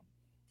sleep.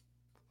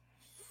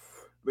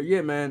 But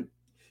yeah, man.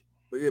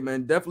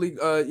 Definitely, you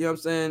know what I'm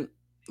saying?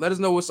 Let us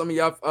know what some of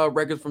y'all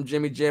records from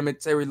Jimmy Jam and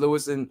Terry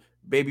Lewis and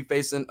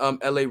Babyface and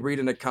L.A. Reid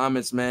in the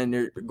comments,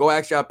 man. Go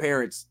ask y'all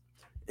parents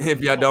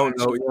if y'all don't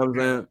know. You know what I'm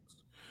saying?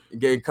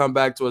 Again, come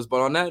back to us. But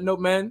on that note,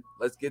 man,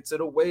 let's get to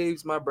the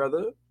waves, my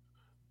brother.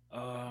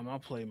 I'll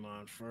play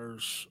mine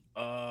first.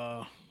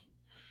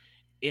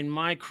 In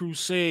my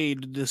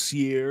crusade this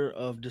year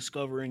of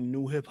discovering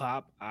new hip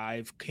hop,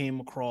 I've came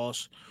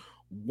across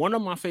one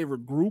of my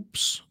favorite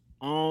groups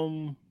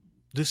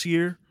this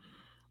year.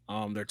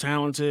 They're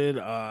talented.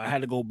 I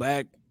had to go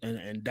back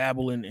and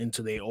dabble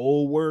into their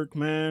old work,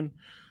 man.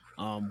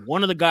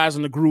 One of the guys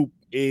in the group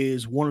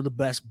is one of the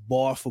best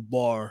bar for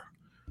bar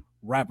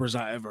rappers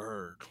I ever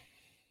heard.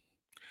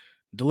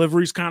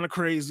 Delivery's kind of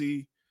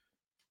crazy.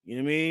 You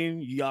know what I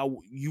mean?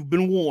 You've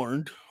been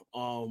warned.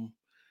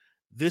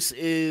 This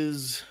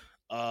is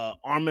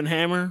Arm &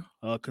 Hammer,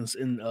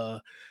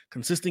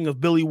 consisting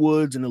of Billy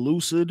Woods and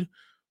Elucid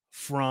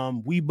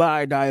from We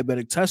Buy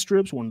Diabetic Test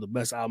Strips, one of the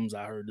best albums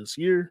I heard this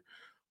year.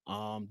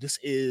 This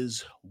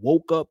is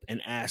Woke Up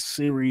and Asked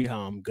Siri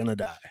How I'm Gonna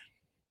Die.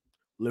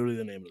 Literally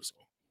the name of the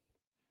song.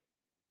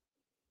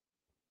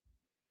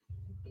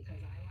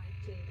 Because I like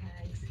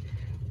JPEGs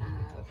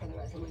for the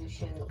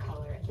resolution, the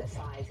color, the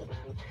size of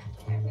them,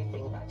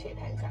 everything about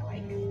JPEGs I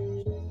like.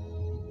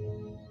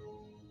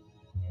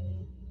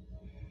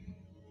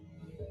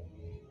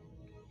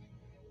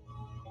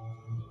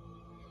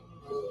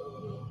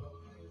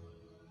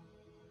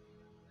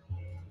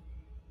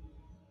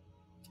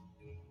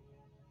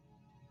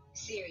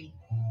 Siri.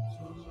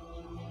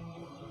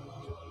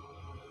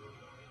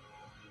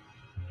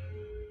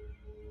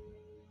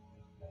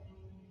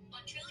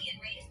 1 trillion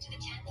raised to the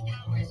 10th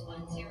power is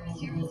 1000.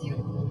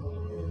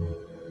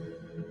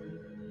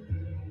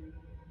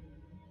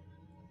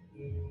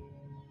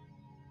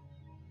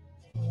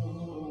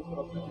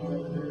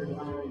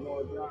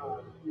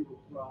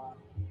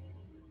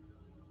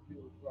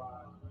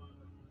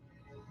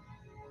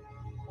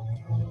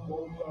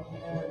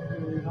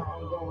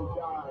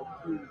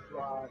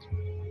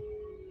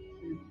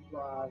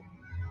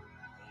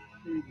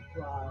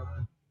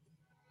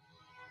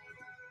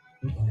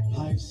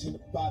 I ain't seen the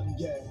bottom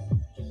yet.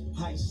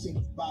 I ain't seen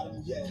the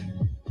bottom yet.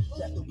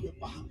 Got the whip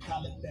behind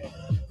collar neck.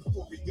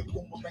 Before we get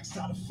boomerang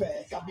side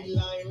effect. I be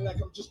lying like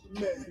I'm just a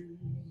man.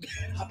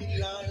 I be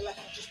lying like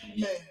I'm just a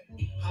man.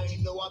 I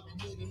ain't know I be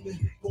needing it.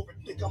 Over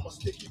think I'm a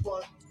sticky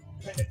one.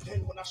 Pen a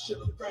pen when I should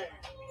have ran.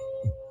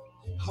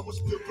 I was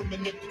built from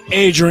an empty.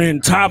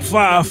 Adrian, top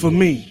 5 for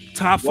me.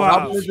 Top 5. What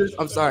album is this?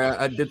 I'm sorry,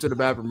 I dipped to the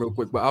bathroom real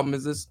quick. What album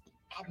is this?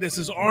 This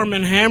is Arm &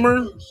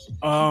 Hammer.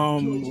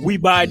 We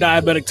Buy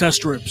Diabetic Test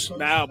Strips,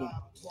 the album.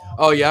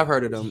 Oh yeah, I've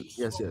heard of them.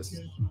 Yes.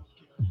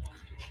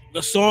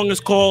 The song is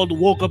called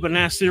Woke Up and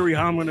Asked Siri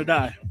How I'm Gonna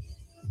Die.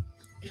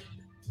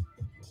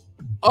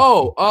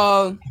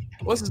 Oh,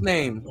 what's his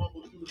name?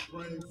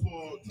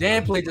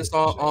 Dan played this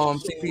on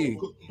CP.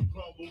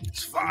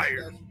 It's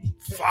fire.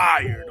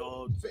 Fire,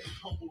 dog. Fake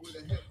humble with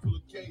a head full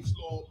of case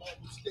law.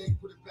 Marble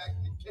steak, put it back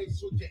in the case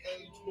so your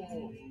age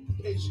more.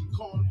 Patient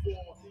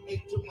carnivore,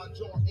 ate till my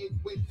jaw ache.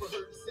 Wait for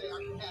her to say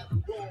I can have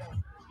it raw.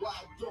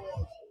 Wild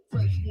dogs,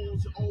 fresh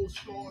wounds and old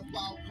scars.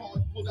 Wild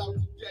cards pulled out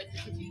the deck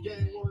because the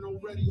game weren't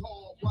already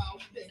hard.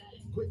 Wild stick,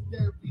 quick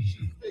therapy,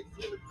 she's fake,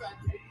 drill it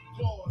back with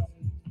claws.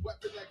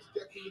 Weapon X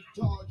deck in the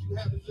charge. You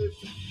haven't lived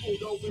since you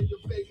pulled over in your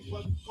baby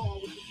mother's car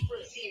with the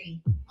script.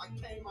 I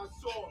came, I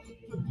saw,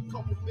 flipped a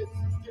couple bits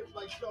and skipped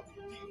like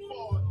WD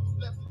Ford.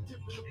 Left the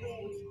tip in the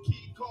room with some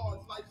key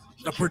cards.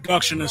 The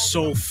production is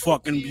so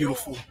fucking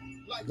beautiful.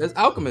 That's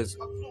Alchemist.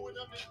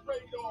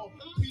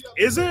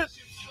 Is it?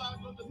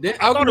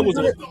 I thought it was.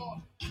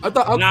 I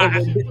thought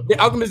the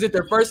Alchemist did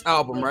their first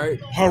album,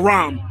 right?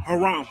 Haram.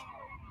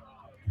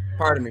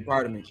 Pardon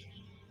me.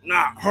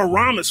 Nah,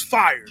 Haram is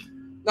fire.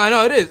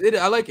 No, it is.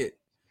 I like it.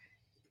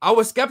 I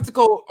was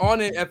skeptical on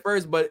it at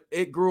first, but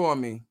it grew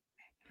on me.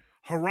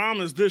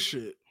 Haram is this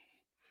shit.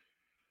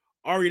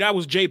 Ari, that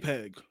was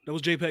JPEG. That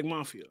was JPEG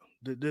Mafia.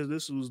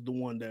 This was the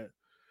one that.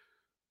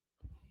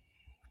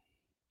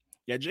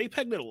 Yeah,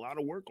 JPEG did a lot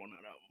of work on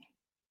that album.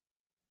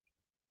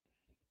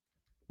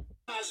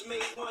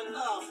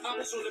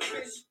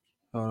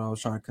 Oh, no, I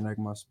was trying to connect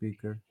my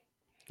speaker.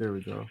 There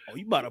we go. Oh,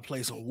 you about to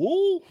play some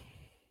Woo?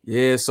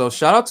 Yeah, so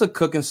shout out to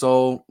Cooking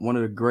Soul, one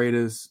of the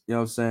greatest, you know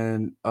what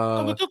I'm saying?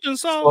 Cooking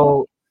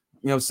Soul,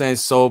 you know what I'm saying,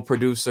 soul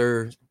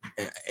producer.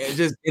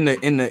 Just in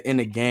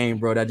the game,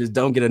 bro, that just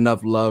don't get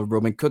enough love,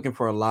 bro. Been cooking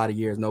for a lot of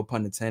years, no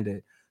pun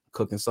intended,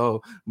 Cooking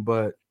Soul.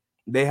 But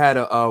they had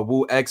a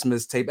Woo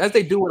Xmas tape, as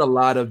they do with a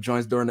lot of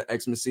joints during the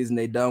Xmas season.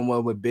 They done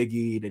one with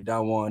Biggie, they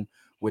done one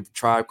with the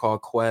Tribe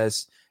Called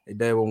Quest, they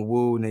did one with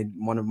Woo, and they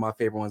one of my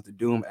favorite ones, the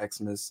Doom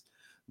Xmas.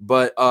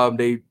 But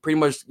they pretty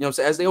much, you know what I'm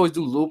saying, as they always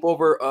do, loop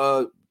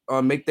over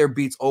make their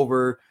beats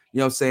over, you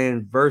know what I'm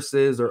saying,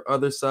 verses or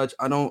other such.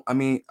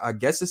 I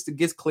guess it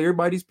gets cleared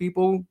by these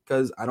people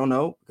because I don't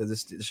know, because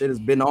this shit has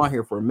been on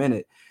here for a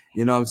minute,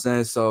 you know what I'm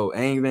saying? So it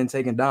ain't been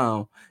taken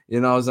down, you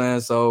know what I'm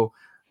saying? So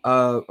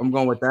I'm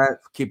going with that.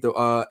 Keep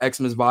the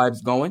Xmas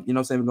vibes going, you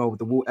know what I'm saying? We're going with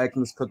the Woo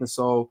Xmas Cooking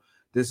Soul.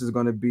 This is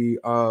going to be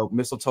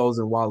Mistletoes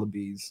and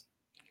Wallabies.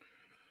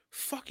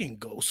 Fucking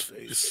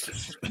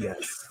Ghostface.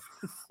 Yes.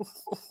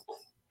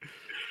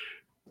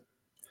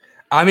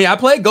 I mean, I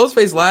played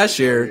Ghostface last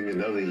year.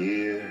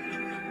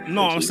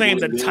 No, I'm saying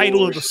the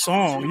title of the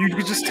song. You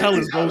could just tell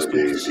it's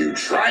Ghostface. You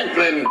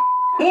trifling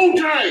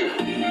Wu-Tang.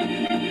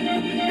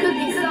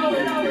 Cooking Soul.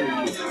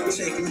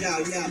 Check it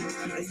out,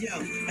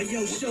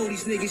 yo, show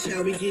these niggas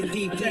how we get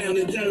deep down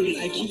and dirty.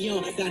 Like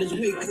Keon got his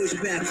wig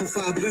pushed back for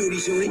 5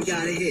 birdies, so they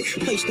got a hit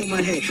placed on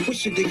my head. What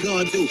should they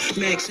gonna do?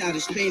 Max out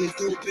his pain and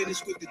do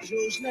business with the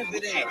Jews? Never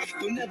that.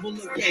 Don't never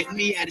look at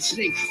me at a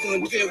snake. The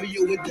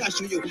inferior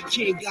industrial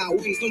king got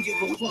wings. Don't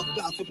give a fuck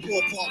about the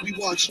poor part. We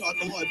watch short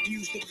the hard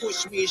views to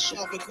push me and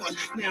sharpen cars.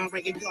 Now I'm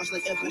ranking dots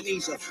like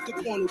Ebenezer, the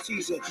porno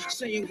teaser,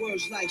 saying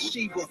words like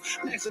Sheba.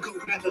 Mexico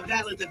got the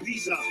valid the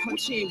visa. My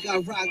team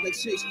got rocked like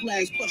 6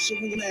 Flags plus a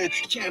rule.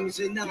 Cameras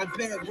in 9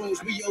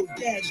 bedrooms. We old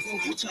dads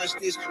don't touch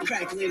this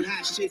crackling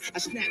hot shit. I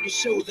snap your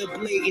shoulder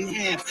blade in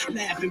half,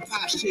 laughing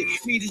pop shit.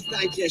 Readers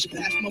digest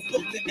past my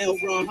book to L.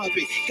 Ron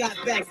Hubbard. Got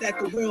back that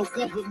the world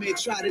government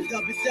try to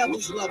dub it.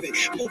 Devils love it.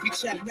 Moby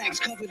chat racks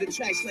cover the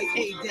tracks like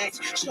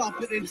ADAX.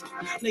 Sharper than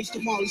lace the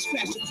Molly's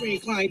fast supreme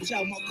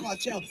clientele. My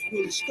cartel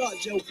will start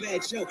Joe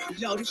Bad Joe.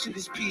 Yo, this shit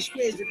is peace.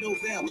 Where's the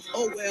Nobel?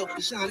 Oh well,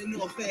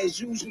 shining off as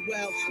usual.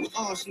 With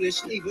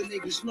arsonists, leaving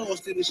niggas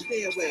lost in the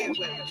stairway.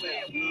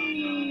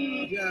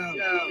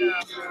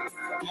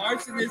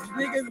 Arsonist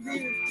niggas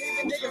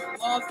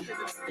lost in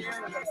the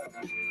stairwell.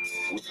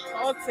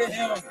 Talk to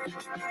him.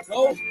 Go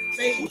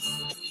face.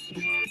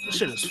 This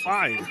shit is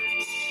fire.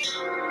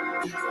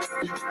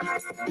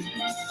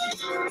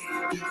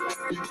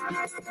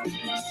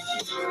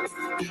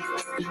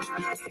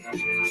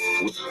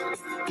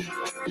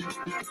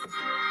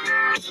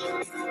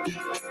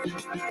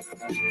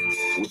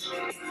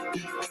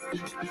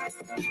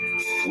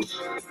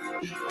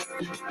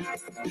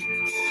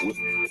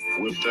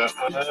 With the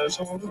eyes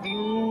on the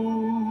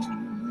blue,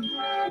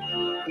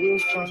 we'll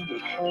find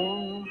it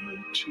hard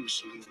to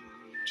sleep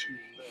tonight.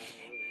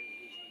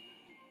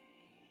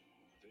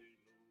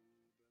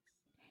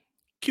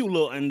 Cute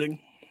little ending.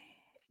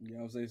 You know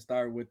what I'm saying?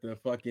 Start with the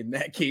fucking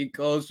Nat King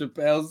Cole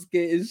Chappelle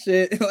skit and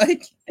shit.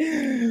 Like,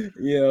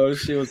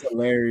 shit was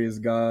hilarious,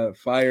 God.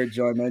 Fire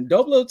joy, man.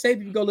 Dope little tape.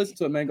 If you go listen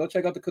to it, man, go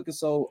check out the Cooking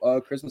Soul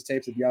Christmas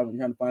tapes if y'all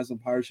trying to find some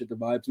pirate shit to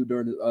vibe to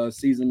during the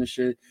season and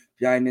shit.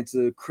 If y'all ain't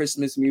into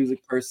Christmas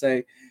music per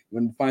se, you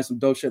want to find some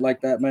dope shit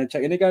like that, man.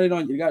 Check. And they got it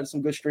on. You got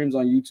some good streams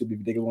on YouTube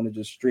if they want to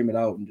just stream it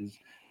out and just,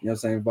 you know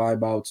what I'm saying,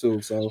 vibe out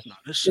too. So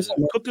this shit,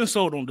 Cooking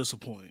Soul don't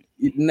disappoint.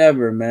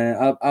 Never,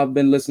 man. I've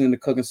been listening to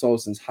Cooking Soul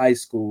since high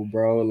school,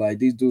 bro. Like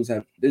these dudes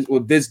have this.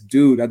 Well, this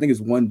dude, I think it's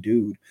one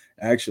dude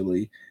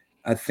actually.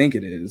 I think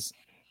it is.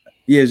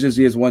 Yeah,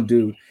 it's one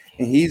dude,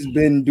 and he's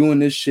been doing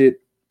this shit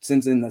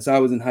since I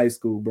was in high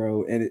school,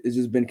 bro. And it's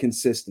just been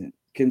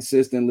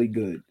consistently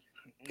good.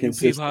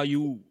 You how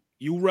you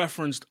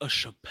referenced a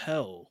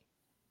Chappelle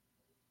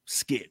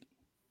skit.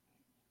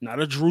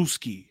 not a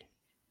Drewski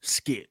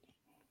skit.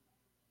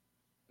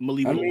 I'm gonna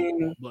leave it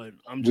alone, but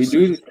I'm we just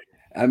saying. do.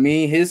 I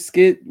mean, his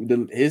skit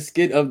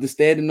of the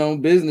standing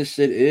on business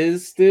shit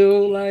is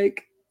still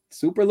like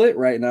super lit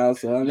right now.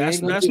 So I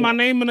mean, That's my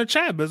name in the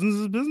chat. Business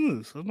is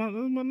business. That's my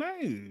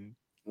name.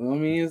 I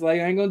mean, it's like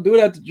I ain't gonna do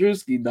that to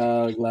Drewski,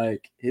 dog.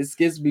 Like his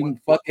skits be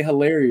fucking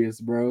hilarious,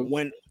 bro.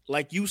 When,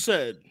 like you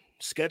said,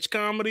 sketch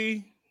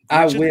comedy.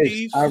 I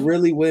wish. I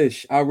really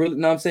wish.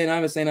 No, I'm saying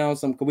I'm saying on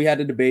some. We had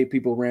to debate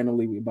people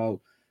randomly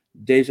about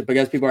Dave Chappelle. I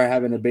guess people are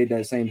having a debate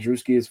that saying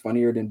Drewski is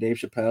funnier than Dave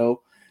Chappelle.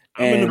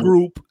 I'm in a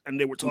group and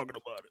they were talking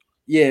about it.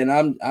 Yeah,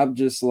 and I'm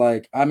just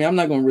like, I mean, I'm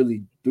not gonna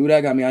really do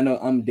that. I mean, I know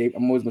I'm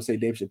always gonna say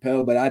Dave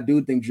Chappelle, but I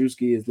do think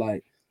Drewski is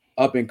like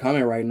up and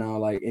coming right now,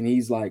 like, and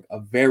he's like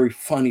a very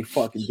funny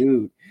fucking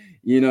dude.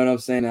 You know what I'm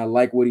saying? I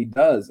like what he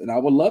does, and I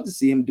would love to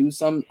see him do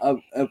some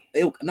of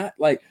ilk. Not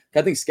like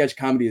I think sketch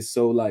comedy is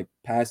so like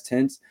past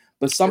tense,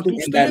 but something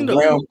in that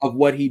realm of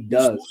what he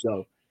does.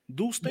 So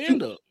do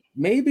stand up.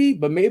 Maybe,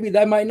 but maybe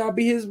that might not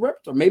be his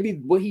repertoire. Maybe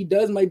what he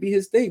does might be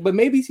his thing, but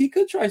maybe he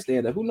could try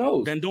stand up. Who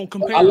knows? Then don't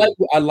compare. I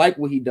like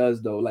what he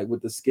does though, like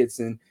with the skits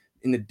and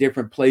in the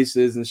different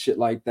places and shit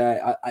like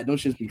that. I don't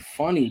just be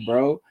funny,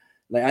 bro.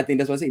 Like I think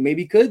that's what I say.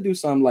 Maybe he could do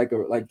something like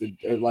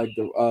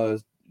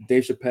the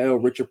Dave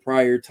Chappelle, Richard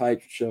Pryor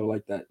type show,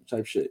 like that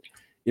type shit.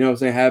 You know what I'm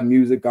saying? Have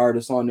music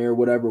artists on there,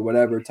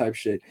 whatever type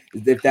shit.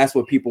 If that's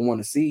what people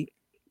want to see,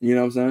 you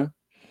know what I'm saying?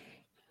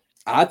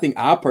 I think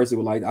I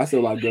personally would like. I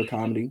still like good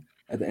comedy.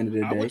 At the end of the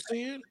day, I would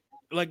say it.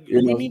 Like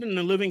we need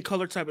a living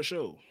color type of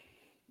show.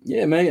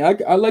 Yeah, man.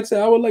 I like say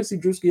I would like to see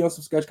Drewski on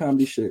some sketch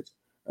comedy shit,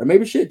 or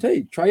maybe shit.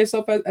 Hey, try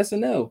yourself at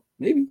SNL.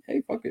 Maybe.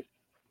 Hey, fuck it.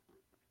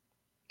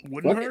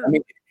 Wouldn't hurt. I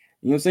mean,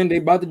 you know what I'm saying? They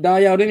about to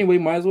die out anyway.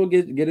 Might as well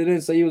get it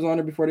in. Say you was on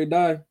it before they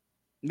die.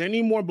 They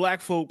need more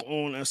black folk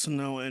on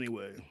SNL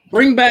anyway.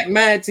 Bring back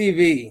Mad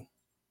TV.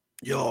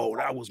 Yo,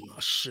 that was my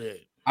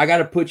shit. I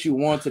gotta put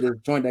you on to this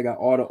joint that got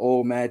all the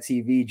old Mad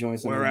TV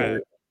joints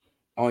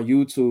on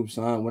YouTube,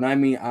 son. When I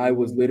mean I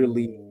was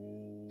literally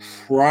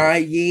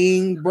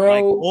crying, bro.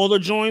 Like all the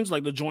joints,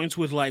 like the joints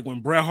with like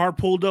when Bret Hart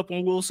pulled up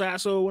on Will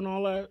Sasso and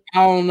all that.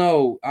 I don't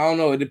know.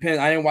 It depends.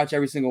 I didn't watch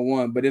every single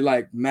one, but it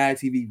like Mad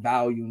TV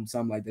volume,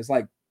 something like this,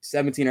 like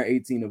 17 or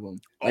 18 of them,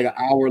 like an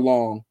hour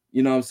long.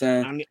 You know what I'm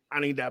saying? I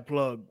need that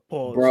plug.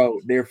 Pause. Bro,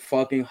 they're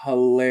fucking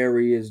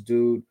hilarious,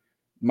 dude.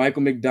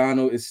 Michael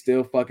McDonald is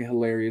still fucking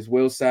hilarious.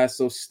 Will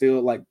Sasso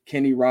still, like,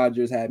 Kenny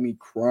Rogers had me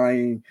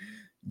crying.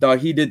 Dog,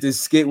 he did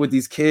this skit with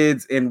these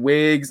kids in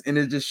wigs, and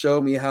it just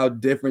showed me how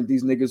different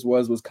these niggas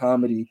was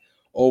comedy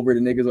over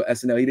the niggas on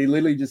SNL. They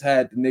literally just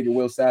had the nigga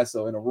Will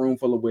Sasso in a room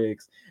full of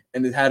wigs,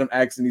 and just had him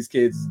asking these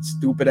kids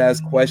stupid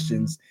ass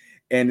questions,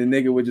 and the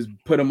nigga would just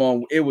put them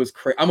on. It was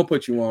crazy. I'm gonna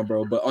put you on,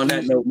 bro. But on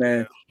that note,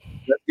 man,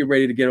 let's get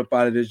ready to get up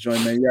out of this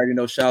joint, man. You already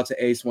know. Shout out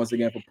to Ace once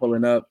again for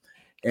pulling up.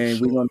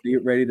 And we're gonna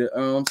get ready to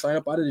sign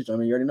up out of this joint. I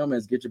mean, you already know, man.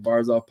 It's Get Your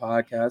Bars Off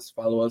podcast.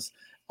 Follow us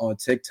on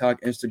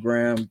TikTok,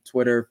 Instagram,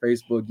 Twitter,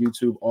 Facebook,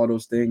 YouTube, all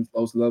those things.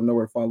 Folks, let them know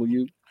where to follow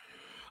you.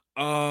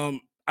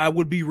 I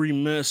would be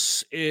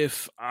remiss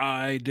if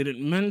I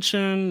didn't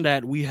mention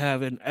that we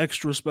have an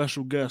extra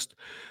special guest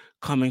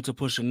coming to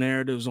Pushing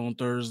Narratives on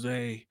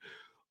Thursday.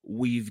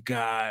 We've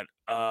got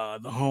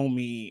the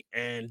homie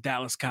and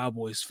Dallas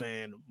Cowboys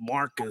fan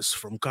Marcus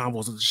from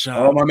Convos at the Shop.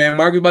 Oh, my man,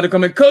 Marcus about to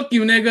come and cook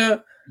you,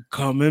 nigga.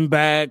 Coming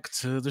back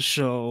to the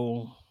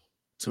show.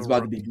 It's about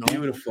to be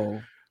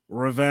beautiful.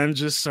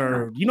 Revenge is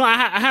served. You know,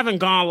 I haven't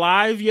gone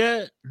live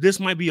yet. This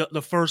might be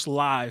the first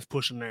live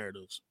Pushing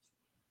Narratives.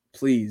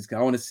 Please,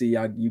 I want to see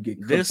how you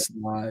get cooked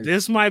live.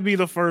 This might be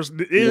the first.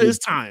 It is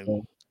time.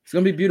 It's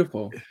gonna be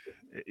beautiful.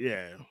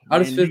 Yeah. How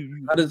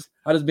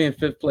does being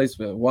fifth place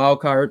feel?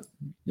 Wild card.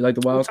 You like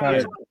the wild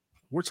card?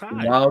 We're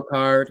tied. Wild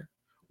card.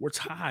 We're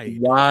tied.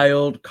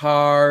 Wild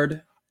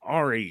card.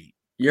 Ari,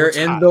 you're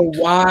in the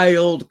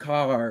wild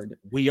card.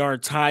 We are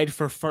tied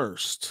for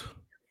first.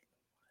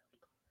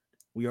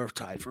 We are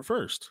tied for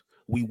first.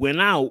 We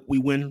win out. We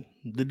win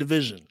the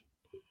division.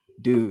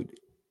 Dude,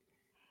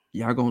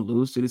 y'all gonna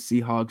lose to the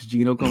Seahawks.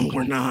 Gino gonna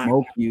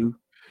smoke you.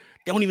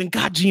 They don't even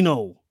got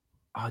Gino.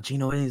 Oh,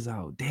 Gino is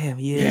out. Damn,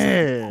 he is.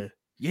 Yeah.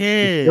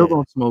 He's still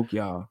gonna smoke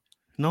y'all.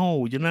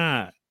 No, you're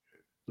not.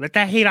 Let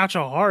that hate out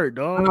your heart,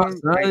 dog.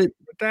 Let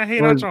that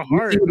hate out your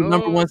heart. The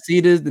number one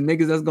seed is the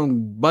niggas that's gonna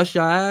bust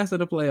your ass at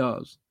the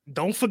playoffs.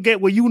 Don't forget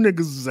where you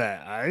niggas is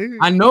at. Right?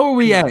 I know where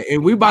we at,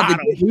 and we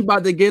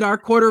about to get our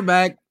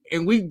quarterback,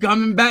 and we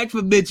coming back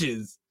for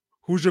bitches.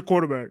 Who's your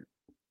quarterback?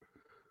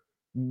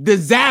 The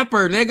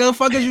Zapper, nigga.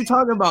 Fuck is you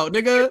talking about,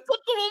 nigga?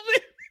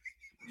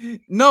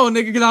 No,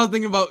 nigga, because I was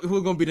thinking about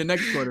who's gonna be the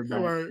next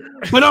quarterback. Right.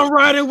 But I'm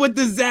riding with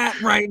the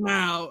Zap right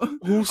now.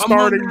 Who's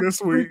starting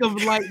this week?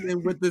 Of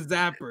lightning with the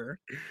Zapper.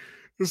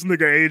 This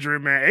nigga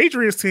Adrian, man.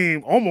 Adrian's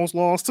team almost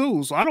lost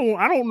too, so I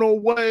don't know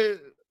what.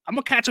 I'm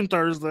gonna catch him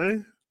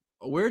Thursday.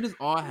 We're just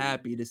all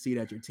happy to see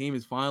that your team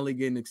is finally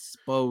getting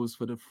exposed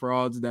for the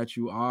frauds that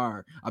you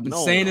are. I've been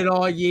saying it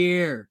all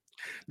year.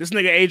 This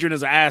nigga Adrian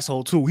is an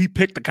asshole too. He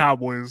picked the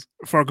Cowboys.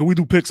 Cause we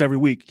do picks every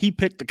week. He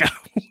picked the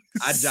Cowboys.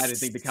 I didn't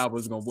think the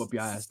Cowboys were gonna whoop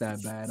your ass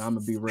that bad. I'm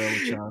gonna be real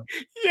with y'all.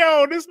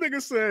 Yo, this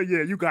nigga said,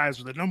 "Yeah, you guys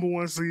were the number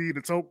 1 seed.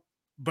 It's hope,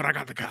 but I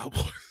got the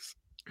Cowboys."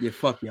 Yeah,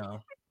 fuck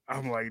y'all.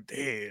 I'm like,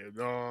 damn,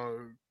 dog.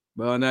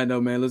 But on that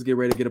note, man, let's get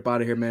ready to get up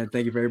out of here, man.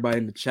 Thank you for everybody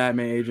in the chat,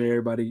 man. Adrian,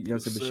 everybody, you know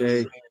what I'm saying, Bashay,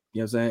 you know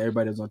what I'm saying?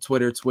 Everybody that's on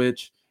Twitter,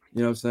 Twitch,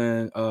 you know what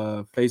I'm saying,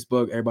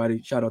 Facebook,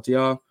 everybody, shout out to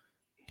y'all.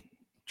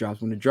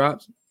 Drops when it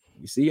drops.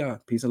 We see y'all.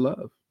 Peace and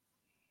love.